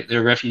that, right? There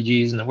are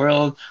refugees in the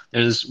world.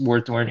 There's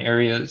war-torn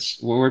areas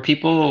where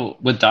people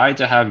would die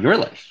to have your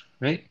life,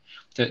 right?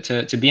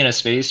 To be in a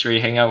space where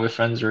you hang out with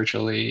friends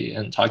virtually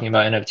and talking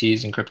about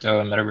NFTs and crypto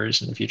and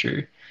metaverse in the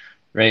future,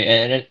 right?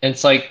 And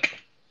it's like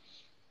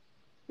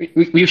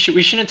we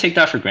shouldn't take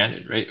that for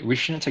granted, right? We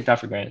shouldn't take that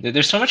for granted.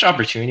 There's so much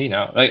opportunity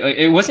now. Like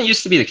it wasn't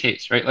used to be the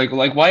case, right?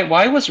 Like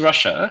why was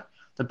Russia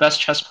the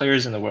best chess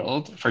players in the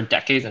world for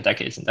decades and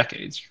decades and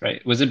decades,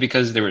 right? Was it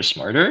because they were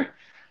smarter?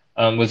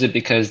 Was it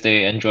because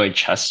they enjoyed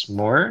chess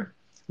more?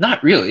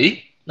 Not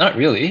really. Not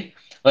really.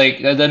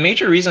 Like the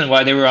major reason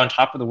why they were on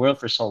top of the world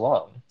for so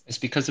long is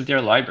because of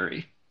their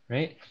library,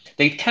 right?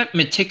 They kept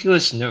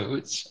meticulous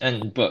notes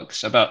and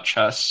books about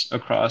chess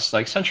across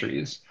like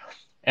centuries.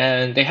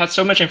 And they had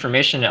so much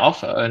information in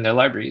alpha in their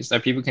libraries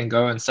that people can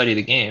go and study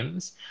the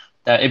games,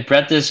 that it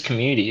bred this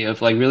community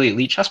of like really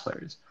elite chess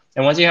players.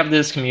 And once you have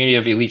this community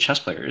of elite chess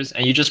players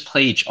and you just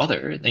play each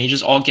other, then you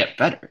just all get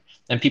better.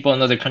 And people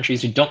in other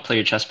countries who don't play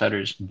your chess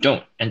better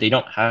don't, and they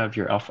don't have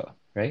your alpha,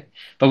 right?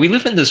 But we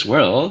live in this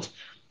world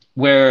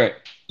where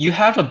you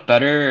have a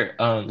better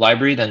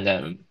library than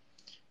them,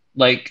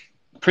 like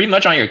pretty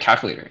much on your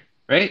calculator,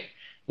 right?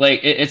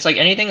 Like it's like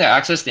anything that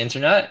access the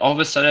internet, all of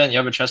a sudden you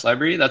have a chess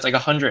library that's like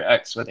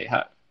 100x what they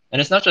have.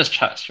 And it's not just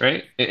chess,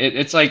 right?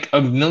 It's like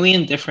a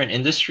million different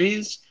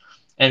industries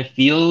and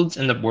fields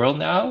in the world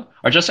now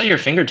are just at your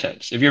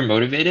fingertips. If you're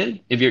motivated,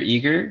 if you're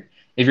eager,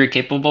 if you're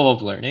capable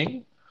of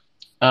learning,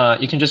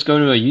 you can just go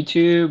to a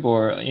YouTube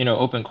or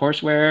open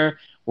courseware,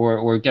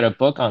 or get a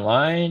book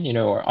online,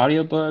 or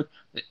audiobook.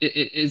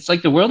 It's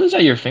like the world is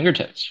at your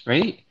fingertips,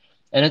 right?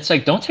 And it's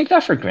like don't take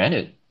that for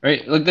granted,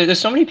 right? Like there's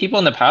so many people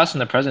in the past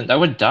and the present that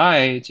would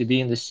die to be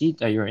in the seat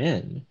that you're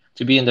in,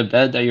 to be in the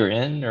bed that you're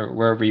in, or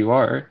wherever you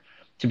are,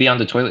 to be on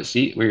the toilet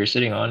seat where you're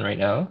sitting on right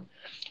now,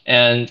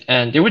 and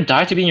they would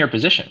die to be in your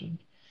position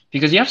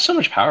because you have so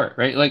much power,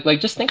 right? Like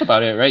just think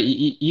about it, right?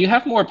 You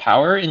have more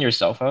power in your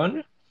cell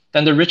phone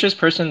than the richest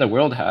person in the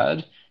world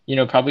had,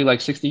 probably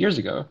like 60 years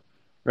ago,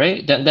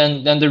 right?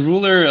 Than the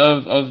ruler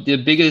of the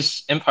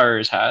biggest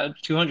empires had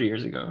 200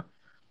 years ago,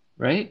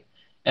 right?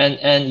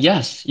 And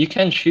yes, you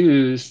can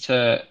choose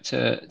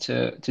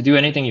to do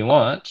anything you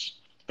want,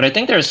 but I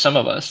think there are some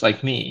of us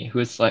like me who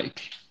it's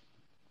like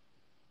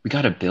we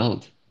got to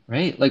build,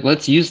 right? Like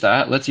let's use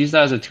that. Let's use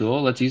that as a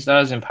tool. Let's use that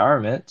as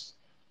empowerment,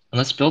 and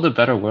let's build a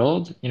better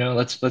world.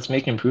 Let's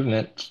make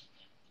improvement.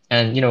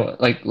 And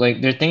like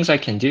there are things I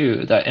can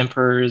do that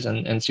emperors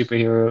and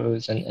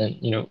superheroes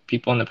and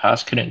people in the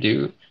past couldn't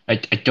do. I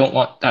don't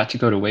want that to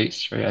go to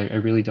waste, right? I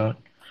really don't.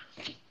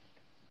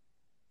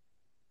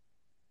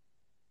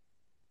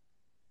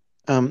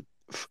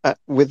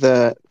 With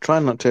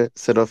trying not to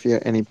set off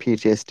your any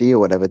PTSD or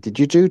whatever, did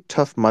you do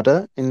Tough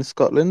Mudder in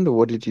Scotland, or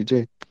what did you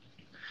do?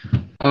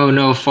 Oh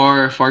no,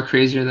 far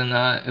crazier than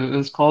that. It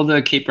was called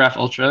the Cape Wrath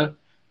Ultra.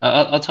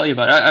 I'll tell you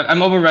about it.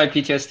 I'm over my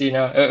PTSD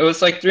now. It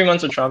was like 3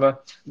 months of trauma,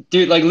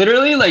 dude. Like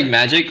literally, like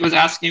Magic was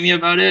asking me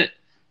about it,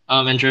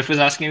 and Drift was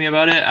asking me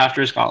about it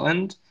after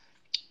Scotland,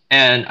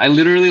 and I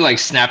literally like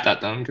snapped at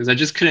them because I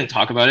just couldn't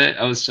talk about it.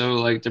 I was so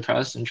like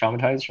depressed and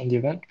traumatized from the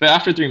event. But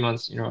after 3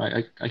 months,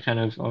 I kind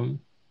of was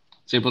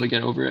able to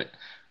get over it.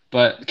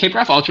 But Cape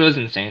Wrath Ultra is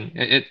insane.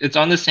 It's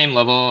on the same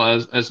level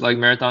as like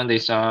Marathon des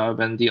Sables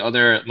and the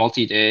other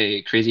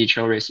multi-day crazy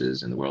trail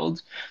races in the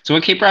world. So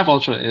what Cape Wrath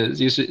Ultra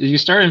is, you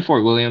start in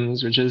Fort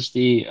Williams, which is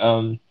the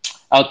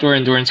outdoor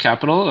endurance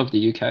capital of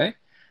the UK,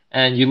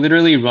 and you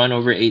literally run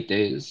over 8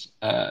 days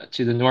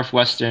to the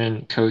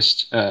northwestern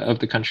coast of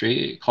the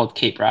country called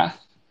Cape Wrath,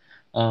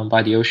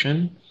 by the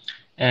ocean.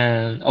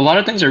 And a lot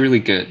of things are really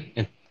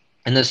good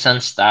in the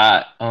sense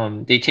that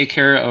they take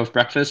care of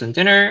breakfast and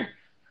dinner.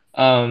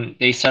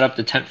 They set up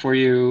the tent for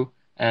you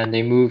and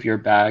they move your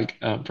bag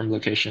from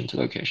location to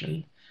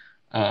location.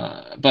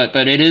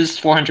 But it is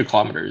 400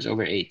 kilometers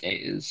over 8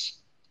 days.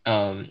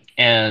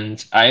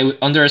 And I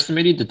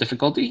underestimated the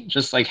difficulty,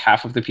 just like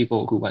half of the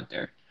people who went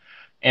there.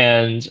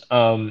 And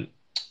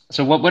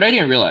so what I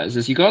didn't realize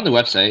is you go on the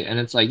website and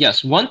it's like,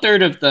 yes,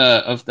 1/3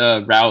 of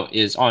the route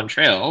is on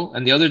trail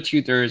and the other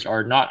 2/3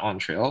 are not on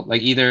trail,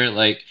 like either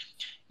like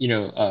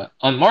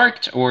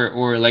unmarked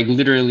or like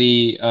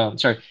literally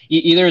sorry,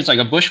 either it's like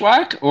a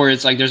bushwhack or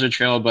it's like there's a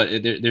trail but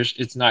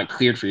it's not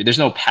cleared for you, there's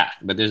no path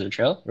but there's a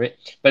trail, right?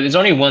 But it's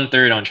only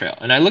 1/3 on trail.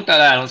 And I looked at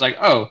that and I was like,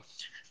 oh,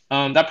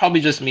 that probably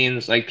just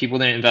means like people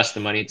didn't invest the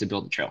money to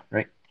build the trail,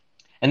 right?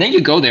 And then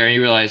you go there and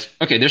you realize,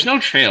 okay, there's no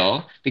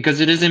trail because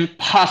it is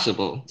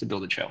impossible to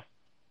build a trail,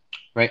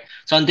 right?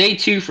 So on day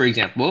 2, for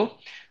example,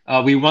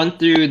 we run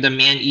through the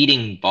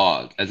man-eating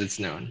bog, as it's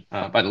known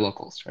by the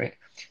locals, right?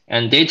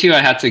 And day 2,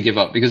 I had to give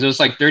up because it was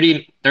like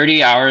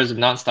 30 hours of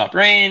nonstop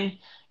rain.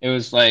 It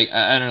was like,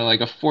 I don't know,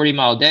 like a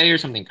 40-mile day or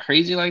something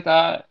crazy like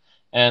that.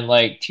 And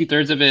like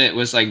 2/3 of it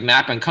was like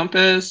map and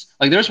compass.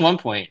 Like there's one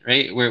point,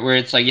 right, where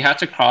it's like you have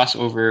to cross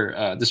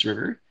over this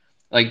river,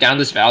 like down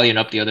this valley and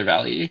up the other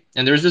valley.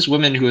 And there was this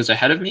woman who was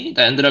ahead of me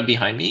that ended up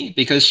behind me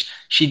because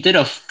she did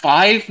a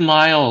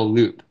 5-mile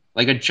loop,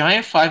 like a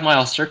giant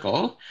 5-mile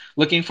circle,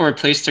 looking for a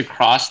place to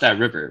cross that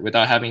river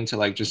without having to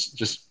like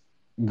just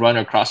run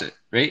across it,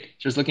 right?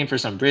 She was looking for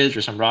some bridge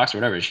or some rocks or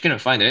whatever. She couldn't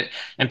find it.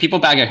 And people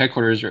back at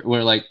headquarters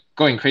were like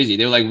going crazy.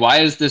 They were like, why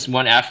is this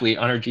one athlete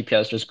on her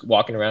GPS just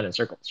walking around in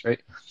circles, right?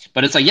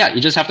 But it's like, yeah,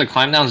 you just have to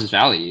climb down this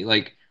valley,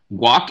 like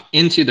walk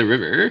into the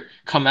river,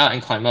 come out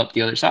and climb up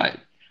the other side,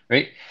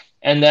 right?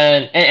 And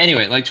then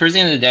anyway, like towards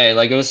the end of the day,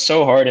 like it was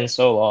so hard and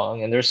so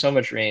long and there's so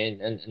much rain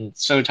and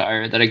so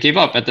tired that I gave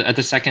up at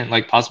the second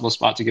like possible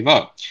spot to give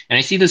up. And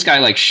I see this guy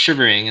like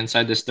shivering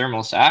inside this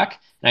thermal sack.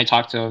 And I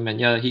talked to him and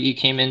yeah, he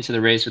came into the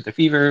race with a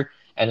fever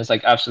and it's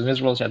like absolutely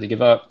miserable, so I had to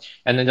give up.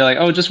 And then they're like,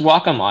 oh, just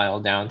walk a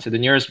mile down to the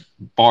nearest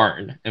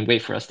barn and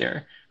wait for us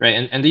there.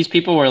 Right. And these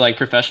people were like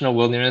professional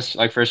wilderness,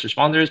 like first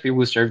responders, people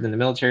who served in the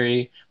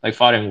military, like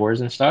fought in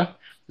wars and stuff.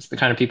 It's the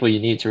kind of people you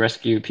need to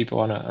rescue people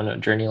on a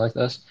journey like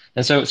this.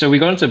 And so we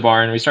go into the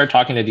barn, we start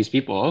talking to these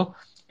people,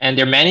 and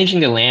they're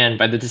managing the land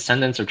by the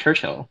descendants of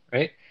Churchill,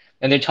 right?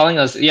 And they're telling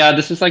us, yeah,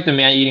 this is like the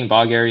man-eating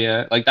bog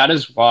area. Like that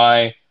is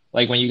why,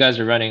 like when you guys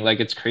are running, like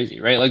it's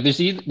crazy, right? Like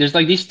there's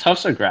like these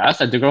tufts of grass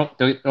that they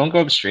don't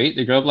grow up straight,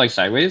 they grow up like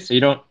sideways, so you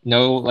don't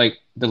know like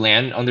the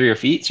land under your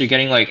feet, so you're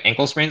getting like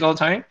ankle sprains all the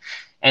time.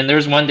 And there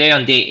was one day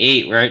on day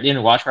 8 where I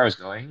didn't watch where I was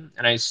going,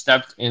 and I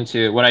stepped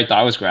into what I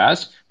thought was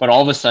grass, but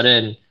all of a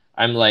sudden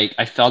I'm like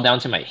I fell down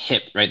to my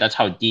hip, right? That's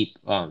how deep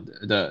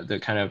the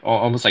kind of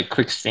almost like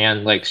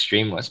quicksand like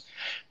stream was.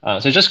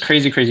 So just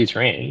crazy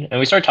terrain. And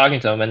we start talking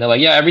to them, and they're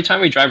like, yeah, every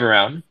time we drive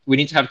around, we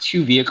need to have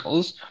 2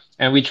 vehicles,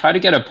 and we try to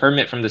get a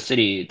permit from the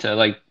city to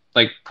like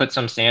put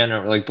some sand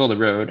or like build a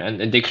road,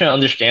 and they couldn't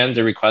understand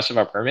the request of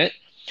our permit,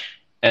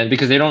 and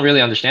because they don't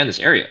really understand this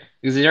area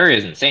because this area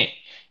is insane.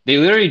 They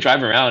literally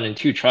drive around in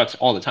 2 trucks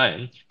all the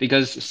time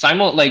because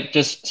like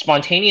just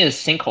spontaneous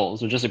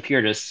sinkholes will just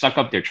appear to suck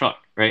up their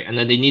truck, right? And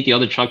then they need the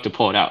other truck to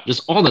pull it out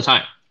just all the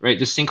time, right?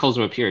 Just sinkholes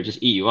will appear,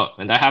 just eat you up,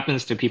 and that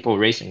happens to people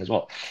racing as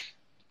well.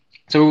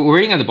 So we're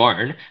waiting at the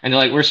barn, and they're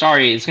like, "We're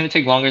sorry, it's gonna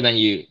take longer than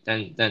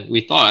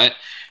we thought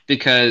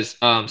because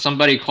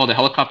somebody called a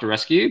helicopter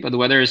rescue, but the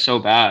weather is so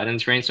bad and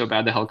it's raining so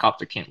bad the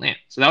helicopter can't land."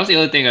 So that was the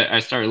other thing I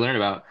started to learn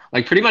about.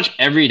 Like pretty much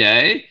every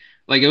day,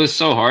 like it was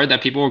so hard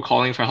that people were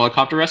calling for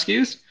helicopter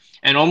rescues,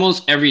 and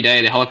almost every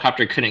day the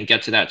helicopter couldn't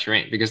get to that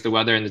terrain because the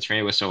weather and the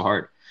terrain was so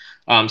hard.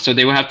 So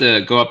they would have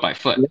to go up by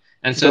foot.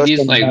 And so Go these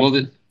send like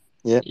go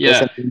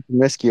yeah. send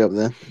rescue up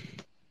there.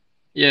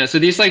 Yeah, so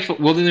these like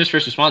wilderness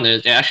first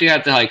responders, they actually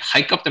had to like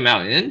hike up the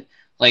mountain,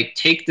 like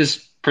take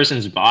this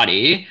person's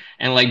body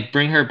and like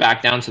bring her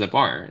back down to the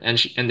barn.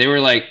 And they were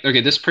like,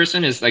 okay, this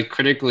person is like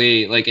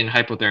critically like in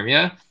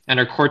hypothermia and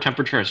her core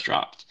temperature has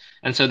dropped.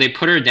 And so they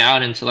put her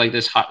down into like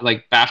this hot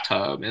like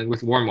bathtub and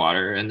with warm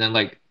water, and then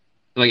like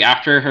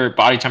after her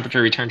body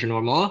temperature returned to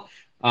normal,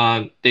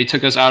 they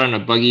took us out on a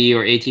buggy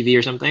or ATV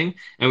or something,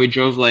 and we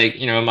drove like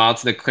a mile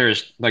to the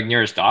clearest like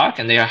nearest dock,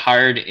 and they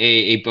hired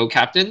a boat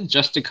captain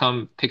just to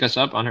come pick us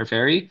up on her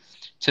ferry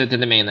to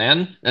the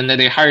mainland, and then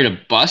they hired a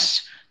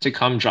bus to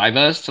come drive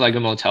us to like a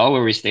motel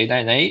where we stayed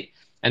that night,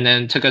 and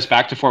then took us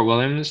back to Fort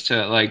Williams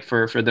to like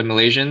for the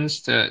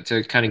Malaysians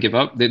to kind of give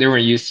up. They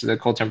weren't used to the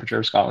cold temperature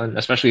of Scotland,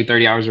 especially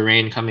 30 hours of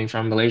rain coming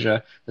from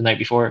Malaysia the night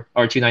before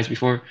or 2 nights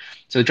before.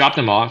 So dropped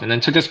them off and then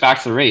took us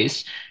back to the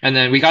race. And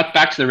then we got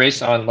back to the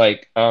race on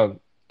like so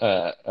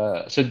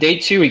day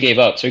 2 we gave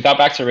up. So we got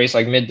back to the race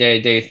like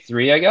midday, day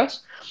 3, I guess.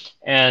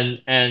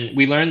 And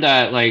we learned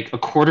that like a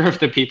quarter of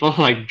the people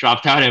like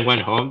dropped out and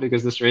went home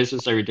because this race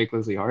was so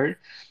ridiculously hard.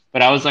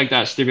 But I was like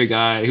that stupid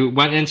guy who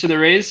went into the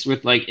race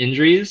with like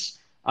injuries.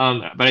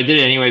 But I did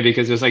it anyway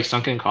because it was like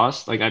sunken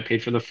cost. Like I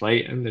paid for the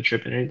flight and the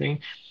trip and everything.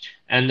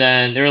 And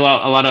then there were a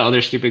lot of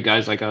other stupid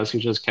guys like us who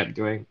just kept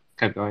going,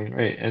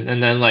 right?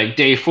 And then like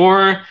day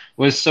 4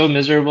 was so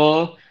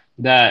miserable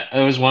that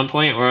there was one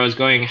point where I was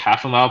going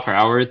half a mile per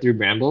hour through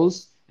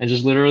brambles and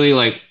just literally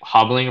like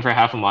hobbling for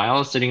half a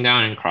mile, sitting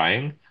down and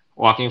crying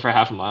walking for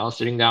half a mile,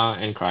 sitting down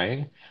and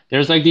crying.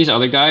 There's like these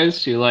other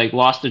guys who like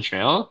lost the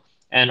trail,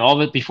 and all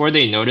of it before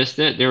they noticed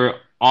it, they were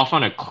off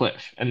on a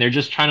cliff, and they're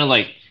just trying to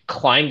like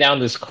climb down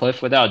this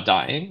cliff without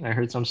dying. I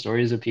heard some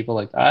stories of people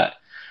like that.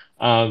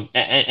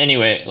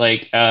 Anyway,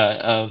 like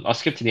I'll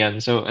skip to the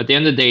end. So at the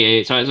end of day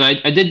eight,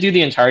 I did do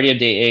the entirety of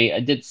day eight. I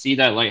did see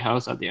that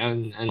lighthouse at the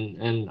end,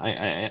 and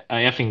I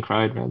effing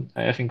cried, man.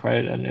 I effing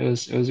cried, and it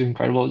was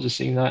incredible just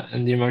seeing that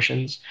and the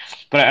emotions.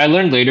 But I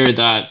learned later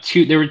that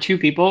there were two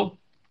people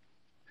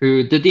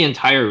who did the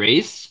entire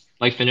race,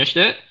 like finished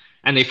it,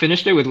 and they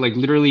finished it with like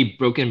literally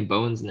broken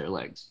bones in their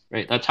legs,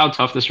 right? That's how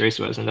tough this race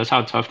was, and that's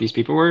how tough these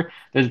people were.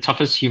 They're the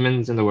toughest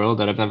humans in the world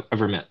that I've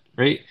ever met,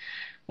 right?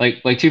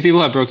 Like two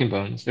people have broken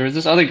bones. There was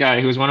this other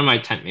guy who was one of my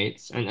tent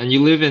mates, and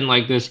you live in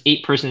like this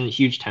 8-person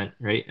huge tent,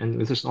 right? And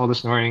with just all the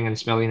snoring and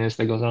smelliness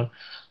that goes on.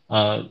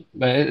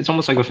 But it's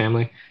almost like a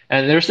family.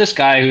 And there's this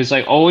guy who's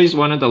like always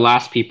one of the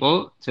last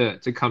people to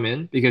come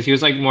in because he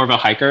was like more of a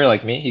hiker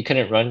like me. He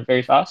couldn't run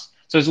very fast.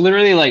 So it's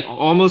literally like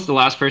almost the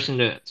last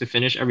person to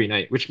finish every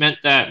night, which meant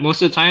that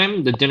most of the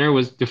time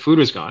the food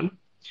was gone.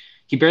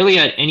 He barely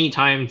had any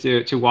time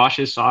to wash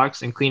his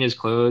socks and clean his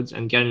clothes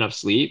and get enough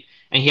sleep.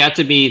 And he had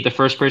to be the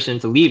first person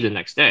to leave the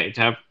next day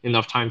to have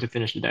enough time to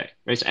finish the day.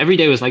 Right. So every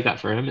day was like that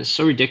for him. It's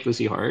so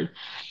ridiculously hard.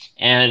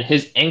 And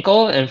his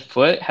ankle and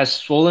foot has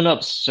swollen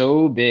up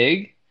so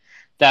big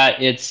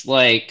that it's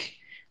like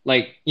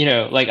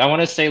I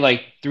want to say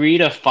like 3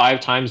 to 5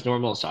 times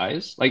normal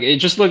size. Like it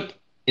just looked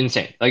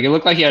insane. Like it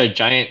looked like he had a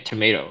giant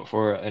tomato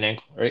for an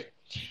ankle, right?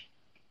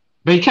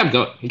 But he kept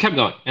going. He kept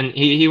going. And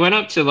he went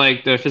up to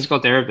like the physical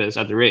therapist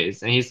at the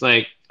race and he's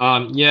like,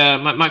 yeah,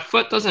 my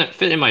foot doesn't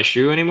fit in my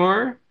shoe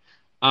anymore.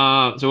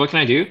 So what can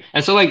I do?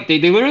 And so like they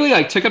literally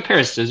like took a pair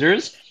of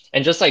scissors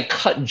and just like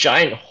cut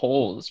giant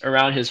holes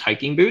around his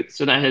hiking boot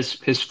so that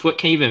his foot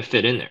can't even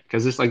fit in there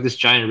because it's like this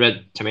giant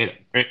red tomato,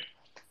 right?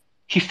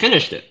 He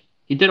finished it.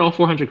 He did all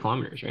 400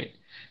 kilometers, right?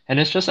 And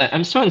it's just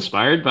I'm so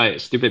inspired by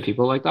stupid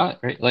people like that,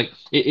 right? Like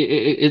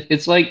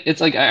it's like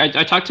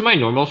I talk to my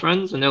normal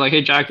friends and they're like,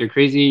 hey Jack, you're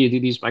crazy. You do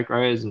these bike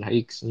rides and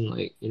hikes and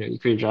like you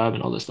quit your job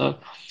and all this stuff.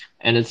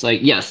 And it's like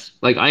yes,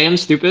 like I am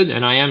stupid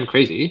and I am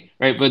crazy,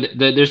 right? But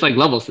there's like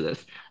levels to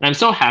this, and I'm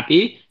so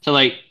happy to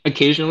like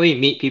occasionally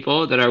meet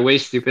people that are way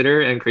stupider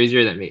and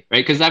crazier than me,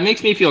 right? Because that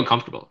makes me feel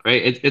comfortable,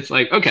 right? It's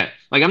like okay,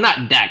 like I'm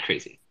not that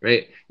crazy,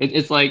 right?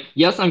 It's like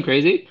yes, I'm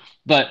crazy,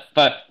 but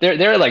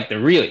they're like the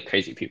really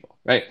crazy people,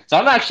 right? So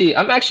I'm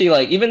actually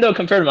like even though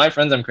compared to my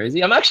friends I'm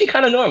crazy, I'm actually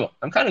kind of normal.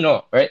 I'm kind of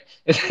normal, right?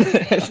 It's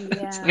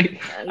Yeah,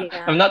 like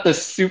yeah. I'm not the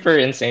super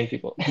insane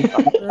people. I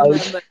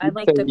Remember, I would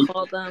like to say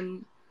call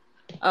them.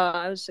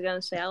 I was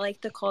gonna say I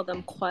like to call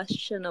them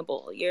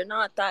questionable. You're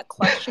not that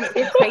questionable.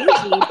 You're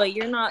crazy, but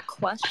you're not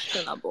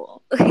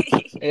questionable.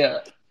 Yeah.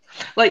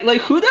 Like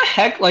who the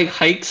heck like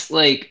hikes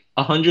like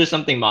 100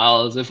 something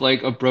miles with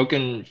like a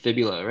broken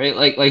fibula, right?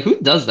 Like who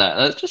does that?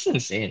 That's just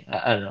insane.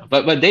 I don't know.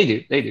 But they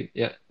do.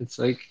 Yeah. It's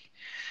like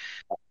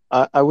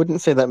I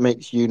wouldn't say that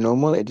makes you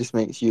normal. It just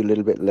makes you a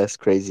little bit less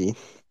crazy.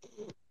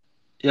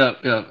 yeah.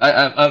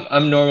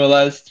 I'm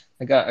normalized.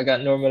 I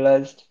got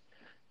normalized.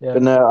 But Yeah.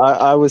 no,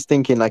 I was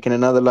thinking like in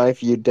another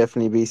life you'd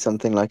definitely be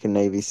something like a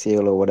Navy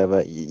SEAL or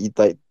whatever.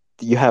 Like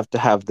you have to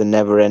have the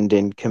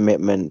never-ending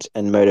commitment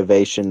and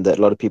motivation that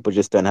a lot of people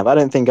just don't have. I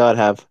don't think I'd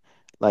have.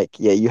 Like,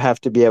 yeah, you have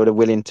to be able to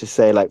willing to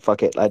say like,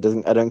 fuck it. I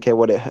don't care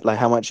what it like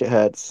how much it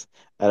hurts.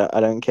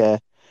 I don't care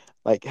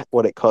like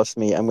what it costs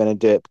me. I'm gonna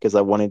do it because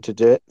I wanted to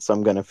do it, so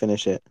I'm gonna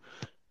finish it.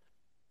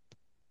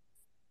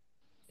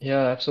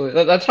 Yeah,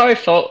 absolutely. That's how I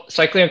felt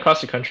cycling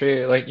across the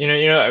country. Like,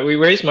 we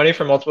raised money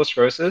for multiple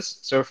sclerosis.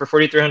 So for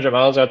 4,300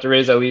 miles, I have to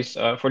raise at least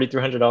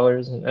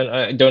 $4,300, and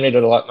I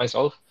donated a lot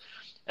myself.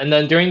 And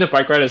then during the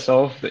bike ride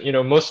itself,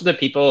 most of the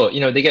people,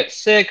 they get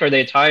sick or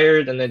they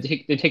tired, and they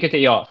take a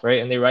day off, right?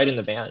 And they ride in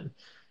the van.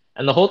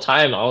 And the whole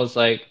time, I was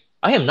like,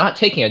 I am not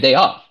taking a day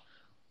off.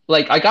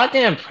 Like, I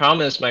goddamn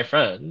promised my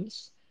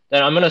friends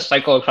that I'm gonna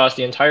cycle across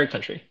the entire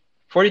country,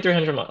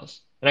 4,300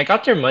 miles. And I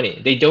got their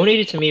money. They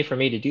donated to me for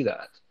me to do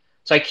that.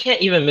 So I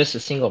can't even miss a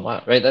single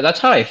mile, right? That's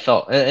how I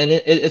felt. And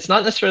it's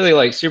not necessarily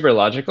like super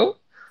logical,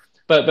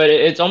 but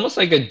it's almost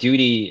like a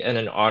duty and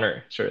an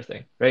honor sort of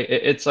thing, right?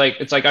 It's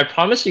like I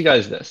promised you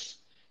guys this,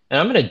 and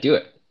I'm gonna do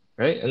it,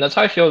 right? And that's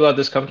how I feel about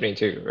this company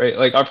too, right?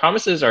 Like our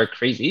promises are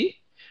crazy,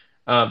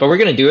 but we're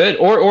gonna do it,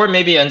 or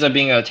maybe it ends up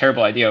being a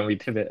terrible idea and we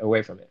pivot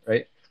away from it,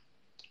 right?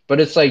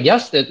 But it's like,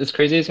 yes, it's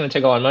crazy. It's going to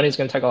take a lot of money. It's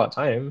going to take a lot of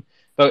time.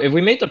 But if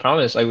we made the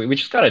promise, like we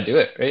just got to do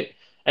it, right?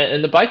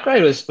 And the bike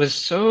ride was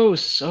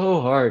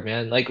so hard,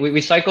 man. Like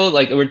we cycled,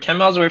 like we're 10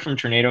 miles away from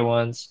tornado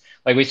once.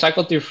 Like we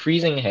cycled through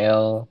freezing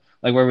hail,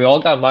 like where we all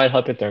got mild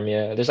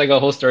hypothermia. There's like a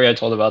whole story I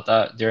told about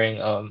that during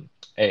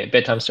a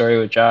bedtime story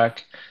with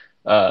Jack.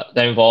 That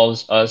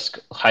involves us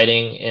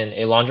hiding in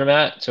a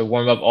laundromat to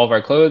warm up all of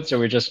our clothes. So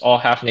we're just all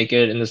half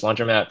naked in this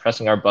laundromat,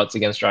 pressing our butts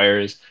against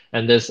dryers.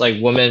 And this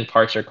like woman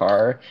parks her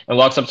car and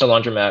walks up to the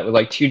laundromat with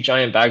like 2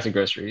 giant bags of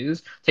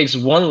groceries, takes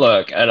one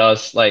look at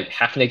us like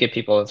half naked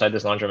people inside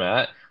this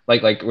laundromat,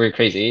 like we're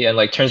crazy, and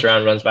like turns around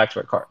and runs back to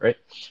her car, right?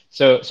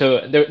 So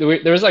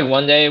there was like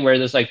one day where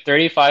there's like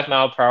 35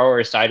 mile per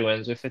hour side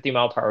winds with 50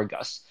 mile per hour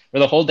gusts. Where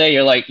the whole day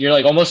you're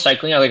like almost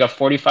cycling at like a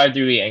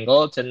 45-degree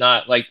angle to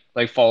not like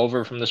fall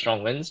over from the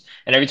strong winds.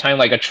 And every time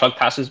like a truck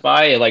passes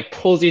by, it like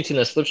pulls you to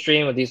the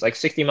slipstream with these like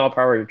 60 mile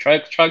per hour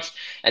trucks,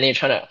 and then you're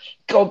trying to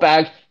go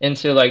back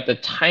into like the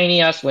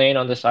tiny ass lane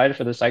on the side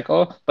for the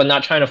cycle, but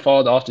not trying to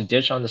fall off the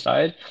ditch on the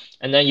side.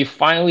 And then you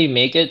finally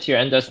make it to your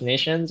end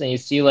destinations, and you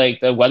see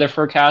like the weather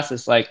forecast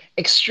is like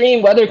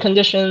extreme weather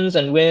conditions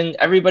and wind.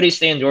 Everybody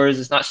stay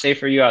indoors. It's not safe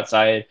for you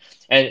outside.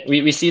 And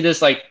we see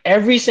this like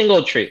every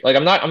single tree. Like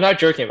I'm not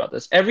joking about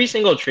this. Every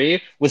single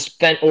tree was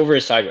bent over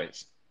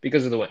sideways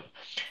because of the wind.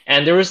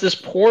 And there was this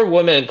poor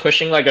woman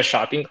pushing like a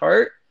shopping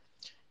cart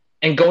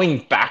and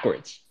going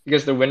backwards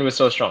because the wind was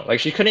so strong. Like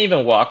she couldn't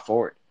even walk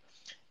forward.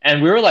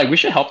 And we were like, we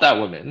should help that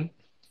woman,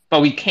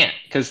 but we can't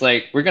because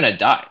like we're gonna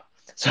die.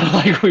 So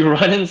like we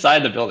run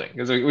inside the building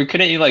because we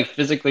couldn't even like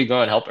physically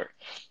go and help her.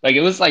 Like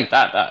it was like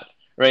that bad,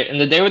 right? And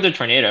the day with the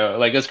tornado,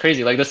 like it was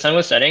crazy. Like the sun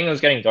was setting, it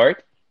was getting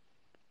dark,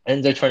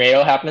 and the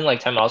tornado happened like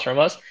 10 miles from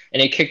us,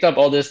 and it kicked up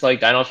all this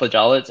like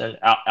dinoflagellates and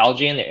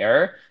algae in the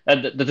air.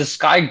 The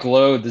sky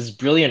glowed this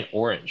brilliant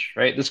orange,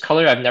 right? This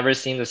color I've never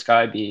seen the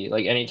sky be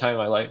like any time in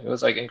my life. It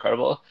was like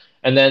incredible.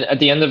 And then at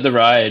the end of the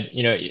ride,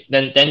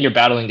 then you're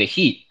battling the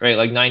heat, right?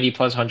 Like 90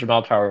 plus 100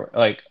 mile per hour,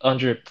 like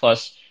 100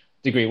 plus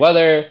degree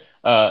weather.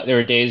 There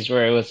were days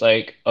where it was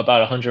like about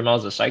 100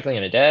 miles of cycling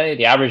in a day.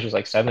 The average was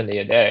like 70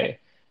 a day.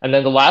 And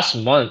then the last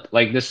month,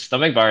 like this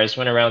stomach virus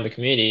went around the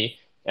community,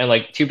 and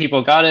like two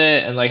people got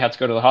it and like had to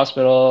go to the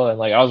hospital, and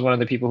like I was one of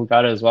the people who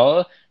got it as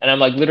well, and I'm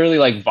like literally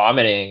like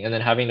vomiting and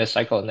then having to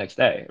cycle the next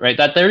day, right?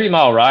 That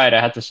 30-mile ride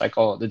I had to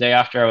cycle the day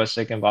after I was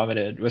sick and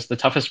vomited was the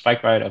toughest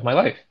bike ride of my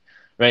life,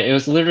 right? It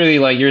was literally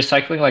like you're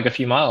cycling like a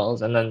few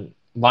miles and then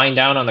lying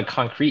down on the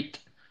concrete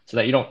so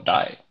that you don't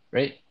die,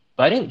 right?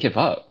 But I didn't give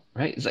up,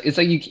 right? It's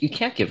like you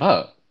can't give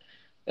up.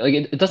 Like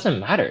it doesn't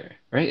matter,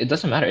 right? It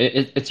doesn't matter.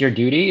 It's your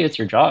duty, it's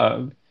your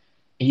job.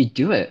 You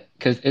do it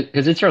because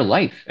it's your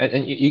life,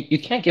 and you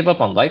can't give up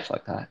on life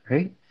like that,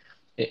 right?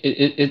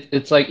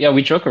 It's like, yeah,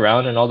 we joke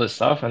around and all this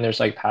stuff, and there's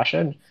like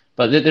passion,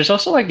 but there's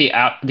also like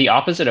the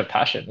opposite of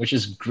passion, which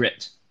is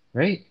grit,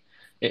 right?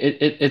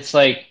 It's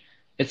like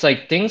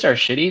things are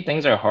shitty,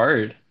 things are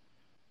hard,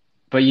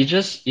 but you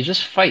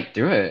just fight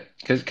through it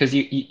because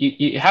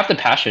you have the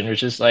passion,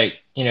 which is like,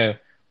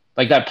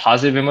 like that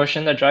positive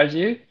emotion that drives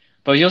you,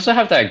 but you also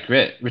have that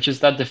grit, which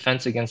is that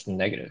defense against the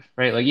negative,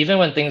 right? Like even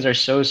when things are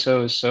so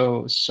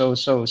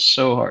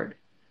hard,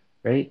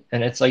 right?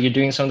 And it's like you're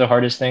doing some of the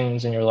hardest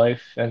things in your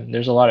life, and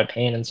there's a lot of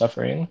pain and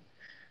suffering,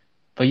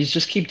 but you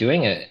just keep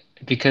doing it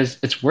because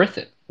it's worth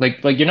it.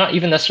 Like you're not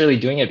even necessarily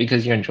doing it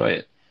because you enjoy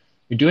it.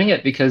 You're doing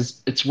it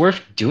because it's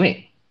worth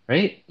doing,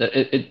 right?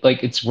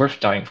 Like it's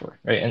worth dying for,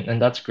 right?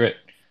 And that's grit.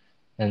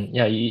 And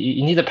yeah,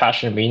 you need the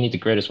passion, but you need the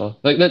grit as well.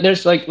 Like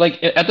there's like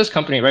at this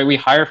company, right? We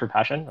hire for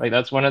passion. Like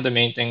that's one of the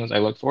main things I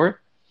look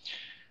for.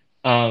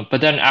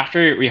 But then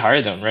after we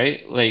hire them,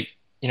 right? Like,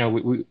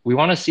 we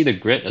want to see the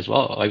grit as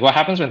well. Like what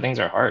happens when things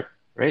are hard,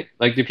 right?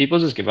 Like do people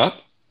just give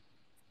up,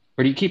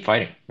 or do you keep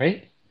fighting,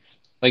 right?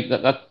 Like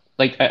that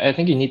like I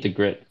think you need the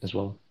grit as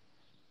well.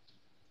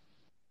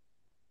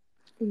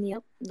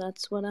 Yep,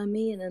 that's what I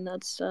mean, and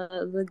that's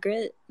the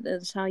grit.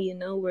 That's how you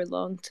know we're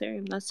long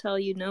term. That's how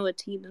you know a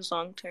team is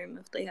long term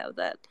if they have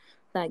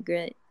that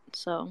grit.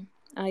 So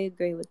I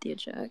agree with you,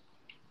 Jack.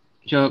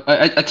 Yo,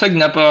 I took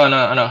Nepa on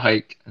a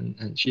hike,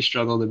 and she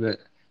struggled a bit,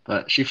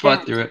 but she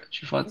fought Jack, through it.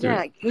 She fought through it.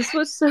 Jack, this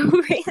was so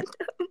random.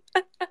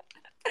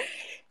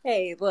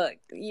 Hey, look,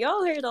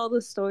 y'all heard all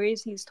the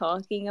stories he's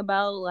talking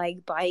about,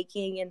 like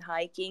biking and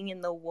hiking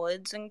in the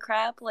woods and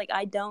crap. Like,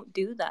 I don't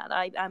do that.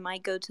 I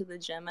might go to the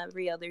gym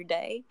every other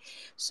day.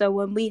 So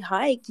when we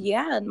hiked,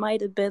 yeah, it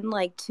might have been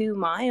like 2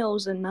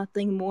 miles and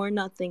nothing more,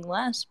 nothing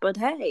less. But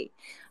hey,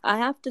 I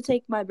have to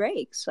take my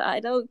breaks.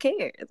 I don't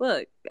care.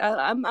 Look,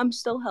 I'm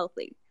still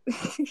healthy.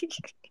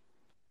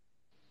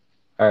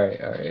 All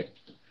right, all right.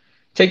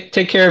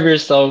 Take care of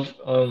yourself,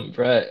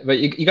 Brett. But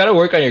you gotta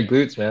work on your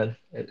glutes, man.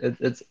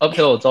 It's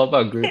uphill. It's all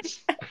about glutes.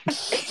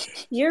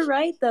 You're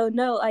right, though.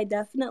 No, I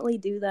definitely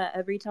do that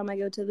every time I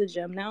go to the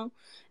gym now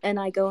and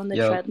I go on the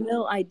Yep.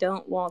 treadmill. I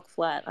don't walk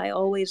flat. I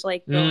always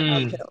like going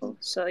uphill.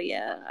 So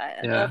yeah,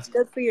 Yeah, that's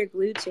good for your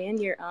glutes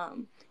and your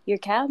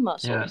calf yeah,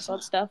 muscles.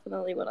 That's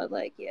definitely what I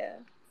like. Yeah.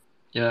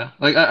 yeah.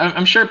 Like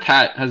I'm sure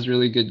Pat has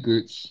really good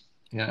glutes.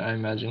 Yeah, I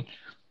imagine.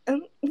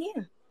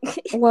 Yeah.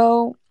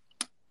 Well,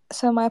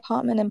 so my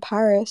apartment in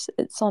Paris,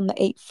 it's on the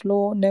 8th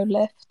floor, no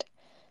lift.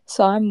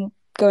 So I'm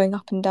going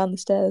up and down the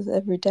stairs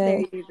every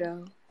There day. you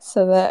go.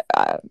 So that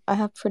I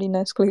have pretty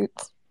nice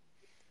glutes.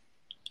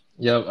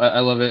 Yep, I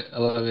love it. I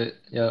love it.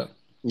 Yeah,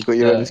 You got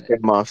your own yeah.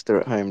 stairmaster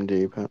at home, do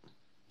you, Pat?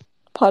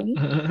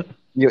 Pardon?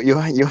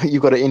 You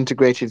got an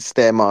integrated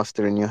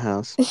stairmaster in your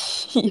house.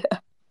 Yeah.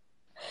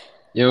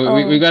 Yo,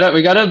 we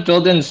gotta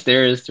build in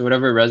stairs to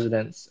whatever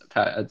residence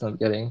Pat ends up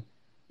getting.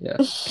 Yeah.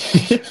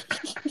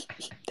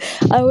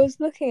 I was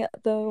looking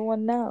at the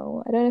one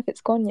now. I don't know if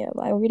it's gone yet,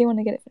 but I really want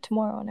to get it for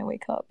tomorrow when I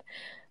wake up.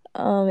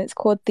 It's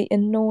called the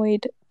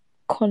Annoyed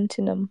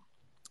Continuum.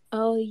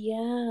 Oh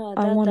yeah,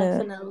 I that wanna.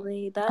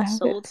 definitely I that hope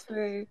sold it's.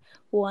 for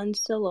 1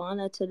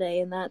 Solana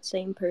today, and that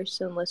same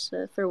person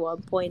listed it for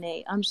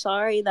 1.8. I'm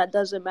sorry, that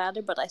doesn't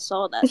matter, but I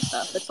saw that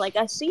stuff. It's like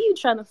I see you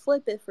trying to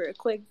flip it for a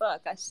quick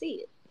buck. I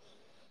see it.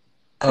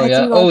 Oh I do yeah.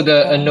 like Oh, the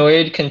that.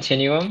 Annoyed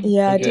Continuum.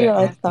 Yeah, I do Okay,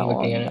 like I'm that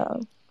looking at one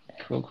it.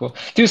 though. Cool, cool.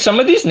 Dude, some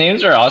of these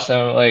names are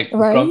awesome. Like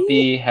Right?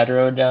 Grumpy,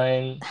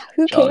 Heterodyne,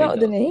 Who came Jolly out with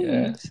the Duck.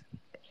 Yeah. names?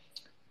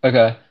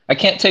 Okay. I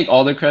can't take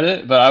all the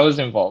credit, but I was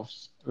involved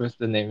with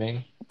the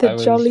naming. The I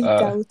was Jolly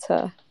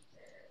Delta.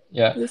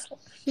 yeah. This-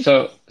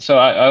 So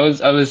I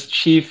was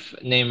chief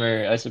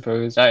namer, I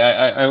suppose.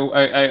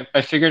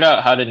 I figured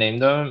out how to name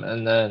them,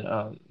 and then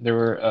there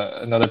were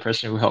another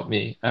person who helped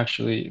me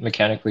actually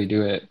mechanically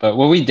do it. But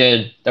what we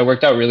did that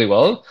worked out really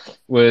well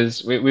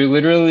was we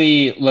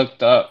literally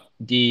looked up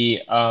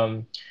the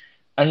I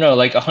don't know,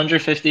 like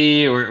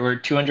 150 or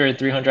 200 or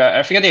 300,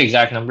 I forget the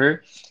exact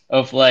number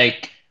of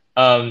like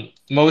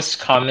most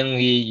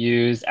commonly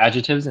used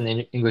adjectives in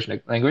the English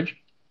language.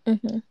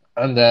 Mhm.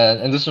 And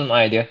this was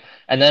my idea.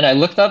 And then I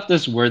looked up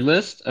this word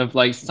list of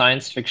like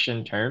science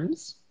fiction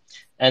terms.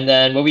 And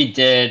then what we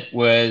did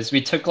was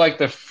we took like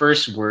the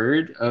first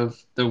word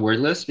of the word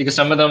list because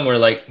some of them were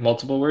like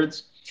multiple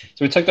words.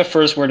 So we took the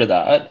first word of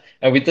that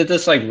and we did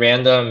this like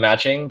random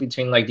matching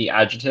between like the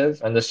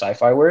adjective and the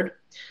sci-fi word.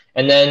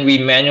 And then we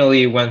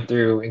manually went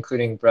through,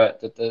 including Brett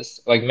did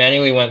this, like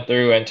manually went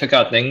through and took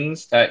out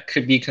things that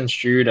could be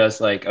construed as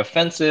like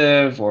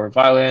offensive or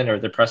violent or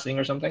depressing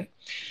or something.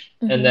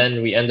 And Mhm.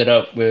 then we ended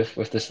up with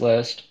this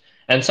list.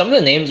 And some of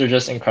the names are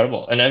just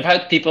incredible. And I've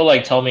had people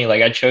like tell me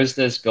like I chose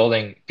this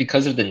building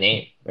because of the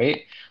name,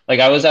 right? Like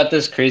I was at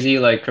this crazy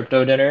like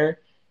crypto dinner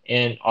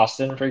in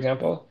Austin, for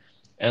example,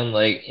 and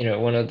like,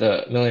 one of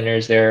the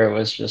millionaires there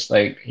was just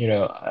like,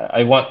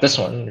 I want this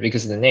one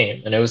because of the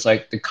name. And it was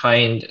like the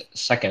kind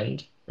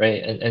second,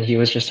 right? And he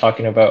was just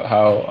talking about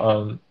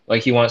how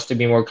like he wants to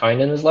be more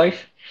kind in his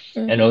life.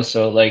 And Mhm.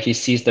 also like he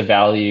sees the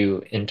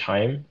value in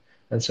time,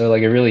 and so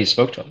like it really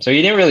spoke to him. So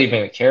he didn't really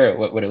even care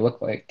what it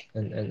looked like.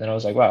 And then I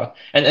was like, wow.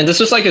 And this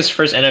was like his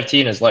first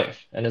NFT in his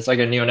life. And it's like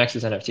a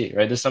NeoNexus NFT,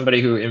 right? This is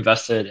somebody who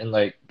invested in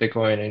like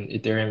Bitcoin and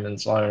Ethereum and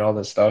Solana and all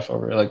this stuff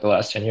over like the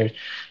last 10 years.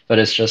 But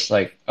it's just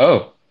like,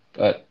 oh,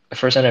 but the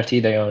first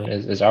NFT they own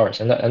is ours.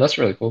 And that's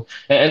really cool.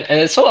 And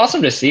it's so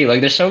awesome to see.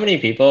 Like there's so many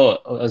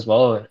people as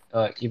well,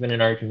 even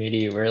in our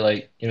community where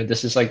like,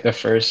 this is like the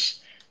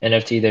first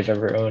NFT they've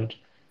ever owned.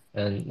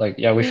 And like,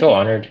 yeah, we feel Yeah.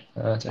 honored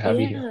to have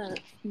you here.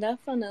 Yeah,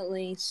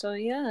 definitely. So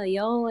yeah,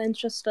 y'all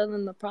interested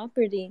in the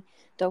property?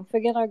 Don't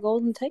forget our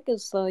golden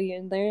tickets though.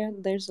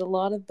 There's a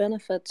lot of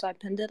benefits. I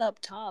pinned it up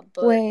top,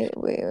 but Wait.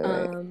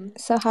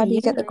 So how do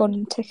you get the yeah,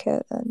 golden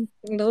ticket then?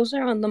 those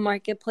are on the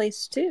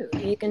marketplace too.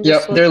 You can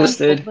just Yep, look they're up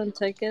listed golden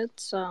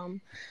tickets.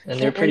 and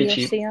they're And pretty you'll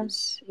cheap. see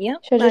us.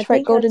 Yep, Should I I just write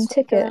think golden that's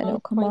like ticket and around it'll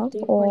come point up?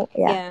 three Or point.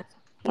 yeah, Yeah,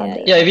 found yeah,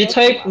 it. Yeah, yeah. if you It'll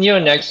come type up.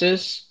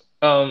 NeoNexus,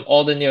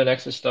 all the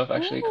NeoNexus stuff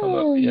actually come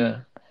up. Oh. Yeah.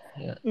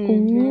 Yeah. But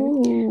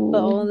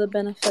all Ooh. the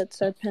benefits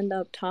are pinned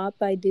up top.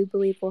 I do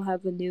believe we'll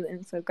have a new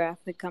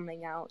infographic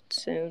coming out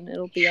soon.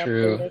 It'll be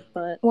True. updated,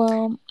 but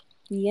Well,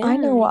 I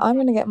know what yeah. I'm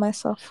gonna get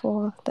myself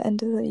for the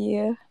end of the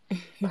year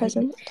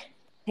present.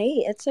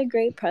 Hey, it's a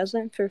great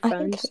present for I think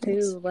friends it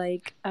is. too.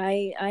 Like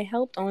I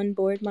helped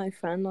onboard my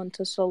friend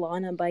onto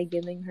Solana by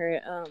giving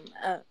her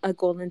a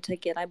golden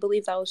ticket. I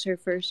believe that was her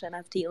first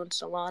NFT on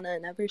Solana,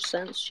 and ever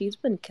since she's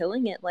been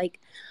killing it. Like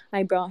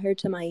I brought her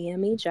to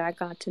Miami, Jack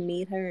got to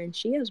meet her, and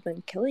she has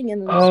been killing it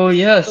in the Oh,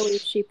 space. I believe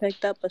yes. she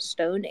picked up a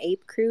Stone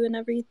Ape crew and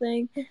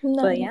everything.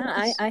 But yeah,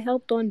 Nice. I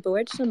helped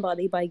onboard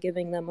somebody by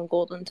giving them a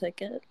golden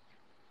ticket.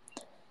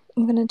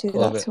 I'm gonna do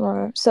Love that it.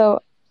 tomorrow.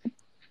 So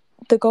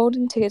the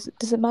golden tickets,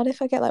 does it matter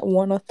if I get like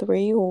 1 or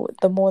 3 or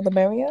the more the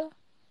merrier?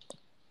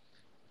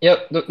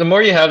 Yep. The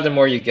more you have, the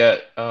more you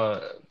get.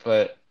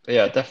 But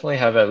yeah, definitely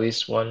have at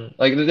least one.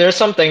 Like there's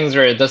some things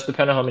where it does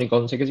depend on how many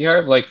golden tickets you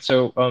have. Like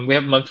so, we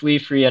have monthly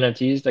free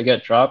NFTs that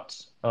get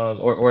dropped,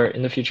 or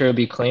in the future will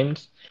be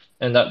claimed,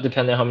 and that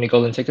depends on how many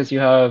golden tickets you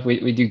have.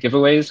 We do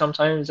giveaways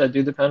sometimes that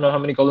do depend on how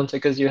many golden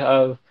tickets you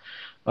have.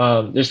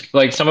 There's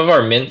like some of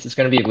our mints is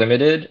going to be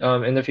limited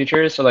in the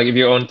future. So like if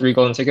you own 3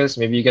 golden tickets,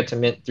 maybe you get to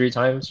mint 3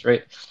 times,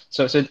 right?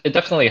 So it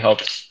definitely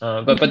helps.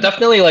 But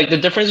definitely like the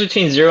difference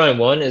between 0 and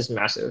 1 is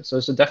massive. So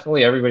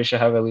definitely everybody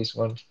should have at least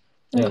one.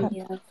 Yeah. Okay.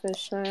 Yeah, for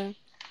sure.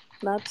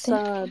 That's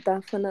Thank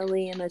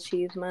definitely an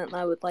achievement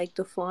I would like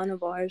to flaunt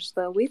of ours,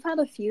 though. We've had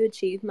a few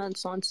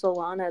achievements on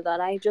Solana that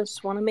I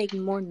just want to make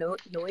more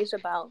noise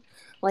about,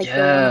 like the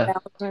Yeah.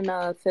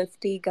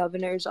 1050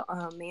 Governor's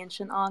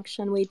Mansion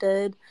auction we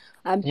did.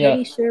 I'm Yeah.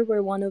 pretty sure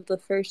we're one of the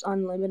first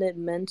unlimited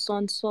mints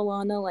on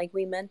Solana. Like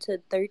we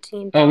minted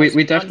Oh,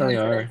 we definitely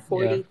are. Yeah.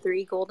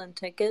 13,143 golden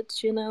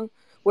tickets.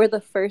 We're the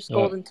first Yeah.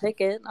 golden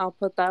ticket. I'll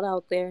put that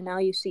out there. Now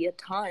you see a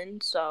ton,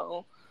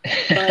 so.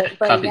 But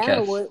yeah,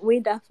 Copycats. we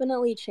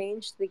definitely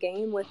changed the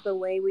game with the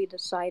way we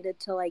decided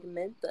to like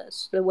mint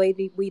this, the way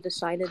we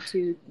decided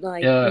to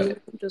like Yeah.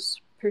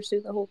 just pursue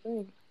the whole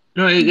thing.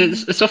 No,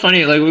 it's so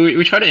funny. Like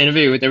we try to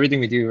innovate with everything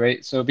we do,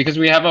 right? So because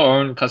we have our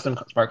own custom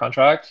smart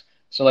contracts,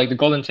 so like the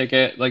golden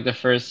ticket, like the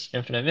first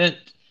infinite mint,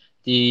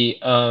 the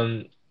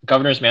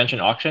governor's mansion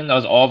auction, that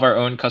was all of our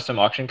own custom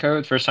auction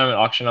code. First time an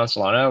auction on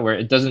Solana where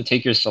it doesn't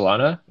take your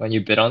Solana when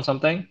you bid on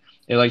something.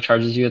 It like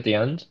charges you at the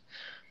end.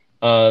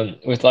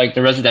 With like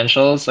the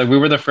residentials, like we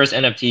were the first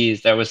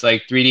NFTs that was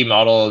like 3D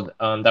modeled,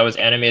 that was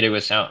animated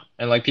with sound.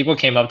 And like people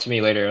came up to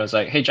me later and was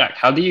like, "Hey Jack,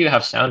 how do you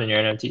have sound in your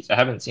NFTs? I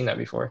haven't seen that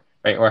before."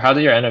 Right? Or how do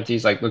your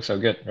NFTs like look so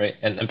good, right?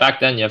 And back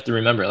then you have to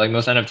remember, like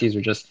most NFTs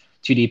were just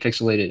 2D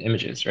pixelated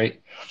images,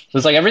 right? So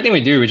it's like everything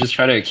we do, we just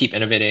try to keep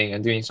innovating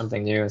and doing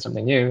something new and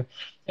something new.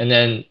 And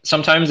then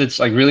sometimes it's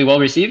like really well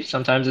received,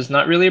 sometimes it's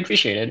not really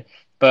appreciated,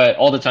 but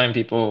all the time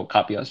people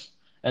copy us.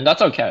 And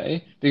that's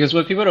okay because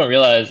what people don't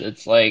realize,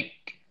 it's like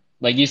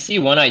you see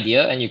one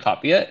idea and you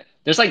copy it.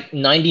 There's like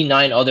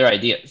 99 other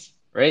ideas,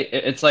 right?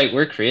 It's like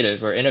we're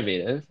creative, we're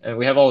innovative, and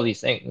we have all of these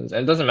things.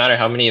 And it doesn't matter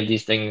how many of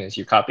these things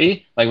you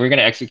copy, like we're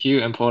gonna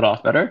execute and pull it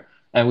off better.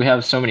 And we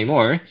have so many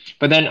more.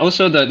 But then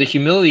also the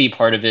humility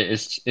part of it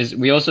is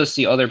we also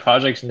see other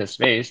projects in this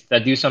space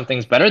that do some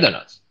things better than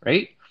us,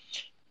 right?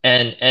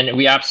 And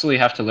we absolutely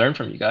have to learn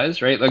from you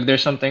guys, right? Like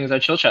there's some things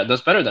that Chillchat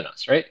does better than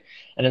us, right?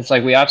 And it's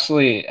like we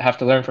absolutely have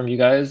to learn from you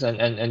guys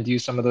and do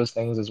some of those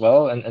things as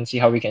well and see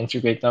how we can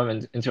integrate them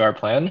into our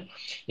plan.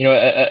 You know,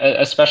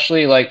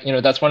 especially like, you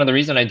know, that's one of the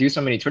reasons I do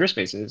so many Twitter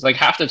spaces. Like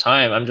half the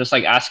time I'm just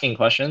like asking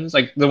questions,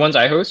 like the ones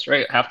I host,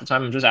 right? Half the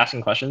time I'm just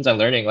asking questions and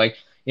learning, like,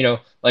 you know,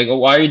 like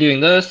why are you doing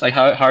this? Like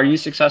how are you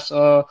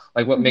successful?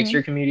 Like what makes Mm-hmm.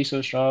 your community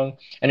so strong?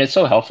 And it's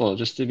so helpful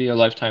just to be a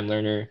lifetime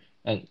learner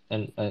and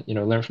you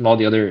know, learn from all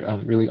the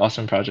other really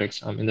awesome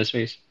projects in this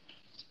space.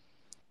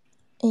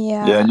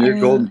 Yeah, Yeah, and I your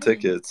mean, golden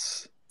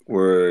tickets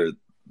were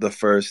the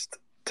first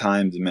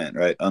timed mint,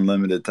 right?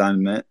 Unlimited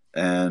timed mint,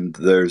 and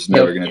there's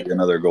never Yep, going to be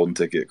another golden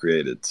ticket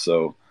created.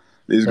 So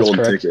these that's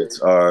golden correct. tickets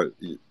are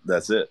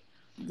that's it.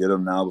 Get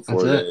them now That's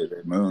before it.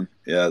 they moon.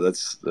 Yeah,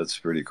 that's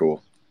pretty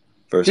cool.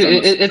 First Dude, time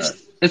I've seen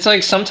that. it's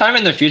like sometime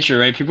in the future,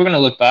 right? People are gonna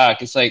look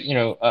back. It's like, you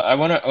know, I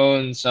want to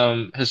own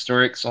some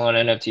historic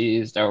Solana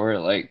NFTs that were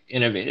like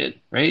innovated,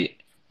 right?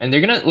 And they're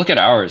gonna look at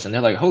ours and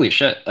they're like, holy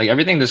shit, like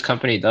everything this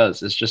company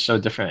does is just so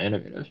different and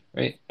innovative,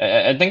 right?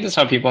 I think that's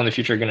how people in the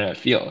future are gonna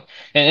feel.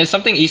 And it's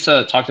something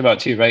Issa talked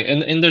about too, right?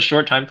 In the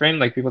short time frame,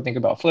 like people think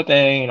about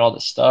flipping and all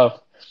this stuff.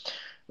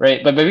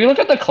 Right. But if you look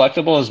at the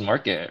collectibles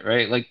market,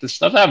 right, like the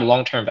stuff that have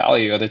long-term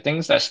value are the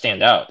things that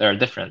stand out, that are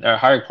different, that are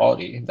higher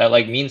quality, that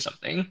like mean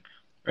something,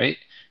 right?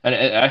 And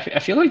I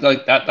feel like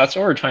that's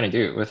what we're trying to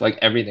do with like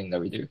everything that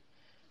we do.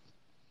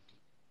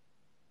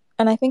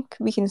 and I think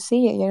we can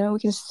see it, you know, we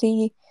can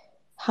see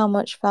how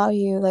much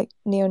value like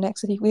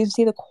NEONEXUS, we can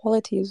see the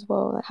quality as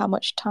well, like how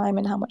much time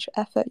and how much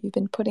effort you've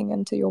been putting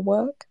into your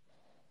work.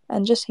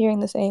 And just hearing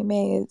this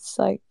AMA, it's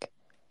like,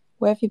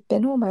 where have you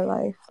been all my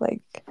life?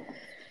 Like,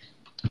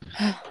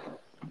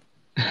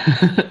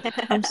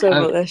 I'm so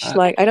bullish.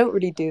 Like, I don't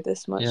really do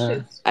this much.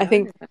 Yeah, I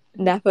think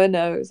Napa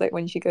knows, like,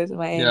 when she goes to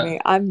my yeah, AMA,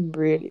 I'm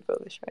really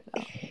bullish right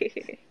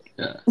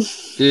now. yeah.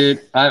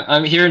 Dude,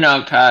 I'm here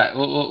now, Pat.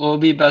 We'll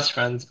be best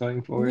friends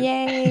going forward.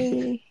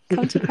 Yay!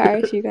 Come to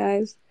Paris, you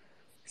guys,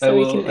 I so we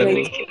will. can I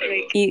will. like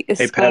eat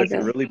Hey Pat, if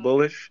you're escargot. really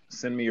bullish,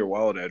 send me your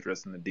wallet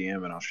address in the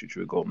DM and I'll shoot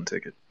you a golden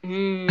ticket.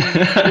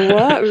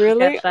 What?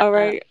 Really? Get that. All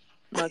right.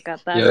 Look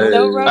at that. Yeah,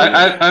 No Hey,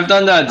 romance. I've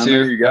done that how many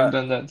too. you I've got?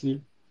 done that too.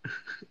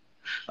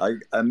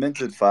 I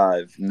minted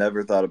 5.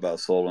 Never thought about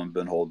sold them.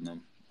 Been holding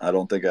them. I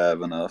don't think I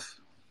have enough.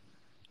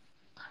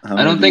 How I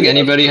many don't do think you have?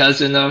 anybody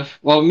has enough.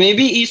 Well,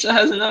 maybe Issa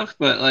has enough,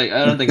 but like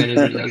I don't think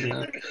anybody has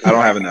enough. I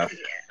don't have enough.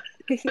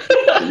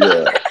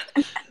 Yeah.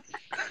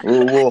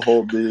 We'll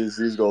hold these.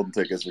 These golden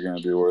tickets are going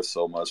to be worth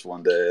so much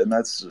one day, and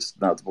that's just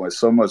not the point.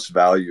 So much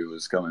value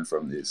is coming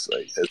from these,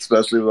 like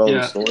especially with all the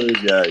Yeah. stories.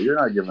 Yeah, you're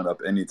not giving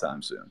up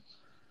anytime soon.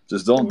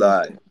 Just don't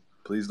die,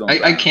 please. Don't I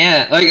die.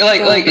 can't like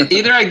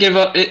either I give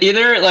up,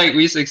 either like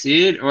we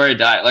succeed or I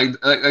die, like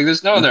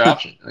there's no other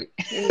option, like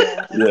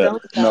Yeah, Yeah,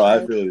 don't no, I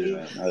die, feel you,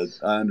 please. man.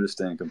 I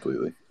understand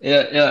completely.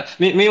 yeah.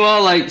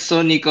 Meanwhile, like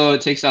so Nico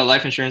takes out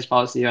life insurance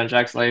policy on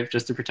Jack's life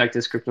just to protect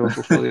his crypto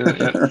portfolio.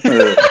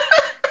 Yep.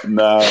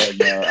 No,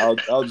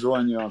 I'll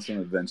join you on some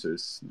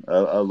adventures.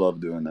 I love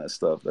doing that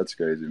stuff. That's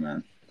crazy,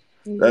 man.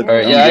 All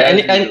right, Yeah. yeah,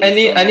 I'm glad you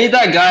really I found need all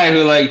that this. guy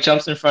who like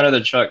jumps in front of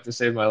the truck to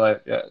save my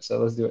life. Yeah, so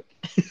let's do it.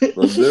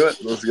 Let's do it.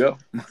 Let's go.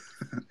 I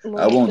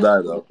Like won't the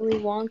die though. Willy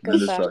I'm Wonka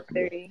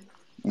indestructible. factory.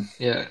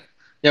 Yeah.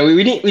 Yeah,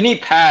 we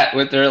need Pat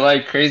with their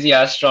like crazy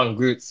ass strong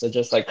glutes to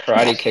just like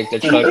karate kick the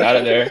truck out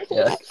of there.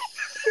 Yeah.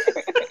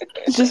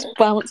 Just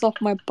bounce off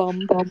my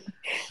bum. Oh,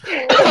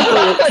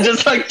 Bullets.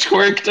 Just like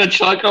twerk the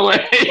truck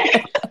away.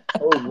 I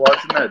was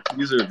watching that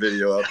teaser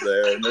video up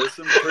there, and there's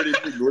some pretty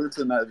big glutes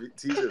in that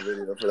teaser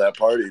video for that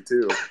party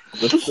too.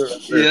 They're Yeah,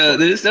 twerking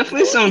there's pretty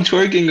definitely some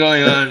twerking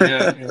going on.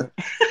 Yeah, hard.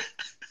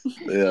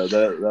 Yeah,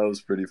 that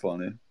was pretty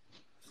funny.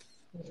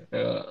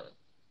 yeah.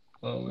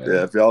 Oh Yeah, man.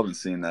 if y'all haven't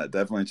seen that,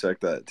 definitely check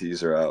that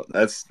teaser out.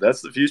 That's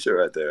the future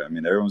right there. I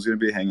mean, everyone's gonna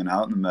be hanging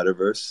out in the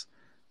metaverse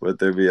with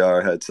their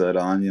VR headset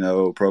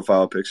on,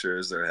 profile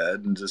pictures, their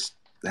head, and just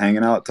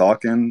hanging out,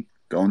 talking,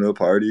 going to a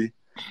party,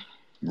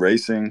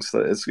 racing. So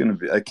it's gonna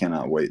be. I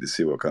cannot wait to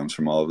see what comes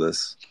from all of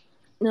this.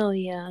 No,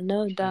 yeah,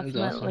 no, That's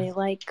definitely. awesome.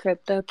 Like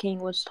Crypto King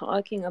was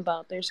talking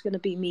about, there's going to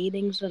be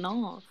meetings and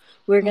all.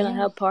 We're going to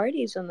Yeah. have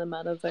parties in the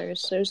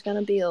metaverse. There's going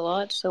to be a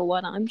lot. So,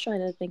 what I'm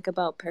trying to think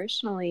about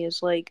personally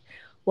is like,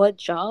 what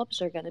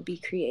jobs are going to be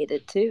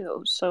created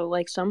too? So,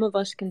 like, some of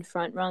us can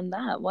front run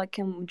that. What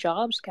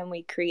jobs can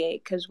we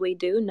create? Because we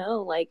do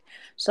know, like,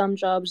 some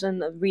jobs in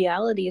the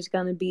reality is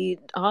going to be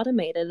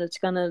automated. It's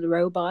going to,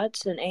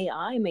 robots and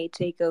AI may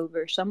take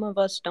over. Some of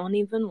us don't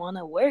even want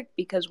to work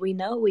because we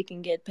know we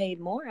can get paid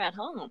more at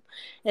home.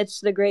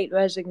 It's the great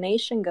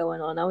resignation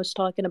going on. I was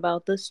talking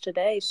about this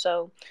today.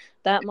 So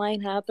that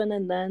might happen,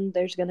 and then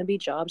there's going to be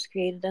jobs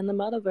created in the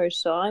metaverse.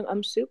 So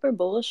I'm super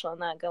bullish on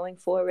that going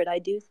forward. I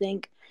do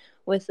think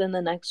within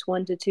the next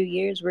 1 to 2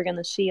 years, we're going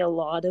to see a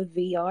lot of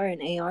VR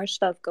and AR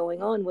stuff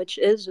going on, which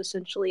is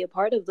essentially a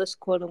part of this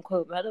quote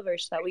unquote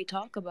metaverse that we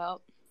talk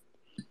about.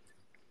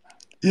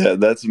 Yeah,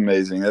 that's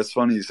amazing. That's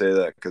funny you say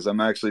that because I'm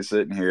actually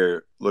sitting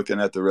here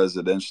looking at the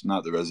residential,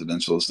 not the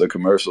residentials, the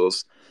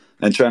commercials,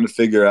 and trying to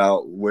figure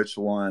out which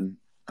one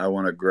I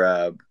want to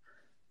grab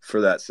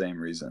for that same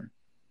reason.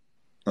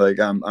 Like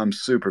I'm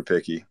super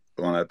picky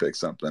when I pick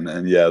something,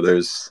 and yeah,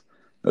 there's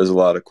a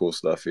lot of cool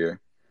stuff here.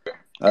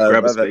 Grab a I've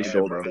had the spaceship,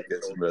 golden bro.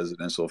 tickets in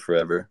residential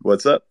forever.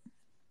 What's up?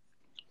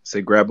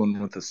 Say grab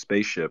one with a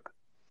spaceship.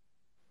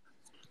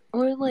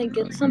 Or like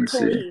get Let some me see.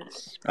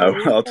 police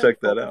I'll check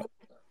that people, out.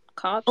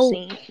 cop Oh,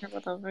 scene or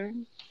whatever.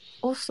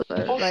 also,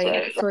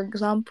 like for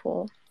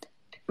example,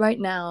 right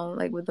now,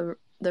 like with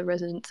the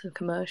residents of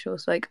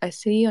commercials, like I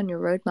see on your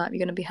roadmap, you're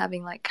going to be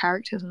having like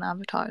characters and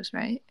avatars,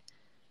 right?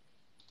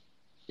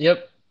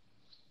 Yep.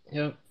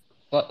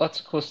 Lots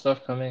of cool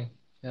stuff coming.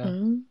 Yeah.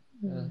 Mm.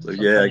 So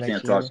yeah, I Sometime can't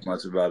next year. talk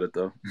much about it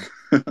though.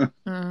 Yeah.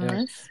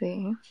 I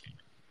see.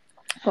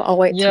 Well, I'll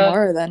wait Yeah.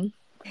 tomorrow then.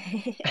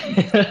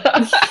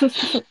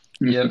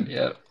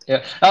 Yep.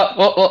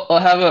 We'll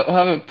have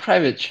a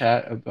private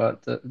chat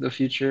about the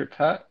future,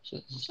 Pat.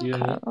 Just you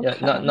and me. Yeah,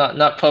 Okay.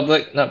 not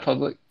public, not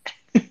public.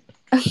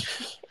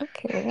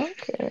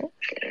 Okay.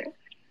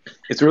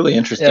 It's really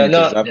interesting Yeah,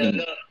 because no, I've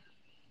been.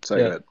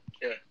 Sorry, go yeah. ahead.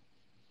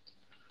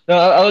 No,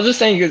 I was just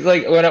saying because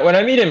like when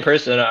I meet in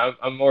person,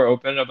 I'm more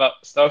open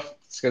about stuff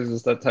because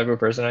it's that type of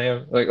person I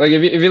am. Like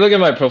if you look at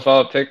my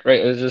profile pic, right,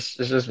 it's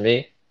just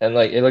me. And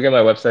like you look at my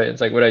website, it's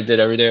like what I did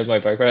every day of my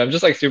bike ride. I'm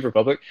just like super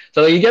public.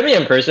 So like you get me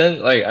in person,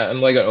 like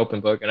I'm like an open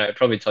book, and I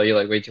probably tell you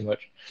like way too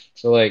much.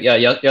 So like yeah,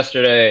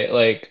 yesterday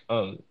like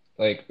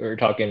we were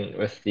talking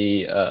with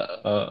the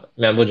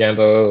Mambo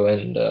Jambo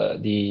and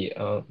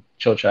the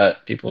Chill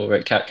Chat people,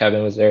 right?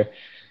 Cabin was there.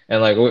 And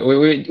like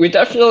we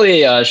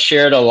definitely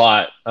shared a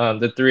lot,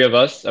 the three of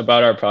us,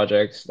 about our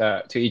projects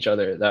that to each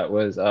other. That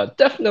was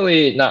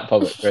definitely not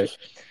public, right?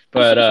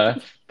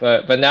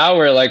 But now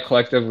we're like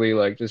collectively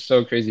like just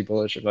so crazy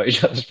bullish about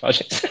each other's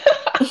projects.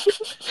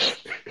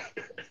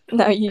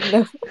 Now you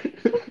know.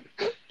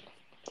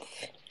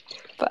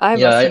 But I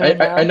Yeah, must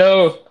know I now.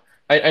 know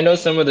I know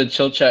some of the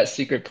chill chat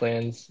secret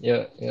plans.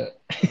 Yeah.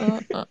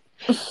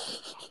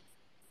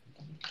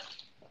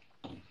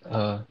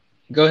 Uh-uh.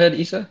 Go ahead,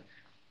 Issa.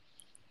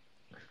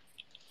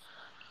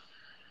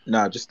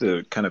 No, just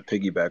to kind of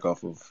piggyback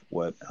off of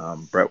what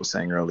Brett was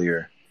saying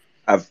earlier,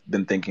 I've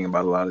been thinking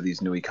about a lot of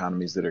these new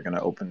economies that are going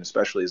to open,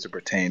 especially as it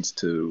pertains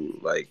to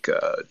like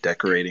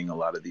decorating a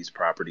lot of these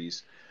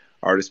properties.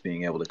 Artists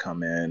being able to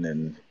come in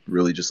and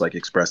really just like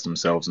express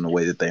themselves in a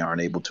way that they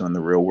aren't able to in the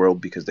real world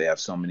because they have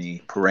so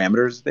many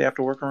parameters they have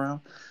to work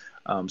around.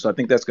 So I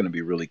think that's going to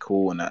be really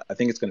cool, and I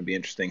think it's going to be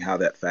interesting how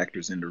that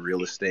factors into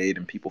real estate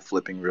and people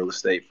flipping real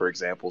estate. For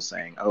example,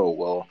 saying, "Oh,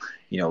 well,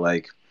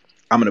 like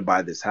I'm going to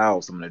buy this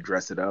house, I'm going to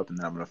dress it up, and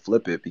then I'm going to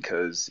flip it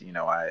because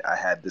I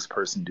had this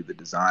person do the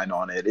design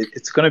on it."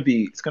 It's going to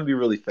be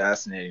really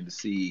fascinating to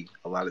see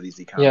a lot of these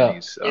Yeah.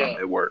 economies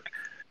at work.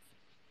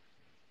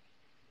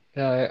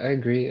 Yeah, I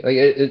agree. Like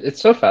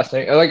it's so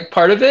fascinating. Like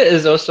part of it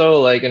is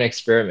also like an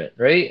experiment,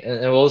 right?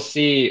 And we'll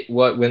see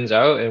what wins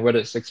out and what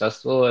is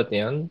successful at the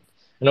end.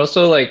 And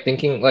also like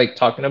thinking like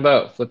talking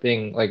about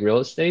flipping like real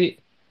estate.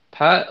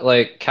 Pat,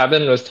 like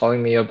Cabin was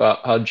telling me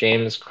about how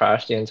James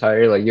crashed the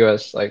entire like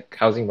US like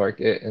housing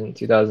market in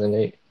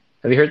 2008.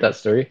 Have you heard that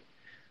story?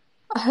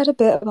 I heard a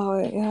bit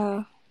about it,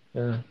 yeah.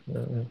 Yeah.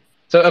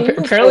 So James has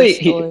good apparently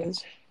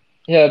stories.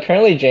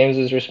 apparently James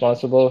is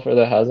responsible for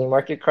the housing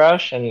market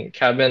crash, and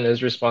Cabin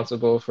is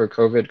responsible for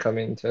COVID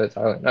coming to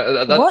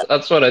Thailand. What?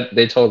 That's what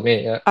they told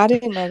me. Yeah. I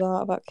didn't know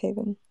that about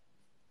Kevin.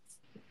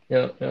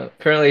 Yeah.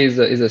 Apparently he's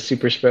a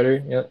super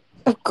spreader. Yeah.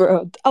 Oh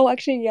god. Oh,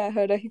 actually, yeah, I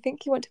heard. I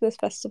think he went to this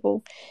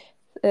festival.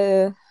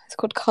 It's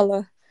called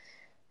Color,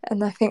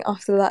 and I think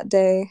after that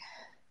day,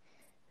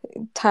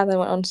 Thailand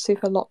went on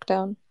super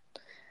lockdown.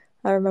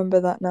 I remember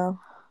that now.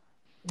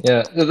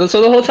 Yeah.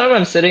 So the whole time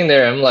I'm sitting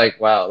there, I'm like,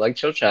 wow, like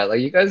chill chat, like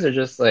you guys are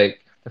just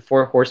like the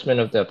four horsemen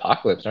of the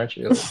apocalypse, aren't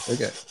you? Like,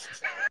 okay.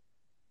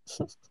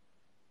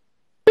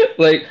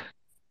 like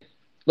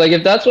like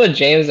if that's what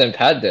James and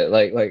Pat did,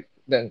 like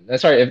then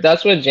sorry, if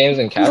that's what James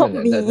and Not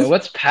Cabin did, then me.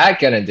 what's Pat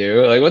gonna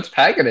do? Like what's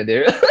Pat gonna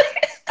do?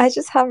 I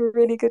just have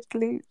really good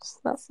glutes.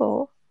 That's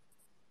all.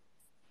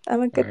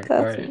 I'm a good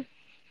person.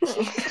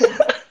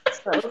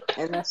 So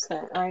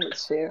innocent,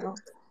 aren't you?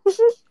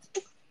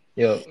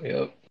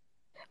 Yep.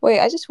 Wait,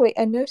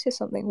 I noticed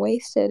something.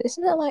 Wasted.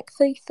 Isn't it like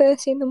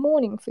 3:30 in the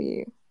morning for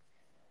you?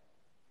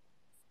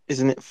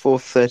 Isn't it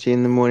 4:30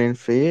 in the morning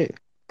for you?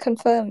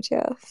 Confirmed,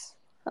 yes.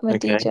 I'm a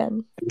Okay.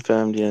 D-gen.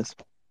 Confirmed, yes.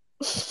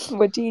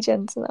 We're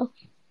D-gens now.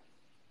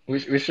 We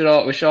should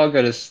all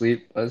go to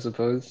sleep, I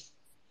suppose.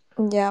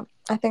 Yeah,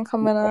 I think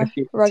I'm gonna I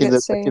see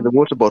soon. the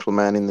water bottle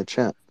man in the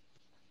chat.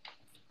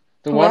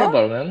 The water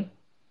bottle man.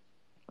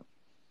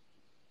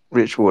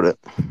 Rich Water.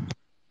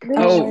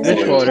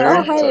 Rich Water.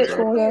 Oh, hi, Rich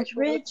Water.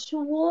 Rich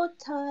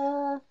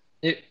Water.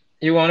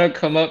 You want to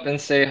come up and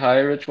say hi,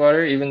 Rich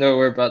Water, even though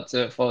we're about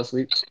to fall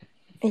asleep?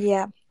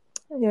 Yeah.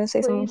 You want to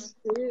say something?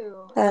 Do. Do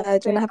you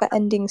want to have an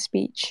ending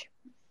speech?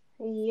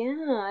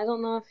 Yeah, I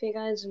don't know if you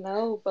guys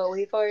know, but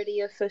we've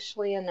already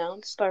officially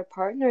announced our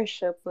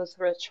partnership with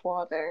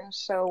Richwater,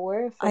 so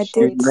we're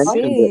officially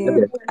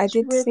I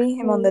did see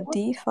him on the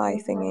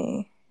DeFi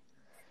thingy.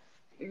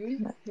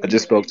 I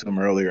just spoke to him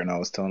earlier, and I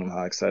was telling him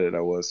how excited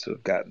I was to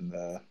have gotten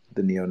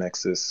the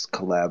NEONEXUS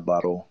collab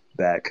bottle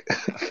back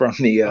from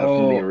the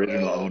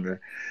original owner.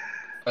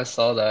 I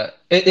saw that.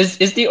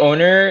 Is the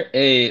owner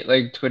a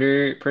like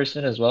Twitter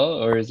person as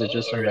well, or is it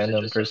just some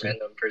random person?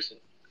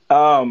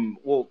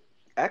 Well,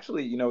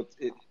 actually,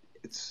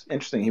 it's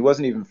interesting. He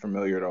wasn't even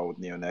familiar at all with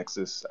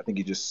NEONEXUS. I think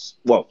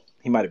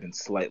he might have been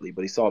slightly,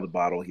 but he saw the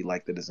bottle, he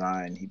liked the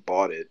design, he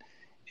bought it,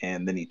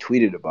 and then he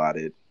tweeted about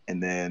it.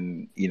 And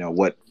then,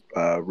 what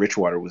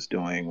Richwater was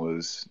doing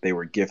was they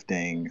were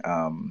gifting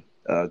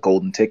a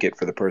golden ticket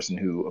for the person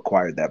who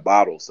acquired that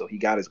bottle. So he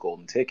got his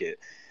golden ticket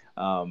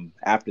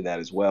after that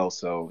as well.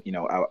 So,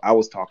 I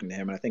was talking to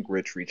him, and I think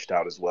Rich reached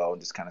out as well and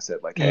just kind of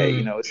said like, hey,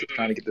 it's just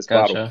trying to get this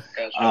bottle.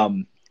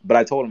 But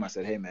I told him, I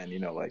said, hey, man,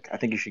 I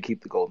think you should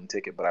keep the golden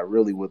ticket, but I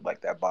really would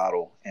like that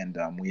bottle. And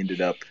we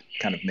ended up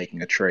kind of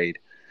making a trade.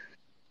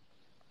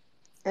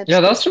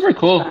 Yeah, that's super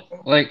cool.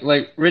 Like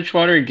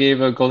Richwater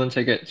gave a golden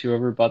ticket to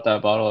whoever bought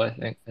that bottle, I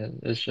think. And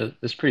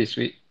it's pretty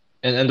sweet.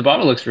 And the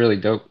bottle looks really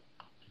dope.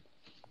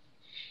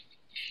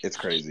 It's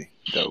crazy.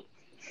 Dope.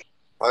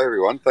 Hi,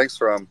 everyone. Thanks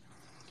for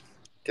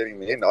getting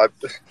me in. I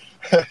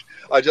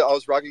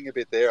was rugging a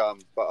bit there,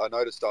 but I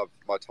noticed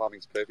my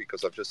timing's perfect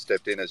because I've just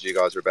stepped in as you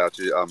guys are about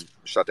to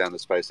shut down the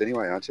space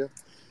anyway, aren't you?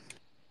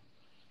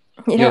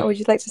 Yeah, would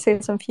you like to say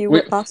some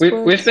last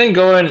words?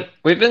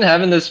 We've been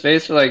having this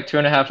space for like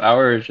 2.5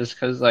 hours just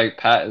because like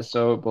Pat is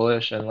so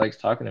bullish and likes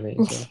talking to me.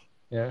 So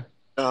yeah.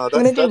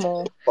 That's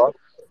more.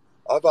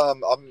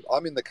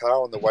 I'm in the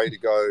car on the way to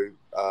go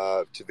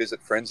to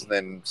visit friends and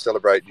then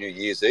celebrate New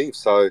Year's Eve.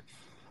 So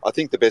I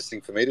think the best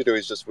thing for me to do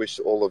is just wish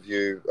all of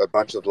you a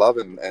bunch of love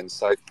and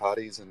safe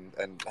parties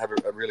and have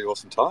a really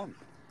awesome time.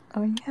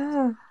 Oh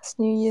yeah, it's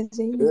New Year's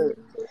Eve.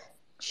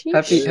 Yeah.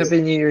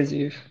 Happy New Year's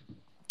Eve.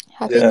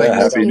 Happy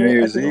New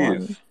Year's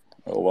Eve.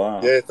 Oh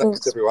wow. Yeah,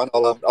 thanks everyone.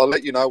 I'll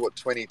let you know what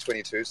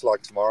 2022 is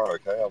like tomorrow.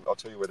 Okay, I'll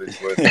tell you whether it's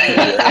worth.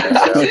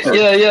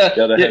 Yeah.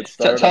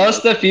 Tell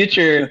us the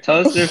future.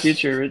 Tell us the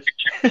future, Rich.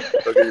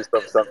 I'll give you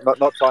some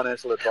not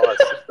financial advice.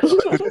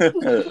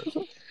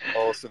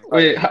 Awesome.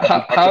 Wait,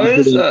 how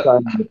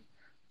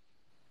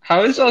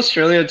is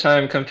Australia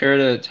time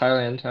compared to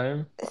Thailand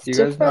time? It's Do you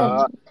guys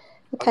know?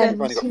 I think I've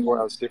only got 4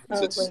 hours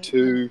difference. It's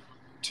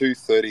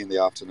 2:30 in the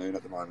afternoon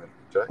at the moment.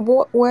 Jack?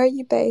 Where are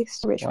you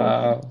based? Richmond.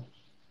 Wow.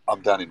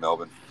 I'm down in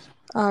Melbourne.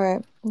 All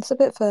right, it's a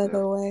bit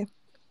further away.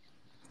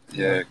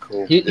 Yeah,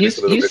 cool.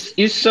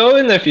 He's so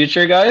in the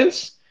future,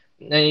 guys,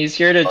 and he's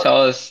here to tell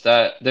us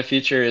that the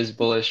future is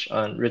bullish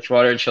on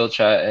Richwater,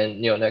 Chillchat,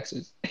 and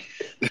NEONEXUS.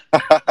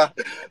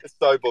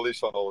 So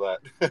bullish on all that.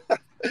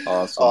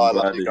 Awesome. I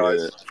Glad love you to hear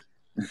guys. it.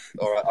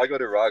 All right, I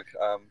got a rug.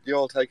 You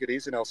all take it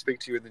easy, and I'll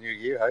speak to you in the new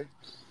year. Hey.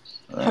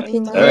 Happy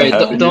New Year. All right,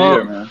 Happy New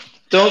Year, man.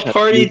 Don't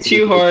party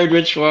too hard,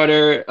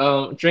 Richwater.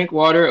 Drink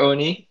water,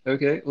 Oni.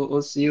 Okay,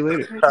 we'll see you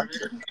later.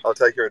 I'll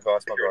take your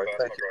advice, my bro.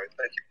 Thank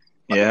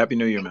you. Yeah, Happy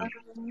New Year, man.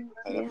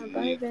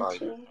 Bye,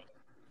 Richie.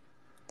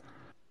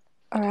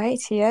 All right,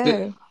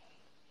 yeah.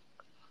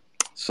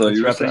 So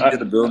you were saying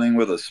get a building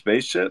with a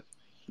spaceship?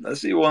 I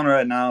see one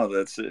right now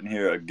that's sitting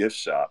here, a gift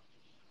shop.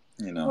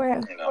 Where?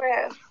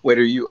 Wait,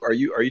 are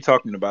you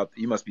talking about?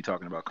 You must be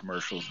talking about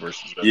commercials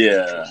versus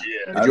residential.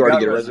 Yeah. Did you already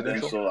get a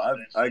residential?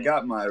 I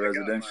got my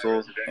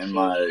residential and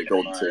my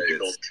golden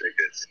tickets.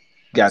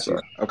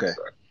 Gotcha. Okay.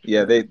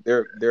 Yeah,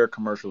 there are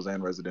commercials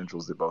and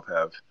residentials that both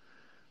have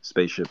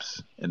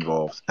spaceships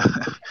involved.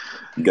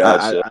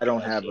 Gotcha. I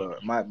don't have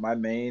my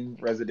main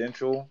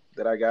residential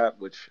that I got,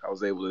 which I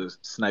was able to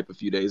snipe a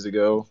few days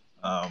ago.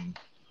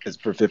 Is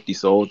for 50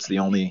 sold. It's the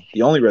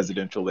only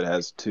residential that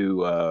has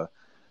 2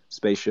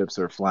 spaceships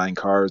or flying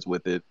cars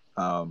with it.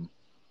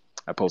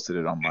 I posted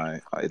it on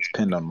it's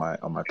pinned on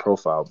my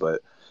profile,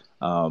 but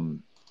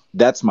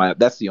that's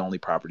the only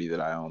property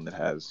that I own that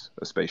has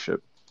a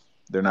spaceship.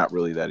 They're not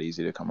really that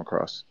easy to come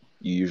across.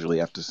 You usually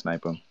have to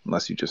snipe them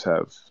unless you just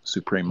have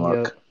supreme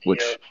luck,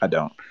 which I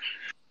don't.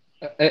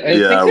 I think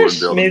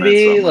there's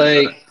maybe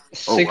like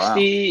Oh wow.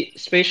 60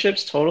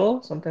 spaceships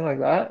total, something like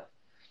that.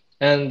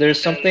 And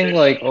there's something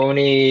like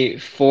only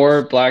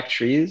 4 black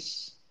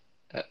trees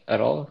at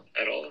all.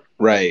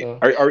 Right. So.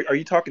 Are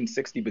you talking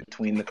 60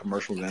 between the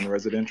commercials and the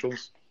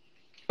residentials?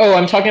 Oh,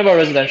 I'm talking about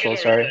residential,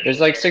 sorry. There's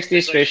like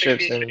 60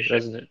 spaceships in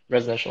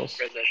residentials.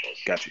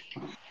 Gotcha.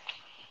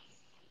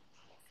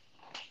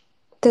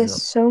 There's Yeah.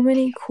 so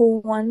many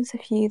cool ones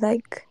if you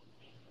like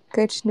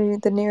go to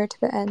the nearer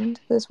to the end.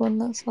 There's one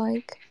that's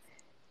like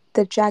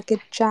the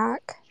Jagged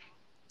Jack.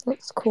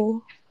 Looks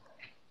cool.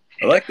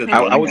 I like the I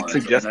dwelling would ones,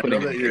 and suggest I know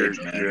putting that engage,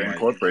 man. you're Like,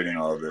 incorporating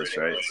all of this,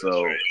 right?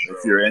 So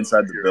if you're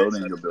inside the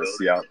building, you'll be able to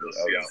see out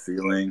the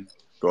ceiling,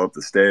 go up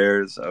the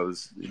stairs. I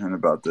was hearing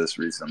about this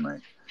recently.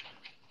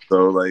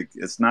 So like,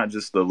 it's not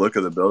just the look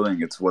of the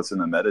building; it's what's in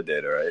the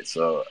metadata, right?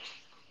 So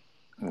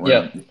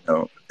Yeah.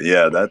 when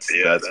yeah, that's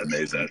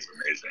amazing.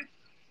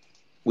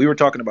 we were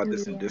talking about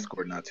this in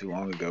Discord not too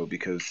long ago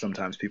because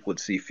sometimes people would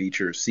see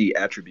features, see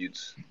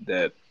attributes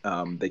that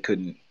they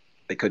couldn't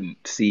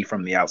see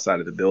from the outside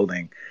of the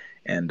building,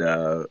 and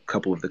a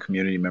couple of the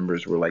community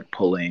members were like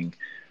pulling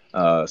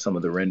some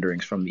of the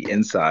renderings from the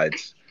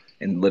insides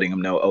and letting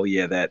them know, oh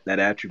yeah, that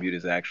attribute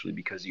is actually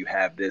because you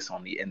have this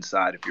on the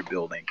inside of your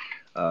building,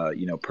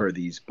 per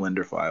these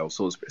Blender files.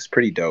 So it's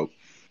pretty dope.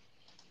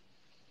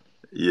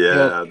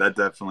 Yeah, that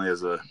definitely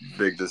is a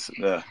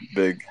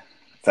big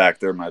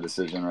factor in my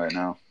decision right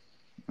now.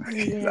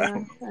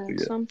 Yeah, and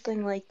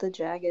something like the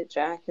Jagged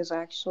Jack is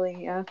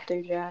actually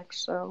after Jack,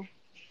 so.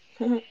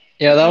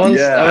 Yeah, that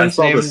one's I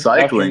saw the named after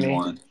cycling me.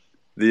 one,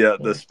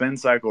 the spin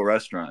cycle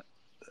restaurant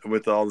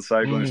with all the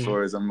cycling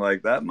stories. I'm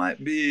like, that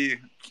might be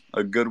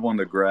a good one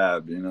to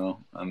grab.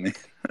 I mean,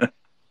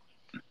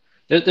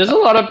 There's a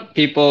lot of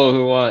people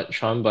who want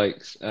Tron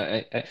bikes.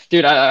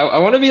 Dude, I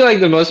want to be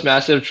like the most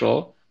massive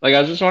troll. Like,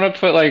 I just want to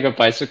put like a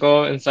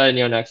bicycle inside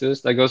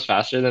NEONEXUS that goes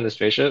faster than the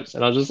spaceships,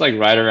 and I'll just like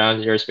ride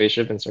around your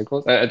spaceship in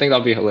circles. I think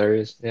that'll be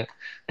hilarious. Yeah.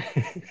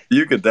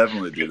 you could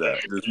definitely do that.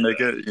 Just make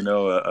it,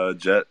 a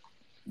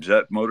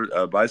jet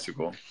motor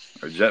bicycle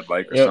or jet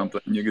bike or Yep.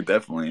 something. You could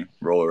definitely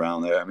roll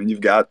around there. I mean,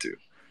 you've got to.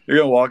 You're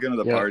gonna walk into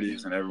the Yep.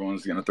 parties and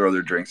everyone's gonna throw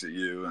their drinks at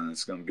you, and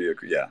it's gonna be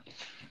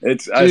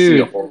It's Dude, I see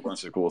a whole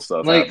bunch of cool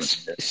stuff like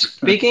happening.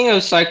 speaking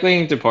of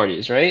cycling to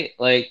parties, right?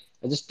 Like,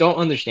 I just don't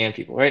understand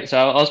people, right? So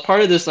I was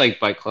part of this like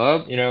bike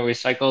club. We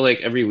cycle like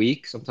every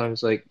week,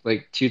 sometimes like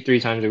 2-3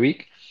 times a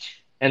week.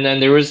 And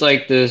then there was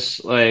like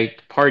this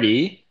like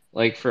party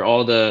like for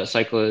all the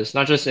cyclists,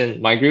 not just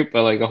in my group,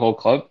 but like the whole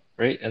club,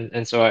 right?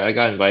 And so I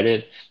got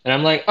invited, and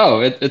I'm like, oh,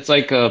 it's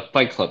like a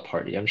bike club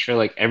party. I'm sure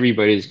like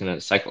everybody's gonna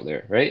cycle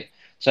there, right?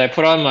 So I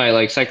put on my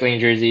like cycling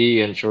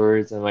jersey and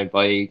shorts and my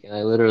bike, and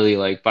I literally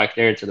like bike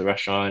there to the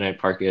restaurant. I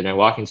park it, and I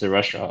walk into the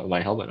restaurant with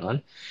my helmet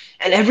on,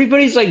 and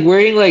everybody's like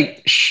wearing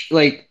like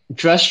like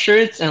dress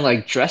shirts and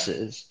like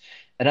dresses,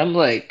 and I'm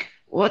like,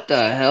 what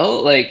the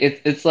hell? Like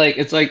it's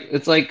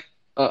like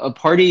a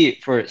party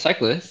for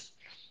cyclists,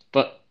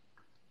 but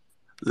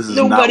This is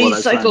not what nobody I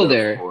signed cycled up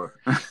there. for.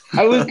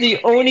 I was the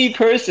only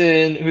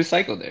person who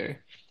cycled there.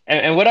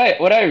 And what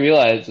I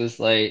realized was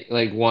like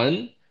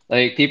one,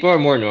 like people are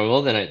more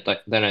normal than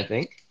I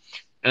think.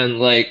 And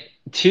like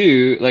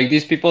two, like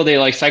these people they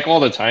like cycle all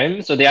the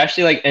time, so they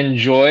actually like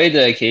enjoy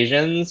the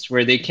occasions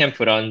where they can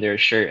put on their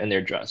shirt and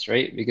their dress,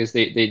 right? Because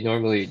they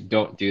normally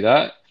don't do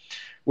that.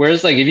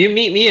 Whereas like if you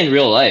meet me in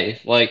real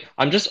life, like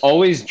I'm just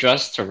always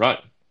dressed to run,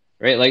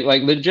 right?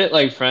 Like legit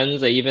like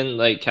friends, like even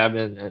like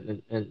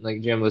Kevin and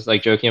like Jim was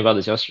like joking about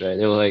this yesterday.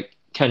 They were like,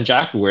 "Can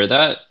Jack wear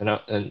that?"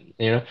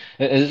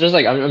 It's just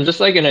like I'm just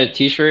like in a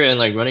t-shirt and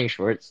like running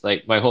shorts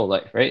like my whole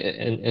life, right?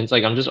 And it's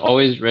like I'm just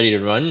always ready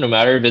to run, no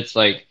matter if it's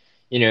like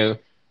you know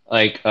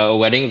like a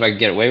wedding if I can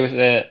get away with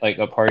it, like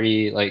a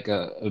party, like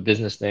a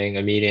business thing,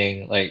 a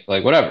meeting, like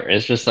whatever.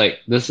 It's just like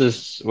this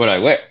is what I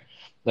wear,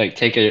 like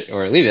take it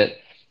or leave it.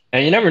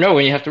 And you never know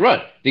when you have to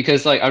run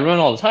because like I run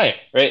all the time,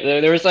 right?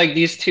 There was like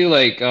these two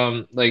like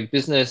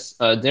business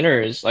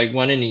dinners, like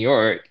one in New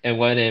York and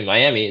one in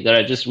Miami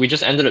that we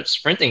just ended up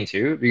sprinting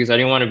to because I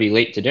didn't want to be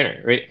late to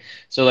dinner, right?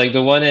 So like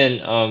the one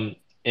in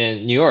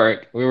New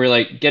York, we were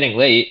like getting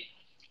late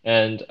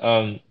and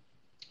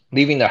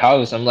leaving the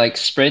house, I'm like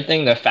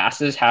sprinting the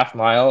fastest half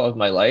mile of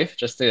my life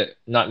just to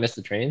not miss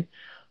the train.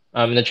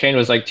 And the train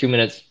was like 2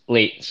 minutes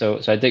late,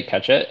 so I did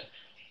catch it.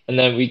 And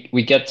then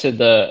we get to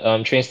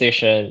the train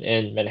station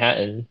in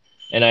Manhattan,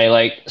 and I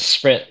like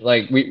sprint,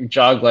 like we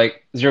jog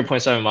like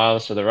 0.7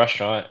 miles to the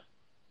restaurant,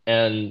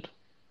 and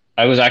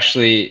I was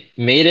actually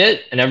made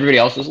it, and everybody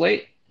else was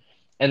late.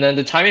 And then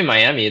the time in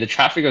Miami, the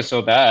traffic was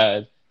so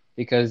bad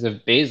because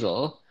of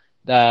Basel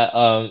that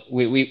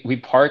we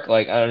park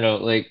like I don't know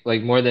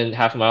like more than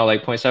half a mile,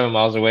 like 0.7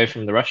 miles away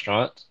from the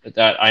restaurant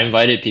that I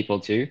invited people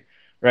to,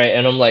 right?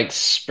 And I'm like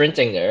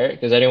sprinting there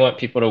because I didn't want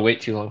people to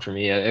wait too long for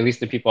me, at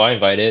least the people I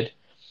invited.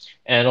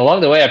 And along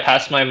the way, I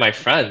passed my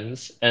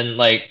friends, and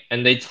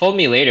they told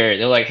me later,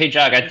 they're like, "Hey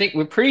Jack, I think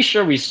we're pretty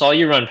sure we saw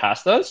you run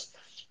past us,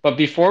 but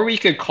before we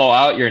could call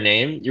out your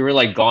name, you were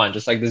like gone,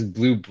 just like this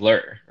blue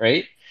blur,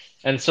 right?"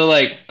 And so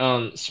like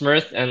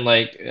Smurth and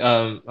like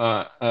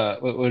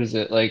what is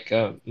it like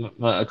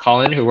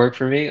Colin who worked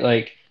for me,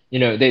 like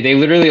they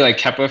literally like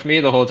kept with me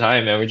the whole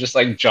time, and we just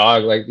like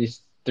jog like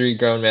these three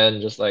grown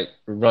men just like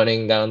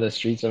running down the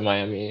streets of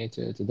Miami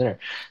to dinner.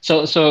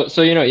 So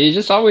you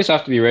just always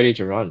have to be ready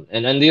to run.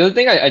 And the other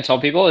thing I tell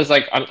people is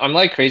like I'm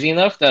like crazy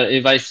enough that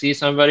if I see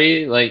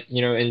somebody like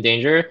in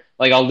danger,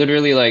 like I'll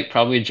literally like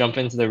probably jump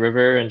into the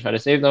river and try to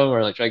save them,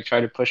 or like try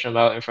to push them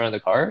out in front of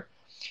the car.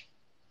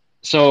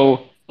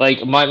 So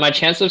like my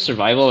chance of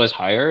survival is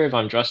higher if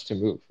I'm dressed to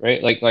move,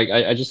 right? Like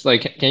I just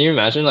like can you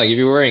imagine like if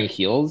you're wearing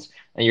heels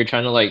and you're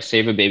trying to like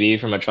save a baby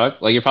from a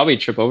truck, like you probably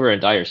trip over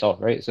and die yourself,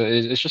 right? So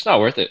it's just not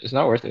worth it. It's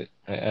not worth it.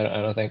 I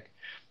don't think.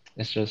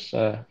 It's just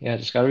yeah,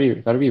 just gotta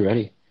be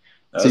ready.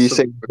 So you That's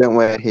say you don't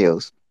wear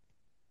heels?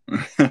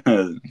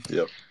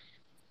 Yep.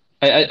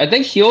 I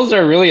think heels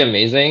are really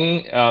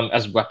amazing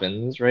as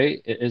weapons,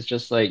 right? It's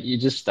just like you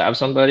just stab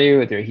somebody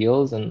with your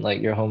heels and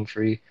like you're home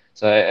free.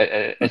 So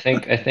I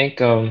think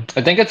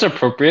it's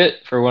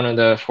appropriate for one of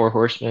the four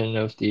horsemen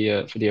of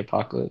the for the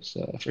apocalypse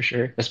for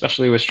sure.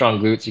 Especially with strong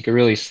glutes, you could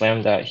really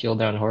slam that heel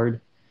down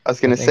hard. I was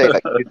I gonna think. say,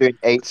 like, you're doing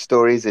 8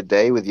 stories a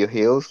day with your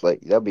heels,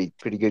 like that'd be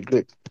pretty good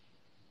glue.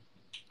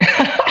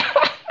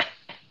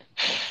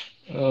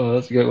 Oh,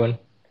 that's a good one.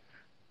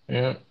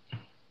 Yeah,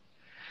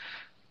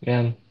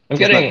 man. I'm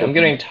She's not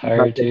getting not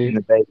tired taking too.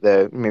 the bait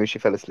though. Maybe she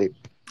fell asleep.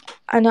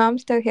 I know I'm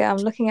still here. I'm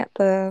looking at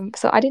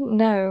so I didn't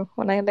know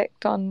when I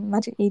looked on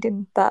Magic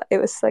Eden that it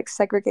was like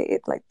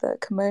segregated, like the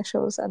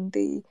commercials and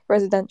the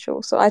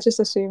residential. So I just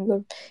assumed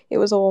that it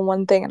was all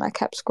one thing, and I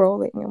kept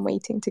scrolling and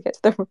waiting to get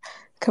to the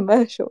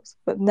commercials.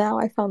 But now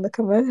I found the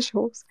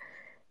commercials,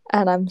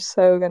 and I'm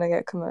so gonna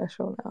get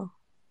commercial now.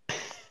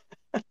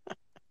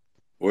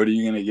 What are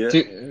you gonna get?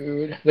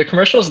 Dude, the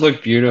commercials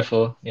look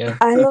beautiful. Yeah.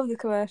 I love the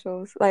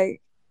commercials.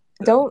 Like,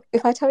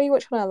 if I tell you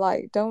which one I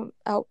like, don't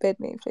outbid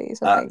me, please.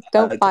 And like,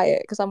 don't buy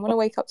it because I'm gonna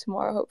wake up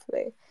tomorrow,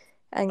 hopefully,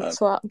 and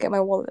get my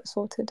wallet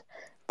sorted.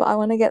 But I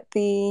want to get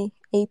the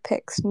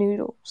Apex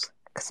noodles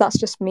because that's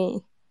just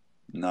me.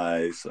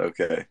 Nice.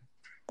 Okay.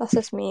 That's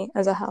just me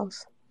as a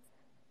house.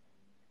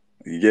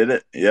 You get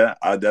it? Yeah,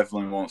 I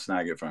definitely won't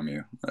snag it from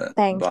you.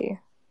 Thank you.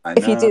 I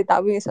If you know. did,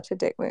 that would be such a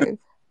dick move.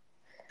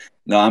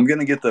 No, I'm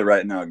gonna get the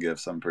right now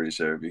gifts. I'm pretty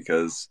sure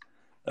because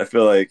I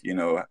feel like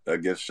a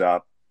gift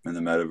shop in the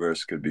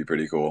metaverse could be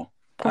pretty cool.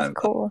 That's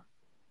cool.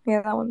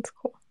 Yeah, that one's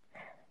cool.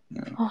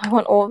 Yeah. Oh, I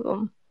want all of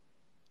them.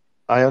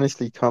 I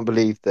honestly can't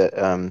believe that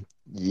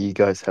you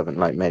guys haven't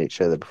like met each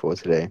other before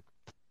today.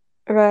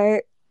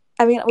 Right.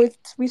 I mean,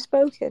 we've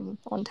spoken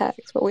on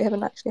text, but we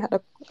haven't actually had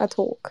a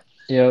talk.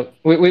 Yeah,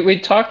 we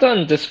talked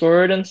on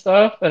Discord and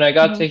stuff, and I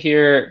got to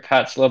hear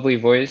Pat's lovely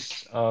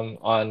voice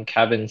on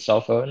Cabin's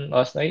cell phone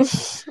last night.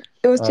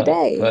 It was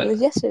today. But It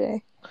was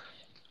yesterday.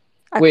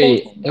 I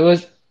wait, called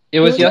him. it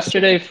was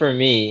yesterday for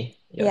me.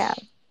 Yes. Yeah,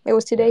 it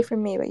was today for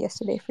me, but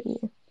yesterday for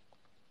you.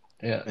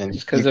 Yeah, And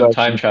just because of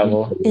time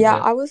travel. Yeah,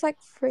 I was like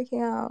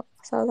freaking out.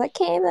 So I was like,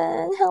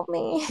 Kevin, help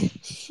me.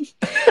 If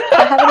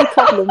I have any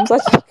problems, I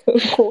just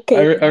go call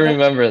Kevin. I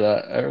remember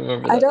that. I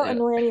remember that. I don't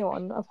annoy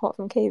anyone apart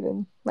from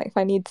Kevin. Like if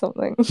I need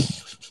something.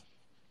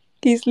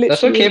 He's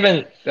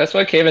literally That's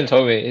what Kevin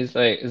told me. He's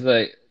like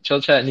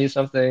Chillchat needs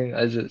something.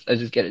 I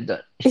just get it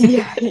done.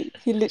 Yeah,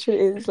 he literally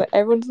is. Like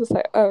everyone's just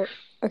like, oh,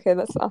 okay,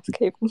 let's ask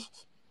Kevin.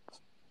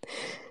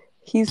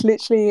 He's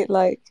literally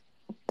like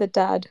the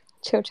dad,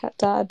 Chillchat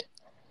dad.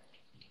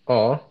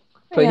 Aw,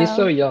 but he's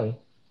so young.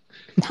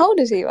 How old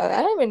is he?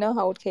 I don't even know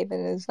how old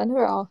Kevin is. I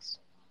never asked.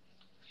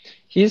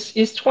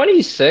 He's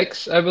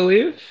 26, I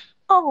believe.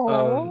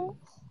 Oh.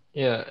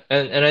 Yeah,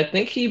 and I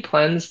think he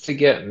plans to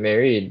get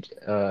married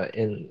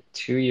in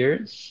 2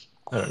 years.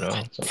 I don't know,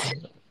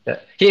 something like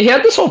that. He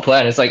had this whole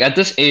plan. It's like at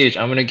this age,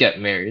 I'm gonna get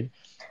married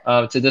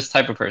to this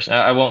type of person.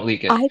 I won't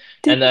leak it. I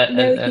didn't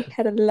know he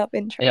had a love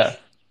interest. Yeah.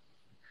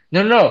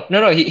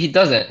 No. He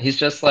doesn't. He's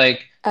just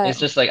like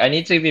I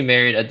need to be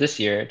married at this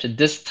year to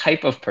this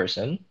type of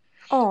person.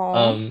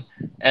 Oh.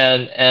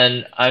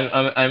 And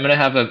I'm gonna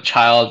have a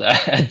child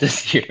at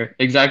this year,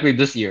 exactly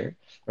this year,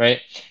 right?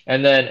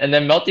 And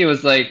then Melty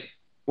was like,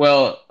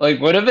 well, like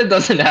what if it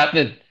doesn't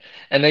happen?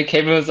 And then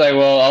Kevin was like,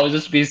 well, I'll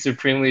just be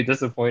supremely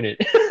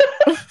disappointed.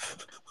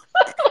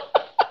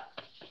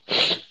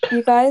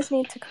 You guys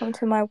need to come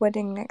to my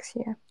wedding next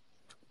year.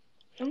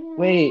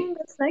 Wait.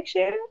 That's next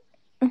year?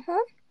 Mm-hmm.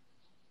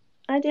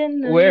 I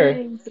didn't know. Where?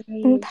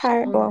 In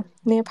Paris, well,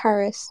 near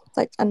Paris,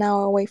 like an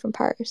hour away from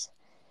Paris.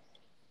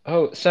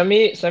 Oh, send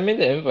me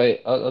the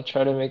invite. I'll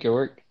try to make it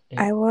work.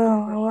 Yeah. I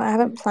will. I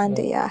haven't planned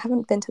it yet. I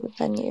haven't been to the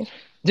venue.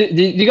 Did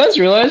you guys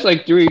realize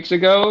like 3 weeks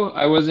ago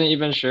I wasn't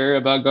even sure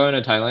about going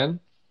to Thailand?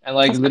 And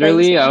like That's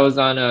literally crazy. I was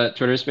on a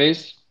Twitter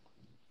space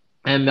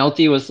and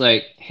Melty was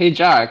like, "Hey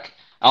Jack,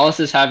 Alice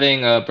is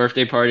having a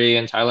birthday party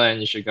in Thailand.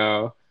 You should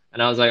go."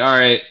 And I was like, "All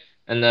right."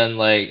 And then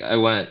like I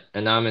went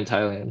and now I'm in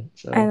Thailand.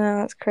 So I know,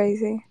 that's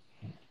crazy.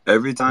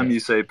 Every time you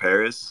say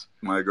Paris,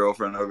 my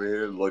girlfriend over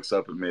here looks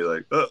up at me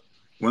like, "Oh,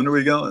 when are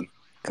we going?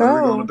 When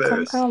are we going to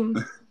Paris?" Come.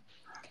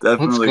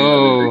 Definitely Let's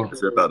gonna be go. a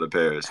trip out to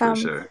Paris for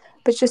sure.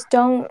 But just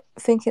don't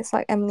think it's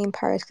like Emily in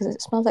Paris because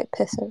it smells like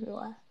piss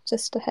everywhere.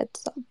 Just a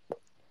heads up.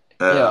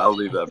 Yeah. I'll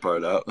leave that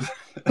part out.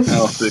 I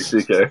don't think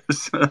she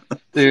cares.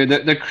 Dude,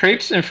 the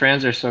crepes in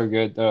France are so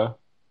good though.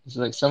 There's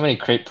like so many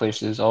crepe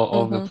places all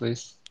over the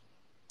place.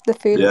 The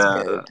food is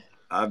Yeah, good.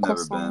 I've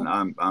never Croissant.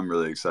 been. I'm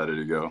really excited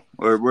to go.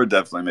 We're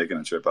definitely making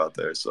a trip out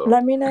there. So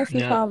Let me know if you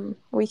Yeah. come.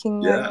 We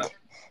can yeah, like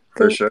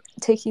for go sure.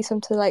 take you to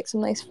like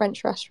some nice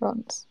French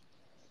restaurants.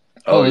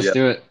 Oh, yeah. let's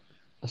do it.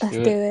 Let's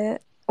do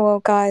it. Well,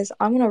 guys,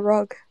 I'm gonna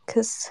rug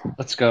because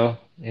Let's go.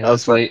 Yeah, I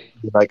it's was late.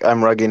 like, I'm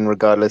rugging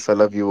regardless. I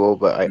love you all,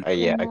 but I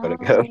gotta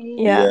go.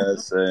 yeah. Yeah,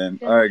 same.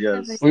 All right,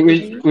 guys. We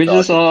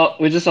just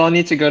Talking. all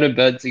need to go to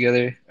bed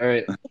together. All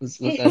right, let's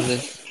end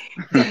this.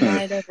 Good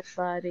night,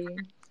 everybody.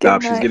 Good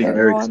Stop. She's night, getting married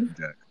everyone. soon,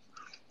 Jack.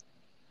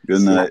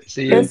 Good night.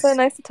 See It you. was so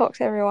nice to talk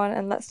to everyone,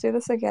 and let's do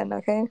this again,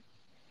 okay?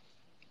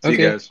 See you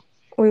Okay. guys.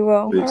 We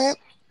will. Peace. All right.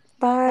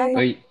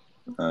 Bye.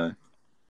 Bye. Bye.